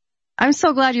 I'm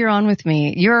so glad you're on with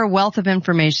me. You're a wealth of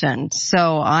information.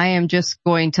 So I am just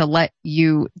going to let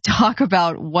you talk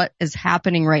about what is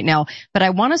happening right now. But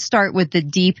I want to start with the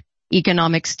deep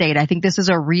economic state. I think this is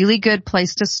a really good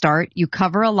place to start. You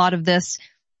cover a lot of this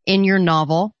in your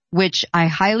novel, which I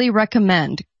highly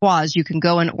recommend. Quoz, you can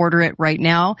go and order it right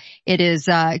now. It is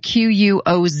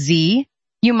QUOZ.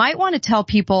 You might want to tell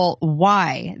people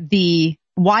why the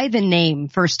name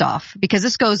first off, because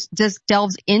this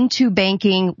delves into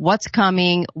banking, what's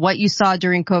coming, what you saw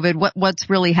during COVID, what's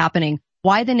really happening.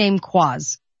 Why the name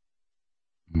Quoz?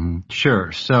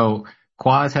 Sure. So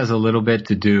Quoz has a little bit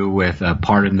to do with a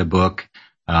part in the book,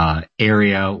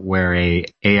 area where a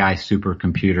AI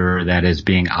supercomputer that is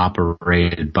being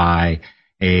operated by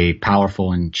a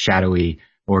powerful and shadowy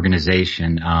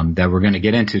organization that we're going to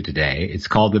get into today. It's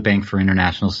called the Bank for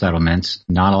International Settlements.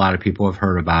 Not a lot of people have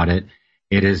heard about it.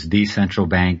 It is the central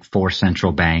bank for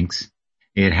central banks.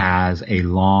 It has a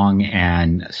long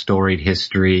and storied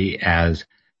history as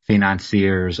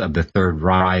financiers of the Third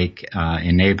Reich,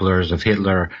 enablers of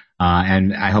Hitler,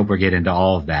 and I hope we'll get into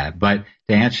all of that. But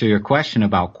to answer your question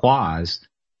about Quoz,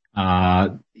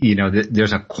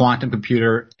 there's a quantum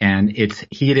computer and it's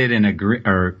heated in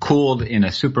cooled in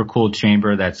a super cooled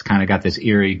chamber that's kind of got this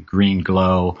eerie green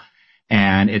glow,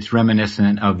 and it's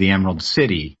reminiscent of the Emerald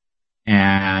City.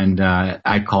 And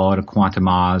I call it a Quantum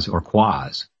Oz or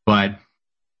Quoz. But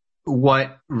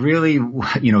what really,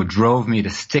 drove me to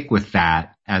stick with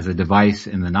that as a device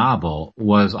in the novel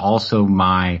was also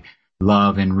my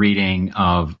love and reading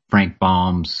of Frank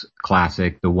Baum's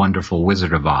classic, The Wonderful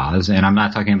Wizard of Oz. And I'm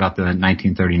not talking about the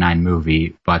 1939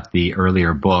 movie, but the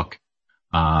earlier book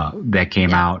that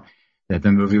came out that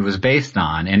the movie was based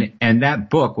on. And that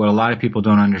book, what a lot of people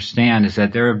don't understand is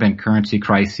that there have been currency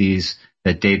crises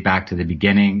that date back to the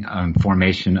beginning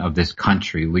formation of this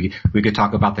country. We could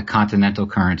talk about the continental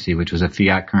currency, which was a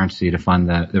fiat currency to fund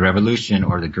the revolution,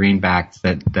 or the greenbacks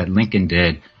that Lincoln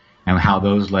did, and how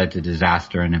those led to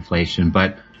disaster and inflation.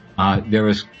 But there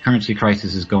was currency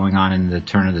crises going on in the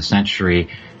turn of the century,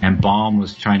 and Baum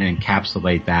was trying to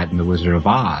encapsulate that in The Wizard of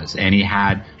Oz. And he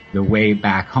had the way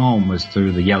back home was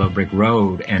through the yellow brick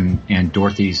road and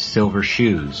Dorothy's silver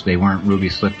shoes. They weren't ruby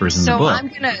slippers in the book. So I'm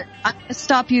gonna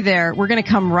stop you there. We're gonna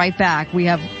come right back. We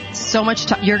have so much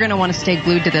time. You're gonna want to stay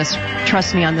glued to this.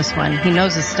 Trust me on this one. He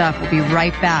knows his stuff. We'll be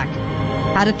right back.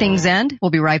 How did things end?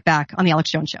 We'll be right back on The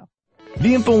Alex Jones Show.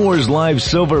 The InfoWars Live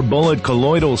Silver Bullet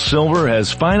Colloidal Silver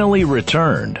has finally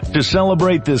returned. To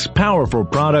celebrate this powerful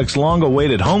product's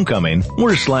long-awaited homecoming,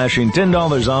 we're slashing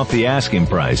 $10 off the asking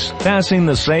price, passing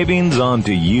the savings on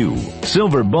to you.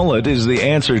 Silver Bullet is the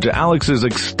answer to Alex's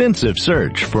extensive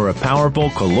search for a powerful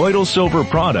colloidal silver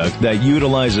product that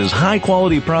utilizes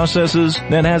high-quality processes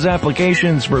that has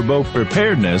applications for both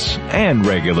preparedness and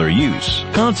regular use.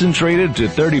 Concentrated to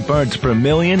 30 parts per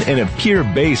million in a pure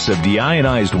base of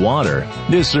deionized water,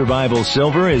 this survival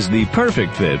silver is the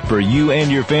perfect fit for you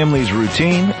and your family's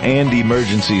routine and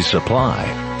emergency supply.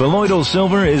 Colloidal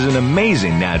silver is an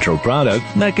amazing natural product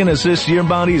that can assist your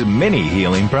body's many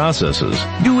healing processes.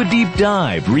 Do a deep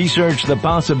dive, research the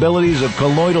possibilities of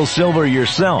colloidal silver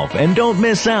yourself, and don't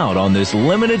miss out on this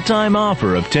limited time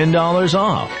offer of $10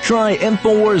 off. Try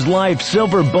InfoWars Life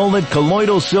Silver Bullet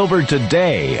Colloidal Silver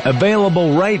today,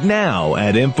 available right now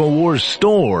at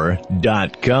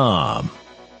InfoWarsStore.com.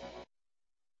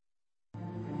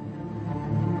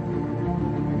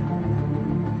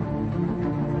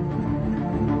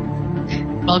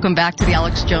 Welcome back to the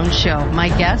Alex Jones Show. My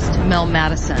guest, Mel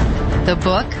Madison. The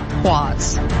book,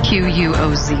 Quoz,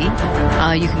 Q-U-O-Z.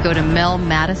 You can go to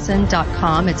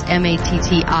melmadison.com. It's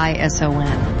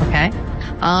M-A-T-T-I-S-O-N. Okay?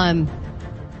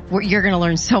 You're going to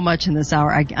learn so much in this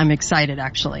hour. I'm excited,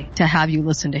 actually, to have you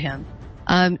listen to him.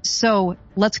 So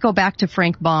let's go back to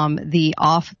Frank Baum, the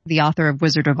author of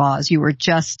Wizard of Oz. You were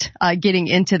just getting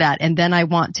into that. And then I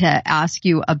want to ask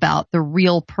you about the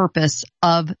real purpose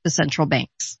of the central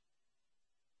banks.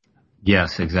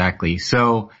 Yes, exactly.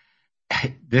 So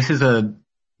this is a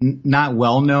not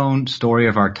well-known story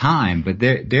of our time, but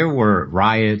there were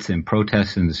riots and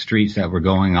protests in the streets that were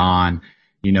going on,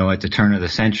 at the turn of the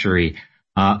century,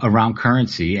 around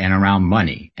currency and around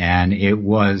money. And it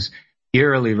was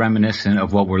eerily reminiscent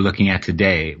of what we're looking at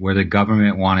today, where the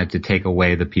government wanted to take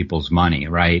away the people's money,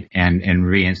 right? And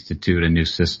reinstitute a new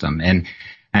system. And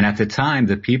at the time,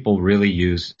 the people really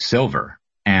used silver,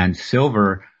 and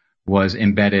silver was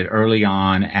embedded early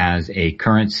on as a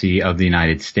currency of the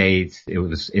United States.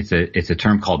 It's a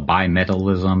term called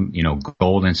bimetallism,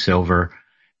 gold and silver.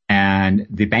 And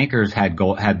the bankers had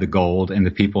the gold and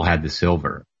the people had the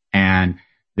silver. And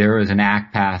there was an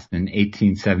act passed in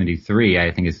 1873.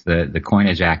 I think it's the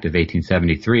Coinage Act of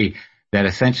 1873 that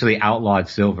essentially outlawed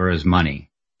silver as money.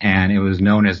 And it was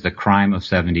known as the crime of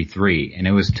 73. And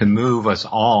it was to move us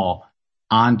all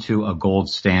onto a gold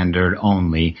standard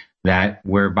only, that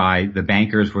whereby the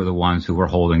bankers were the ones who were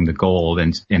holding the gold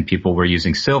and people were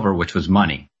using silver, which was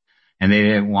money. And they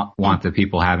didn't want the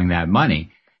people having that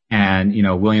money. And,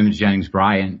 William Jennings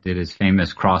Bryan did his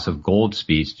famous cross of gold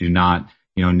speech. Do not,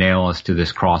 nail us to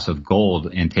this cross of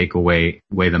gold and take away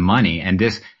the money. And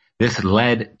this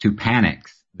led to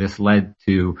panics. This led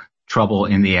to trouble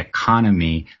in the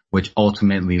economy, which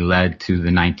ultimately led to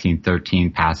the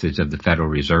 1913 passage of the Federal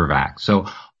Reserve Act. So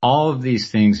all of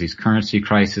these things, these currency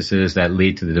crises that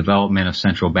lead to the development of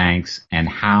central banks and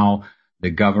how the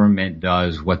government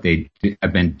does what they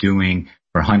have been doing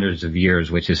for hundreds of years,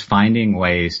 which is finding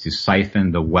ways to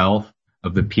siphon the wealth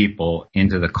of the people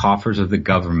into the coffers of the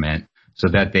government so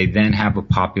that they then have a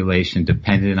population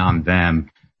dependent on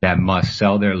them that must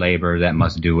sell their labor, that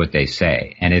must do what they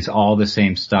say. And it's all the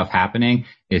same stuff happening.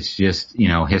 It's just,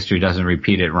 history doesn't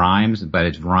repeat, it rhymes, but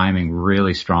it's rhyming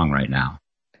really strong right now.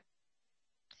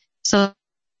 So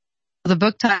the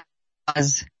book title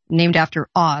is named after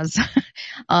Oz,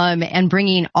 and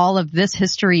bringing all of this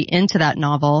history into that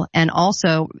novel, and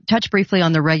also touch briefly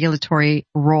on the regulatory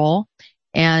role.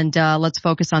 And let's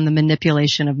focus on the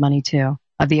manipulation of money too,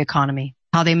 of the economy,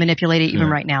 how they manipulate it even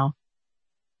right now.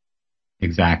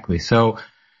 Exactly. So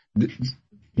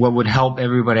what would help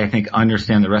everybody, I think,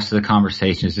 understand the rest of the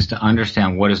conversation is just to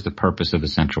understand what is the purpose of a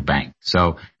central bank.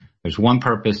 So there's one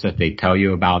purpose that they tell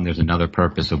you about, and there's another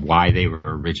purpose of why they were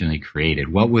originally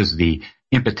created. What was the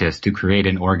impetus to create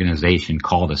an organization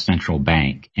called a central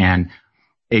bank? And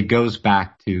it goes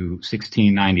back to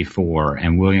 1694,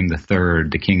 and William III,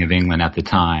 the King of England at the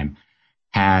time,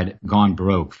 had gone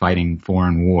broke fighting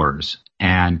foreign wars.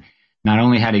 And not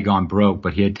only had he gone broke,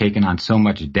 but he had taken on so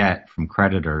much debt from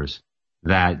creditors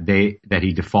that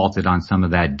he defaulted on some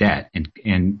of that debt,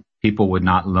 and people would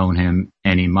not loan him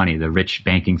any money. The rich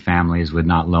banking families would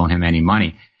not loan him any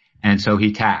money. And so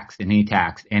he taxed and he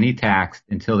taxed and he taxed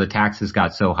until the taxes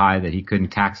got so high that he couldn't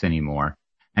tax anymore.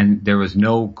 And there was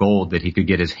no gold that he could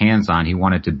get his hands on. He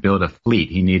wanted to build a fleet.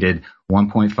 He needed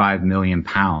 1.5 million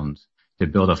pounds to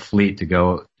build a fleet to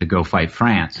go fight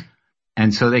France.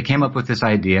 And so they came up with this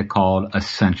idea called a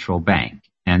central bank.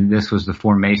 And this was the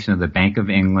formation of the Bank of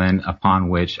England, upon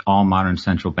which all modern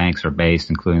central banks are based,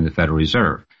 including the Federal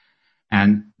Reserve.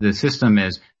 And the system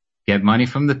is get money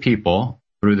from the people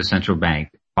through the central bank.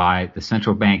 The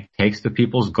central bank takes the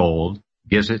people's gold,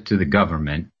 gives it to the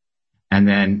government, and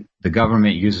then the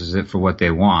government uses it for what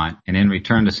they want. And in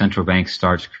return, the central bank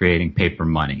starts creating paper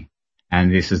money.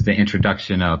 And this is the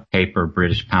introduction of paper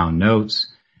British pound notes.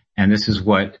 And this is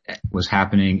what was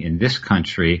happening in this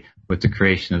country with the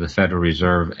creation of the Federal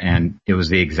Reserve. And it was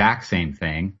the exact same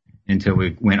thing until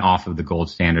we went off of the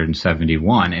gold standard in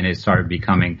 71. And it started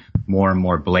becoming more and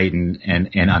more blatant and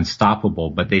unstoppable.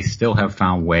 But they still have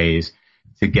found ways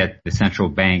to get the central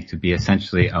bank to be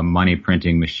essentially a money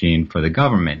printing machine for the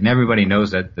government. And everybody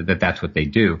knows that that's what they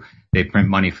do. They print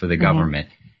money for the government.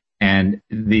 And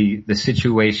the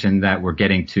situation that we're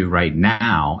getting to right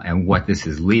now and what this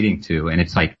is leading to, and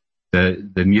it's like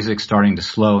the music's starting to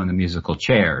slow in the musical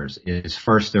chairs, is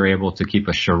first they're able to keep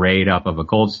a charade up of a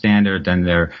gold standard, then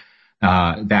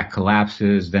that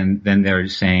collapses, then they're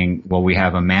saying, well, we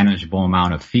have a manageable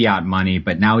amount of fiat money,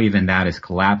 but now even that is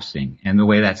collapsing. And the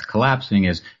way that's collapsing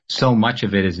is so much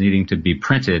of it is needing to be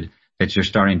printed that you're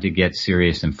starting to get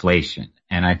serious inflation.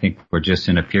 And I think we're just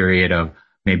in a period of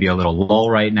maybe a little lull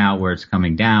right now where it's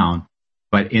coming down,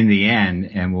 but in the end,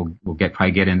 and we'll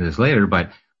probably get into this later,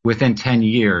 but within 10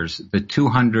 years, the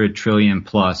 200 trillion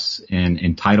plus in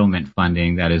entitlement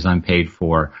funding that is unpaid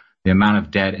for, the amount of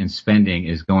debt and spending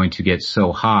is going to get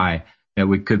so high that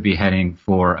we could be heading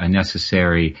for a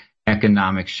necessary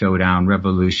economic showdown,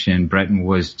 revolution, Bretton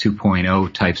Woods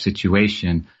 2.0 type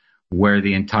situation where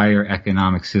the entire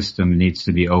economic system needs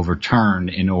to be overturned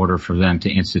in order for them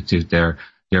to institute their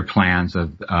plans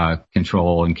of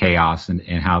control and chaos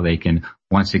and how they can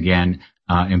once again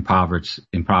impoverish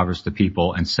the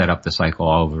people and set up the cycle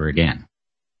all over again.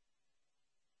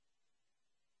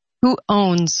 Who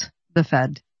owns the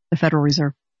Fed? The Federal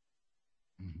Reserve.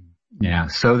 Yeah.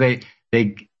 So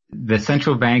the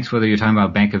central banks, whether you're talking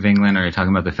about Bank of England or you're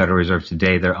talking about the Federal Reserve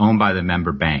today, they're owned by the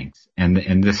member banks.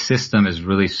 And this system is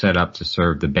really set up to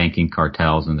serve the banking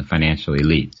cartels and the financial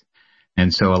elites.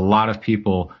 And so a lot of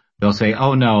people, they'll say,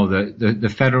 oh no,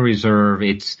 the Federal Reserve,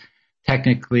 it's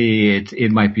technically,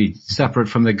 it might be separate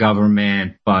from the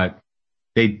government, but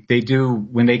they do,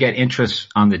 when they get interest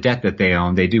on the debt that they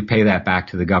own, they do pay that back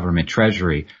to the government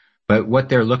treasury. But what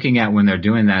they're looking at when they're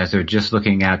doing that is they're just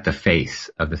looking at the face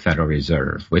of the Federal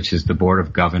Reserve, which is the Board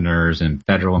of Governors and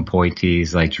federal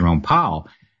appointees like Jerome Powell.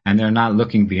 And they're not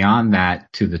looking beyond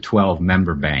that to the 12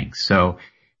 member banks. So,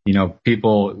 you know,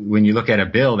 people, when you look at a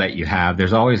bill that you have,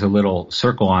 there's always a little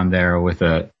circle on there with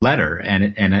a letter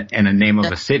and a name of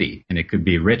a city. And it could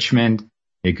be Richmond,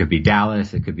 it could be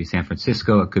Dallas, it could be San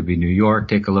Francisco, it could be New York.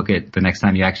 Take a look at the next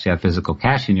time you actually have physical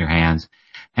cash in your hands.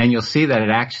 And you'll see that it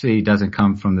actually doesn't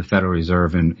come from the Federal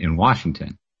Reserve in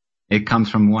Washington. It comes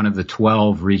from one of the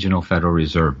 12 regional Federal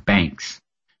Reserve banks.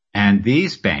 And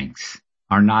these banks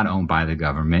are not owned by the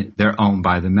government. They're owned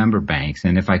by the member banks.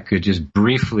 And if I could just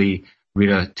briefly read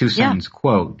a 2-sentence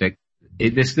quote, that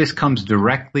this comes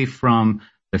directly from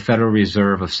the Federal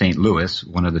Reserve of St. Louis,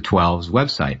 one of the 12's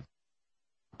website.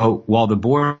 While the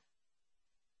Board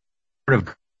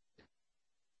of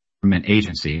Government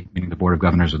agency, meaning the Board of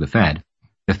Governors of the Fed,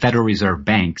 the Federal Reserve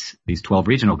banks, these 12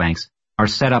 regional banks, are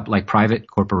set up like private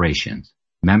corporations.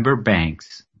 Member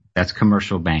banks, that's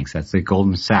commercial banks, that's like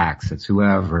Goldman Sachs, that's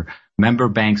whoever. Member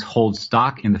banks hold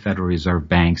stock in the Federal Reserve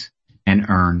banks and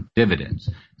earn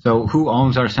dividends. So who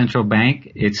owns our central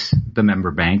bank? It's the member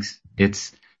banks.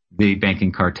 It's the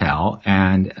banking cartel.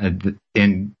 And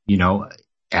you know,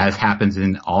 as happens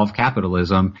in all of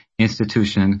capitalism,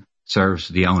 institution serves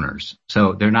the owners.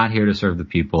 So they're not here to serve the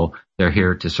people. They're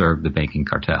here to serve the banking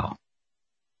cartel.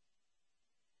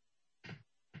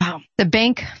 Wow. The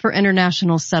Bank for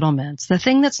International Settlements, the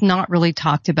thing that's not really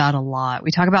talked about a lot.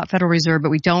 We talk about Federal Reserve,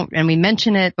 but we don't, and we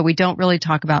mention it, but we don't really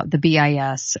talk about the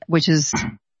BIS, which is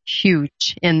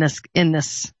huge in this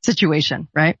situation,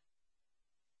 right?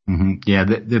 Mm-hmm. Yeah,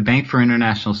 the Bank for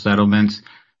International Settlements,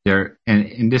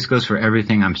 and this goes for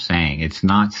everything I'm saying. It's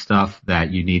not stuff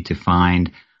that you need to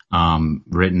find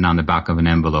written on the back of an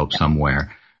envelope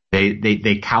somewhere.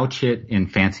 They couch it in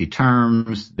fancy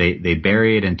terms. They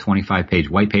bury it in 25-page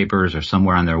white papers or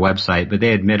somewhere on their website, but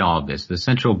they admit all of this. The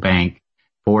central bank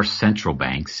for central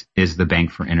banks is the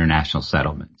Bank for International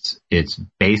Settlements. It's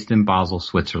based in Basel,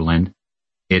 Switzerland.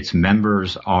 Its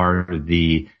members are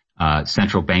the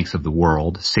central banks of the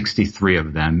world, 63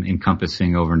 of them,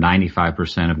 encompassing over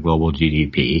 95% of global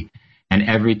GDP. And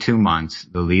every 2 months,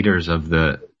 the leaders of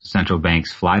the central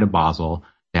banks fly to Basel.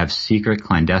 They have secret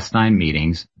clandestine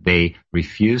meetings. They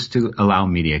refuse to allow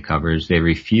media coverage. They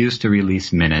refuse to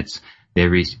release minutes. They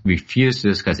refuse to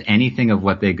discuss anything of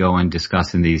what they go and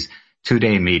discuss in these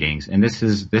 2-day meetings. And this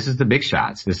is the big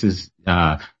shots. This is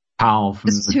Powell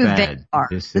from the Fed. This is who they are.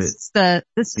 This is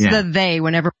the they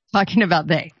whenever we're talking about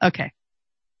they. Okay.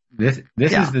 This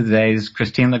is the they. This is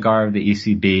Christine Lagarde of the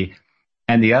ECB.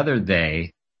 And the other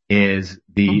they is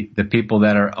the people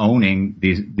that are owning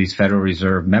these Federal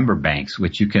Reserve member banks,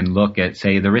 which you can look at,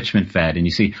 say, the Richmond Fed, and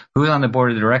you see who's on the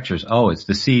board of directors. Oh, it's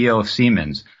the CEO of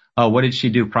Siemens. Oh, what did she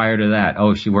do prior to that?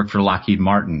 Oh, she worked for Lockheed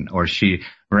Martin, or she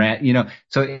ran, you know,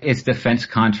 so it's defense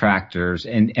contractors,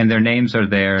 and their names are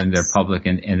there and they're public,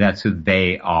 and that's who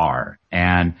they are.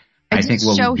 And I think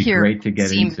what would be great to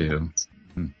get into.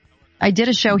 I did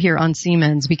a show here on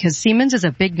Siemens because Siemens is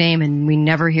a big name and we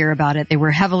never hear about it. They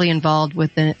were heavily involved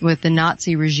with the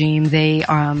Nazi regime. They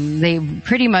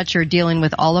pretty much are dealing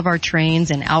with all of our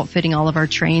trains and outfitting all of our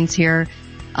trains here.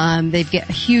 They get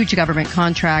huge government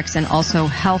contracts and also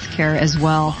healthcare as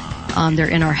well. They're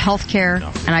in our healthcare,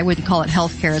 and I wouldn't call it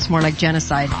healthcare. It's more like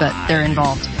genocide, but they're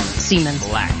involved. Siemens.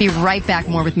 Be right back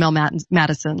more with Mel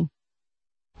Madison.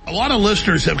 A lot of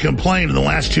listeners have complained in the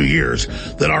last 2 years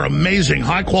that our amazing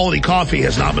high-quality coffee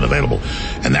has not been available.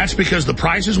 And that's because the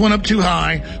prices went up too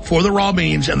high for the raw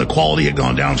beans and the quality had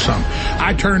gone down some.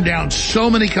 I turned down so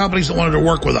many companies that wanted to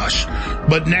work with us.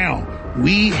 But now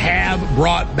we have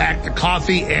brought back the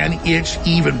coffee, and it's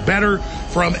even better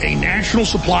from a national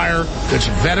supplier that's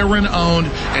veteran-owned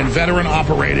and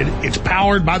veteran-operated. It's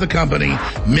powered by the company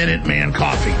Minuteman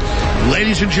Coffee.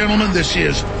 Ladies and gentlemen, this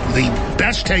is the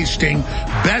best-tasting,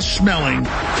 best-smelling,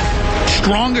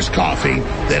 strongest coffee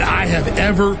that I have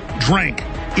ever drank.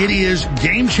 It is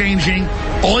game-changing.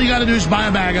 All you got to do is buy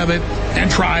a bag of it and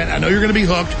try it. I know you're going to be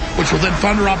hooked, which will then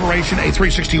fund our Operation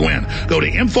A360 Win. Go to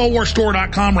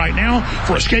InfoWarsStore.com right now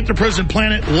for Escape the Prison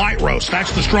Planet Light Roast.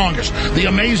 That's the strongest. The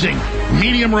amazing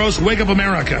Medium Roast Wake Up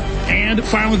America. And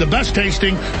finally, the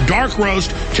best-tasting Dark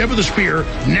Roast Tip of the Spear,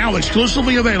 now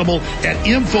exclusively available at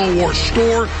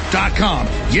InfoWarsStore.com.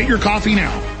 Get your coffee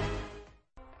now.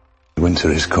 Winter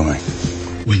is coming.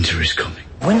 Winter is coming.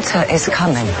 Winter is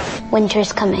coming. Winter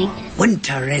is coming.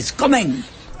 Winter is coming.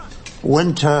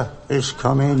 Winter is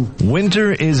coming.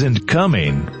 Winter isn't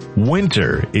coming.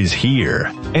 Winter is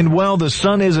here. And while the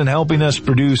sun isn't helping us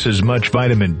produce as much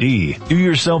vitamin D, do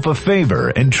yourself a favor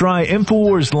and try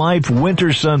InfoWars Life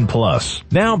Winter Sun Plus.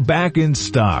 Now back in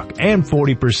stock and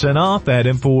 40% off at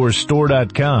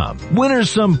InfoWarsStore.com. Winter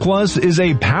Sun Plus is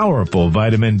a powerful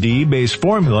vitamin D based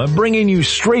formula bringing you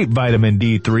straight vitamin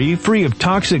D3 free of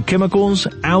toxic chemicals,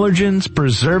 allergens,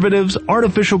 preservatives,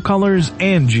 artificial colors,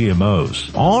 and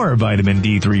GMOs. Our vitamin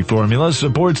D3 formula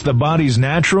supports the body's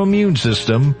natural immune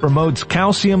system, promotes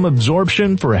calcium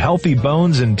absorption for healthy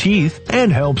bones and teeth,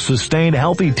 and helps sustain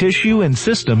healthy tissue and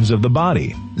systems of the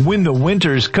body. When the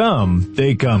winters come,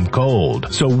 they come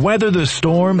cold. So weather the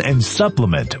storm and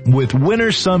supplement with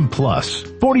Winter Sun Plus.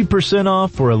 40%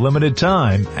 off for a limited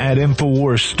time at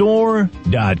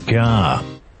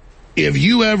InfoWarsStore.com. If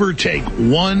you ever take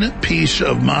one piece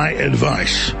of my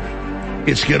advice,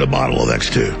 it's get a bottle of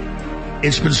X2.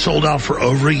 It's been sold out for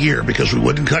over a year because we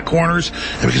wouldn't cut corners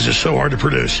and because it's so hard to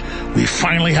produce. We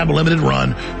finally have a limited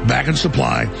run back in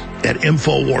supply at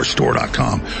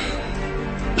InfoWarsStore.com.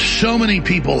 So many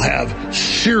people have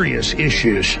serious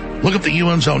issues. Look at the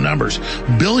UN's own numbers.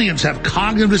 Billions have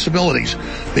cognitive disabilities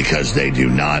because they do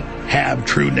not have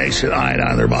true nascent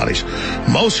iodine in their bodies.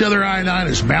 Most other iodine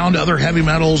is bound to other heavy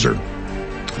metals or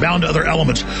bound to other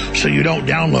elements, so you don't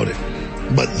download it.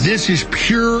 But this is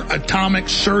pure atomic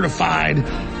certified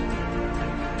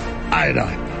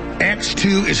iodine.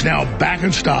 X2 is now back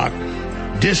in stock,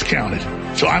 discounted.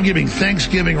 So I'm giving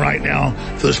Thanksgiving right now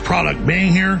for this product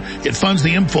being here. It funds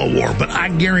the InfoWar, but I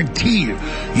guarantee you,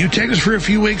 you take this for a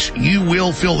few weeks, you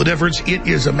will feel the difference. It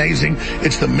is amazing.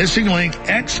 It's the missing link,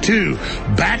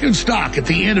 X2, back in stock at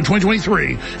the end of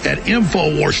 2023 at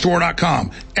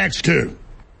InfoWarsStore.com. X2.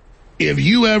 If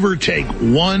you ever take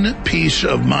one piece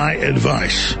of my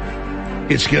advice,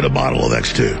 it's get a bottle of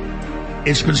X2.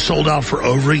 It's been sold out for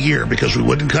over a year because we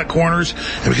wouldn't cut corners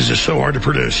and because it's so hard to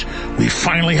produce. We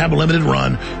finally have a limited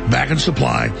run back in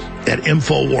supply at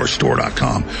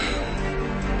InfoWarsStore.com.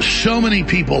 So many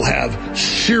people have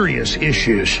serious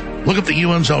issues. Look at the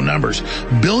UN's own numbers.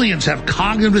 Billions have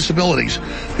cognitive disabilities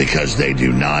because they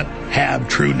do not have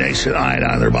true nascent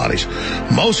iodine in their bodies.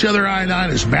 Most other iodine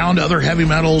is bound to other heavy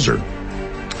metals or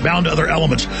bound to other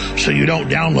elements, so you don't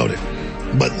download it.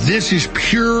 But this is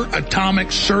pure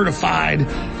atomic certified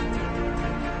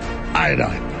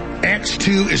iodine.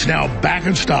 X2 is now back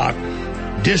in stock,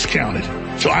 discounted.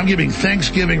 So I'm giving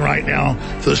Thanksgiving right now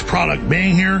for this product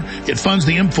being here. It funds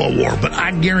the InfoWar, but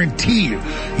I guarantee you,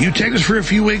 you take this for a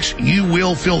few weeks, you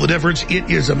will feel the difference. It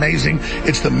is amazing.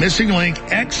 It's the missing link,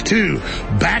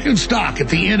 X2, back in stock at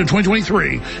the end of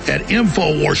 2023 at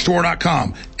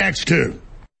InfoWarsStore.com. X2.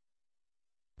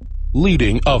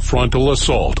 Leading a frontal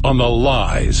assault on the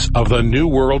lies of the New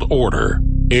World Order.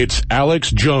 It's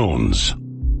Alex Jones.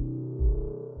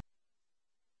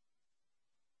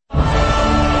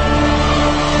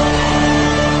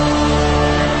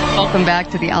 Welcome back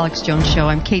to the Alex Jones Show.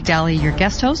 I'm Kate Daly, your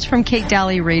guest host from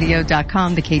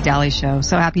KateDalyRadio.com, The Kate Daly Show.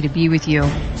 So happy to be with you.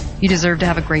 You deserve to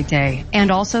have a great day.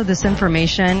 And also, this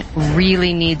information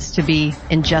really needs to be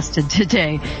ingested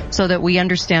today so that we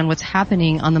understand what's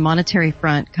happening on the monetary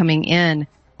front coming in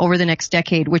over the next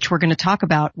decade, which we're going to talk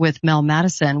about with Mel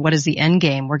Mattison. What is the end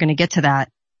game? We're going to get to that.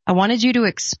 I wanted you to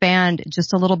expand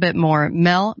just a little bit more.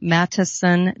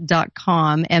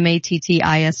 melmattison.com,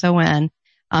 MATTISON.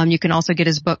 You can also get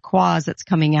his book, Quaz, that's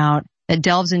coming out, that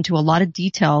delves into a lot of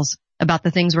details about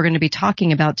the things we're going to be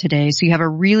talking about today. So you have a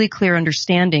really clear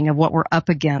understanding of what we're up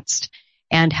against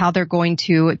and how they're going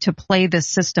to play this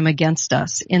system against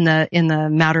us in the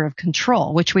matter of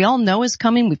control, which we all know is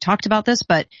coming. We've talked about this,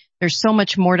 but there's so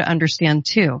much more to understand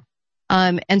too.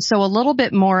 And so a little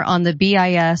bit more on the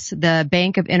BIS, the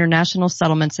Bank of International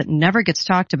Settlements, that never gets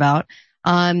talked about.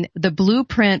 The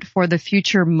blueprint for the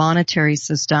future monetary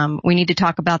system. We need to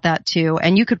talk about that too.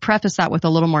 And you could preface that with a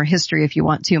little more history if you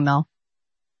want to, Mel.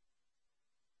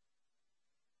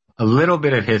 A little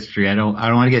bit of history. I don't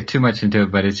want to get too much into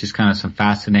it, but it's just kind of some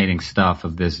fascinating stuff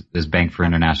of this Bank for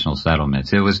International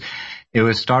Settlements. It was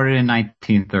started in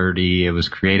 1930. It was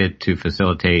created to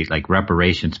facilitate like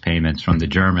reparations payments from the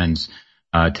Germans,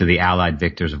 to the Allied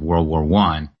victors of World War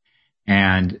I.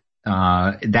 And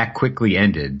that quickly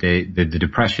ended. The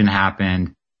Depression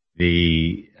happened.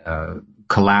 The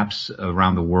collapse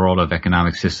around the world of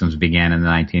economic systems began in the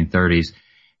 1930s.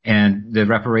 And the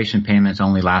reparation payments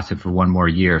only lasted for one more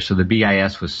year. So the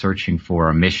BIS was searching for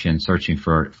a mission, searching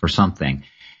for something.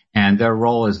 And their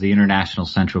role as the International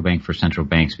Central Bank for Central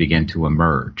Banks began to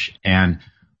emerge. And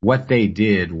what they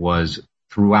did was,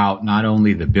 throughout not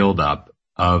only the buildup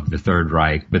of the Third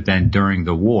Reich, but then during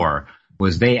the war,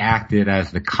 was they acted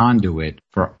as the conduit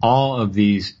for all of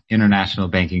these international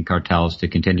banking cartels to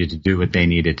continue to do what they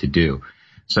needed to do.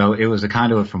 So it was a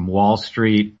conduit from Wall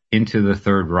Street into the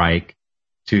Third Reich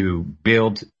to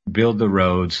build the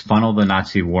roads, funnel the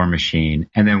Nazi war machine.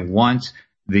 And then once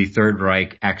the Third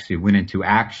Reich actually went into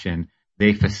action,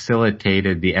 they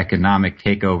facilitated the economic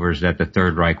takeovers that the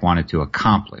Third Reich wanted to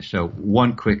accomplish. So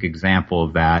one quick example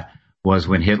of that was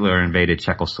when Hitler invaded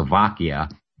Czechoslovakia.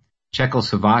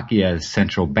 Czechoslovakia's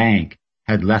central bank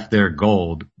had left their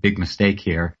gold, big mistake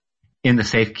here, in the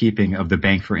safekeeping of the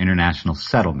Bank for International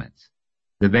Settlements.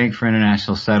 The Bank for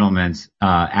International Settlements,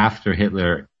 after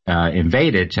Hitler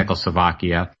invaded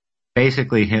Czechoslovakia,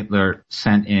 basically Hitler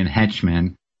sent in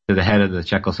henchmen to the head of the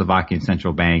Czechoslovakian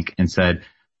central bank and said,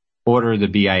 order the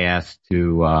BIS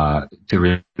to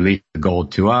release the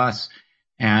gold to us.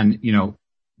 And, you know,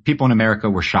 people in America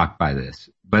were shocked by this,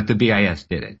 but the BIS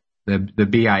did it. The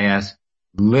BIS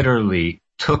literally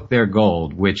took their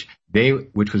gold, which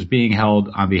was being held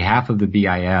on behalf of the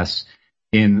BIS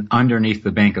underneath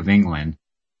the Bank of England,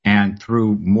 and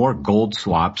through more gold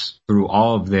swaps through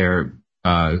all of their,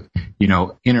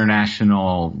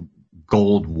 international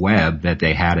gold web that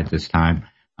they had at this time,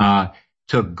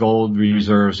 took gold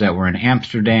reserves that were in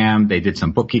Amsterdam. They did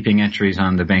some bookkeeping entries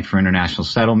on the Bank for International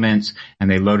Settlements, and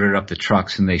they loaded up the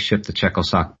trucks and they shipped the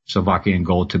Czechoslovakian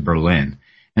gold to Berlin.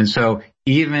 And so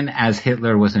even as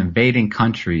Hitler was invading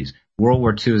countries, World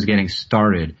War II is getting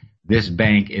started, this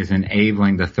bank is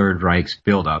enabling the Third Reich's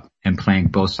buildup and playing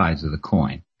both sides of the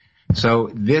coin. So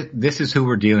this is who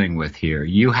we're dealing with here.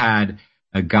 You had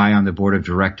a guy on the board of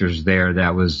directors there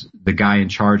that was the guy in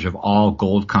charge of all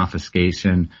gold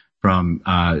confiscation from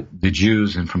the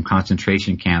Jews and from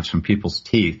concentration camps, from people's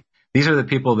teeth. These are the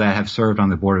people that have served on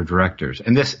the board of directors.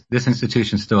 And this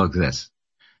institution still exists.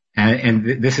 And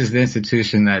this is the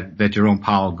institution that Jerome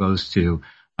Powell goes to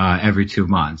every 2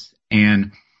 months.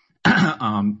 And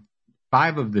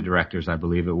 5 of the directors, I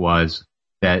believe it was,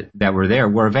 that were there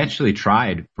were eventually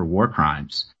tried for war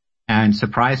crimes. And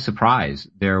surprise, surprise,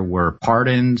 there were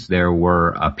pardons, there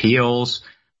were appeals.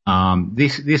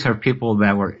 These are people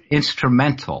that were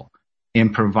instrumental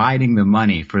in providing the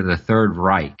money for the Third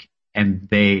Reich, and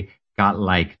they got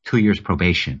like 2 years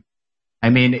probation. I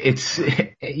mean,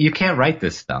 you can't write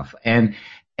this stuff. And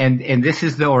this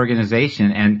is the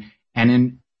organization.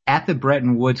 At the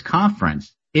Bretton Woods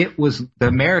conference, the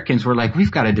Americans were like, we've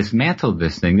got to dismantle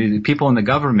this thing. The people in the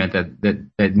government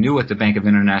that knew what the Bank of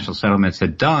International Settlements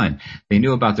had done. They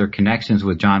knew about their connections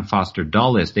with John Foster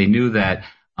Dulles. They knew that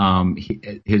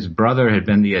his brother had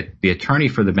been the attorney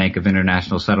for the Bank of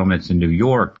International Settlements in New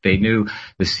York. They knew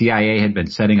the CIA had been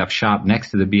setting up shop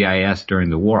next to the BIS during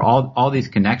the war. All these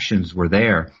connections were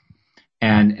there.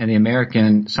 And the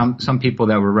American, some people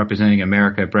that were representing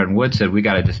America at Bretton Woods said, we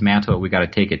got to dismantle it. We got to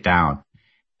take it down.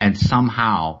 And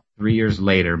somehow 3 years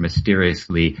later,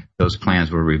 mysteriously, those plans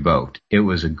were revoked. It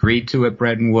was agreed to at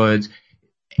Bretton Woods.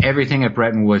 Everything at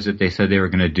Bretton Woods that they said they were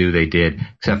going to do, they did,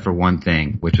 except for one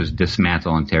thing, which was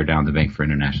dismantle and tear down the Bank for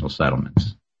International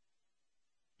Settlements.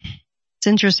 It's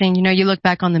interesting. You know, you look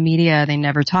back on the media, they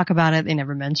never talk about it. They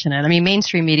never mention it. I mean,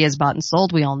 mainstream media is bought and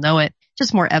sold. We all know it.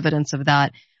 Just more evidence of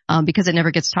that, because it never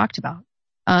gets talked about.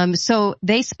 So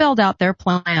they spelled out their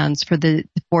plans for the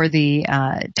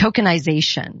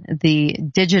tokenization, the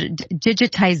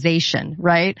digitization,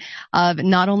 right, of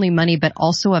not only money, but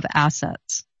also of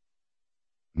assets.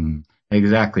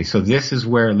 Exactly. So this is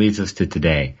where it leads us to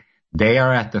today. They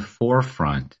are at the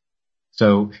forefront.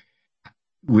 So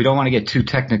we don't want to get too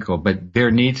technical, but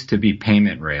there needs to be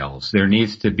payment rails. There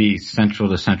needs to be central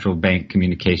to central bank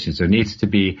communications. There needs to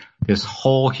be this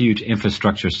whole huge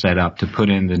infrastructure set up to put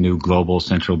in the new global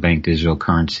central bank digital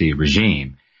currency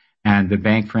regime. And the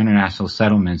Bank for International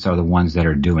Settlements are the ones that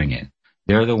are doing it.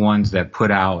 They're the ones that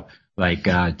put out like,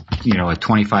 a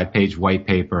 25-page white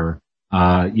paper.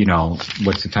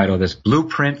 What's the title of this?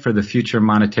 Blueprint for the Future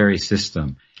Monetary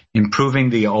System. Improving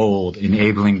the old,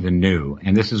 enabling the new.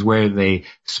 And this is where they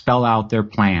spell out their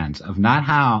plans of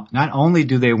not only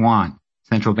do they want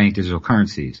central bank digital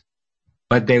currencies,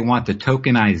 but they want the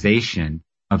tokenization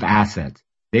of assets.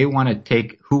 They want to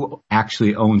take who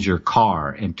actually owns your car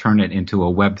and turn it into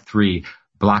a Web3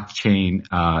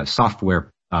 blockchain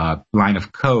software line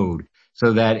of code,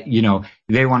 so that,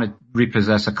 they want to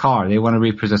repossess a car. They want to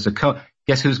repossess a code.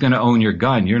 Guess who's going to own your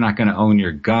gun? You're not going to own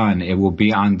your gun. It will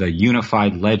be on the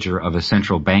unified ledger of a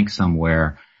central bank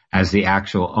somewhere as the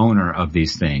actual owner of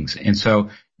these things. And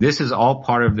so this is all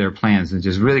part of their plans. And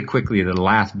just really quickly, the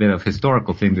last bit of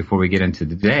historical thing before we get into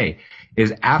today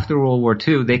is after World War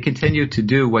II, they continued to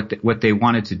do what they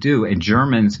wanted to do, and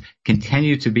Germans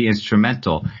continued to be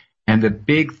instrumental. And the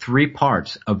big three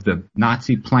parts of the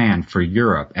Nazi plan for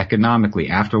Europe economically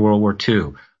after World War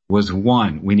II was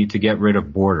 1, we need to get rid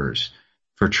of borders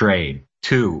for trade.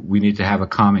 2, we need to have a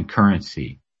common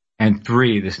currency. And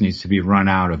 3, this needs to be run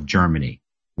out of Germany.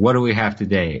 What do we have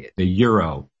today? The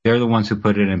euro. They're the ones who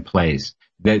put it in place.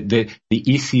 The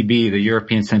ECB, the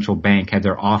European Central Bank, had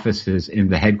their offices in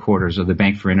the headquarters of the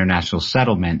Bank for International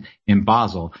Settlement in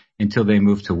Basel until they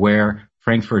moved to where?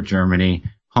 Frankfurt, Germany,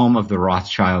 home of the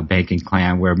Rothschild banking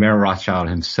clan, where Mayer Rothschild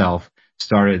himself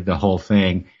started the whole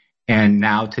thing. And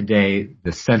now today,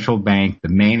 the central bank, the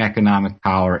main economic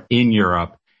power in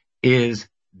Europe, is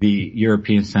the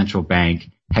European Central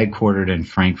Bank, headquartered in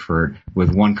Frankfurt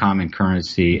with one common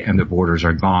currency, and the borders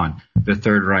are gone. The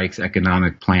Third Reich's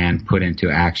economic plan put into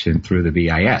action through the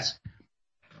BIS.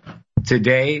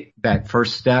 Today, that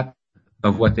first step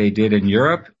of what they did in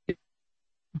Europe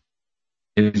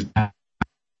is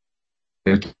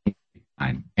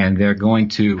and they're going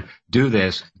to do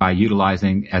this by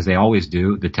utilizing, as they always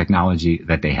do, the technology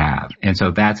that they have. And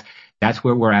so that's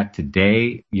where we're at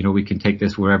today. You know, we can take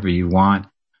this wherever you want.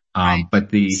 But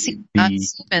the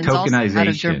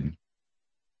tokenization.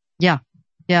 Yeah.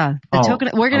 We're going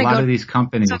to go. A lot of these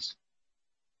companies. So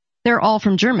they're all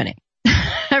from Germany.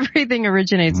 Everything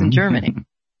originates in Germany.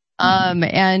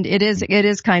 And it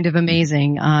is kind of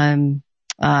amazing.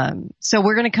 So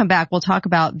we're going to come back. We'll talk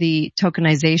about the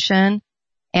tokenization.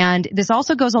 And this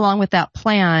also goes along with that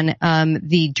plan,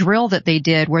 the drill that they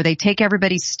did where they take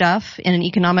everybody's stuff in an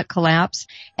economic collapse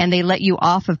and they let you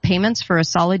off of payments for a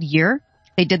solid year.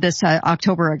 They did this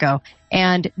October ago.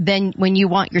 And then when you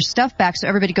want your stuff back, so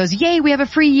everybody goes, yay, we have a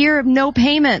free year of no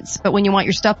payments. But when you want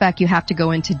your stuff back, you have to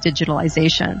go into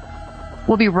digitalization.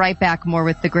 We'll be right back more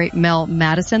with the great Mel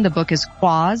Madison. The book is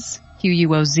Quoz,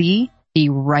 Quoz. Be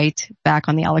right back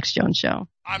on the Alex Jones Show.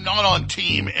 I'm not on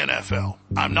Team NFL.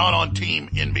 I'm not on Team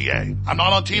NBA. I'm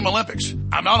not on Team Olympics.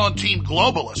 I'm not on Team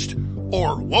Globalist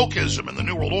or wokeism in the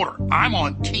New World Order. I'm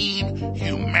on Team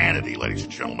Humanity, ladies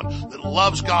and gentlemen, that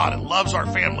loves God and loves our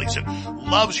families and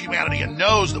loves humanity and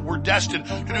knows that we're destined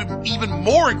to do even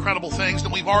more incredible things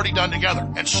than we've already done together.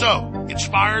 And so,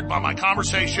 inspired by my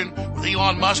conversation with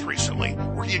Elon Musk recently,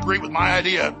 where he agreed with my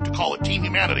idea to call it Team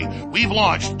Humanity, we've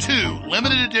launched 2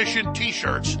 limited edition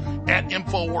t-shirts at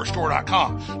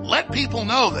InfoWarsStore.com. Let people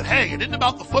know that, hey, it isn't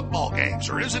about the football games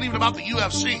or it isn't even about the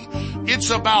UFC. It's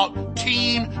about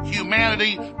Team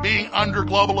Humanity being under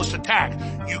globalist attack.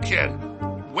 You can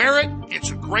wear it. It's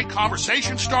a great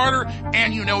conversation starter,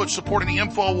 and you know it's supporting the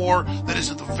info war that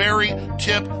is at the very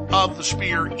tip of the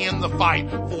spear in the fight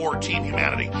for Team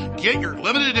Humanity. Get your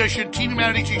limited edition Team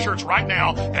Humanity t-shirts right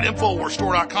now at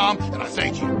InfoWarsStore.com, and I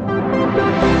thank you.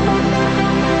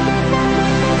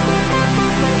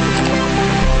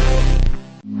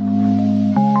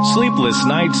 Sleepless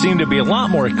nights seem to be a lot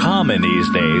more common these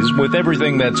days with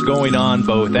everything that's going on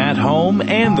both at home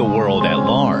and the world at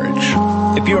large.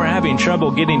 If you are having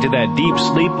trouble getting to that deep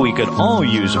sleep we could all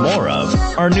use more of,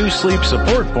 our new sleep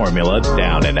support formula,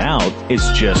 Down and Out, is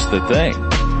just the thing.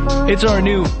 It's our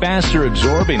new faster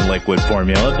absorbing liquid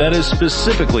formula that is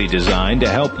specifically designed to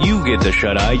help you get the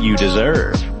shut-eye you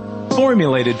deserve.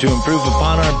 Formulated to improve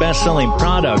upon our best-selling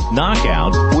product,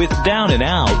 Knockout, with Down and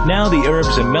Out, now the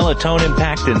herbs and melatonin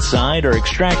packed inside are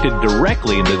extracted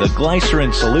directly into the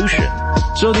glycerin solution.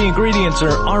 So the ingredients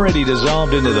are already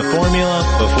dissolved into the formula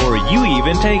before you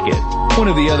even take it. One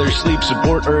of the other sleep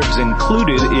support herbs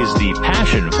included is the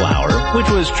passion flower, which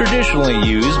was traditionally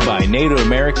used by Native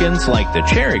Americans like the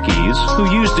Cherokees, who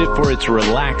used it for its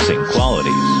relaxing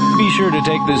qualities. Be sure to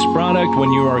take this product when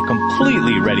you are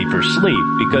completely ready for sleep,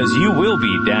 because you will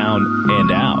be down and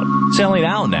out. Selling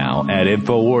out now at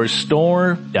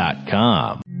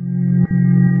InfoWarsStore.com.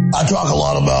 I talk a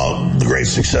lot about the great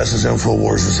successes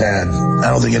InfoWars has had. I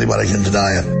don't think anybody can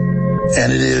deny it.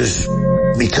 And it is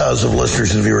because of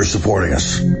listeners and viewers supporting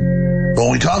us. But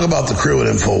when we talk about the crew at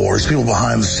InfoWars, people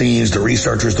behind the scenes, the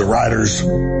researchers, the writers,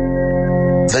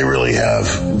 they really have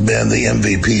been the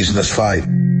MVPs in this fight.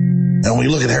 And we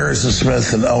look at Harrison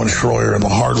Smith and Owen Schroyer and the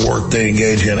hard work they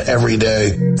engage in every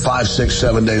day, 5, 6,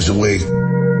 7 days a week.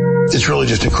 It's really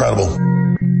just incredible.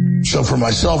 So for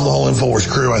myself and the whole InfoWars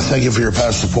crew, I thank you for your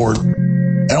past support.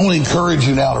 And I want to encourage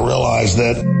you now to realize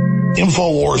that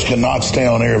InfoWars cannot stay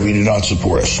on air if you do not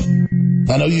support us.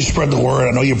 I know you spread the word.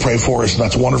 I know you pray for us, and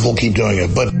that's wonderful. Keep doing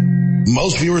it. But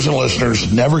most viewers and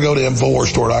listeners never go to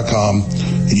InfoWarsStore.com,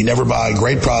 and you never buy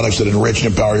great products that enrich and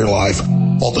empower your life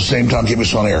while at the same time keep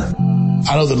us on air.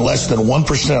 I know that less than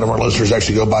 1% of our listeners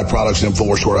actually go buy products at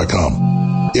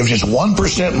InfoWarsStore.com. If just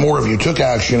 1% more of you took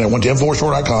action and went to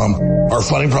InfoWarsStore.com our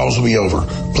funding problems will be over.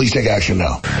 Please take action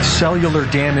now. Cellular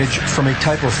damage from a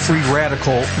type of free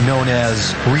radical known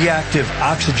as reactive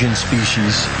oxygen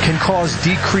species can cause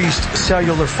decreased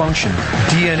cellular function.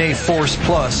 DNA Force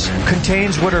Plus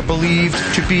contains what are believed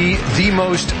to be the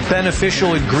most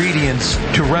beneficial ingredients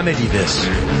to remedy this.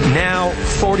 Now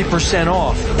 40%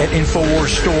 off at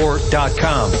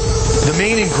InfoWarsStore.com. The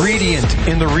main ingredient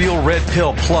in the Real Red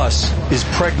Pill Plus is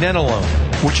pregnenolone,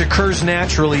 which occurs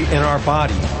naturally in our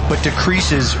body, but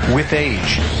decreases with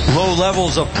age. Low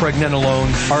levels of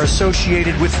pregnenolone are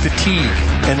associated with fatigue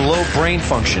and low brain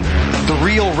function. The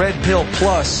Real Red Pill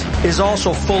Plus is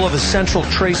also full of essential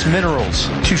trace minerals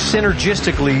to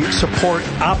synergistically support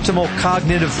optimal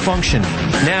cognitive function.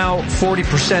 Now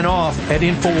 40% off at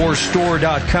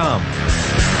InfoWarsStore.com.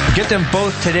 Get them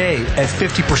both today at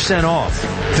 50% off.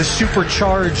 The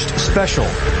supercharged special.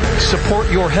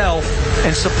 Support your health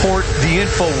and support the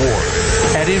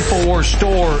InfoWar at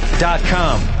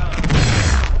InfoWarsStore.com.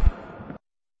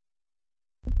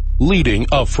 Leading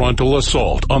a frontal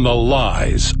assault on the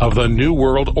lies of the New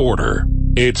World Order,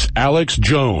 it's Alex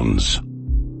Jones.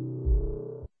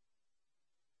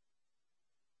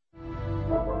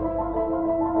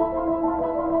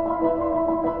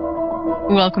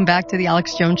 Welcome back to the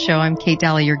Alex Jones Show. I'm Kate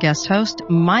Daly, your guest host.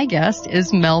 My guest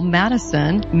is Mel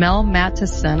Mattison. Mel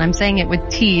Mattison. I'm saying it with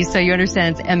T, so you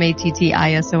understand it's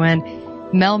Mattison.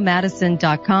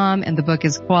 MelMattison.com, and the book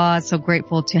is Quad. So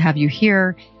grateful to have you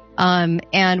here.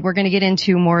 And we're going to get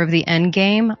into more of the end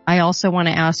game. I also want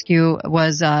to ask you,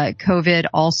 was COVID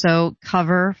also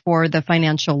cover for the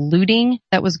financial looting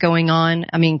that was going on?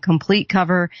 I mean, complete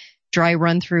cover, dry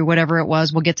run through, whatever it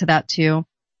was. We'll get to that too.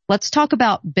 Let's talk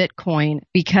about Bitcoin,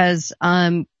 because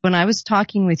when I was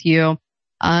talking with you,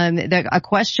 a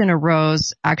question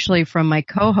arose actually from my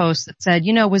co-host that said,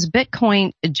 was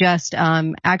Bitcoin just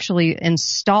actually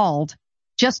installed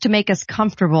just to make us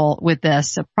comfortable with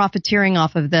this, profiteering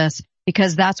off of this,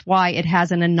 because that's why it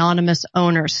has an anonymous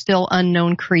owner, still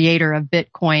unknown creator of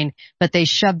Bitcoin, but they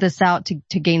shoved this out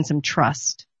to gain some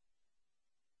trust?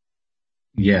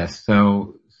 Yes,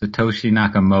 so Satoshi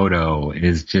Nakamoto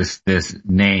is just this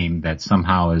name that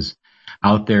somehow is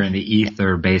out there in the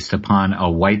ether based upon a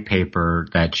white paper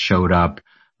that showed up,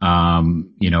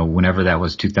 whenever that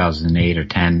was 2008 or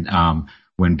 10,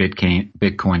 when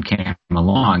Bitcoin came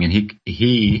along. And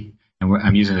he,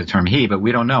 I'm using the term he, but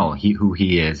we don't know who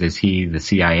he is. Is he the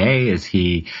CIA? Is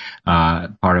he,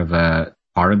 part of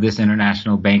this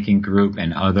international banking group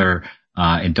and other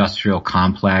industrial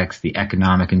complex, the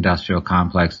economic industrial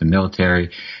complex, the military,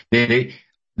 the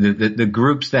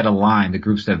groups that align, the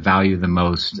groups that value the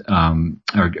most,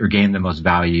 or gain the most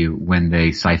value when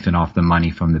they siphon off the money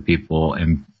from the people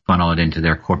and funnel it into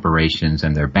their corporations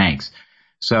and their banks.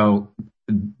 So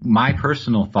my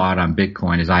personal thought on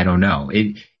Bitcoin is I don't know.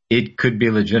 It could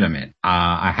be legitimate.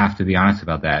 I have to be honest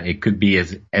about that. It could be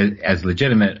as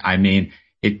legitimate. I mean,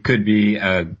 it could be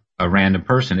a random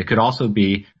person. It could also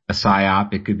be a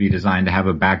psyop. It could be designed to have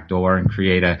a backdoor and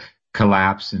create a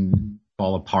collapse and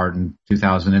fall apart in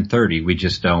 2030. We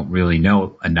just don't really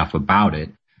know enough about it.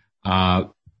 And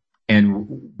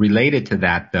related to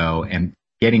that, though, and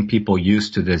getting people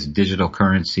used to this digital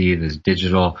currency, this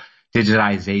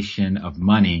digitization of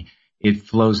money, it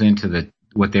flows into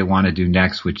what they want to do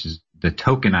next, which is the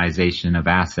tokenization of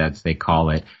assets, they call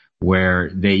it, where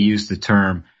they use the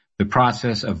term the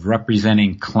process of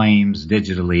representing claims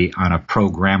digitally on a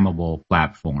programmable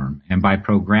platform. And by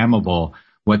programmable,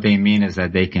 what they mean is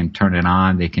that they can turn it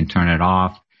on, they can turn it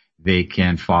off, they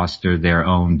can foster their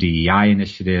own DEI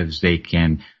initiatives, they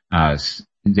can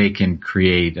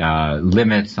create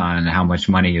limits on how much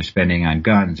money you're spending on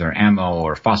guns or ammo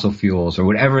or fossil fuels or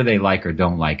whatever they like or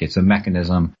don't like. It's a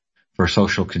mechanism for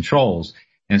social controls.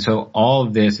 And so all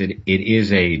of this, it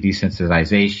is a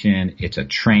desensitization, it's a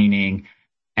training,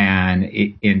 and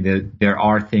there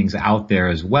are things out there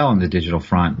as well on the digital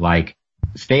front, like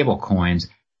stable coins,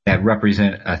 that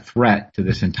represent a threat to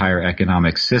this entire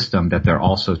economic system that they're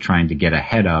also trying to get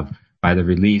ahead of by the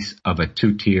release of a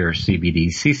two-tier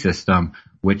CBDC system,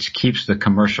 which keeps the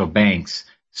commercial banks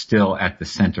still at the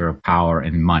center of power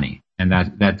and money. And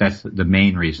that's the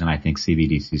main reason I think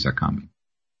CBDCs are coming.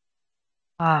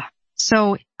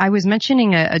 So I was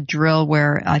mentioning a drill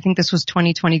where I think this was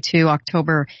 2022,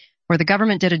 October, where the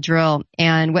government did a drill,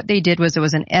 and what they did was it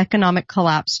was an economic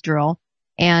collapse drill,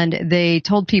 and they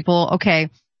told people, okay,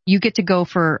 you get to go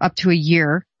for up to a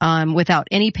year without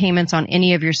any payments on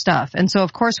any of your stuff. And so,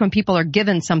 of course, when people are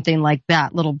given something like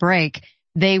that little break,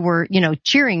 they were,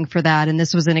 cheering for that. And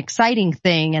this was an exciting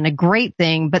thing and a great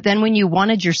thing. But then when you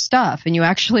wanted your stuff and you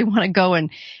actually want to go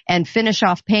and finish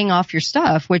off paying off your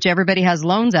stuff, which everybody has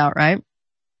loans out, right?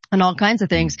 and all kinds of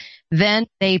things, then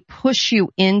they push you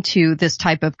into this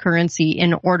type of currency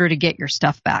in order to get your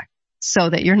stuff back so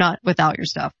that you're not without your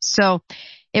stuff. So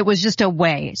it was just a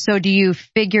way. So do you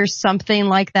figure something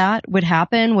like that would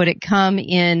happen? Would it come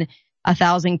in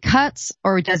 1,000 cuts,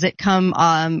 or does it come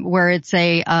where it's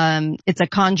a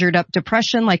conjured up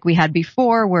depression like we had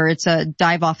before, where it's a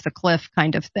dive off the cliff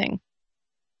kind of thing?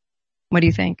 What do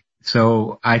you think?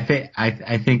 So I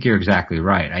think you're exactly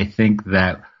right. I think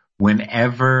that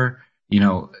whenever,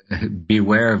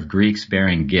 beware of Greeks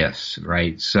bearing gifts,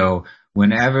 right? So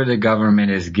whenever the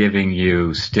government is giving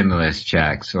you stimulus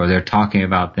checks, or they're talking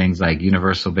about things like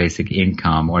universal basic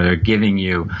income, or they're giving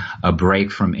you a break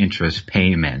from interest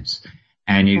payments,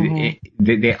 and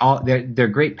they're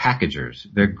great packagers.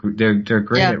 They're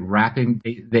great at wrapping.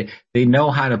 They know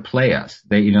how to play us.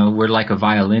 We're like a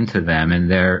violin to them,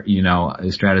 and they're,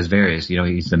 Stradivarius,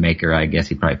 he's the maker. I guess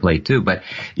he probably played too, but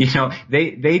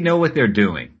they know what they're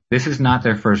doing. This is not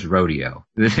their first rodeo.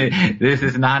 This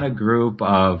is not a group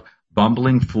of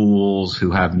bumbling fools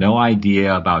who have no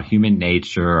idea about human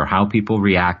nature or how people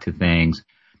react to things.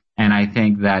 And I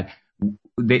think that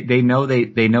they know they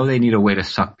need a way to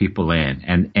suck people in,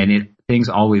 and things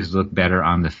always look better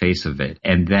on the face of it.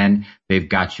 And then they've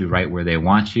got you right where they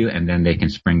want you, and then they can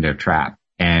spring their trap.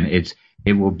 And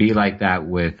it will be like that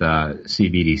with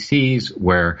CBDCs,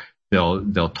 where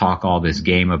they'll talk all this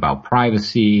game about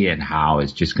privacy and how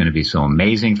it's just going to be so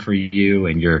amazing for you,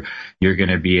 and you're going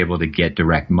to be able to get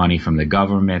direct money from the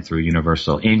government through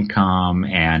universal income.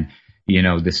 And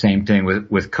the same thing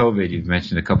with COVID. You've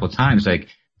mentioned a couple of times, like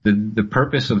the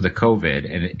purpose of the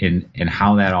COVID and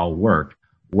how that all worked,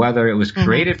 whether it was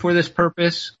created for this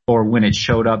purpose or when it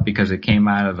showed up because it came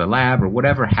out of the lab or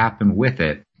whatever happened with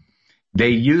it, they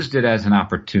used it as an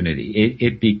opportunity.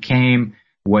 It became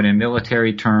what in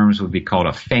military terms would be called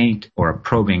a feint or a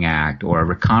probing act or a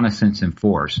reconnaissance in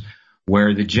force,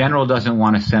 where the general doesn't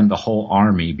want to send the whole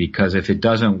army, because if it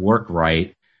doesn't work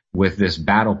right with this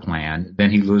battle plan,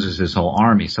 then he loses his whole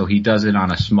army. So he does it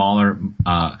on a smaller,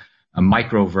 a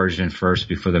micro version first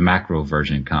before the macro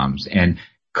version comes. And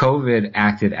COVID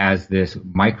acted as this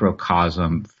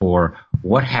microcosm for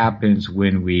what happens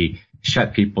when we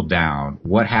shut people down.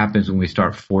 What happens when we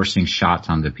start forcing shots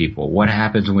onto people? What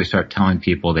happens when we start telling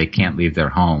people they can't leave their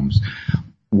homes?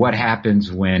 What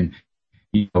happens when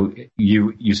you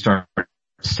start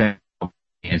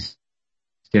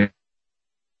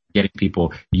getting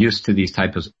people used to these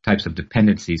types of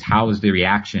dependencies? How is the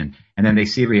reaction? And then they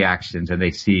see reactions, and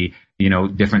they see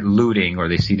different looting, or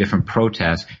they see different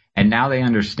protests. And now they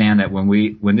understand that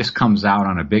when this comes out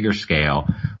on a bigger scale,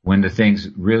 when the things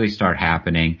really start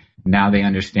happening, now they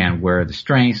understand where are the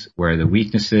strengths, where are the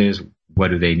weaknesses, what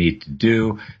do they need to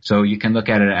do. So you can look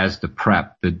at it as the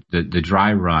prep, the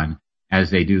dry run, as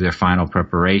they do their final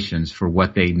preparations for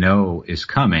what they know is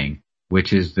coming,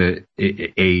 which is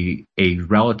a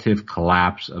relative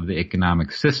collapse of the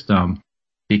economic system,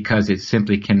 because it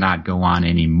simply cannot go on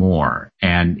anymore.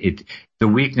 And the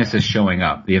weakness is showing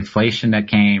up. The inflation that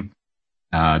came,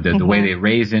 the way they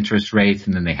raised interest rates,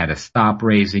 and then they had to stop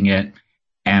raising it.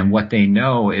 And what they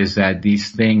know is that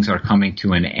these things are coming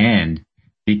to an end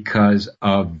because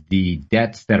of the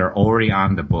debts that are already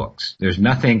on the books. There's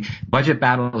nothing, budget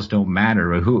battles don't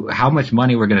matter. How much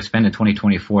money we're going to spend in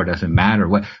 2024 doesn't matter.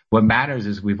 What matters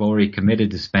is we've already committed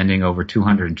to spending over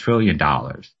 $200 trillion.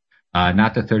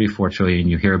 Not the $34 trillion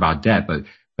you hear about debt, but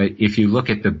if you look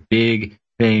at the big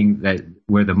thing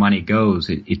where the money goes,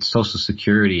 it's Social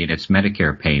Security and it's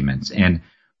Medicare payments. And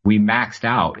we maxed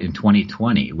out in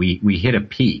 2020. We hit a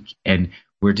peak, and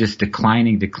we're just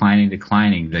declining.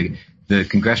 The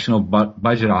Congressional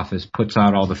Budget Office puts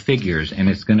out all the figures, and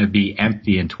it's going to be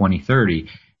empty in 2030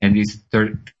 and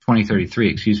 2033,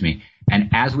 excuse me.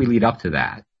 And as we lead up to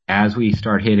that, as we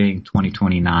start hitting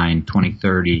 2029,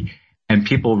 2030, and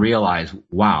people realize,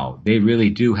 wow, they really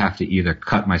do have to either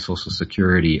cut my Social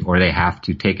Security, or they have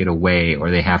to take it away, or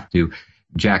they have to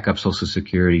jack up Social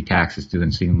Security taxes to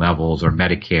insane levels, or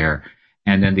Medicare,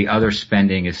 and then the other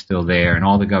spending is still there, and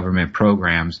all the government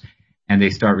programs, and they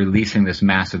start releasing this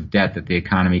massive debt that the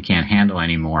economy can't handle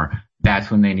anymore.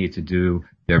 That's when they need to do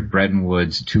their Bretton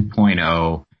Woods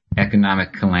 2.0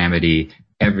 economic calamity.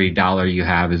 Every dollar you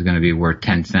have is going to be worth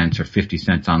 10 cents or 50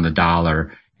 cents on the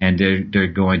dollar. And they're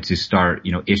going to start,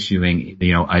 issuing,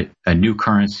 a new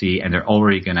currency, and they're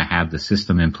already going to have the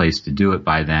system in place to do it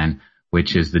by then,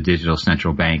 which is the digital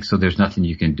central bank. So there's nothing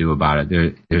you can do about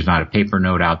it. There's not a paper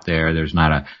note out there. There's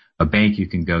not a bank you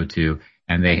can go to,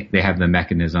 and they have the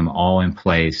mechanism all in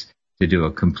place to do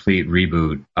a complete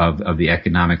reboot of the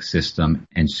economic system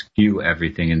and skew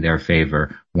everything in their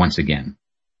favor once again.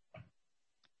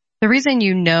 The reason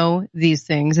you know these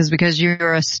things is because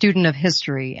you're a student of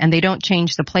history, and they don't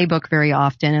change the playbook very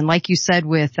often. And like you said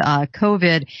with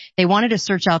COVID, they wanted to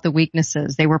search out the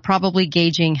weaknesses. They were probably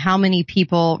gauging how many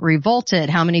people revolted,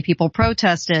 how many people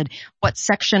protested, what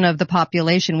section of the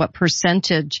population, what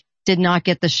percentage did not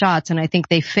get the shots. And I think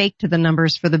they faked the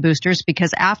numbers for the boosters,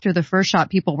 because after the first shot,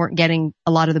 people weren't getting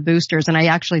a lot of the boosters. And I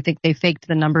actually think they faked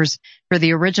the numbers for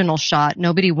the original shot.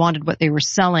 Nobody wanted what they were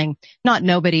selling. Not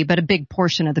nobody, but a big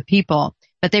portion of the people.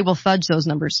 But they will fudge those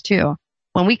numbers too.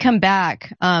 When we come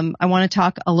back, I want to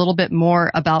talk a little bit more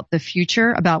about the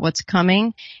future, about what's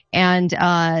coming. And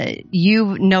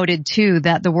you noted too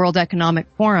that the World Economic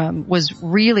Forum was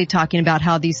really talking about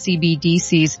how these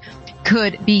CBDCs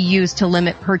could be used to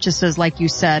limit purchases, like you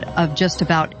said, of just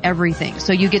about everything.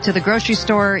 So you get to the grocery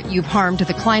store, you've harmed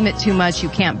the climate too much, you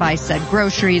can't buy said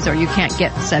groceries, or you can't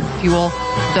get said fuel.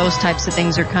 Those types of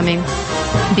things are coming.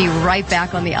 Be right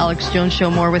back on the Alex Jones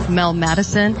Show. More with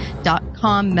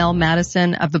MelMadison.com, Mel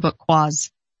Madison of the book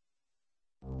Quaz.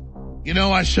 You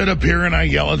know, I sit up here and I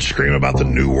yell and scream about the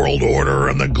New World Order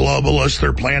and the globalists.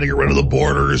 They're planning to get rid of the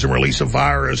borders and release a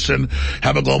virus and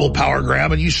have a global power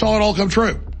grab, and you saw it all come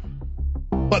true.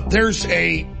 But there's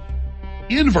a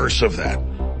inverse of that.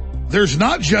 There's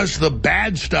not just the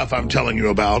bad stuff I'm telling you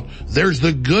about. There's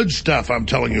the good stuff I'm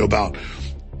telling you about.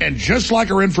 And just like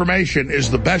our information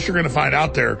is the best you're going to find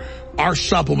out there, our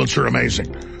supplements are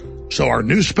amazing. So our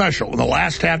new special in the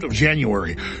last half of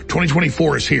January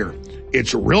 2024 is here.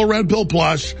 It's Real Red Pill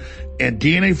Plus and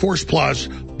DNA Force Plus,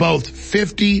 both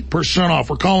 50% off.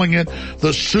 We're calling it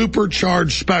the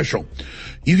Supercharged Special.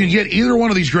 You can get either one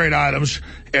of these great items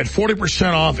at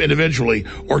 40% off individually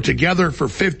or together for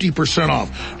 50%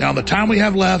 off. Now, in the time we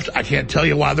have left, I can't tell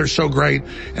you why they're so great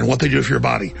and what they do for your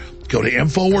body. Go to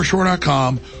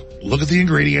InfoWarsStore.com, look at the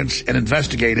ingredients and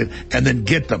investigate it, and then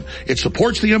get them. It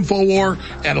supports the InfoWar,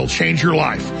 and it'll change your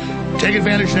life. Take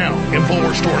advantage now.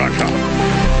 InfoWarsStore.com.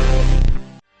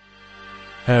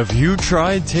 Have you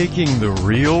tried taking the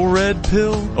real red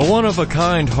pill? A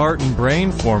one-of-a-kind heart and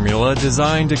brain formula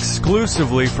designed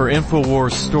exclusively for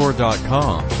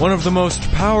InfoWarsStore.com. One of the most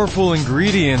powerful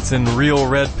ingredients in Real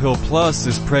Red Pill Plus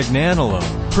is pregnenolone.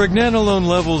 Pregnenolone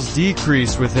levels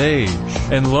decrease with age,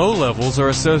 and low levels are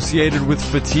associated with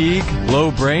fatigue,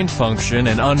 low brain function,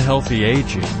 and unhealthy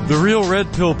aging. The Real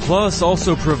Red Pill Plus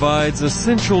also provides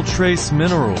essential trace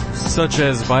minerals such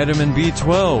as vitamin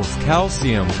B12,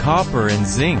 calcium, copper, and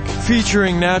zinc.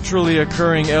 Featuring naturally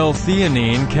occurring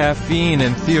L-theanine, caffeine,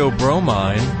 and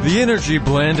theobromine, the energy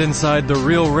blend inside the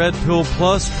Real Red Pill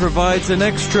Plus provides an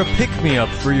extra pick-me-up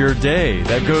for your day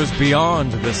that goes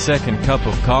beyond the second cup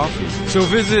of coffee. So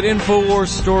visit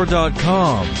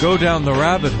InfoWarsStore.com, go down the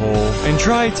rabbit hole, and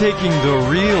try taking the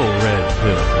real red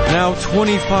pill. Now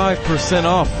 25%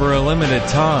 off for a limited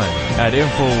time at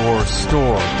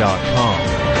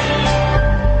InfoWarsStore.com.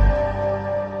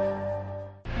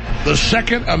 The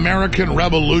second American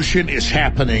Revolution is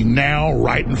happening now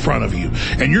right in front of you.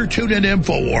 And you're tuned into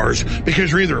InfoWars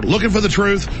because you're either looking for the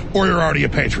truth or you're already a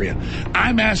patriot.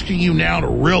 I'm asking you now to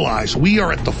realize we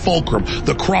are at the fulcrum,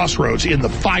 the crossroads in the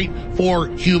fight for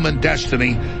human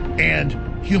destiny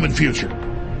and human future.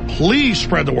 Please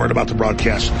spread the word about the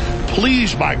broadcast.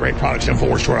 Please buy great products at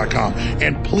InfoWarsStore.com.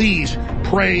 And please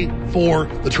pray for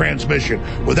the transmission.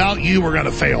 Without you, we're going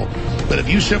to fail. But if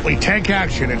you simply take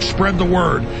action and spread the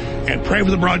word and pray for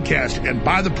the broadcast and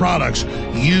buy the products,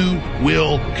 you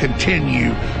will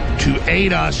continue to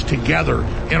aid us together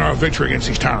in our victory against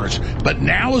these tyrants. But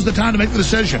now is the time to make the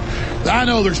decision. I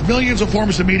know there's millions of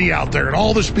forms of media out there and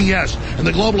all this BS, and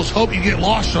the globalists hope you get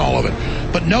lost in all of it.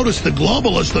 But notice the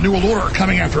globalists, the New World Order, are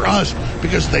coming after us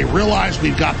because they realize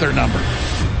we've got their number.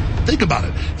 Think about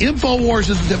it. InfoWars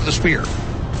is the tip of the spear.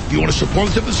 If you want to support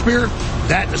the tip of the spear,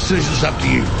 that decision is up to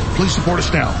you. Please support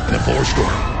us now at InfoWars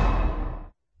Store.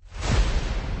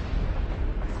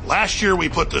 Last year we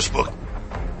put this book,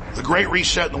 The Great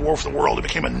Reset and the War for the World. It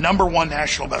became a #1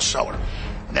 national bestseller.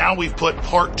 Now we've put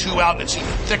part 2 out, and it's even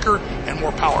thicker and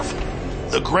more powerful.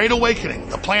 The Great Awakening,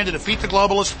 the plan to defeat the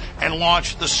globalists and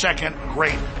launch the second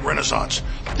Great Renaissance.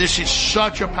 This is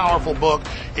such a powerful book.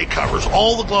 It covers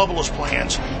all the globalist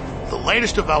plans, the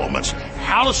latest developments,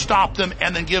 how to stop them,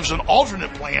 and then gives an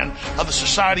alternate plan of the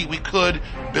society we could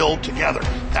build together.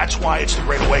 That's why it's the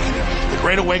Great Awakening. The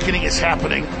Great Awakening is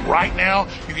happening right now.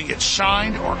 You can get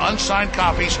signed or unsigned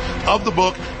copies of the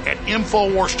book at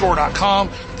InfoWarsStore.com.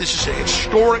 This is a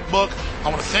historic book. I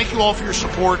want to thank you all for your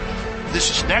support. This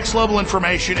is next level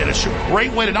information, and it's a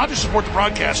great way to not just support the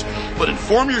broadcast, but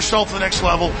inform yourself to the next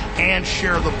level and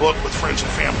share the book with friends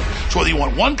and family. So whether you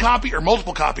want one copy or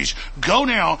multiple copies, go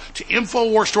now to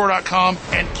InfoWarsStore.com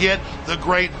and get The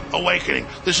Great Awakening.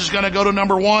 This is going to go to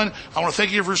number 1. I want to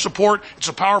thank you for your support. It's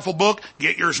a powerful book.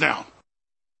 Get yours now.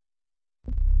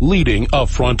 Leading a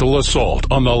frontal assault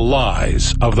on the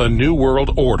lies of the New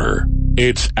World Order,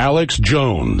 it's Alex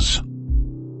Jones.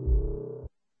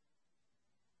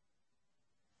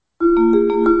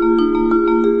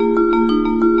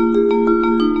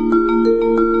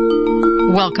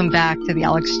 Welcome back to the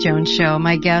Alex Jones Show.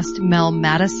 My guest, Mel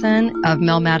Madison of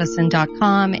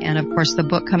melmadison.com. And of course, the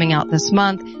book coming out this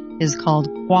month is called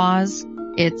Quaz.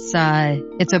 It's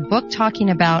a book talking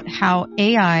about how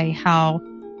AI, how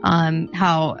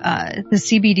the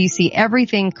CBDC,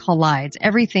 everything collides,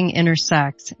 everything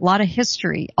intersects, a lot of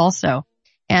history also.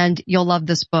 And you'll love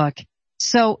this book.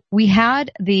 So we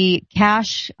had the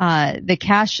cash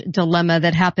dilemma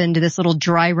that happened, this little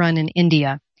dry run in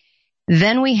India.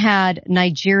 Then we had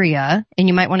Nigeria, and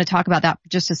you might want to talk about that for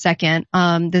just a second.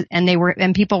 And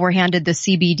people were handed the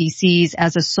CBDCs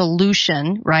as a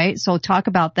solution, right? So talk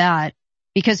about that,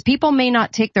 because people may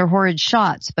not take their horrid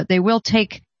shots, but they will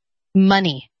take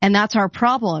money. And that's our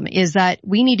problem, is that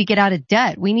we need to get out of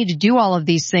debt. We need to do all of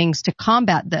these things to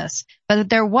combat this. But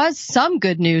there was some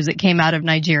good news that came out of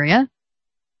Nigeria.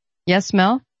 Yes,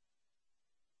 Mel?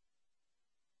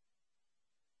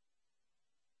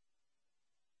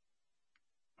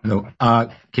 Hello.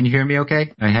 Can you hear me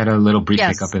okay? I had a little brief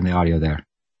hiccup in the audio there.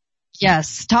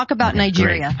 Yes. Talk about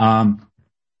Nigeria.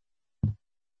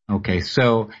 Okay.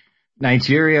 So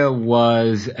Nigeria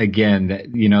was,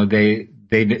 again,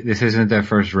 this isn't their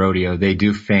first rodeo. They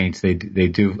do feints. They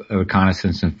do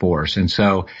reconnaissance and force. And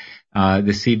so,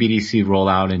 the CBDC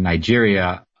rollout in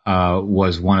Nigeria,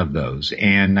 was one of those.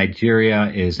 And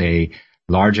Nigeria is a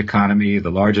large economy, the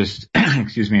largest,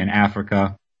 in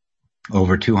Africa.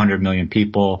 Over 200 million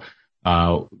people,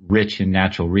 rich in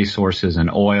natural resources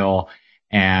and oil.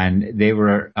 And they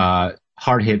were,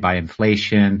 hard hit by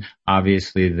inflation.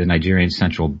 Obviously, the Nigerian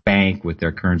central bank with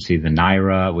their currency, the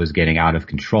Naira, was getting out of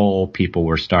control. People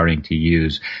were starting to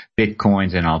use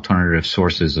Bitcoins and alternative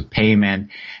sources of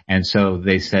payment. And so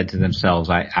they said to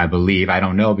themselves, I believe, I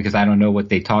don't know, because I don't know what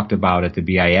they talked about at the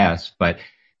BIS, but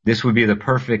this would be the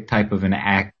perfect type of an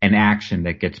action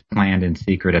that gets planned in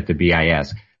secret at the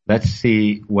BIS. Let's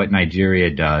see what Nigeria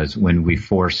does when we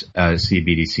force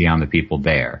CBDC on the people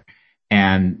there.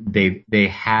 And they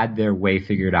had their way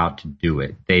figured out to do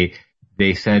it.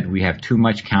 They said we have too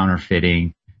much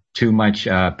counterfeiting, too much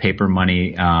paper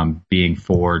money being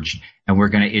forged, and we're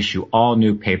going to issue all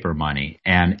new paper money.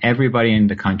 And everybody in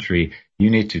the country, you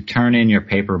need to turn in your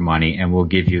paper money, and we'll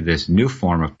give you this new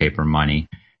form of paper money.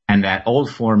 And that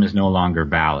old form is no longer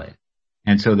valid.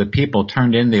 And so the people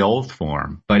turned in the old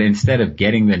form, but instead of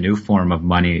getting the new form of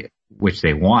money, which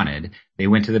they wanted, they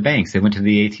went to the banks. They went to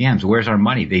the ATMs. Where's our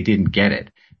money? They didn't get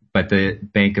it. But the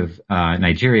Bank of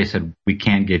Nigeria said, we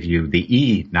can't give you the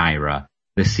e-Naira,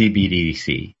 the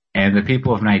CBDC. And the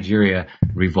people of Nigeria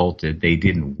revolted. They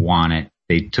didn't want it.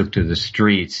 They took to the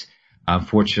streets.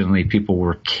 Unfortunately, people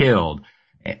were killed.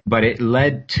 But it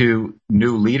led to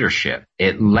new leadership.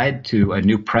 It led to a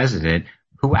new president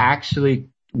who actually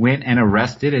went and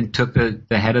arrested and took the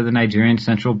head of the Nigerian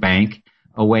central bank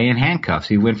away in handcuffs.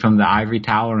 He went from the ivory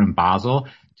tower in Basel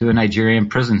to a Nigerian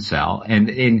prison cell. And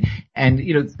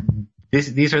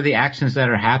these are the actions that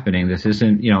are happening. This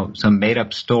isn't, some made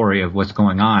up story of what's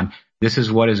going on. This is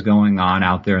what is going on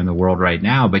out there in the world right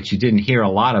now, but you didn't hear a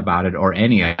lot about it or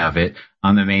any of it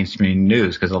on the mainstream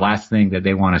news, because the last thing that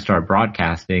they want to start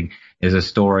broadcasting is a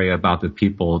story about the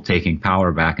people taking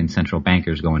power back and central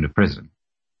bankers going to prison.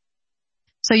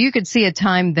 So you could see a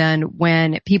time then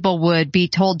when people would be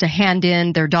told to hand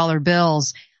in their dollar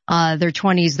bills, their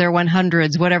 20s, their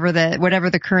 100s, whatever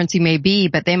the currency may be,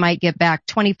 but they might get back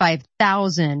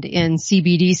 25,000 in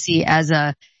CBDC as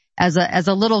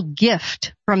a little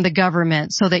gift from the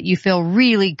government, so that you feel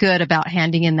really good about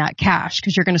handing in that cash,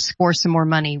 because you're going to score some more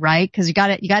money, right? Because you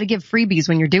got to give freebies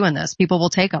when you're doing this. People will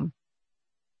take them.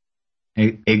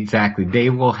 Exactly.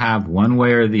 They will have one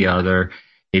way or the other.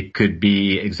 It could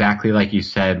be exactly like you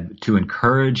said, to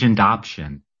encourage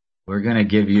adoption. We're going to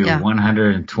give you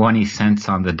 120 cents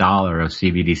on the dollar of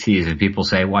CBDCs. And people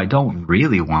say, well, I don't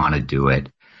really want to do it.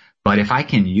 But if I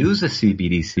can use a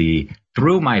CBDC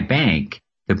through my bank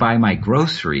to buy my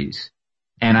groceries,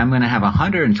 and I'm going to have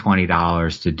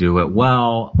 $120 to do it,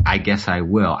 well, I guess I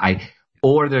will.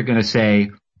 Or they're going to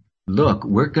say, look,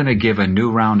 we're going to give a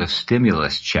new round of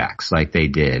stimulus checks like they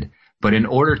did. But in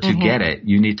order to get it,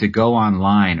 you need to go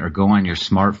online or go on your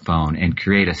smartphone and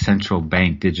create a central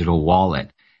bank digital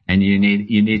wallet. And you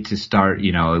need to start,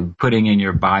 putting in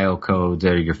your bio codes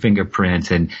or your fingerprints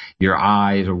and your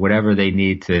eyes or whatever they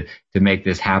need to make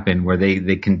this happen, where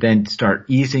they can then start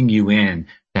easing you in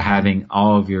to having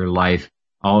all of your life,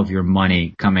 all of your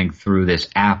money coming through this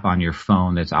app on your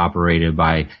phone that's operated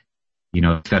by,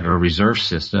 Federal Reserve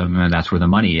System, and that's where the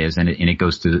money is, and it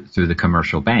goes through the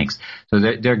commercial banks. So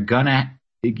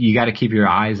you got to keep your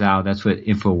eyes out. That's what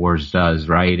InfoWars does,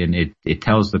 right? And it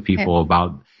tells the people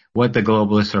about what the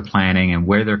globalists are planning and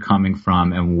where they're coming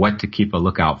from and what to keep a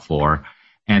lookout for.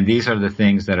 And these are the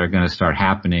things that are going to start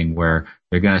happening, where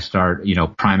they're going to start,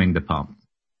 priming the pump.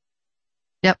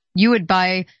 Yep. You would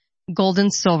buy gold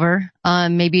and silver,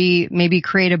 maybe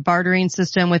create a bartering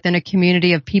system within a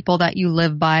community of people that you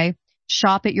live by.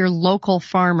 Shop at your local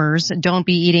farmers. Don't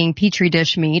be eating Petri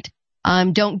dish meat.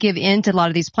 Don't give in to a lot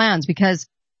of these plans, because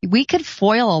we could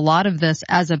foil a lot of this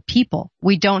as a people.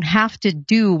 We don't have to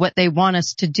do what they want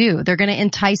us to do. They're going to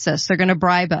entice us. They're going to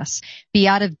bribe us. Be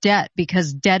out of debt,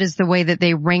 because debt is the way that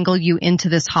they wrangle you into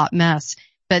this hot mess.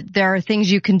 But there are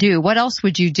things you can do. What else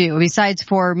would you do besides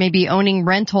for maybe owning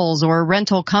rentals or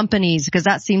rental companies? Because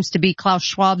that seems to be Klaus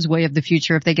Schwab's way of the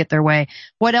future if they get their way.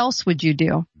 What else would you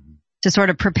do to sort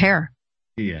of prepare?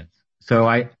 Yes. So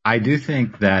I do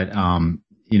think that,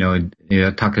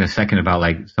 talking a second about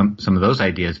like some of those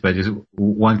ideas, but there's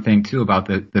one thing too about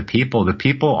the people. The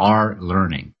people are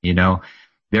learning,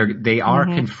 they are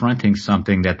confronting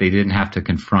something that they didn't have to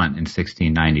confront in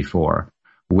 1694,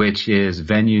 which is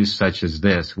venues such as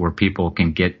this, where people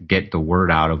can get the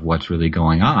word out of what's really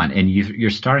going on. And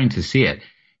you're starting to see it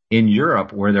in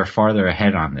Europe, where they're farther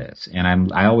ahead on this.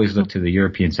 And I always look to the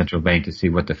European Central Bank to see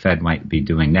what the Fed might be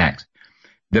doing next.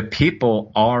 The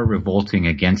people are revolting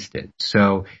against it.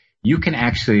 So you can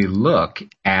actually look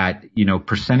at,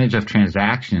 percentage of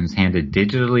transactions handled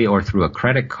digitally or through a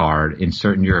credit card in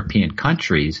certain European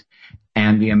countries,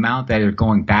 and the amount that are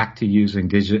going back to using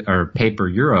digital or paper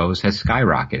euros has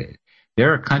skyrocketed.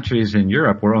 There are countries in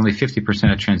Europe where only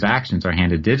 50% of transactions are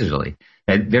handled digitally.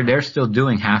 They're still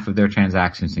doing half of their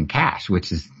transactions in cash,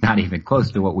 which is not even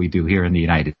close to what we do here in the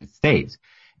United States.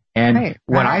 And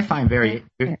what I find very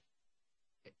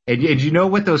And you know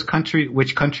what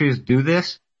which countries do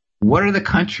this? What are the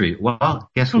countries? Well,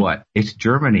 guess what? It's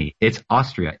Germany, it's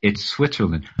Austria, it's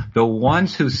Switzerland. The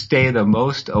ones who stay the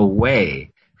most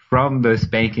away from this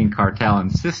banking cartel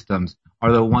and systems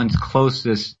are the ones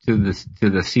closest to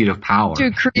the seat of power,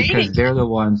 because they're the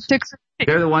ones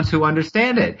who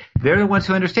understand it. They're the ones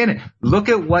who understand it. Look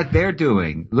at what they're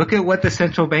doing. Look at what the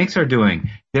central banks are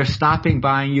doing. They're stopping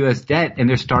buying U.S. debt and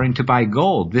they're starting to buy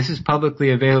gold. This is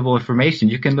publicly available information.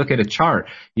 You can look at a chart.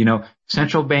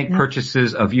 Central bank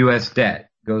purchases of U.S. debt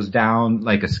goes down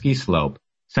like a ski slope.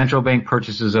 Central bank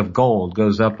purchases of gold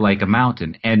goes up like a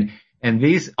mountain.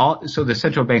 So the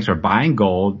central banks are buying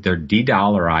gold. They're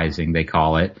de-dollarizing, they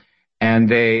call it. And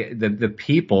the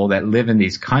people that live in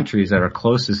these countries that are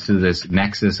closest to this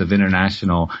nexus of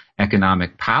international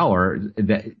economic power,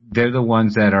 they're the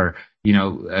ones that are,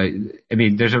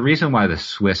 there's a reason why the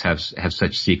Swiss have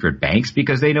such secret banks,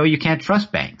 because they know you can't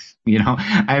trust banks.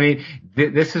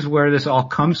 This is where this all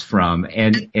comes from.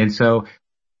 And so,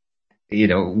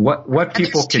 what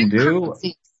people can do.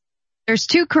 There's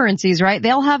two currencies, right?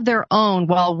 They'll have their own,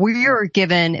 while we're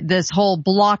given this whole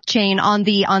blockchain on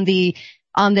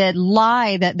the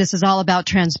lie that this is all about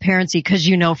transparency, because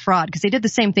fraud. Because they did the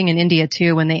same thing in India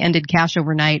too when they ended cash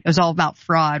overnight. It was all about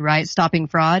fraud, right? Stopping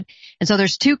fraud. And so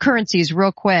there's two currencies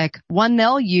real quick. One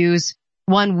they'll use,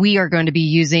 one we are going to be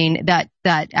using that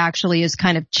actually is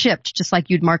kind of chipped, just like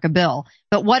you'd mark a bill.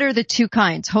 But what are the two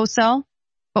kinds? Wholesale?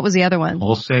 What was the other one?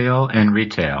 Wholesale and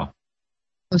retail.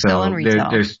 Wholesale and retail.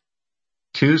 There's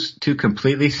two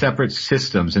completely separate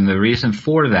systems, and the reason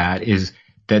for that is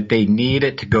that they need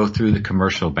it to go through the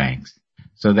commercial banks,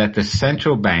 so that the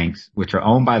central banks, which are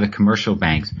owned by the commercial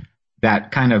banks,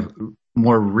 that kind of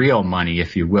more real money,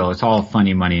 if you will, it's all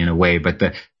funny money in a way, but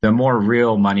the more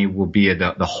real money will be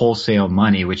the wholesale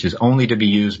money, which is only to be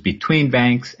used between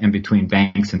banks and between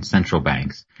banks and central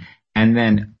banks. And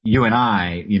then you and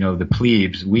I, the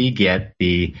plebes, we get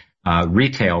the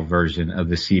retail version of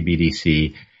the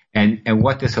CBDC. And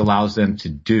what this allows them to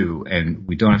do, and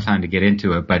we don't have time to get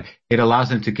into it, but it allows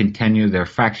them to continue their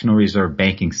fractional reserve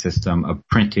banking system of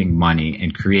printing money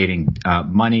and creating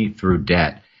money through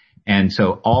debt. And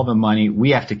so all the money,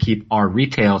 we have to keep our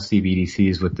retail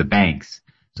CBDCs with the banks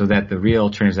so that the real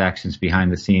transactions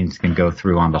behind the scenes can go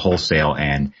through on the wholesale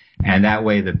end. And that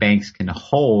way the banks can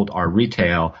hold our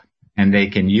retail and they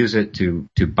can use it to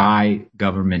buy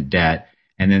government debt.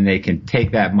 and then they can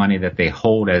take that money that they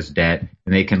hold as debt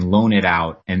and they can loan it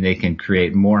out, and they can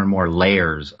create more and more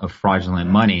layers of fraudulent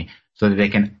money so that they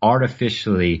can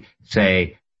artificially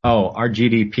say, oh, our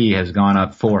GDP has gone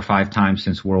up 4 or 5 times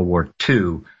since World War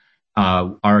II.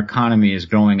 Our economy is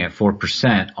growing at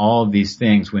 4%, all of these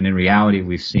things, when in reality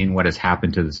we've seen what has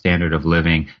happened to the standard of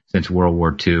living since World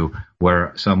War II,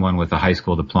 where someone with a high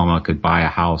school diploma could buy a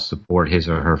house, support his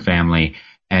or her family,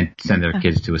 and send their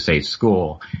kids to a safe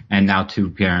school. And now 2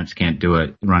 parents can't do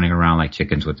it, running around like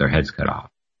chickens with their heads cut off.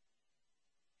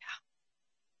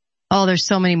 Oh, there's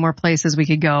so many more places we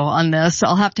could go on this.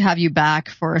 I'll have to have you back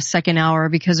for a second hour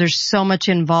because there's so much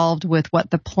involved with what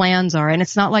the plans are. And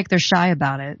it's not like they're shy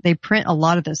about it. They print a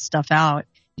lot of this stuff out.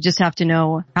 You just have to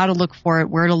know how to look for it,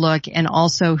 where to look, and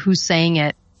also who's saying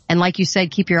it. And like you said,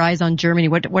 keep your eyes on Germany.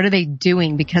 What are they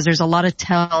doing? Because there's a lot of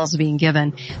tells being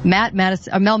given. Mel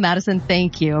Madison,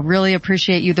 thank you. I really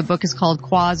appreciate you. The book is called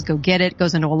Quaz. Go get it.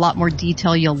 Goes into a lot more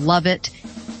detail. You'll love it.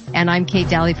 And I'm Kate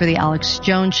Daly for the Alex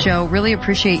Jones Show. Really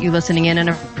appreciate you listening in and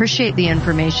appreciate the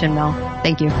information, Mel.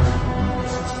 Thank you.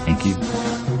 Thank you.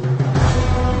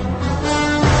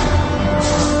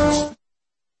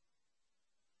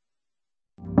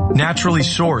 Naturally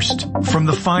sourced from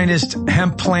the finest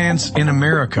hemp plants in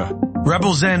America,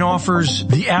 Rebel Zen offers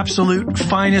the absolute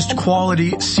finest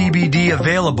quality CBD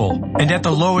available and at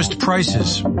the lowest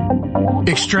prices.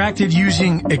 Extracted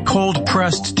using a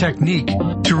cold-pressed technique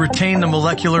to retain the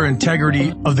molecular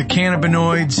integrity of the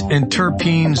cannabinoids and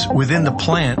terpenes within the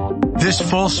plant, this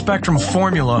full-spectrum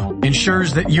formula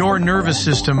ensures that your nervous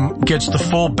system gets the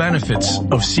full benefits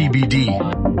of CBD.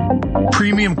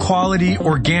 Premium quality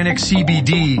organic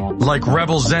CBD, like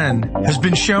Rebel Zen, has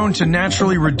been shown to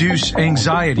naturally reduce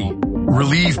anxiety,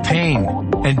 relieve pain,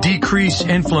 and decrease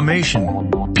inflammation.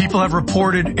 People have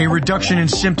reported a reduction in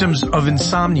symptoms of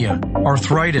insomnia,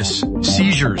 arthritis,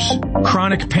 seizures,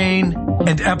 chronic pain,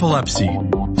 and epilepsy.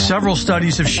 Several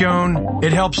studies have shown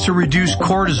it helps to reduce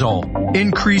cortisol,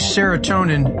 increase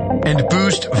serotonin, and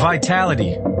boost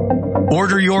vitality.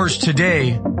 Order yours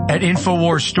today at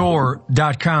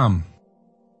InfoWarsStore.com.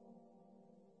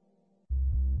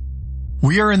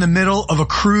 We are in the middle of a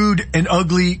crude and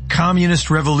ugly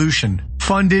communist revolution,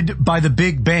 funded by the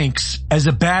big banks as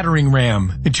a battering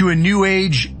ram into a new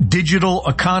age digital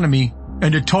economy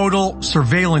and a total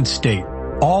surveillance state.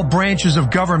 All branches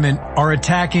of government are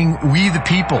attacking we the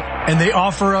people, and they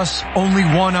offer us only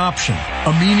one option,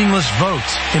 a meaningless vote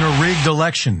in a rigged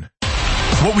election.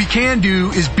 What we can do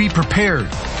is be prepared,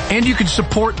 and you can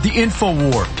support the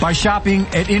InfoWar by shopping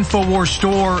at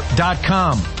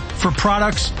InfoWarsStore.com for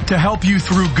products to help you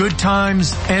through good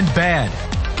times and bad.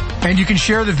 And you can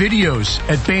share the videos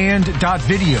at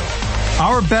band.video.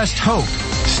 Our best hope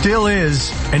still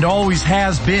is, and always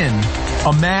has been,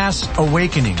 a mass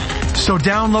awakening. So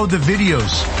download the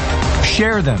videos,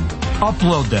 share them,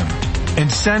 upload them,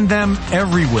 and send them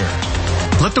everywhere.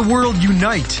 Let the world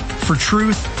unite for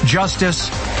truth, justice,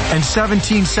 and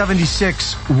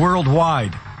 1776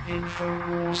 worldwide.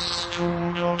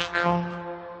 InfoWarsStore.com.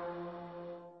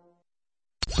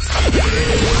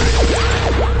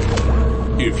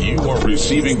 If you are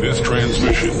receiving this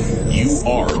transmission, you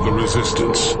are the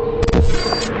resistance.